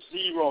perfect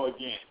 0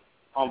 again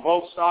on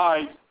both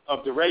sides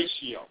of the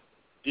ratio,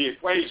 the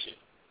equation,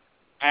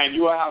 and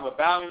you will have a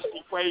balanced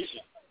equation.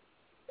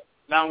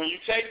 Now, when you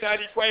take that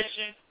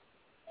equation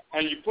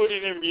and you put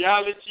it in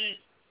reality,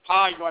 how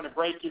are you going to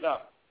break it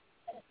up?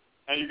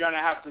 And you're going to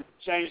have to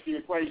change the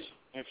equation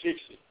and fix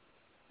it.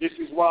 This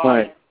is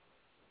why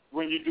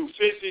when you do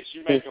physics,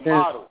 you make a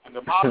model, and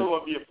the model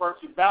will be a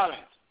perfect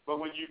balance. But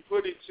when you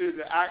put it to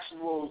the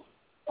actual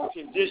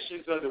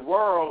conditions of the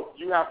world,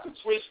 you have to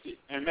twist it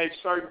and make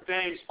certain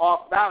things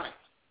off balance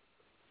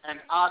and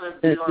out of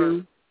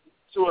your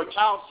to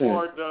account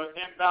for the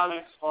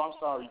imbalance. Oh, I'm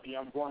sorry, D.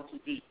 I'm going too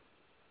deep.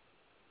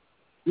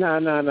 No.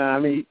 I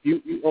mean,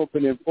 you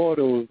opening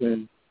portals,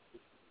 and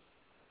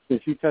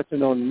since you're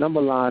touching on the number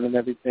line and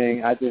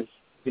everything, I just,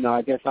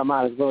 I guess I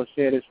might as well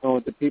share this one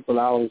with the people.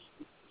 I was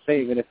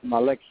saving it for my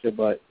lecture,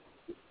 but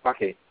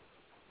fuck it.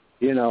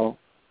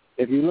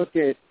 If you look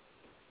at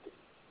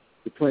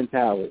the Twin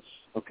Towers,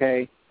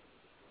 okay,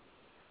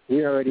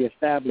 we already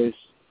established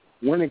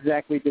when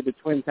exactly did the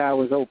Twin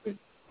Towers open.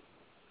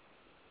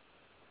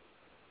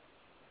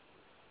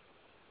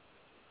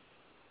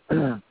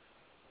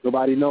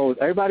 Nobody knows.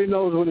 Everybody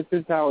knows when the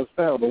Twin Towers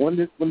fell, but when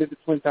did the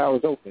Twin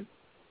Towers open?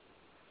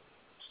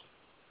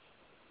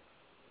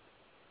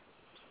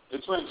 The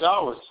Twin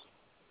Towers?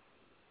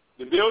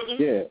 The building?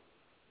 Yeah.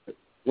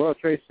 World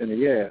Trade Center,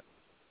 yeah.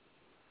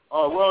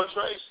 Oh, World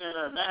Trade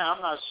Center, man,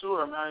 I'm not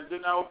sure, man.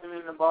 Didn't I open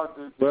in about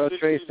the World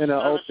Trade Center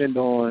opened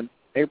on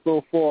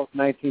April 4th,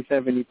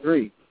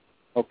 1973.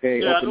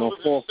 Okay, yeah, opened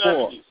on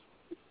 4/4.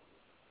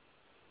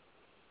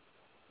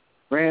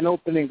 Grand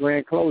opening,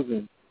 grand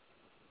closing.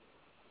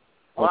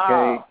 Okay,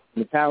 wow.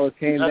 The towers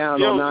came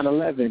down on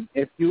 9/11.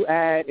 If you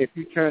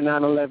turn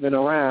 9/11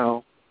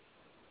 around,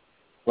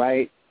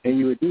 right, and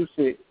you reduce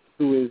it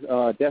to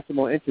its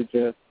decimal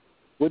integer,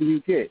 what do you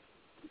get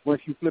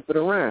once you flip it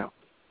around?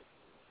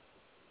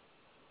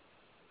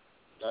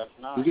 That's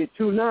 9. You get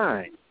 2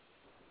 9.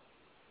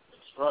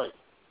 That's right.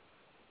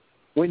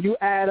 When you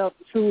add up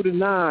 2 to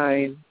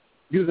 9,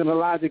 using the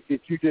logic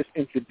that you just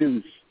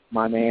introduced,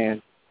 my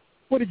man,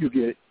 what did you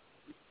get?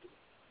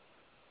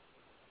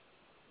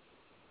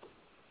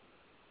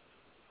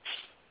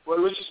 What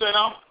did you say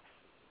now?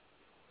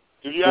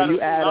 If you when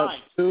you add up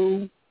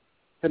 2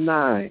 to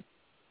 9,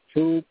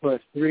 2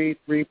 plus 3,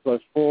 3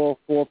 plus 4,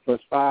 4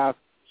 plus 5.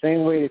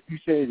 Same way if you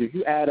said if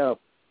you add up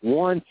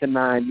 1 to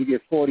 9, you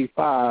get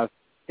 45.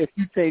 If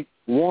you take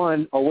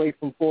 1 away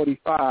from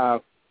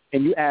 45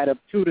 and you add up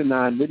 2 to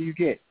 9, what do you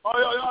get? Oh,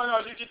 no,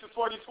 you get to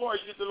 44.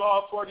 You get the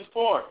law of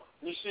 44.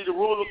 You see the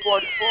rule of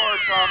 44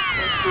 comes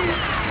into...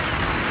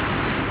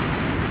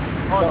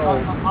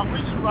 I'm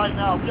with you right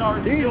now. We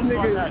already built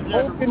on that.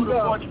 Yeah, the rule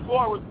of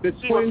 44. The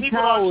see, Twin what people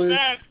Towers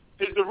understand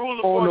is the rule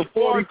of on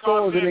 44 the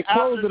 44s, and they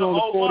closed it on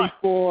the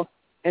 44,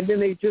 and then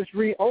they just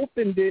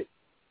reopened it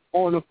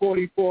on the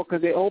 44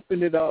 because they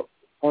opened it up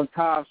on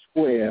Times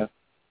Square,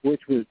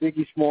 which was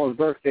Biggie Small's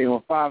birthday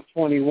on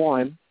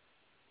 5/21,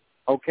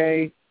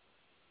 okay?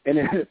 And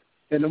then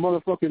in the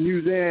motherfucking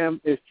museum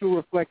is 2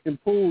 reflecting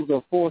pools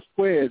of 4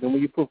 squares, and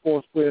when you put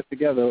 4 squares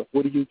together,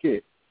 what do you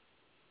get?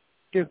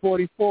 You get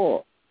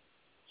 44.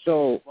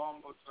 So,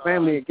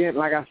 family, again,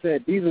 like I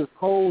said, these are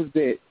codes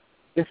that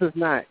this is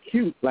not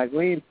cute. Like,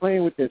 we ain't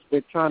playing with this.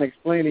 We're trying to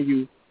explain to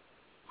you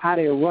how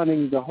they're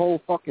running the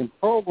whole fucking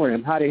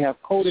program, how they have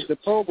coded the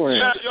program.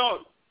 Yeah,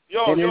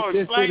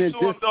 explain to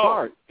him,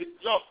 though.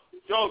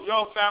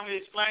 Yo, family,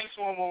 explain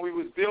to him when we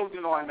was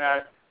building on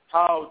that,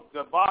 how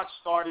the box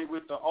started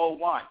with the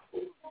 01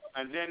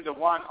 and then the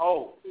 10,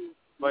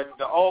 but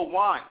the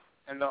 01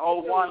 and the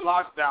 01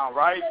 lockdown,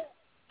 right?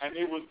 And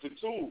it was the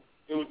 2.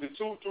 It was the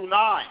 2 through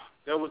 9.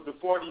 There was the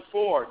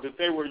 44 that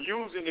they were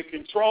using to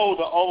control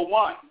the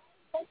 01.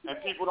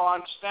 And people don't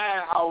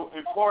understand how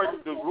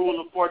important the rule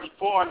of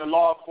 44 and the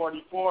law of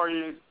 44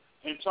 is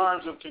in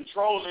terms of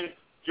controlling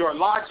your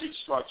logic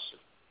structure.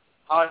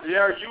 How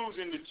they're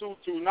using the 2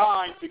 through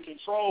 9 to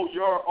control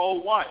your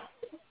 01.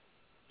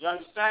 You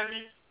understand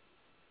me?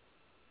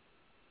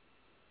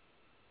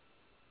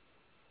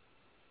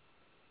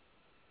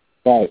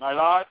 Right. My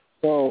Lord?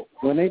 So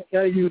when they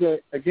tell you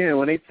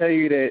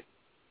that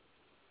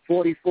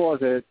 44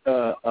 is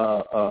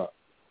a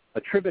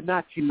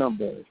Fibonacci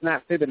number, it's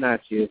not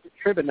Fibonacci, it's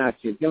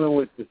Fibonacci. It's dealing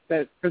with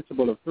the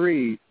principle of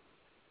threes.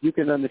 You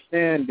can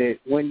understand that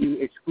when you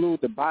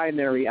exclude the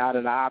binary out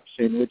of the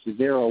option, which is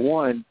 0,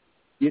 1,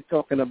 you're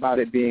talking about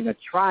it being a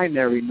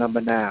trinary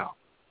number now.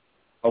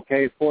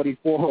 Okay,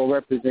 44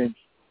 represents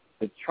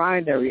the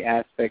trinary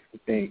aspects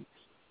of things,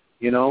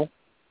 you know?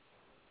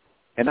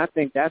 And I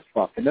think that's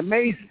fucking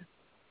amazing.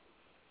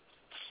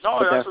 No,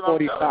 but that's that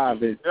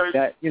 45 is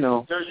that, you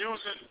know,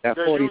 that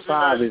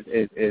 45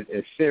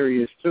 is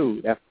serious too.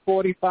 That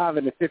 45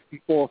 and the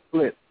 54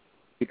 flip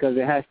because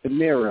it has to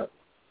mirror.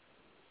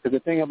 Because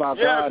the thing about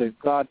God is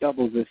God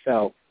doubles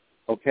itself,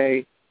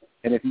 okay?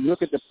 And if you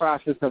look at the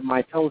process of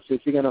mitosis,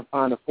 you're going to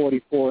find the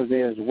 44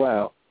 there as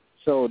well.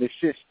 So the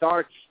shit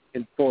starts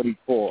in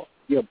 44.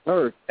 Your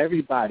birth,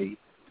 everybody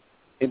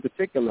in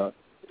particular,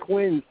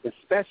 twins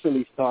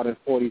especially start in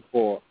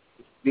 44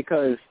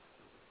 because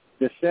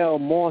the cell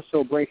more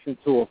so breaks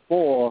into a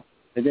 4,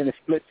 and then it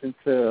splits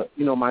into,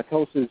 you know,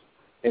 mitosis.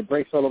 It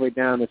breaks all the way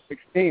down to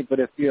 16. But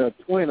if you're a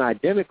twin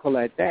identical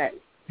at that,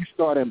 you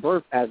start in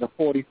birth as a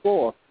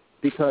 44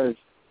 because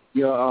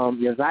your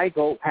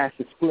zygote has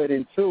to split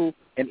in 2,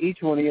 and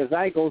each one of your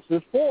zygotes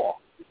is 4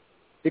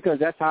 because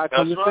that's how it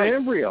comes into the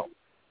embryo.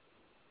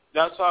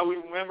 That's how we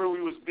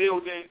was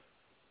building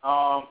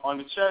on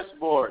the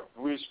chessboard.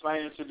 We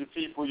explained to the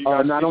people you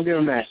got don't give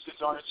them that.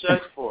 On the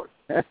chessboard.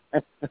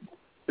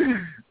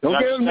 Don't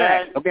give them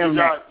that.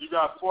 You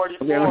got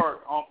 44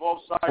 on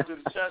both sides of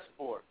the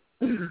chessboard.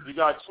 You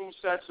got 2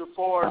 sets of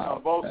 4s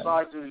on both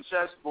sides of the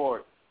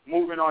chessboard.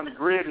 Moving on the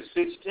grid is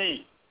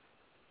 16.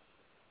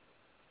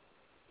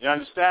 You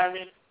understand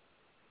me?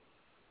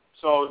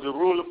 So the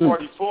rule of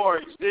 44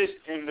 exists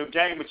in the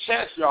game of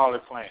chess y'all are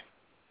playing.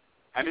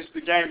 And it's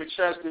the game of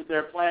chess that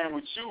they're playing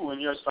with you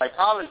and your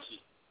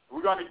psychology.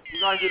 We're gonna get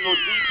a little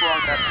deeper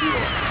on that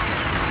deal.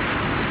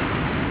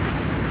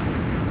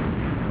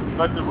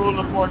 But the rule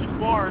of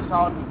 44 is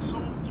how the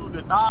 2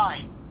 through the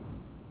 9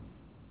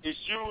 is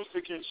used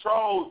to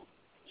control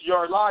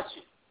your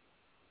logic.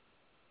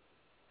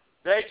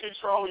 They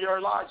control your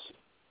logic.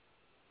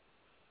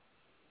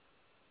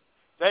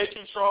 They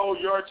control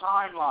your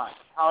timeline,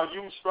 how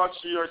you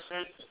structure your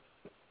sentence.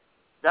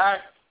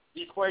 That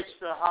equates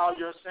to how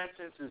your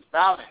sentence is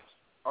balanced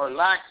or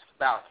lacks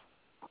balance,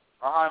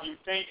 or how you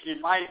think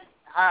it might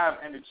have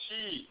and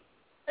achieve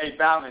a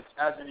balance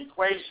as an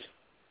equation.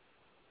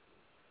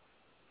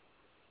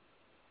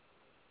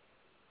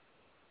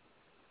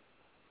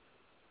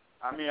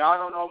 I mean, I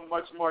don't know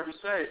much more to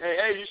say.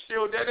 Hey, you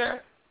still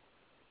there?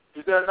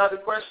 Is there another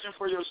question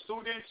for your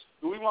students?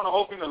 Do we want to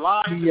open the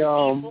line to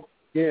people?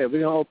 Yeah, we're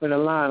going to open the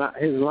line.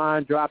 His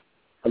line dropped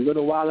a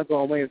little while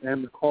ago. I'm waiting for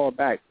him to call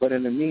back. But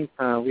in the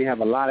meantime, we have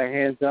a lot of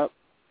hands up,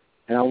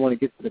 and I want to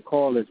get to the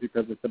callers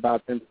because it's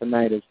about them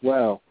tonight as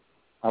well.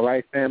 All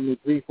right, family,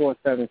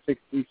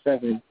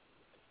 347-637-2135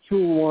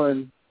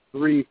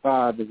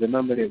 is the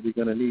number that we're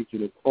going to need you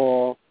to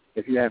call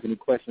if you have any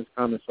questions,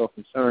 comments, or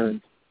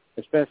concerns,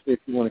 especially if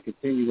you want to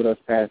continue with us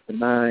past the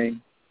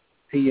 9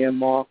 p.m.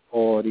 mark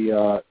or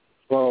the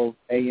 12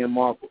 a.m.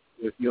 mark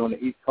if you're on the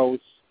East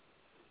Coast,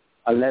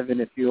 11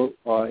 if you're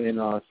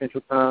in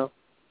Central Time.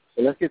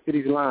 So let's get to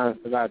these lines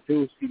because I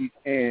do see these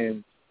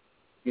hands,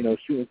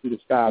 shooting through the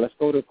sky. Let's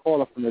go to the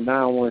caller from the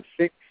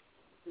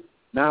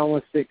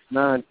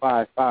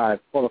 916-955.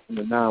 Caller from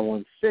the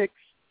 916.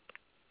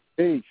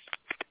 Peace.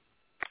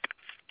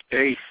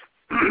 Peace.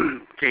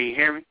 Can you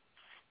hear me?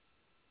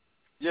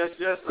 Yes,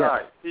 all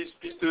right. Peace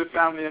to the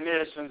family and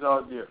nations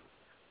out there.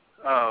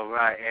 All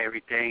right,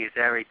 everything is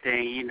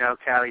everything.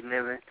 Cali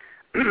living.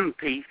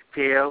 Peace,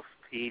 pills.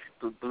 Peace,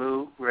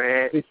 blue,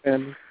 red. Peace,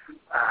 family.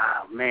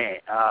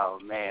 Oh,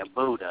 man,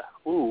 Buda.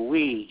 Ooh,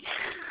 wee.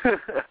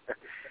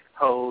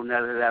 Whole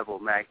nother level,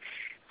 man.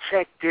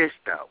 Check this,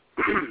 though.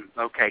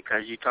 Okay,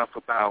 because you talk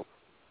about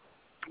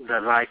the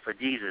life of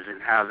Jesus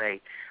and how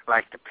they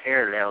like to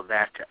parallel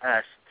that to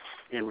us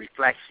in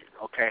reflection.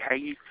 Okay,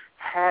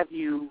 have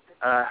you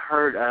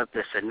heard of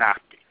the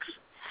Synoptics?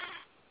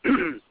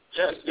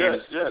 Yes.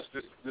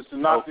 The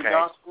Synoptic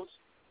Gospels?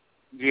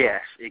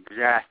 Yes,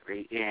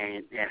 exactly,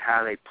 and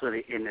how they put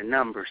it in the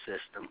number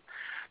system,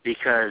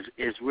 because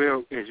it's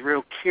real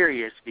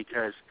curious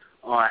because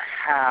on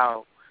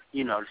how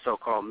the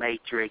so-called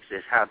matrix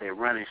is how they're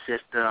running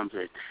systems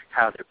and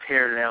how they're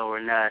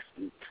paralleling us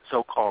and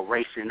so-called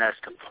racing us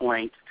to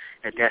points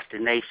and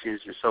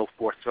destinations and so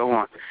forth, so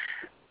on.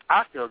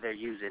 I feel they're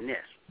using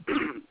this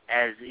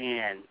as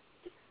in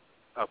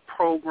a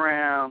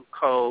program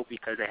code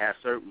because they have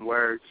certain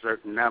words,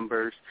 certain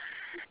numbers,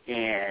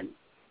 and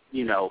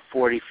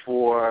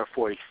 44,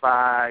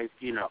 45,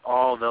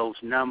 all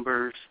those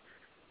numbers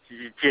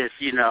just,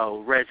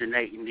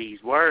 resonating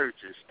these words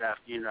and stuff,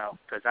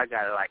 because I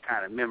got to,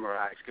 kind of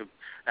memorize,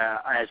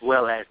 as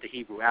well as the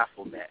Hebrew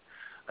alphabet.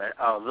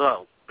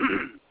 Although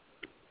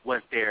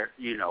what they're,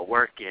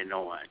 working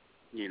on,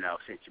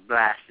 since you're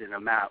blasting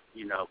them out,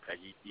 because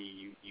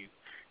you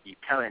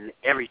telling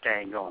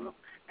everything on them.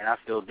 And I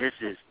feel this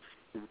is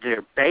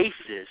their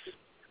basis,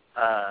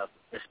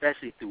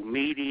 especially through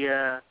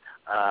media,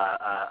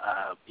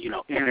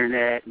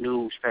 internet,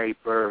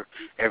 newspaper.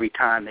 Every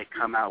time they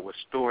come out with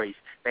stories,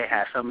 they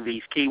have some of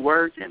these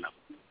keywords in them.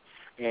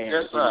 And,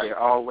 yes, right. They're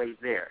always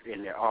there.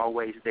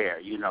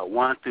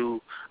 1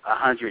 through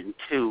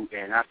 102.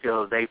 And I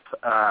feel they,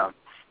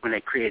 when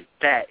they created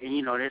that,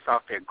 and, it's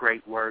off their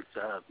great works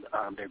of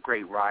their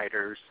great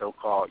writers,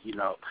 so-called,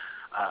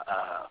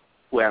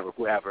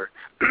 whoever.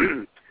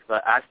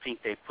 But I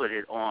think they put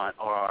it on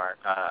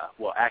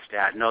actually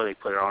I know they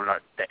put it on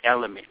the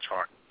element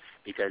chart,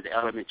 because the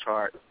element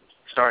chart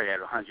started at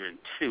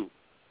 102.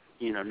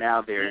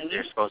 Now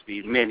there's supposed to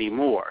be many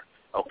more,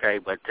 okay?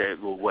 But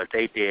what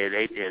they did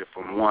it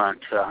from 1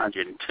 to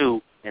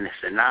 102 in the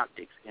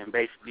Synoptics. And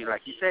basically,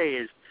 like you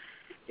say,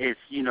 it's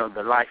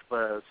the life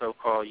of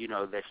so-called,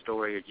 the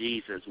story of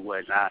Jesus and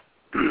whatnot,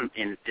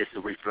 and it's a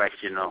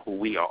reflection of who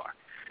we are.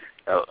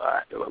 So,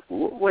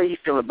 what do you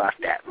feel about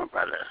that, my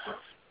brother?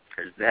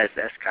 Because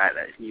that's kind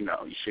of, you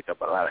shook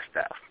up a lot of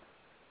stuff.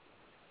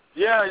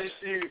 Yeah, you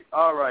see,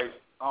 all right.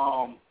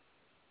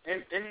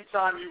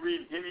 Anytime you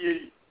read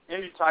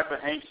any type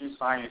of ancient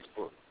science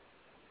book,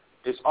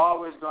 it's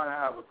always going to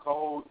have a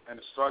code and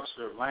a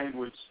structure of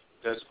language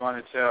that's going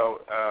to tell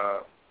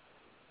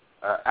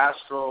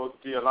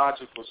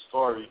astro-theological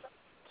story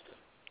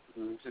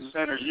to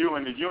center you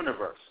in the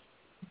universe.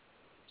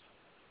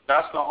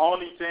 That's the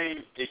only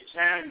thing it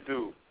can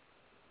do.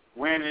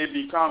 When it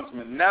becomes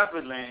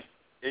malevolent,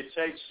 it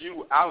takes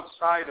you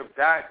outside of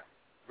that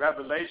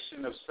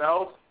revelation of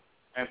self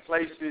and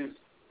places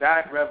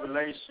that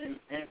revelation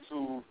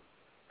into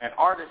an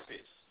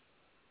artifice,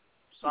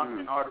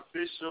 something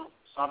artificial,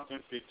 something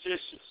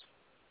fictitious.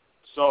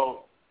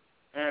 So,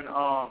 and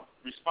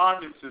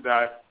responding to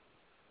that,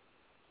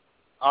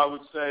 I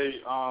would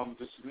say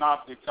the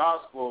Synoptic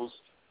Gospels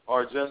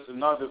are just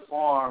another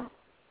form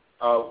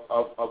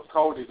of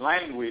coded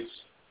language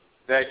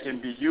that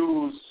can be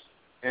used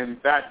in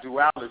that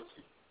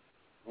duality.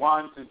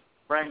 One, to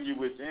bring you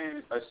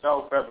within a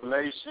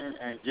self-revelation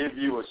and give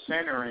you a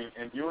centering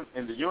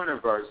in the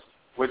universe,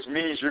 which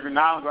means you're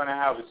now going to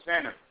have a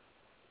center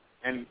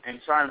in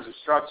terms of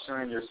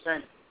structuring your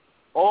center.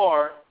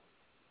 Or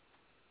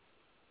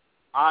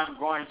I'm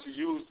going to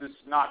use the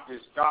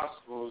Synoptic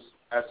Gospels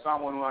as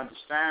someone who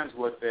understands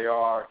what they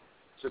are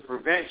to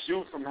prevent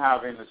you from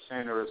having a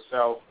center of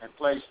self and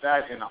place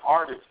that in an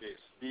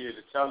artifice, be it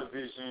a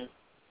television,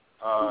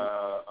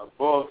 a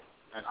book,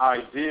 an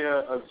idea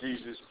of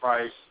Jesus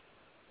Christ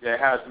that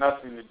has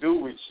nothing to do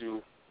with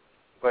you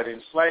but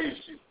enslaves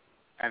you.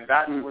 And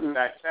that's what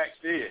that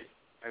text is.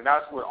 And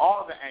that's what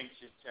all the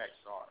ancient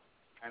texts are.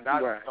 And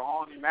that's the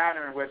only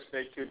manner in which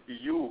they could be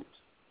used.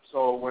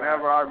 So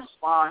whenever I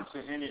respond to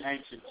any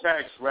ancient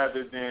text,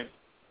 rather than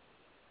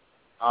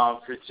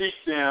critique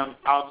them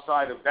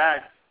outside of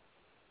that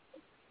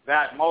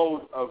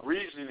mode of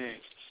reasoning,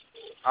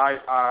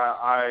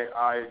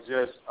 I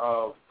just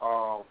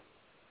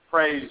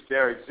praise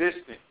their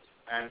existence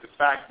and the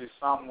fact that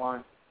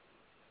someone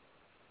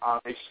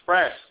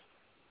expressed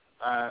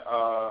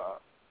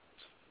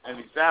an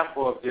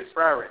example of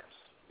deference.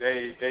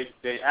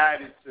 They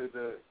added to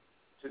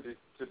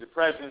the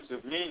presence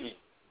of meaning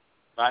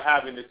by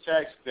having the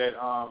text that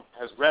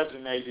has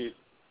resonated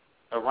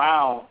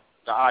around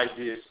the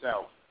idea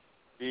itself,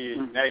 be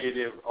it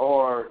negative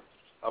or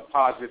a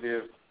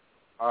positive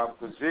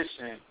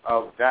position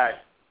of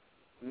that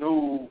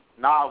new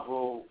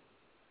novel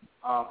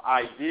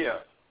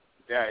idea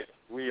that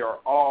we are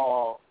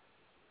all,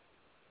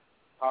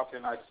 how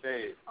can I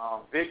say it,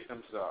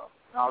 victims of.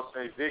 And I'll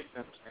say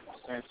victims in the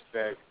sense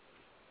that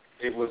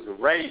it was a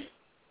rape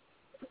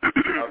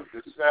of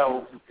the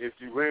self if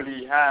you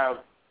really have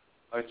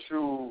a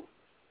true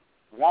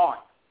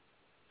want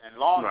and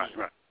longing.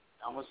 Right.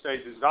 I'm going to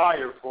say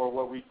desire for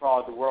what we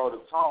call the world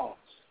of tones.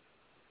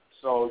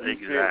 So you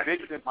feel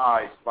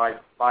victimized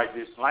by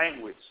this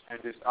language and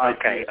this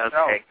idea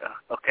itself.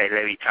 Okay,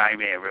 let me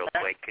chime in real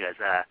quick because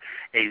that's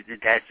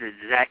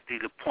exactly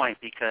the point,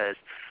 because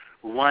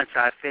once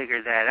I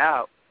figured that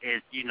out,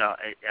 I've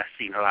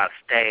seen a lot of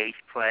stage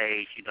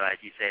plays, as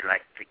you say,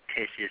 like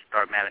fictitious,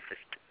 start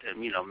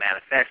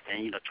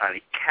manifesting, trying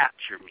to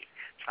capture me,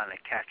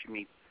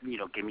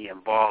 get me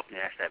involved in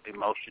that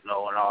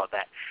emotional and all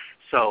that.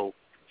 So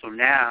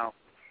now,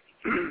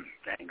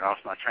 dang, I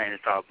lost my train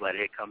of thought, but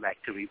it come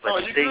back to me.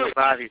 But the thing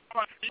about it,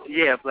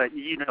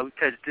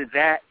 because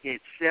that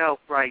itself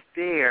right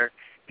there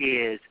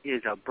is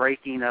a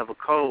breaking of a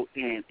code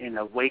and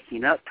a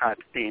waking up type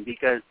of thing.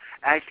 Because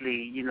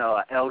actually,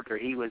 an elder,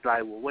 he was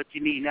like, well, what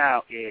you need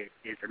now is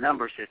a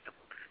number system,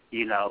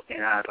 and I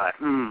was like,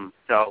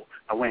 So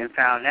I went and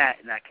found that,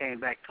 and I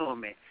came back to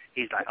him, and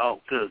he's like, oh,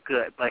 good.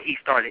 But he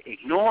started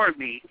ignoring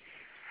me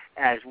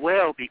as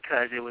well,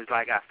 because it was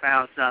like I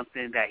found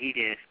something that he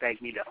didn't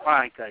expect me to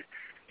find, because,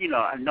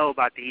 I know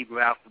about the Hebrew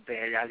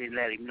alphabet. I didn't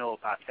let him know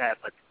about that,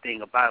 but the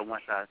thing about it,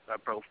 once I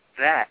broke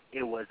that,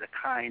 it was a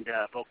kind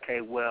of,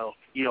 okay, well,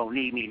 you don't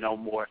need me no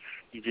more.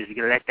 You just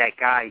let that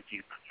guide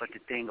you. But the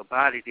thing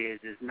about it is,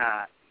 it's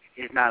not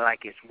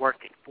like it's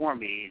working for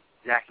me. It's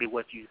exactly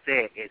what you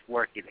said. It's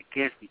working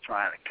against me,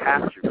 trying to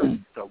capture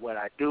me. So what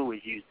I do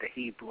is use the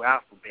Hebrew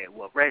alphabet,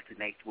 what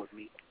resonates with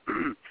me.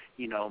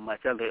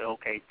 Much other,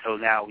 okay, so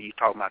now you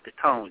talking about the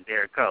tones,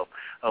 there it go.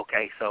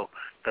 Okay, so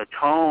the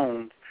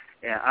tones,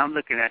 and I'm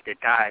looking at the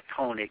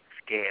diatonic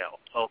scale,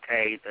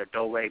 okay, the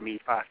do, re, mi,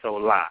 fa,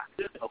 sol, la.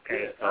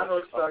 Okay, so, I know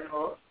what you're talking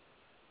about.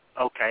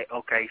 Okay,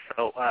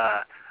 so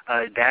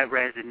that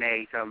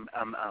resonates. I'm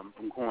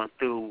going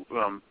through,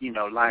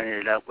 lining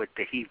it up with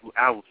the Hebrew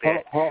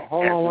alphabet.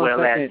 Hold on one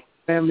second.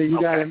 Family,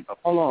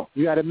 hold on.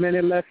 You got a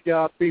minute left,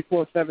 y'all.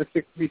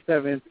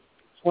 347-637-2135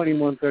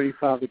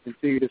 to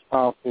continue this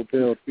powerful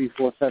build.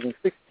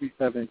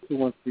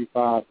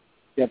 347-637-2135.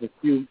 You have a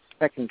few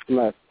seconds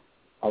left.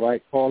 All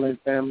right, call in,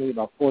 family.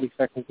 About 40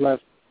 seconds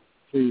left.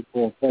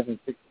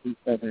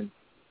 347-637-2135.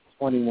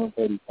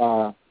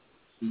 So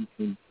you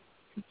can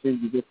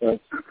continue with us.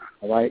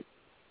 All right.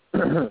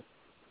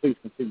 Please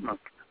continue.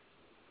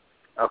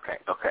 Okay.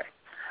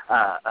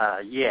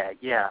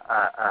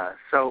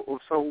 So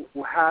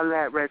how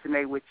that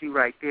resonate with you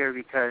right there?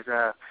 Because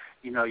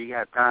you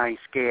have 9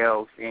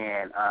 scales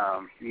and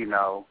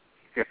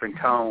different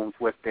tones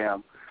with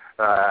them.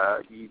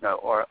 Or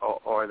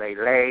they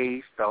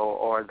laced,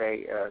 or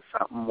they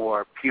something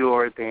more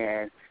pure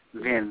than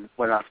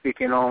what I'm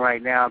speaking on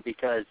right now.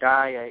 Because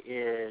Daya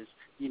is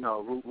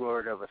root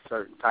word of a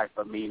certain type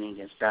of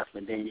meaning and stuff,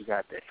 and then you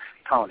got the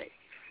tonic.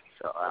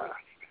 So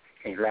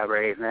can you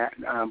elaborate on that,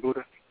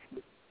 Buddha?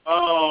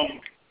 All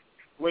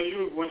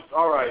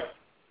right.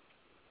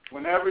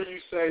 Whenever you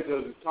say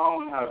does the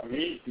tone have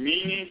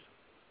meaning,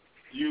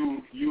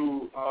 you're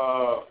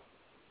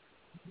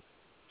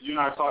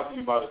not talking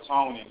about a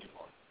tone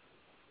anymore.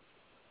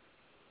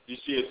 You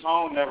see, a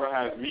tone never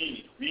has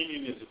meaning.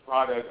 Meaning is a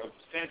product of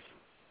the senses.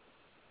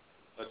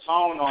 A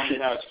tone only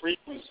has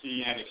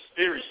frequency and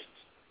experience.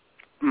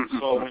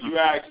 So when you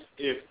ask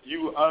if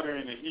you utter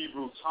in a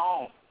Hebrew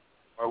tone,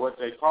 or what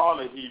they call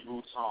a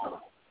Hebrew tone,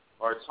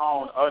 or a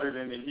tone uttered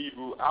in the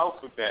Hebrew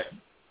alphabet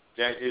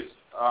that is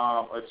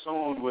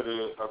attuned with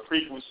a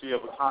frequency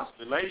of a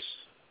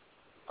constellation,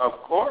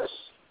 of course,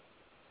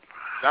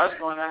 that's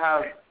going to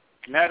have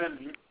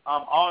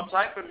all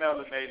type of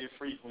melanated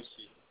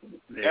frequency.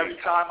 Every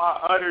time I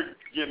utter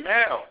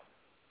Yamel,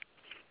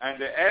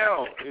 and the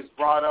L is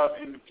brought up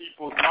in the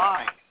people's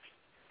mind,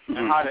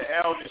 and how the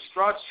L is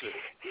structured,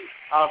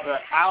 how the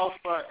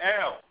alpha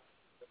L,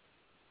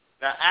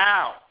 the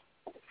Al,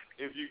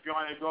 if you're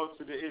going to go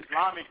to the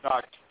Islamic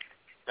doctrine,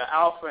 the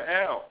alpha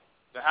L,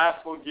 the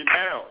alpha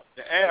Gimel,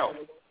 the L,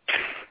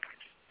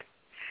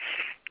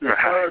 the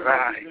third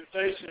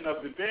representation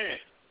of the bin,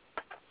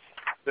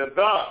 the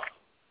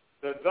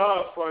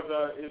for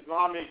the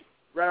Islamic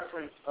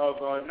reference of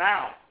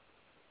noun.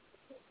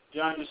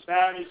 You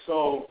understand me?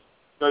 So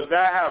does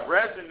that have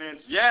resonance?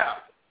 Yeah,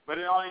 but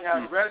it only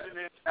has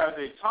resonance as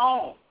a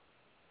tone.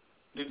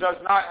 It does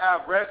not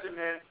have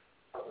resonance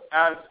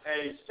as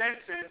a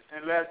sentence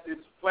unless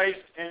it's placed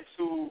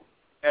into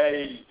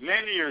a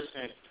linear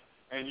sentence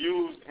and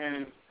used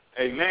in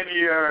a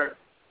linear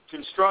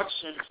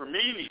construction for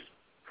meaning.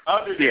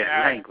 Other than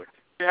that, language.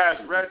 It has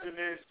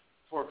resonance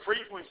for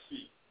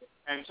frequency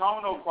and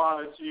tonal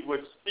quality,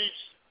 which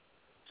speaks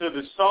to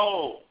the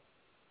soul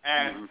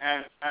and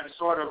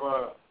sort of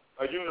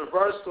a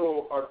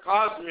universal or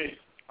cosmic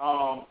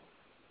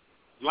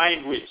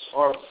language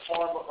or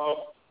form of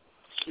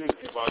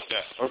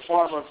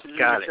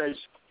communication,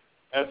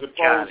 as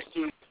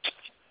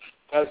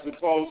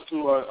opposed to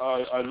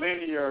a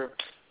linear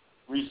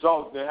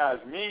result that has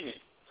meaning.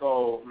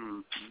 So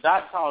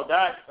that's how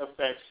that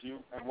affects you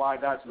and why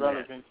that's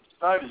relevant to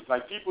studies.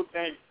 Like people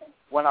think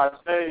when I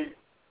say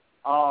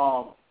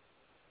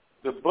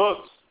the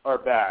books are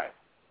bad.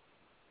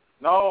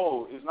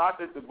 No, it's not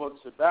that the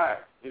books are bad.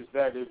 It's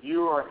that if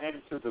you are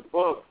into the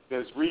book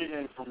that's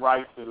reading from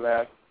right to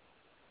left,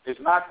 it's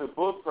not the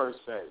book per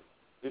se.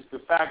 It's the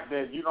fact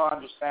that you don't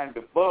understand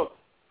the book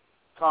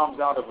comes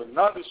out of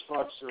another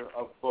structure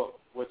of book,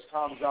 which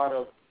comes out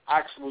of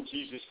actual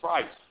Jesus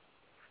Christ.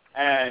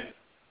 And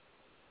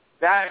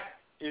that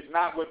is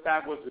not what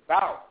that was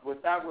about.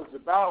 What that was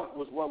about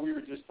was what we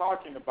were just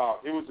talking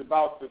about. It was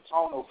about the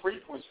tonal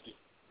frequency,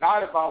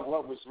 not about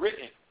what was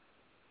written.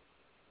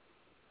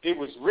 It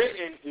was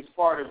written as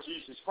part of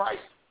Jesus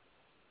Christ's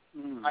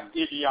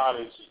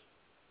ideology.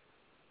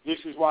 This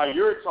is why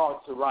you're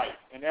taught to write,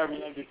 and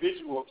every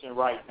individual can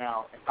write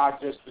now, and not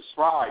just the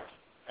scribe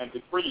and the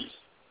priest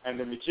and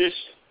the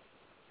magician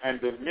and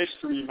the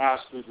mystery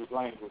masters of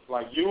language.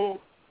 Like you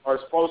are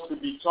supposed to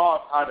be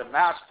taught how to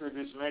master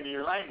this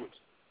linear language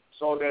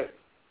so that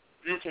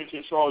you can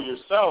control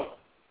yourself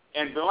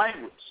in the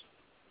language.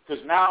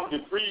 Because now the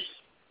priest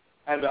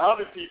and the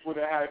other people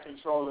that had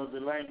control of the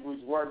language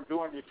weren't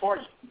doing it for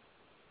you.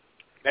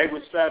 They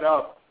would set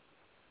up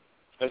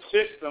a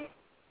system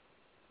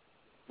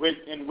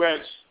in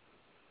which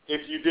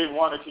if you didn't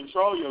want to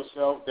control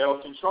yourself, they'll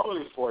control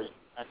it for you.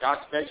 And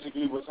that's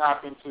basically what's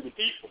happened to the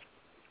people.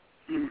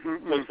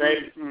 Because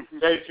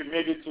they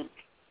committed to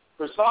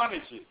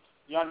personages.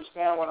 You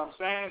understand what I'm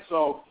saying?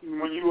 So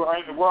when you are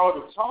in the world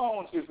of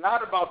tones, it's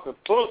not about the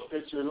book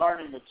that you're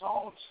learning the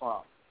tones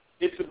from.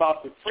 It's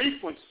about the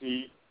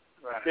frequency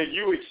that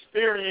you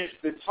experience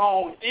the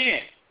tone in.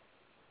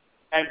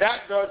 And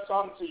that does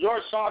something to your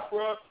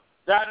chakra,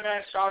 that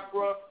man's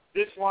chakra,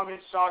 this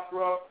woman's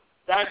chakra,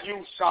 that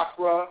youth's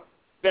chakra,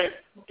 that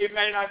it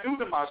may not do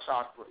to my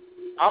chakra.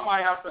 I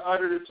might have to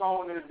utter the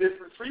tone in a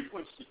different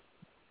frequency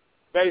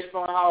based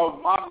on how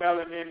my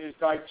melanin is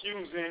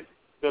diffusing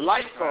the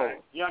light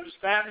code. You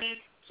understand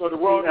me? So the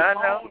world of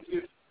tones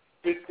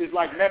is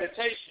like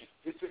meditation.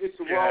 It's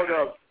a world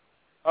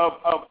of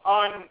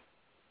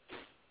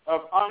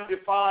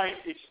undefined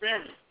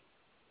experience.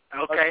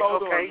 A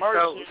total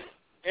immersion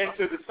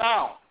into the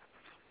sound.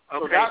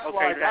 So that's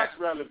why that's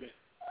relevant.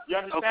 You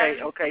understand?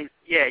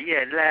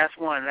 Yeah. Last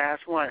one. I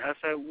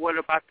said, what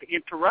about the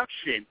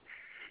interruption?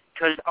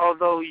 Because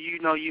although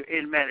you're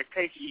in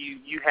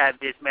meditation, you have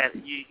this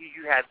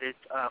you have this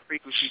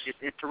frequency, this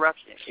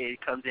interruption. It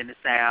comes in the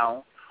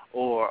sound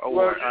or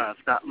more.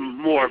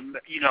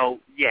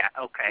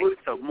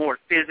 So more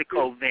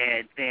physical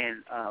than.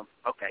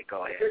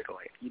 Go ahead.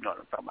 You know what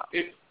I'm talking about.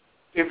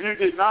 If you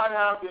did not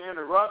have the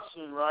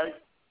interruption, right,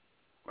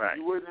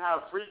 you wouldn't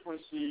have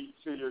frequency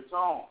to your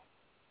tone.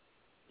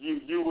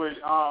 You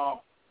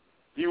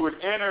would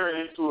enter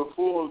into a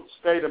full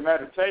state of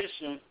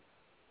meditation,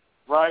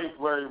 right,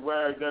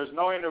 where there's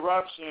no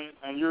interruption,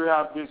 and you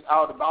have this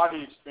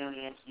out-of-body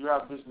experience. You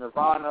have this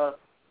nirvana.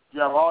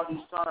 You have all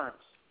these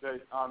terms.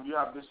 That you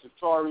have this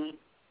satori.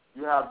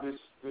 You have this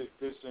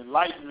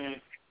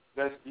enlightenment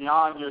that's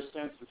beyond your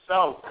sense of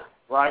self,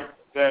 right?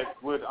 That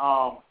would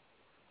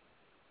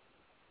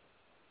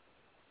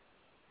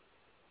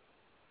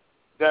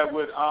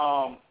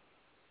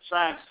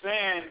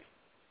transcend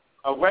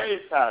a wave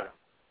pattern.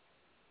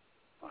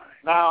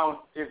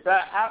 Now, if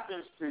that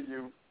happens to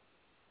you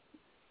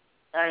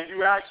and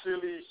you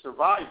actually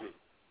survive it,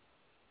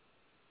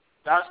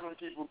 that's when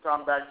people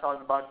come back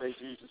talking about their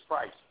Jesus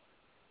Christ.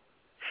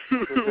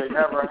 Because they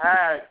never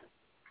had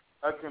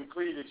a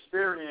complete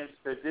experience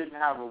that didn't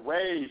have a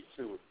wave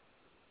to it.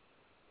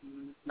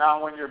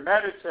 Now, when you're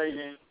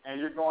meditating and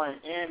you're going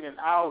in and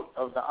out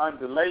of the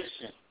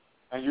undulation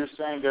and you're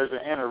saying there's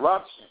an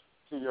interruption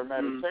to your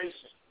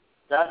meditation,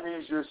 that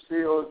means you're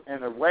still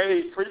in a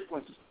wave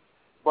frequency.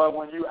 But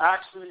when you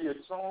actually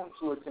attune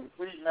to a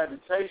complete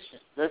meditation,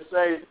 let's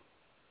say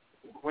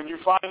when you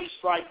finally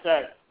strike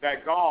that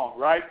gong,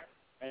 right,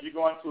 and you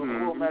go into a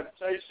full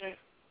meditation,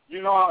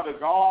 you know how the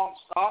gong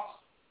stops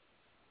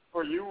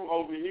for you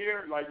over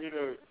here? Like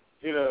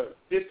it'll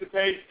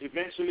dissipate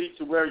eventually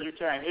to where you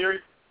can't hear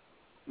it.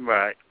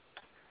 Right.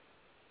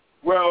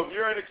 Well, if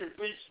you're in a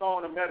complete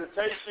zone of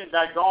meditation,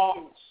 that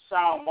gong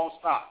sound won't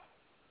stop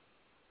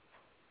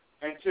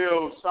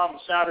until something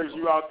shatters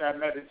you out that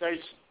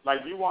meditation.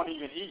 Like you won't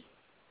even eat.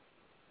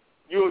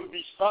 You would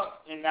be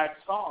stuck in that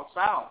sound.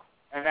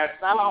 And that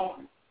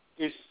sound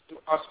is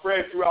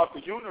spread throughout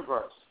the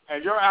universe.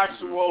 And your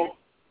actual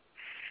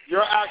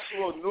your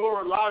actual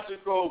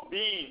neurological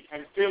being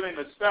and feeling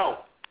of self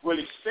will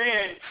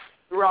expand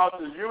throughout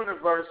the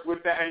universe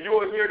with that, and you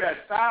will hear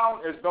that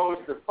sound as though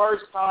it's the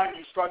first time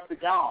you struck the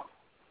ground,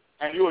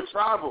 and you will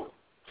travel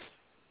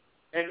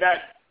in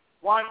that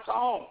one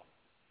tone.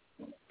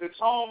 The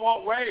tone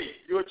won't wave.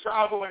 You will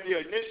travel in the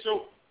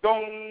initial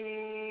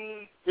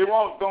dong. It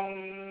won't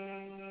dong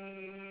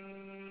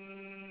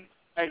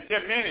and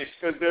diminish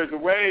because there's a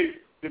wave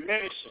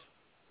diminishing.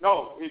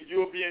 No,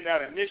 you'll be in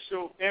that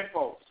initial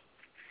impulse.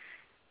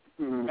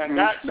 Mm-hmm. And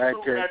that's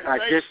true. I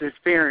just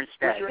experienced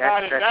that.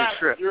 That's a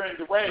trip. You're in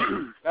the wave.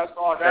 That's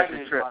all that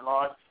is, my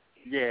Lord.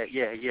 Yeah,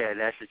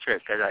 that's a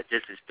trip because I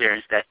just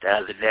experienced that the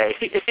other day.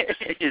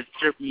 It's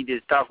trippy you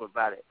just talk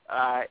about it. All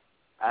right,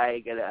 I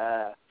ain't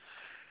gonna.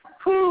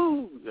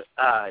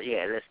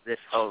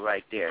 Let's hold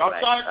right there. I'm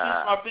trying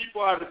to teach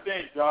my how to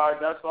think, God.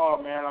 That's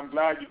all, man. I'm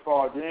glad you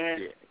called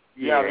in.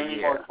 You have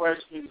any more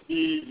questions,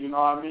 Steve? You know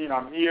what I mean?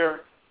 I'm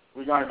here.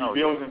 We're going to be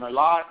building a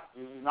lot.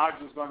 It's not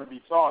just going to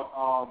be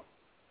taught.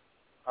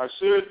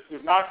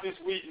 If not this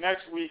week,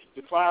 next week,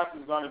 the class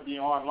is going to be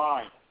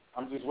online.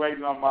 I'm just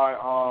waiting on my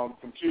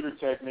computer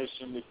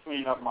technician to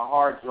clean up my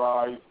hard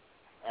drive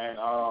and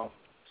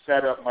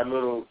set up my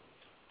little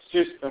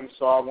system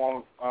so I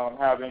won't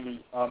have any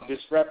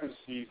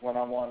discrepancies when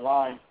I'm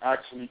online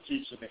actually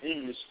teaching the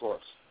English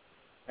course.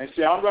 And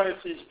see, I'm going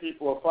to teach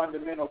people a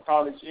fundamental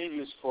college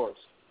English course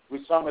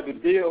with some of the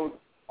build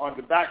on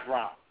the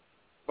background.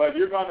 But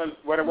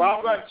what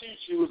I'm going to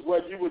teach you is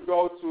what you would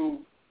go to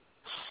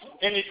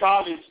any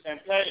college and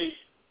pay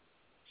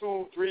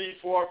 $2,000,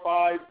 $3,000,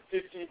 $4,000,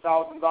 $5,000,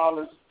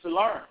 $15,000 to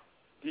learn,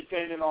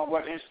 depending on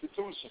what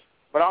institution.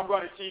 But I'm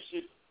going to teach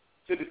it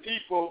to the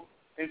people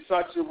in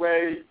such a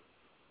way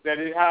that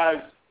it has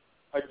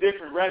a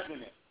different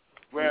resonance,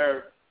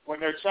 where when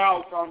their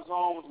child comes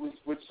home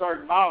with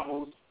certain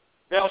novels,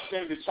 they'll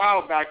send the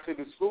child back to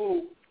the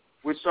school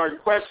with certain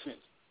questions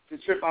to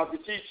trip out the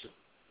teacher.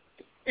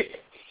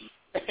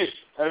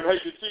 And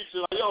make the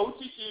teacher like, yo, who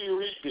teaching you to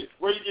read this?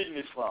 Where are you getting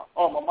this from?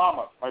 Oh, my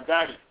mama, my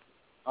daddy.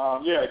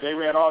 They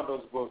read all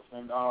those books,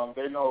 and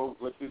they know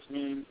what this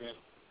means. And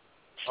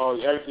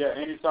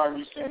anytime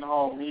you send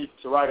home me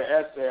to write an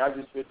essay, I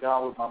just sit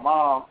down with my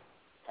mom,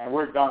 and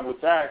we're done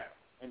with that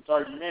in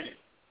 30 minutes.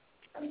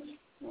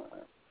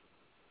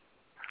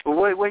 Well,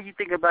 what do you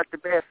think about the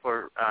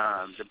Bedford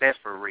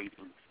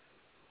readings?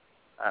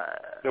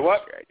 The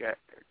what?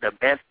 The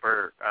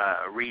Bedford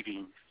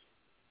readings.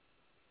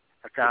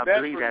 I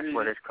believe that's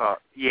what it's called.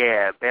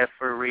 Yeah,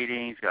 Bedford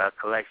readings, a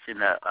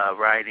collection of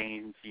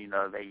writings. You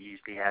know, they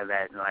usually have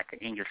that in like an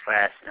English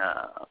class,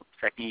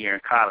 second year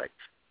in college.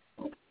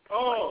 You're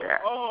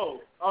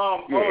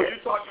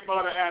talking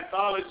about an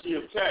anthology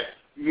of text.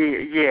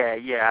 Yeah,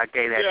 I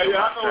gave that to my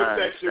I know what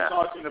text you're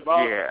talking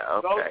about. Yeah,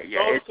 okay.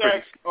 Those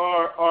texts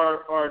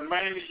are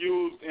mainly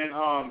used in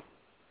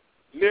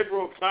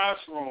liberal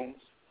classrooms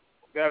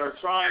that are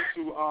trying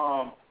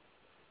to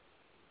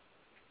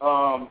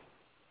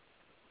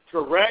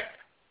correct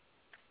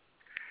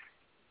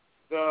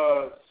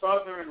the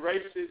Southern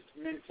racist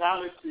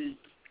mentality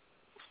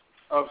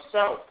of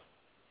self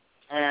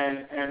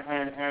and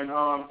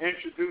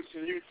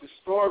introducing you to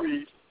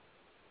stories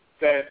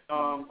that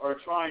are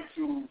trying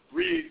to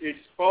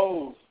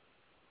re-expose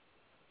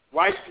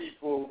white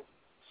people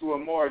to a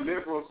more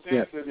liberal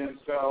sense of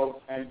themselves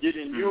and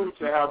getting you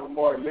to have a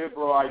more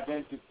liberal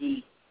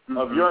identity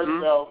of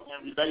yourself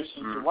in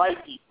relation to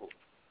white people.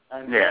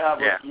 And they have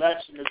a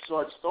collection of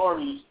short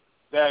stories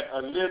that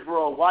a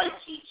liberal white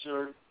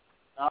teacher,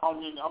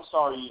 I'm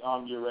sorry,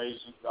 your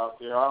Asians out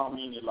there, I don't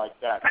mean it like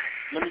that.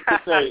 Let me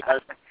just say,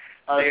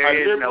 a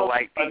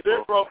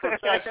liberal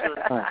professor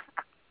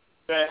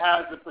that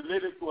has a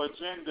political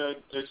agenda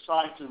that's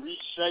trying to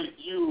reshape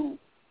you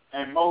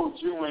and mold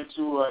you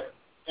into an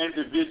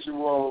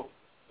individual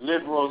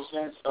liberal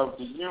sense of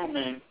the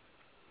human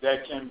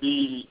that can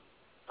be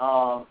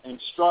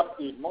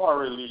instructed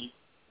morally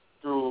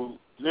through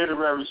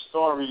literary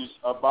stories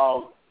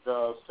about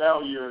the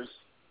failures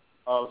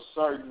of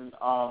certain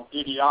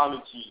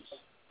ideologies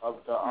of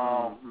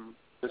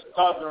the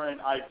Southern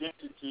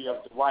identity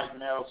of the white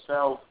male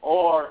self,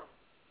 or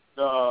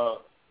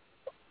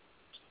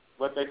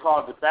what they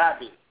call the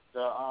Babbitt,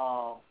 the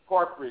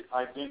corporate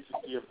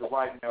identity of the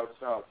white male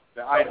self,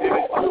 the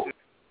identity of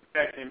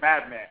the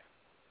madman.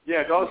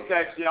 Yeah, those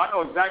texts. Yeah, I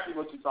know exactly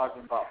what you're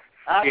talking about.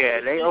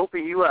 They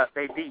open you up.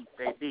 They deep.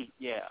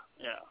 Yeah.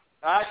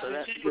 I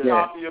actually keep a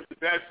copy of the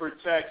Bedford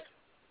text,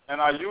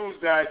 and I use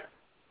that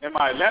in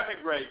my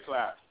 11th grade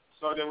class,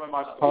 so that when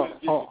my students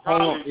get to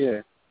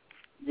college,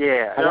 I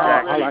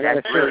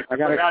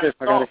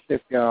got a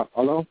shift, y'all.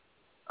 Hello?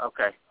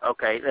 Okay.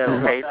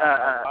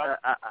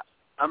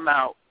 I'm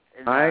out.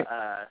 And, all right.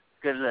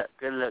 Good luck.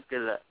 Yeah,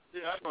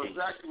 I know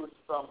exactly what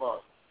you're talking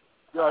about.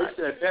 Yo, he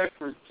said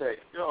Bedford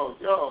text. Yo,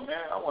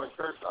 man, I want to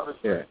curse out of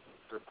Yeah.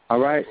 All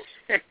right.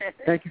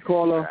 Thank you,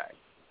 caller.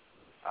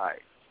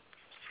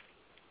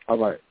 All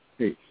right.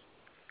 Peace.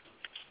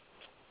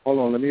 Hold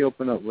on. Let me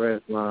open up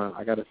Red's line.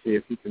 I got to see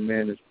if he can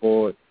man this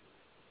board.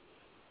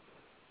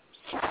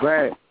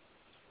 Red.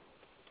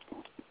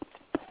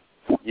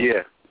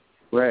 Yeah.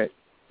 Right.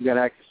 You got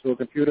access to a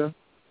computer?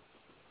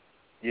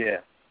 Yeah.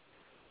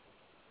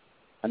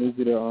 I need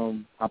you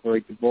to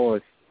operate the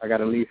boards. I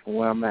gotta leave from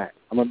where I'm at.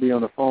 I'm gonna be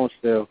on the phone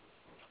still,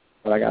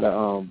 but I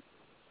gotta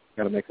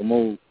make a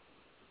move.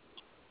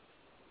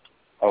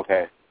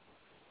 Okay.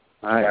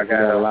 All right. I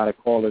got a lot of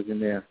callers in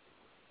there.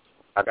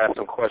 I got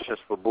some questions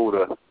for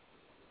Buda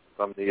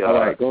from the. All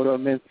right. Go to a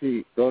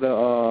mentee. Go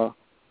to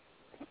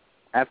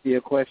after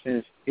your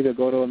questions. Either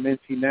go to a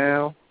mentee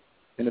now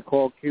in the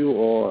call queue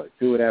or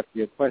do it after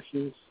your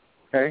questions.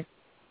 Okay.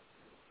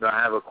 No, I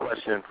have a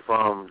question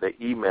from the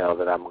email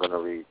that I'm gonna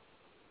read.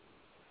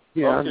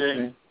 Yeah. I Okay.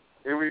 understand.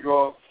 Here we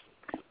go.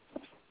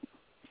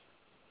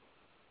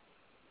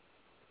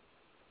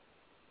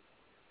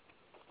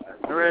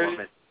 You ready?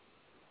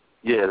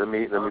 Yeah, let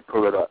me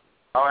pull it up.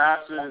 I'll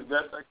answer it as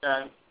best I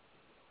can.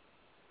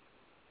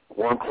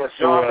 One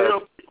question. Y'all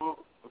real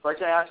people. If I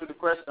can't answer the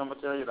question, I'm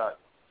gonna tell you that.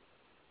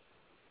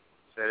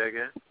 Say that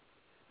again.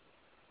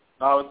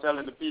 No, I was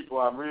telling the people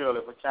I'm real.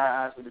 If I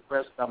can't answer the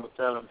question, I'm gonna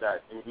tell them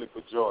that. It was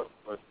liquid joy.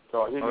 But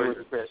so here's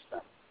the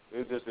question. It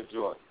was just a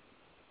joy.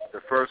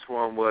 The first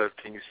one was,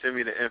 can you send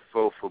me the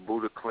info for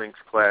Buda Klynx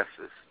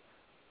classes?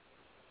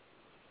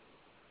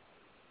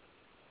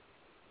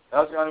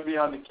 That's going to be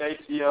on the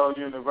KTL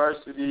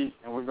University,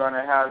 and we're going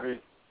to have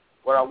it.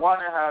 What I want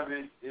to have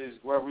it is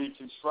where we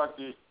construct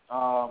it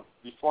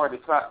before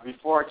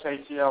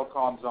KTL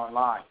comes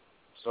online.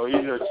 So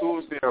either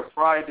Tuesday or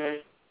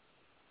Friday,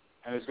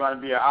 and it's going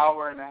to be an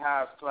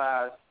hour-and-a-half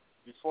class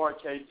before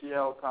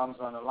KTL comes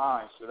on the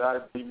line. So that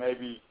would be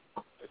maybe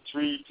a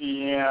 3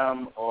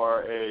 p.m.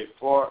 or a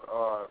 4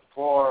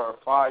 or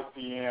 5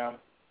 p.m.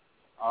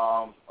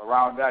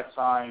 Around that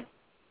time,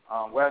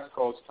 West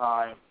Coast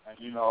time, and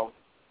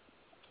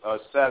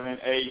 7,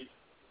 8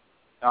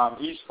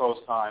 East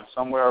Coast time,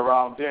 somewhere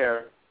around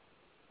there.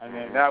 And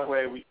then that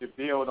way we could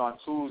build on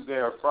Tuesday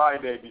or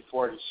Friday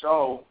before the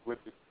show with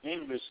the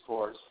English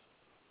course.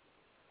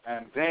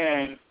 And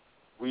then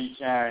we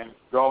can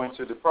go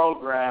into the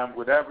program,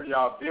 whatever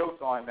y'all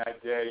built on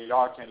that day,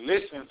 y'all can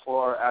listen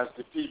for as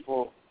the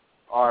people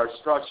are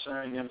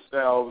structuring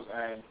themselves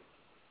and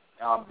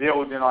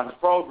building on the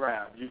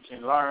program. You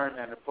can learn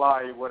and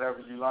apply whatever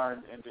you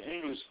learned in the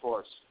English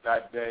course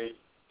that day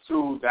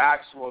to the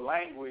actual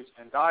language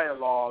and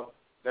dialogue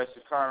that's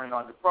occurring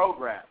on the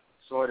program.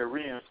 So it'll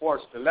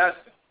reinforce the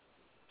lesson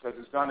because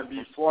it's going to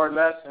be 4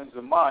 lessons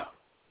a month.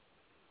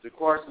 The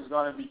course is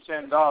going to be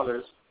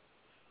 $10.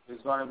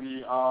 It's going to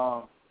be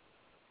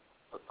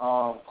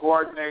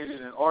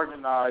coordinated and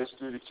organized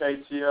through the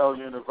KTL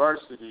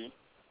University.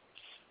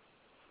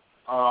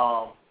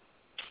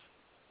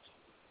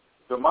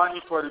 The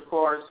money for the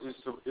course is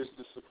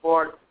to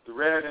support the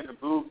red and the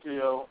blue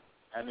pill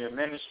and the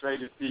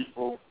administrative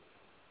people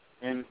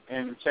in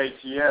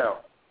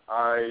KTL.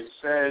 I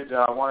said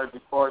I wanted the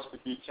course to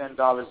be $10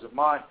 a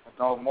month, and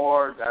no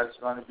more. That's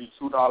going to be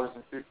 $2.50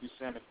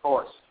 a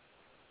course.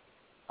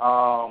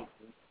 I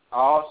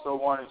also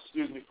wanted,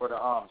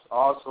 I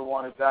also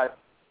wanted that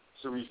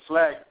to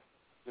reflect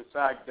the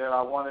fact that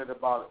I wanted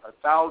about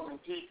 1,000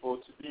 people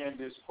to be in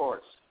this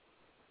course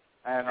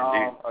and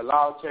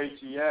allow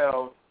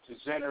KTL to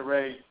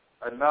generate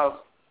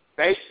enough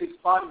basic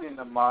funding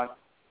a month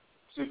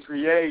to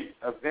create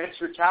a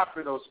venture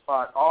capital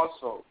spot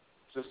also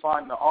to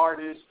fund the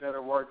artists that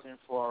are working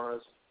for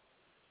us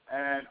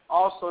and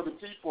also the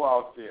people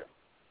out there.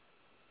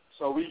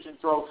 So we can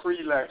throw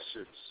free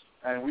lectures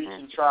and we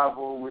can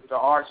travel with the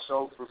art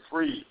show for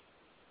free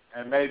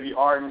and maybe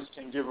artists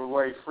can give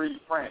away free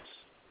prints.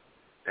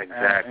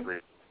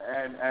 Exactly.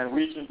 And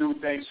we can do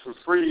things for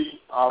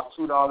free off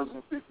 $2.50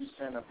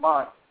 a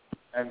month,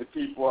 and the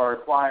people are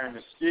acquiring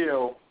the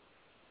skill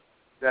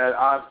that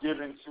I've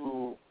given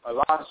to a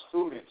lot of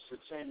students for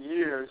 10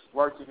 years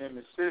working in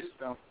the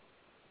system,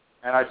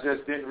 and I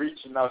just didn't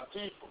reach enough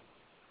people.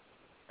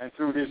 And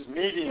through this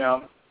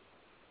medium,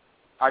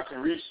 I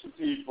can reach the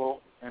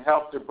people and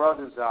help the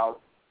brothers out,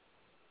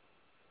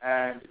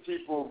 and the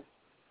people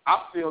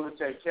I feel to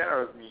take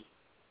care of me,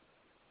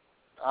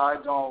 I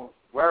don't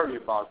worry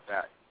about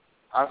that.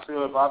 I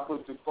feel if I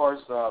put the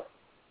course up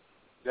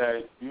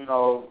that,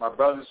 my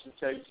brothers from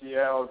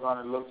KTL are going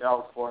to look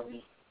out for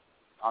me.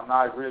 I'm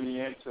not really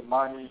into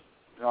money.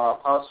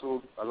 I've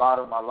hustled a lot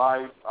of my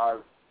life.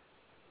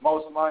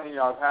 Most money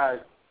I've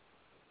had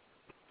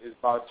is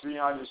about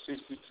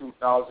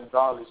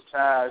 $362,000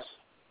 cash.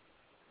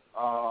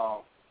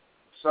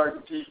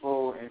 Certain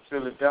people in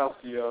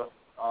Philadelphia,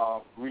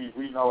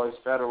 we know as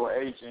federal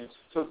agents,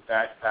 took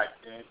that back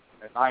then in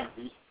the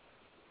 90s.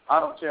 I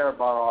don't care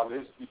about all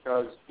this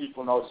because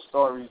people know the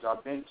stories.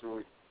 I've been through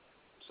it.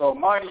 So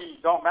money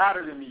don't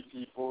matter to me,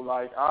 people.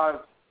 Like,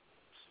 I've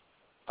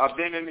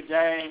been in the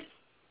game.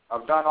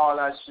 I've done all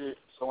that shit.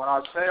 So when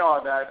I say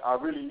all that, I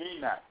really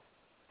mean that.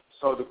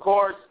 So the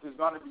course is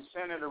going to be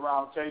centered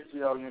around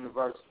KTL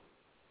University.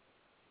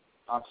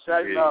 I'm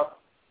setting up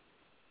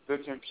the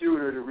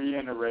computer to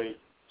reiterate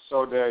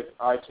so that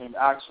I can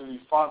actually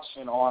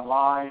function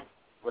online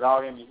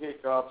without any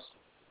hiccups.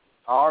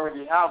 I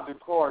already have the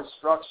course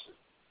structured.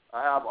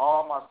 I have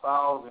all my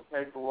files and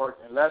paperwork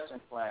and lesson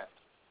plans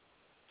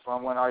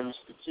from when I used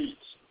to teach.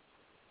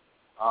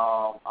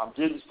 I'm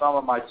getting some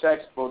of my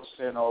textbooks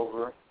sent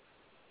over.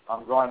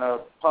 I'm going to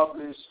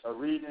publish a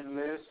reading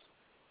list.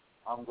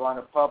 I'm going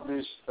to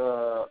publish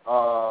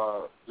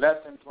the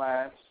lesson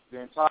plans, the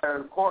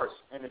entire course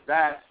in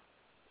advance.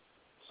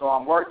 So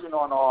I'm working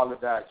on all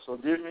of that. So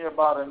give me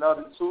about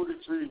another 2 to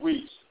 3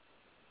 weeks.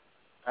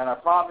 And I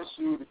promise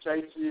you the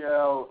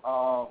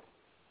KTL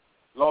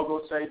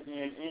Logo Safety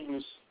in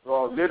English,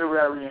 or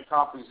Literary and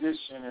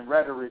Composition and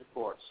Rhetoric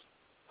course.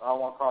 I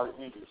won't call it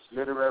English.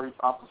 Literary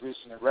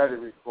Composition and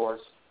Rhetoric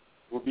course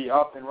will be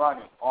up and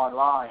running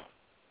online.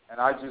 And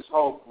I just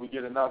hope we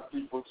get enough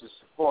people to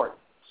support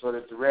so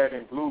that the red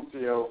and blue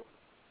pill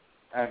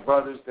and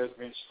brothers that's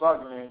been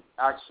struggling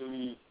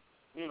actually,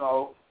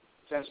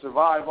 can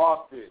survive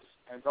off this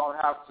and don't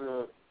have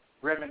to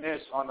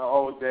reminisce on the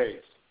old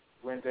days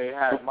when they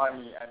had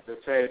money and the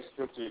feds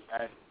took it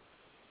and,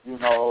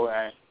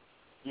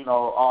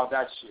 all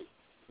that shit,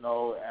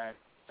 and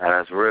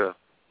that's real.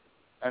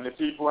 And the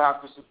people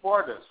have to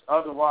support us.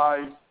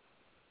 Otherwise,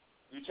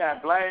 you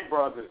can't blame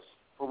brothers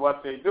for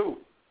what they do.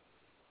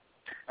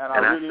 And I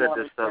really want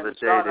to send a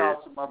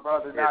shout-out to my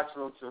brother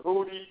Natural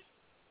Tahuti,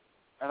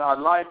 and I'd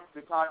like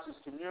the conscious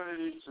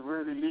community to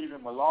really leave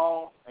him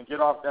alone and get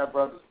off that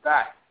brother's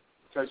back,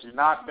 because you're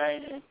not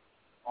banging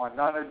on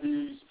none of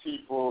these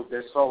people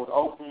that sold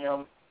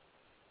opium,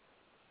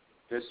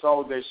 that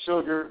sold their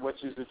sugar,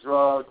 which is a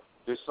drug,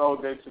 that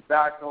sold their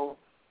tobacco,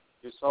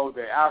 that sold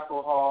their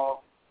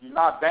alcohol. You're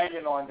not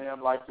banging on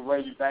them like the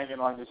way you're banging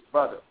on this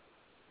brother.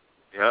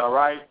 Yeah. All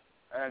right?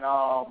 And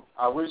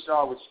I wish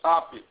y'all would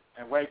stop it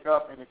and wake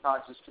up in the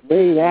conscious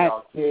community. Say that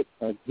shit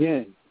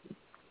again.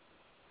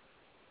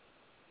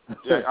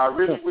 Yeah, I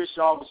really wish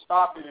y'all would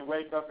stop it and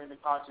wake up in the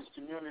conscious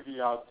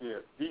community out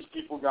there. These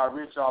people got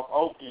rich off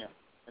opium,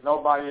 and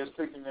nobody has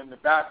taken them to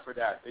bat for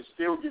that. They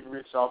still get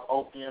rich off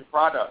opium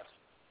products,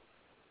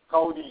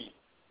 codeine,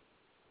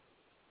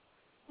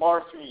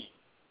 morphine,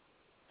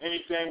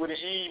 anything with an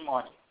E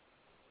money.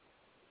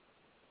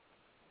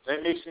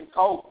 They're mixing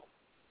coke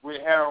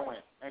with heroin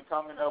and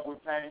coming up with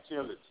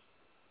painkillers.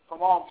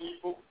 Come on,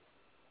 people.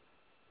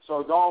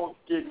 So don't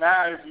get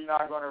mad if you're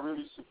not going to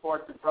really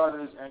support the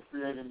brothers and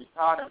create an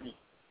economy.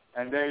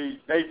 And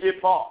they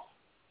dip off.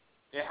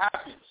 It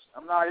happens.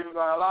 I'm not even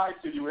going to lie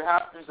to you. It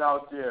happens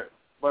out there.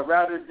 But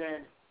rather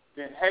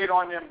than hate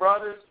on them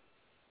brothers,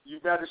 you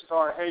better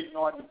start hating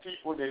on the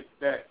people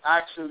that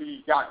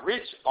actually got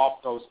rich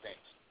off those things.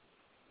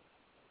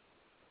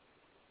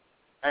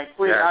 And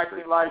quit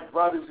acting like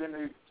brothers in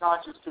the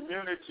conscious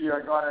community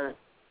are going to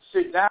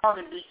sit down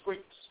and be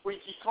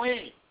squeaky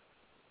clean.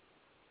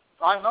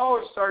 I know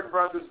if certain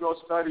brothers go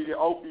study the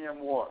opium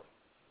war,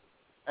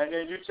 and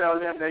then you tell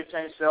them they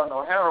can't sell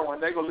no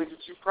heroin, they go look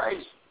at you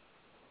crazy.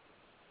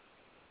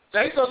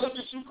 They go look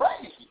at you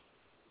crazy.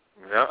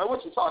 Yeah. Like,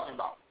 what you talking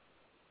about?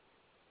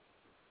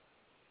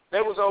 They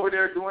was over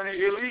there doing it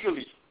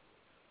illegally.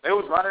 They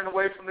was running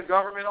away from the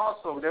government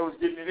also. They was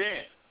getting it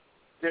in.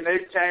 Then they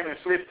came and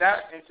flipped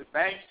that into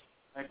banks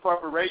and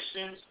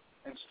corporations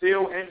and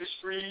steel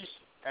industries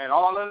and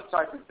all other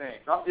type of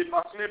things. I'm getting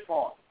my flip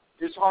on.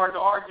 It's hard to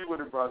argue with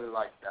a brother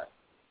like that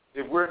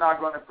if we're not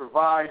going to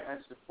provide and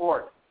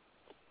support.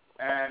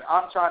 And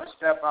I'm trying to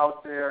step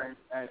out there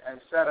and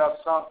set up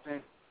something.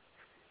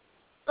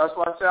 That's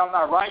why I say I'm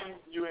not writing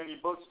you any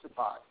books to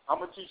buy. I'm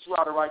going to teach you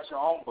how to write your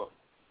own book.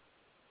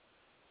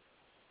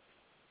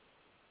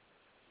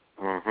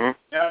 Mm-hmm.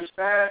 You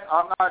understand?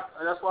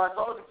 That's why I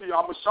told you,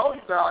 I'm going to show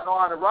you that I know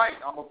how to write.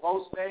 I'm going to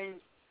post things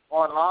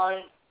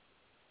online.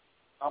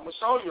 I'm going to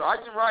show you. I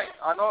can write.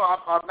 I know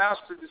I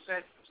mastered the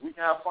sentence. We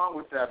can have fun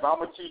with that, but I'm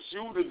going to teach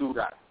you to do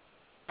that.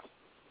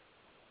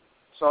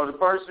 So the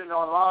person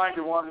online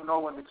that wants to know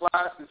when the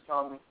class is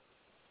coming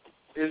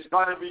is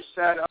going to be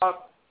set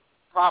up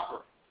proper,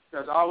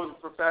 because I was a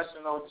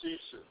professional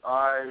teacher.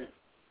 I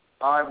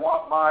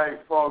want my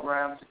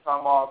program to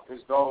come off as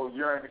though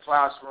you're in the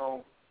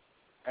classroom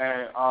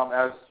and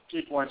as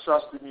people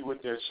entrusted me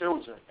with their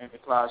children in the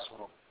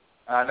classroom.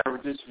 And I never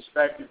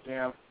disrespected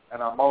them,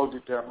 and I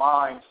molded their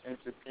minds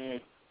into being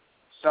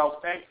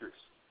self-thinkers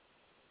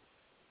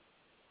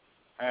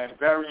and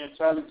very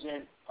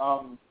intelligent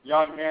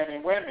young men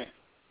and women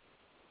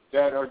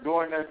that are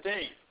doing their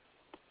thing.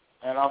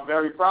 And I'm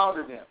very proud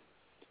of them.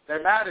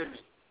 They're mad at me.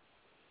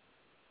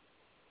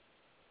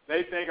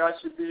 They think I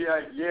should be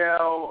at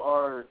Yale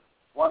or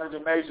one of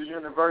the major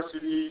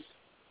universities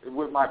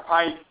with my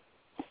pipe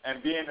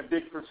and being a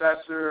big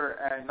professor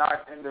and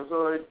not in the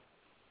hood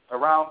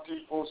around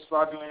people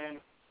struggling,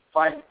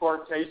 fighting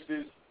court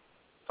cases,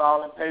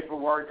 filing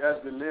paperwork as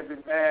the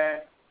living man,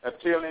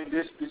 appealing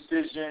this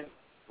decision,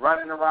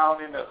 running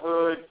around in the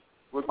hood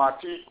with my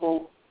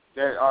people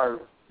that are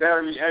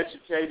barely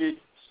educated,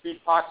 speak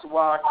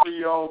Patois,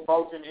 Creole,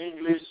 broken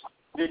English,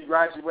 didn't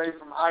graduate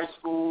from high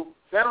school.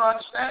 They don't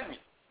understand me.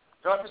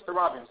 They're like, Mr.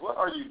 Robbins, what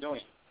are you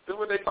doing? This is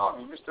what they call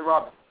me, Mr.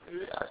 Robbins.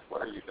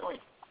 What are you doing?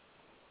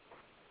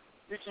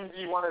 You can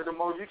be one of the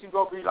most, you can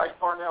go be like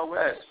Cornel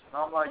West.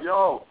 And I'm like,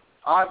 yo,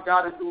 I've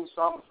got to do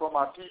something for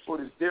my people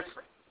that's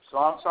different. So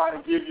I'm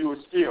trying to give you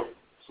a skill.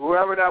 So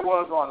whoever that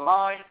was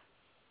online,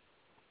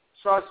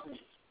 trust me,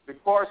 the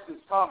course is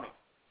coming.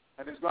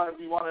 And it's going to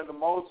be one of the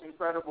most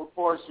incredible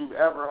courses you've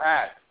ever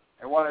had.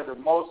 And one of the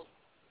most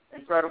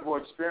incredible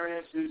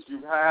experiences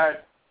you've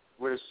had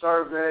with a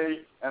survey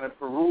and a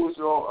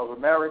perusal of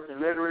American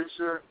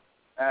literature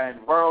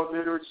and world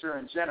literature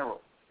in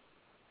general.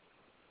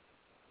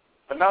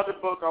 Another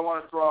book I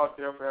want to throw out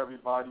there for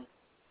everybody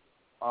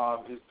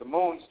is The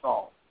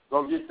Moonstone.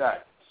 Go get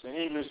that. It's an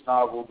English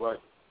novel, but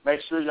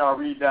make sure y'all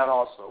read that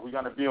also. We're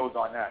going to build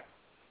on that.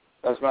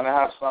 That's going to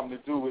have something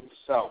to do with the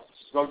self.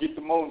 Just go get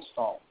The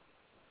Moonstone,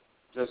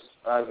 just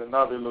as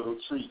another little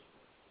treat.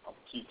 I'm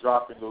going to keep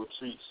dropping little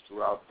treats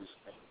throughout this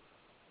thing.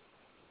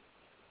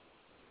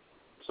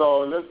 So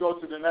let's go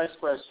to the next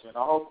question.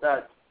 I hope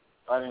that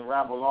I didn't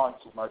ramble on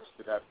too much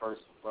to that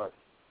person, but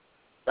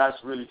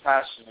that's really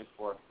passionate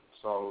for me.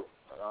 So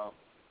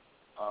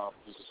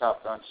you just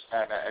have to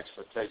understand that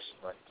expectation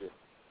right there.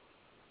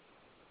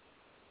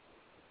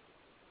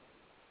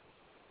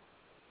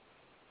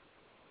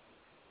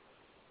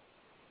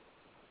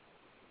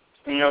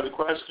 Any other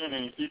question?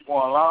 Any people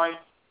online?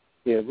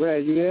 Yeah,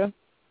 Brad, you there?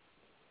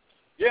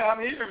 Yeah, I'm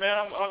here, man.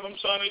 I'm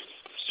trying to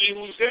see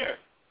who's there.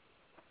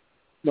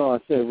 No, I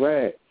said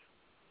Rad.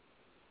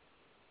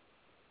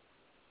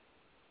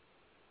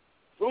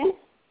 Who?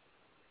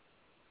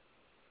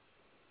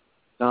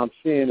 Now I'm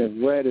seeing if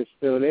Red is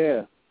still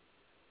there.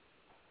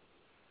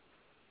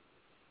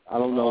 I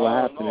don't know what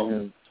happened to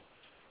him.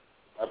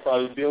 I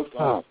probably built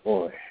on. Oh,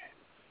 boy.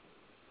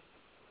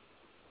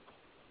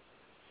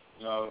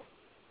 No.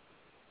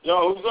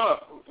 Yo, who's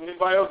up?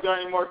 Anybody else got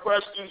any more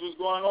questions? What's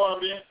going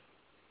on, man?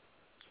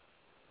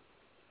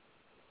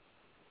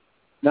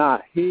 Nah,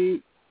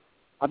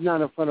 I'm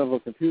not in front of a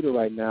computer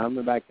right now. I'm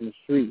back in the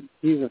street.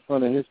 He's in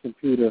front of his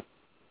computer.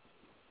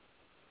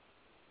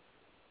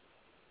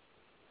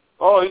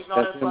 Oh, he's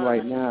not That's in front him of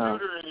his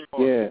computer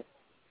anymore. Yeah.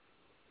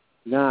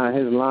 Nah,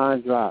 his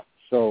line dropped.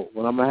 So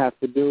what I'm going to have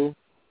to do,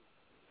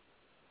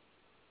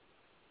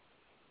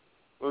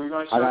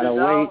 Well, I got to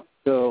wait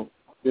till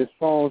this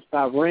phone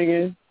stop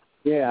ringing.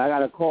 Yeah, I got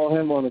to call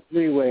him on the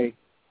three-way.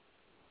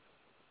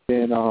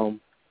 Then, I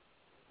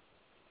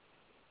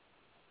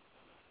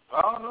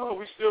don't know.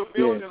 We still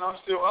building. Yeah. I'm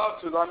still up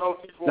because I know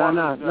people want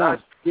to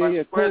ask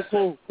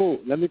Cool.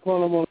 Let me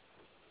call him on.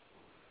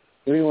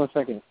 Give me 1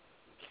 second.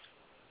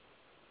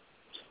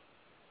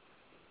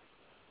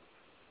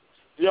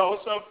 Yo,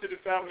 what's up to the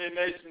family and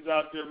nations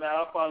out there, man?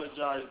 I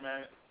apologize,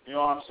 man. You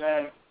know what I'm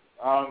saying?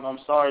 I'm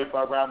sorry if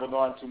I rambled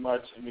on too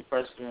much and the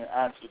question and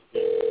answer.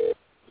 The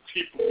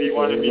people be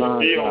wanting me to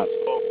build,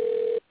 so,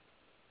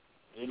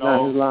 you know.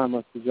 Nah, his line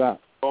must have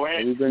dropped. Go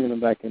in. We're bringing him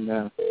back in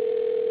now.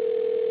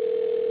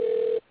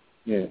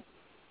 Yeah,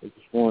 just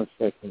 1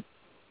 second.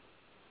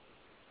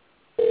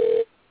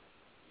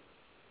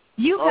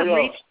 You have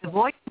reached the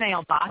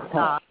voicemail box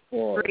of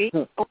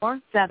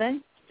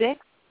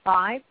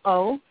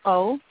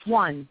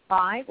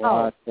 34765000150. Well,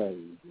 I tell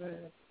you,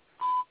 man,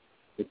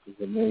 this is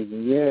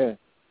amazing. Yeah,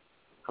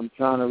 I'm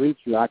trying to reach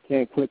you. I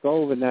can't click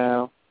over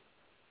now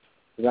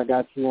because I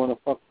got you on a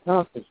fucking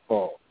conference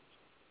call.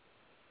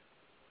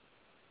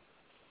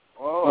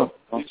 Oh,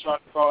 you trying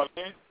to call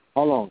in?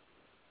 Hold on.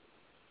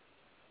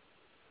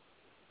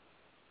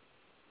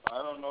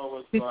 I don't know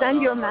what's going on. To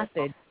send your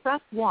message,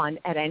 press 1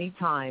 at any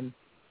time.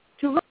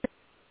 To listen,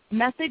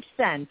 message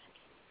sent.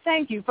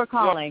 Thank you for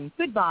calling.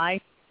 Yeah. Goodbye.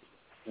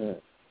 Yeah.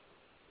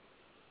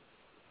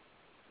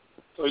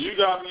 So you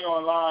got me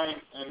online,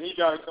 and he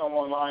got to come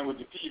online with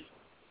the people.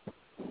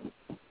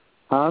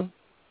 Huh?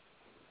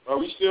 Are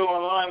we still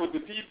online with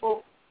the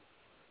people?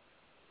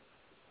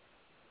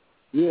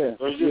 Yeah,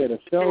 the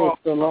show is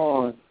still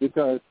on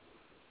because,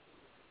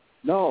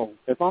 no,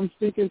 if I'm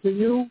speaking to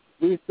you,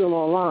 we're still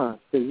online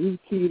because you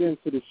keyed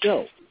into the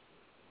show.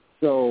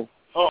 So,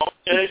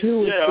 the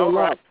queue is still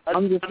up.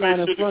 I'm just not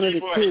in front of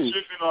the queue.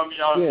 On me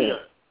out here.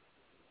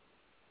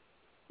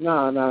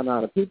 No,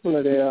 the people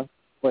are there,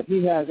 but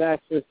he has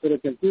access to the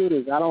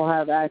computers. I don't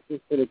have access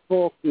to the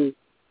call queue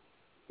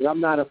because I'm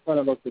not in front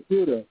of a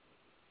computer.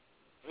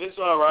 It's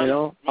all right. You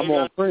know, I'm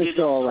on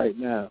Crenshaw right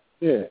now.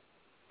 Yeah.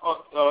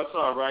 Oh, it's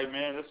all right,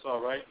 man. It's all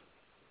right.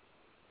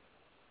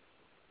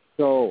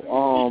 So,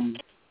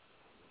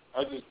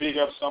 I just big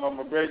up some of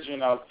my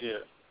brethren out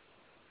there.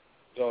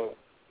 So.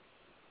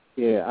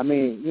 Yeah, I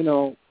mean, you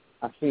know,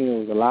 I seen there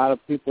was a lot of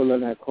people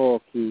in that call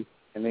queue,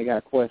 and they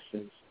got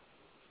questions.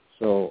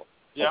 So.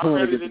 Yeah, I'm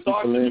ready to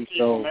talk to the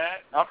people,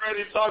 man. I'm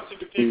ready to talk to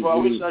the people. I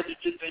wish I could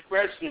get their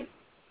question.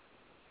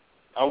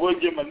 I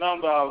would give my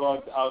number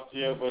out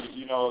there, but,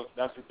 you know,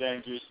 that's a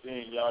dangerous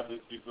thing. Y'all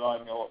just be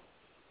blowing me off.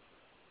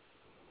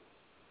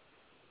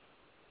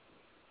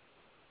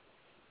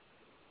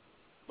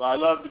 But I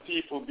love the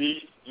people,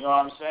 B. You know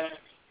what I'm saying?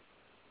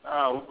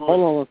 Hold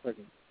on 1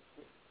 second.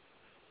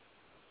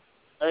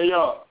 Hey,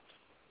 yo.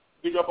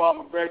 Pick up all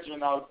my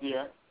brethren out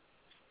there.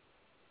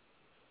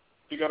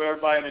 Pick up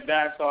everybody in the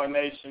dancehall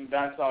nation,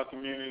 dancehall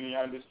community, you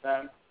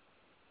understand?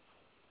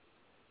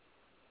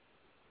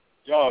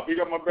 Yo, big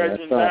up my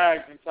brethren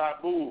Dags and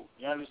Taboo.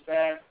 You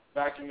understand?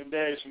 Back in the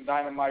days from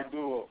Dynamite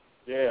Duo.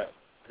 Yeah.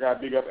 I got to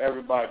big up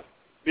everybody.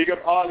 Big up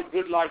all the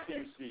Good Life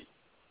MC.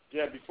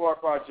 Yeah, before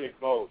Project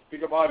Vogue.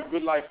 Big up all the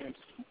Good Life MC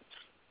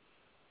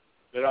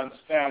that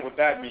understand what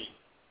that means.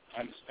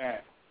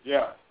 Understand?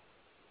 Yeah.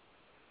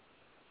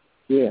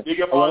 Yeah.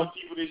 Big up all the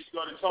people that used to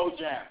go to toe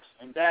jams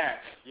and dance.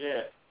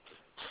 Yeah.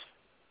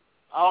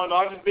 I don't know.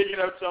 I'm just bigging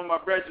up some of my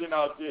brethren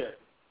out there.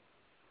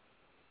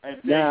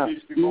 And now,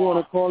 you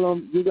want to call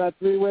them? You got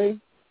three-way?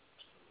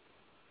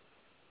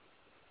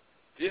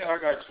 Yeah, I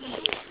got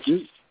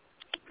three-way.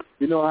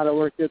 You know how to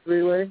work your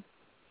three-way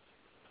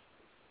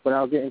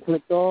without getting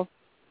clicked off?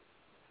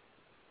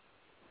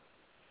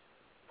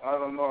 I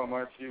don't know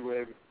my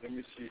three-way. Let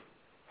me see.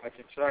 I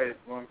can try it.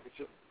 You want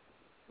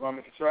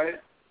me to try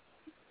it?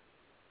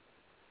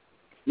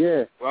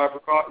 Yeah. You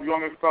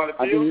want me to call it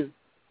Phil?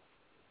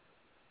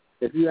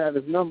 If you have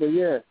his number,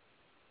 yeah.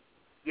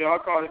 Yeah, I'll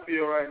call it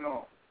Phil right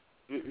now.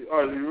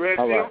 Are you ready,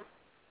 Phil? Right.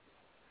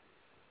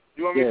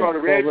 You want me to call it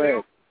Red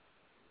Phil?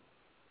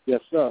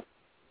 Yes, sir.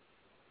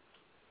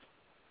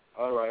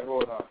 All right,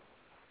 hold on.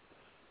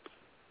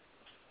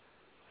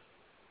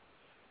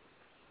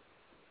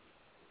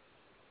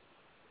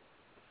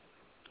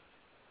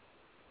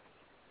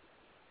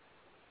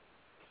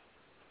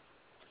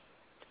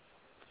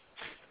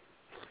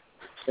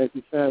 Thank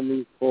you,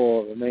 family,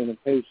 for remaining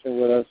patient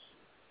with us,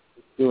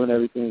 doing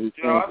everything we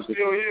can to get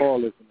the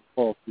callers and the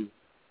call queue.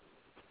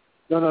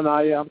 No,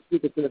 yeah, I'm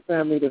speaking to the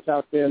family that's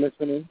out there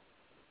listening.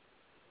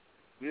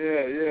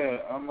 Yeah,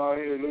 I'm out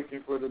here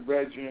looking for the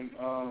brethren,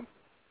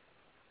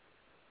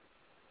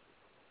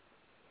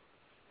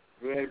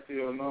 Red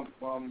Pill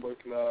number,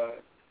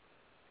 Clyde.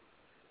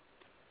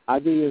 I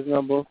give you his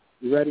number.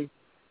 You ready?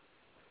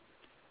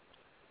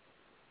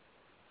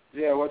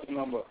 Yeah, what's the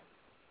number?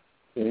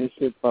 Yeah, it's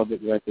your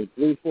public record.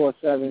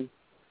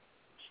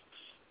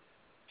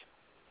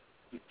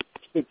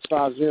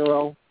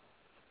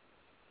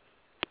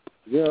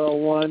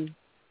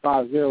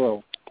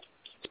 347-650-0150.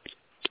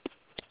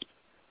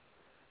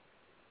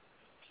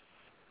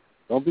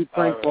 Don't be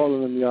prank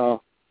calling him,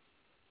 y'all.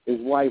 His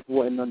wife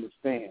wouldn't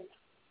understand.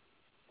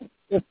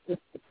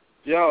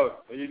 Yo,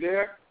 are you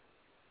there?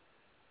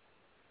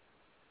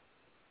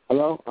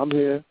 Hello? I'm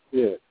here.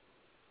 Yeah.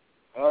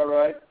 All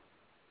right.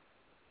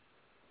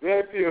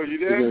 Red Pill, you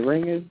there? Is it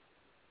ringing?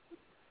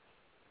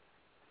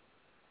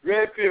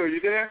 Red Pill,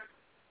 you there?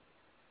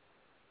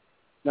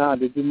 Nah,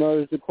 did you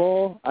merge the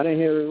call? I didn't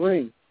hear it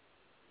ring.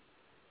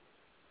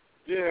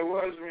 Yeah, it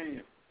was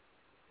ringing.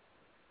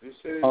 It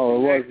said it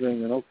was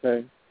ringing.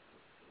 Okay.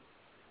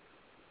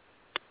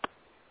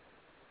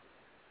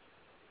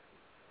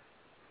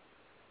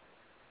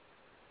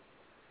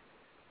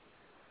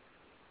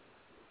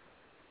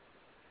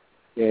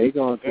 Yeah, he's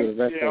going through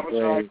the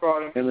retrograde.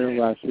 Him and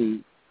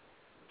Rashid.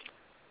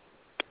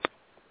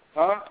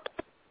 Huh?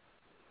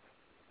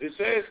 It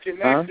says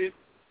connected.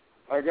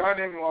 Huh? I got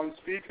him on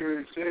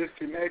speaker. It says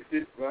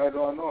connected, but I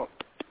don't know.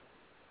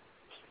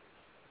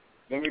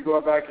 Let me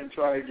go back and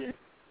try again.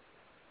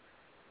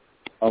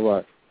 All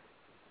right.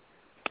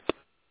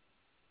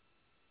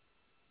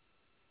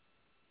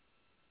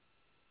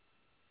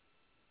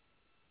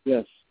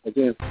 Yes,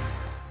 again.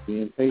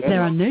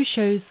 There are no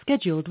shows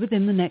scheduled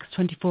within the next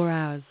 24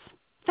 hours.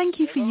 Thank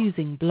you for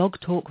using Blog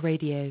Talk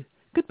Radio.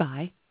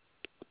 Goodbye.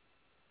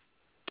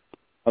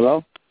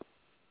 Hello?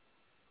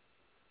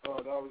 Oh,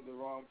 that was the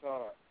wrong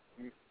time.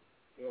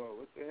 Yo,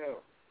 what the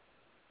hell?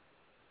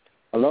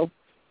 Hello?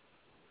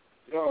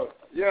 Yo,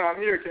 yeah,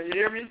 I'm here. Can you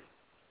hear me?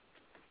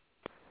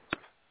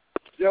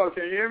 Yo,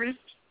 can you hear me?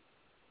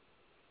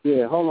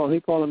 Yeah, hold on. He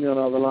calling me on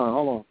the other line.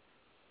 Hold on.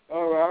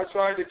 All right, I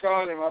tried to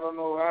call him. I don't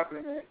know what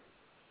happened, man.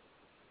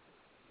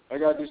 I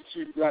got this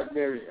cheap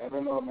BlackBerry. I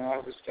don't know, man. I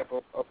have to step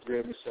up,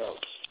 upgrade myself.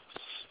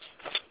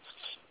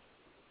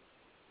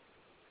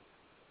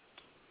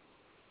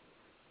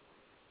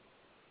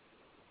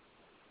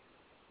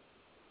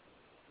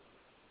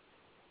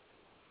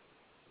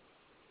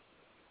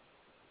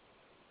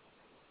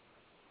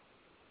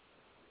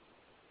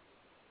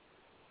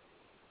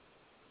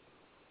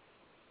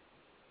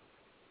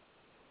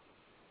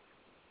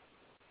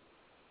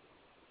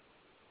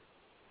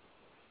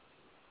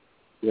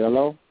 Yeah,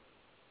 hello?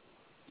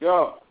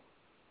 Yo.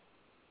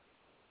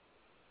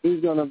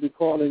 He's going to be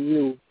calling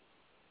you.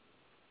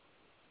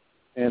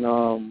 And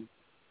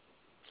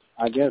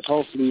I guess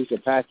hopefully you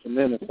can patch him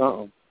in or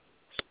something.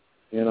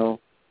 You know?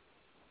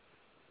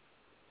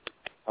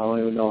 I don't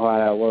even know how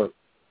that works.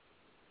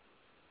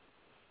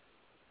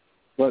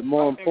 But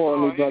more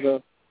importantly,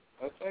 brother...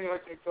 I think I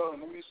can call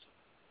him. Let me see.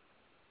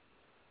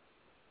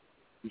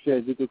 You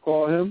said you could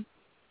call him?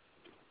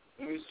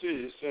 Let me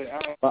see. It said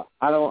But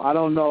I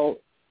don't know.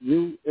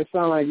 It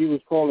sounded like you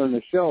was calling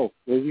the show.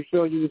 Were you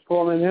sure you was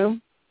calling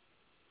him?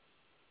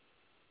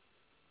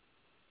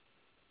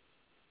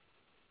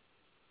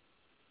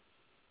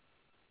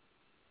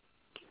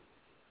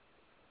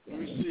 Let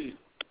me see.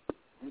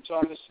 I'm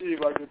trying to see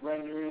if I can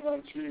bring you in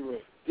on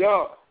three-way.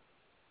 Yo.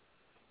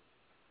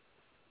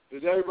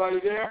 Is everybody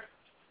there?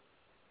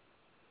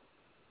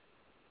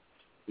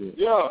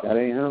 Yeah. That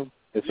ain't him.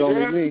 It's You only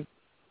there? me.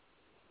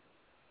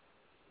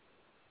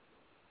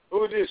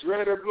 Who is this,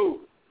 red or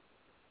blue?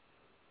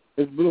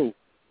 It's blue.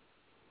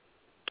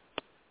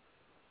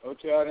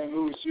 Okay, I didn't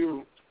lose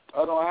you.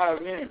 I don't have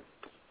him.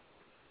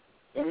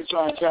 Let me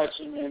try and catch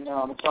him, and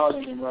I'm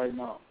calling him right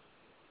now.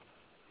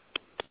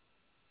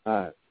 All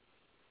right.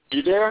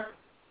 You there?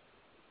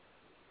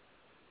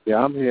 Yeah,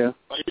 I'm here.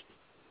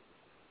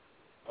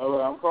 All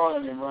right, I'm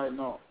calling him right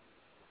now.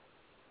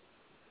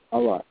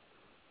 All right.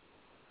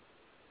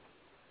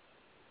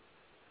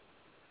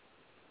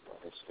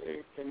 Stay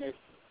connected.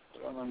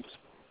 I don't understand.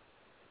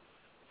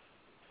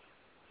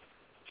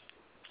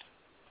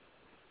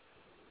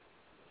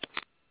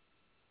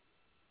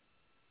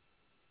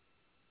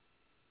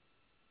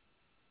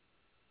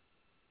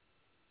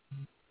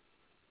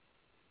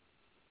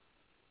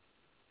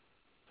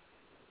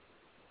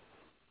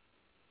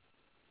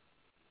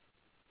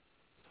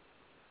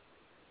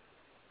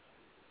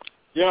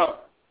 Yeah.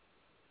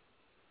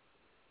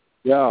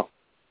 Yo.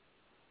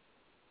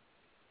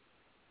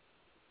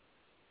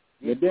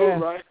 It's You're there.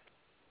 blue, right?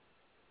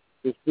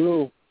 It's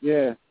blue.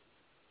 Yeah.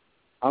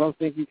 I don't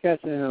think you're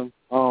catching him.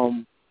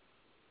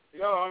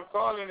 Yeah, I'm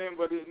calling him,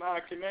 but it's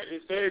not connected.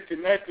 It says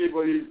connected,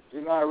 but it's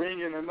not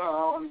ringing or nothing. I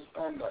don't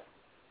understand that.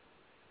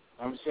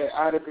 I'm saying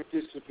add a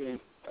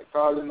participant. I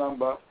call the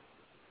number,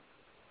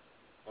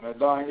 and I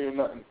don't hear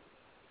nothing.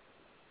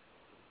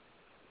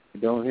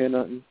 You don't hear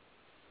nothing?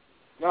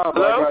 No,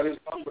 but I got his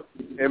number.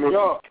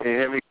 Yo. Can you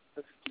hear me?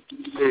 Yeah,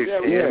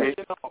 Can you hear me?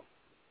 Yes,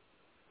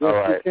 All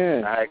right. you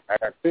can. I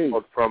got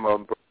called from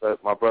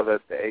my brother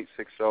at the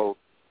 860.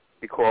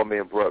 He called me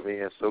and brought me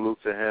in. Salute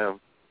to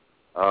him.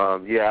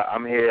 Yeah,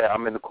 I'm here.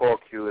 I'm in the call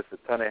queue. It's a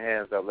ton of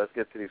hands up. Let's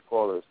get to these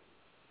callers.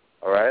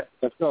 All right?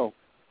 Let's go.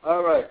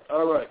 All right.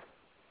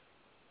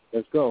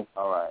 Let's go.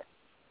 All right.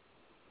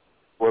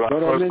 Well, our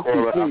Go first to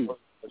caller, please.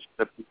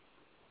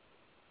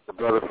 the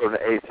brother from the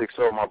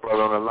 860, my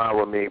brother on the line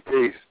with me.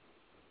 Peace.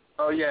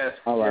 Oh, yes.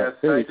 All right. Yes.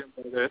 How you doing,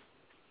 brother?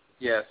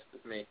 Yes,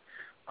 it's me.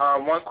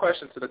 One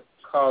question to the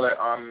caller.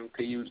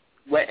 Could you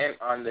weigh in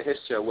on the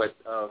history of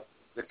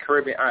the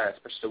Caribbean islands,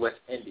 especially the West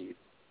Indies?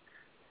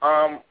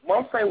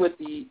 One thing with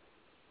because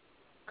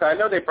I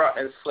know they brought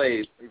in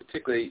slaves, in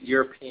particularly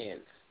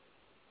Europeans.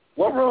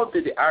 What role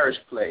did the Irish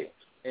play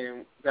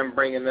in them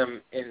bringing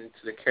them into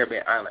the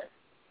Caribbean islands?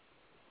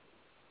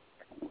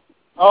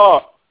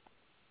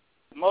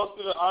 Most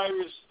of the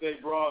Irish they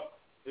brought,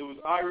 it was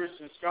Irish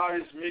and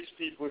Scottish mixed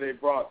people they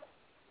brought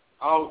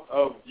out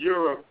of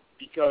Europe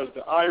because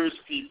the Irish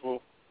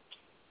people,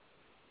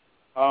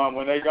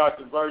 when they got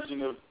the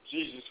Virgin of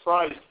Jesus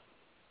Christ,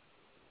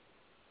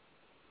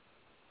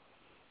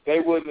 they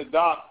wouldn't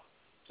adopt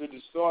to the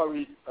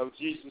story of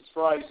Jesus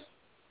Christ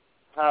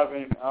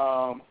having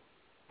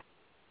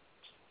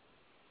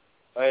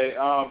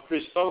a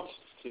Christos.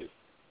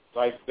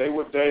 Like they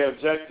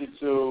objected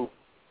to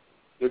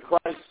the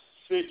Christ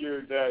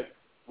figure that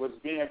was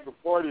being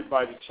purported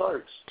by the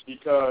church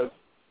because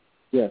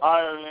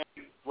Ireland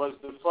was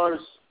the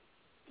first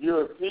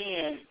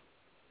European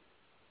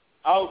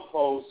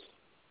outpost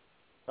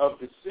of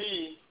the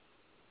sea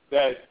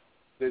that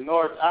the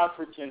North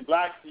African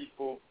black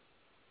people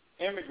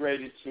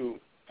immigrated to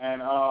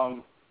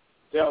and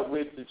dealt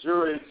with the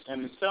Druids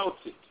and the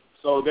Celtics.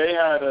 So they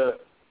had a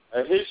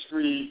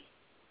history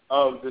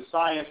of the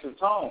science of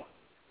tone,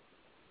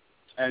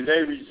 and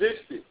they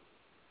resisted.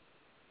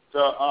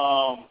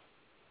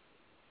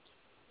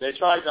 They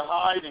tried to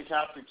hide in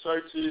Catholic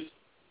churches.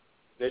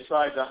 They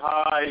tried to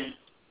hide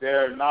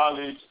their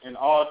knowledge in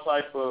all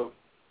type of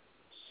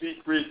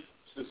secret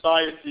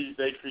societies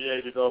they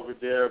created over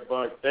there,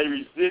 but they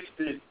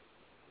resisted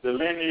the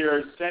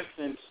linear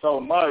sentence so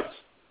much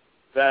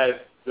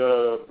that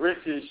the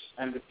British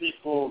and the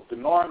people, the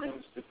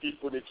Normans, the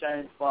people that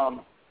came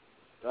from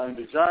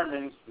the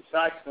Germans, the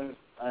Saxons,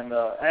 and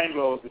the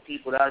Anglos, the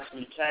people that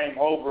actually came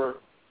over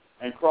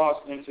and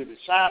crossed into the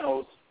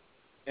channels,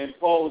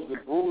 imposed a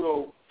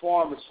brutal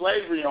form of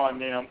slavery on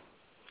them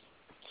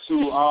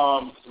to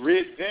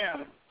rid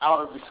them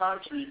out of the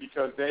country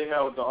because they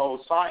held the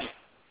old science.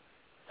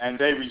 And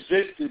they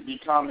resisted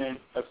becoming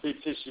a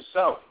fictitious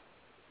self.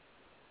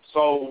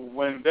 So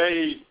when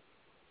they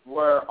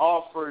were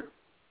offered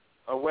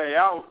a way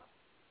out,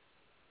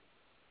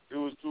 it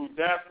was through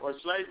death or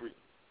slavery.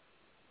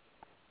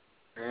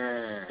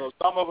 So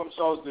some of them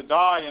chose to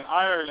die in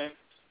Ireland,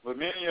 but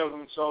many of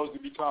them chose to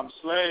become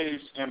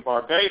slaves in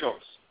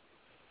Barbados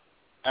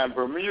and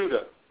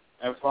Bermuda.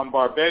 And from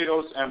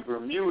Barbados and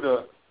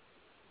Bermuda,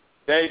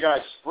 they got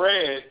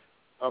spread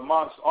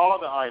amongst all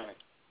the islands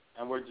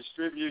and were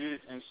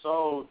distributed and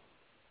sold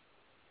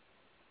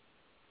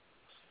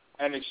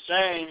and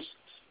exchanged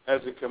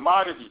as a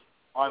commodity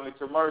on the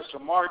commercial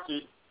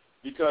market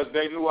because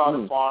they knew how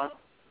to farm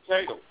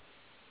potatoes.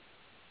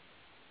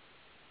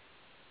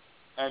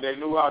 And they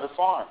knew how to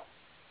farm.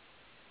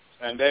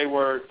 And they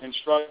were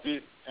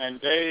instructed, and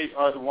they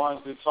are the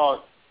ones that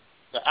taught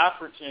the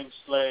African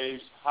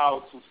slaves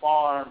how to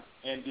farm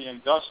in the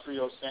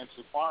industrial sense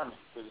of farming,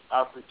 because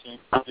Africans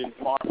didn't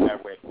farm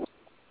that way.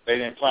 They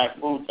didn't plant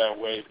food that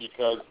way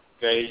because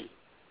they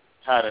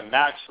had a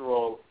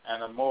natural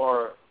and a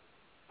more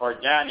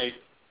organic,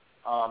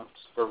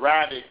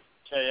 sporadic,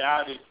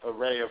 chaotic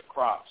array of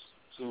crops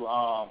to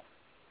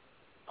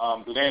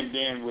blend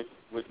in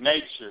with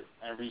nature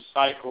and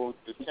recycle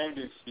the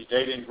tendency.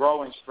 They didn't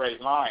grow in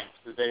straight lines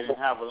because they didn't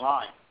have a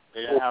line.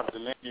 They didn't have the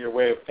linear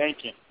way of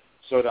thinking.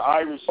 So the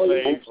Irish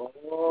slaves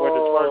were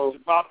the first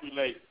to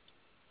populate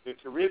the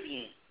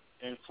Caribbean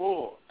in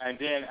full. And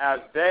then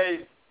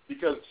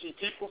because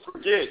people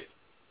forget,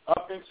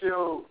 up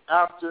until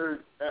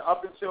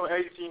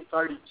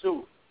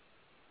 1832,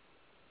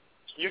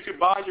 you could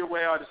buy your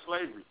way out of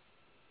slavery.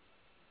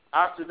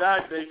 After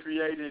that, they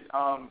created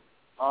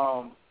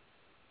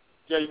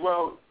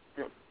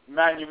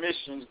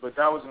manumissions, but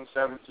that was in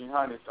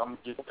 1700s. I'm gonna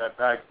get that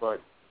back,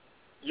 but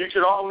you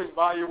could always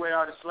buy your way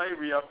out of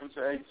slavery up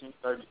until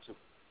 1832.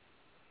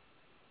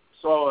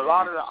 So a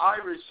lot of the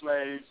Irish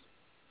slaves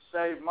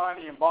saved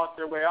money and bought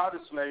their way out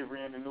of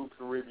slavery in the New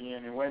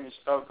Caribbean and went and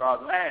stuck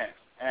out land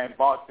and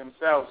bought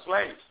themselves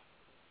slaves.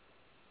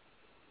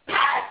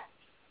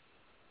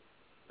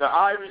 The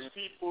Irish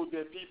people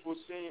that people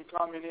seen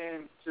coming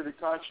in to the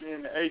country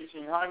in the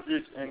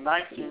 1800s and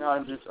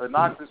 1900s are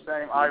not the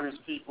same Irish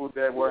people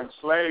that were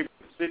enslaved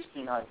in the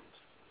 1600s.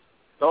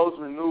 Those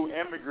were new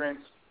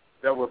immigrants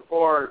that were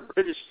poor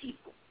British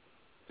people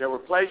that were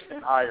placed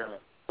in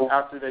Ireland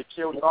after they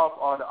killed off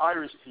all the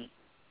Irish people.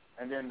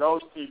 And then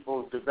those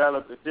people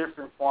developed a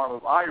different form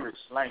of Irish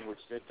language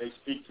that they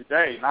speak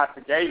today, not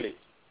the Gaelic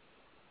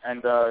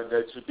and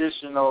the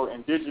traditional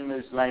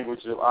indigenous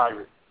language of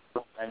Irish.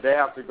 And they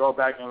have to go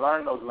back and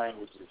learn those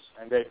languages.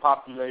 And they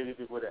populated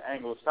it with an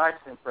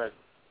Anglo-Saxon presence.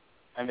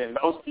 And then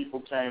those people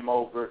came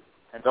over,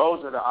 and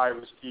those are the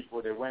Irish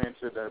people that went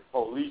into the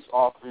police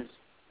office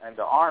and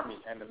the army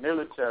and the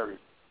military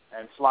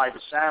and fly the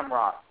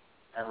Shamrock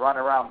and run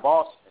around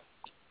Boston.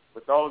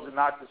 But those are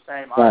not the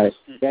same Irish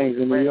people Gangs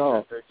in New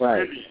York. The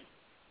Caribbean.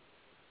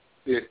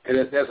 Yeah,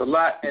 and there's a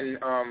lot in,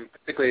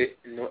 particularly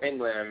in New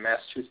England and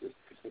Massachusetts,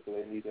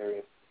 particularly in these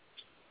areas.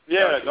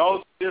 Yeah,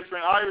 those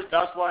different Irish,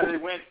 that's why they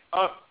went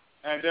up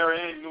and they're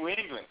in New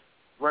England,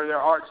 where their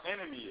arch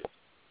enemy is.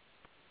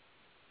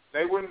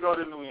 They wouldn't go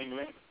to New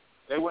England.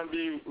 They wouldn't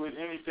be with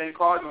anything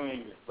called New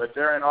England, but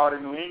they're in all the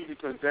New England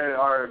because they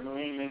are New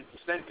England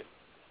descendants.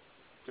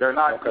 They're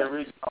not the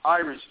original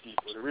Irish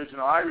people. The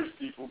original Irish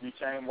people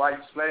became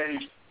white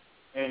slaves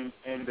in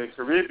the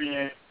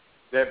Caribbean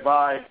that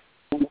by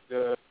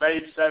the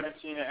late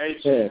 17 and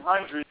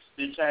 1800s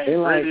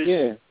became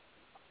British.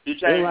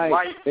 Became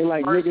white. They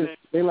like niggas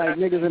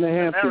in the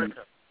Hamptons.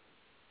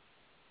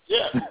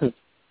 Yeah.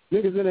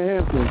 Niggas in the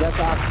Hamptons. That's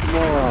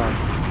oxymoron.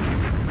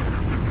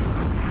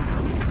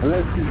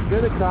 Unless it's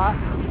Pentecost.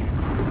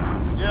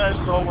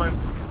 Yeah, so when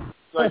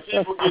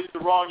people get the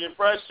wrong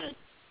impression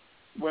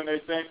when they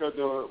think of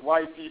the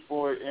white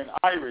people in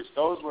Irish,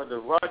 those were the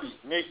ruddy,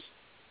 mixed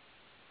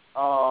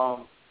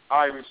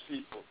Irish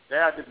people. They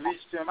had to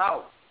bleach them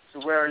out to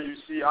where you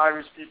see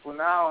Irish people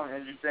now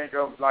and you think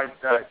of like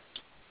the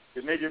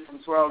nigga from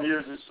 12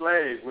 Years a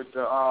Slave with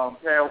the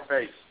pale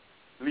face,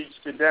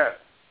 bleached to death.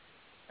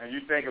 And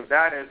you think of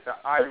that as the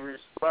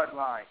Irish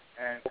bloodline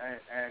and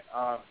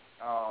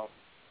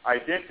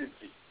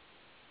identity.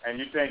 And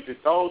you think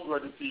that those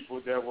were the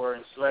people that were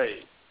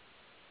enslaved.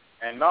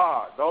 And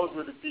those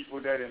were the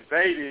people that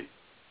invaded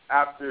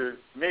after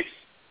mixed,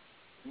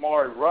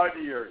 more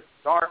ruddier,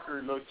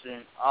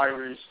 darker-looking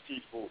Irish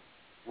people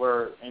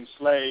were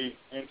enslaved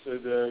into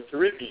the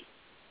Caribbean.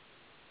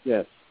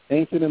 Yes,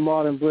 Ancient and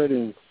Modern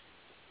Britons.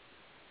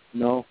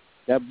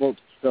 That book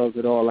spells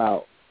it all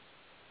out.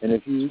 And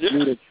if you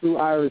meet a true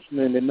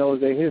Irishman that knows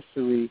their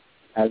history,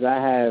 as I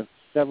have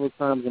several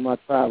times in my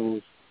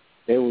travels,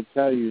 they will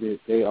tell you that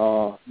they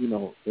are,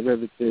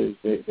 derivatives.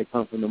 They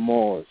come from the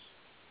Moors.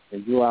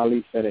 And Drew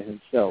Ali said it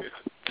himself.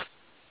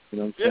 You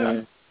know what I'm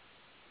saying?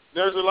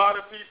 There's a lot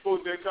of people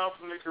that come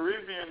from the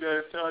Caribbean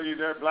that tell you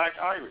they're black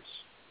Irish.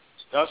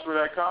 That's where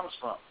that comes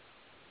from.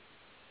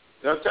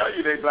 They'll tell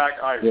you they're black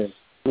Irish.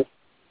 Yeah.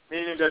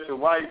 Meaning that the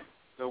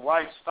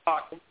white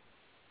stock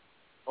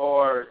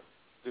or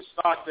the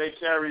stock they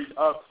carried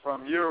up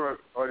from Europe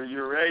or the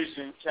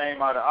Eurasian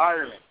came out of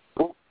Ireland.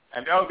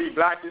 And they'll be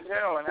black as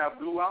hell and have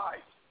blue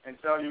eyes and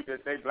tell you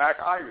that they black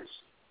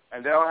Irish.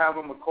 And they'll have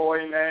a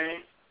McCoy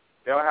name.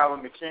 They'll have a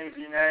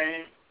McKenzie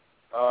name,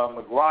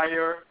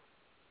 McGuire.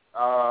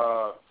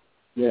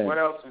 What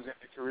else is in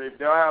the Caribbean?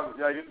 They'll have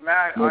it's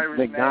mad Irish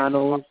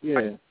McDonald's, names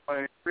in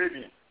the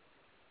Caribbean.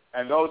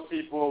 And those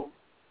people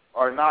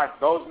are not,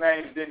 those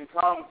names didn't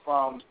come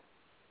from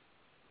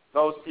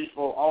those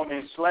people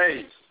owning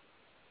slaves.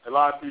 A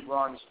lot of people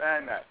don't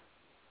understand that.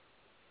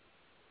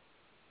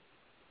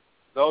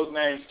 Those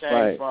names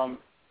came from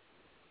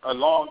a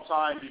long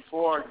time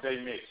before they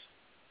mixed.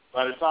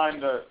 By the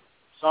time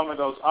some of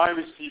those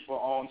Irish people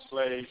owned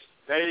slaves,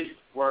 they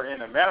were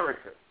in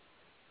America.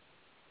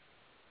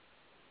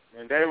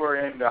 And they were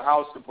in the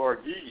House of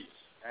Borghese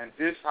and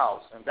this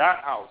house and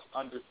that house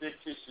under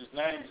fictitious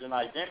names and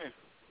identities.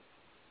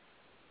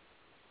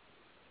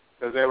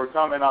 Because they were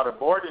coming out of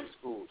boarding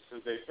schools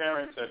because their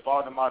parents had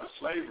bought them out of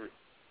slavery.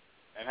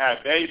 and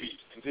had babies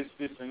and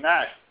this and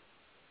that,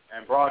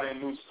 and brought in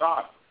new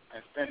stock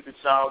and sent the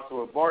child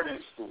to a boarding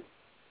school.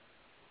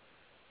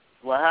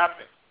 What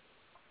happened?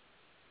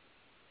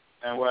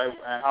 And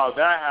how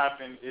that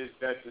happened is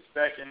that the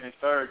second and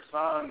third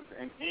sons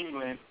in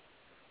England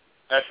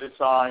at the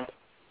time,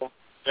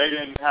 they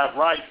didn't have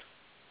rights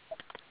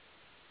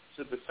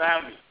to the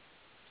family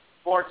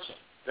fortune.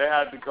 They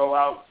had to go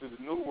out to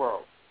the New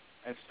World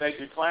and stake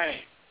a claim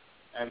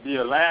and be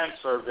a land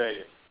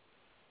surveyor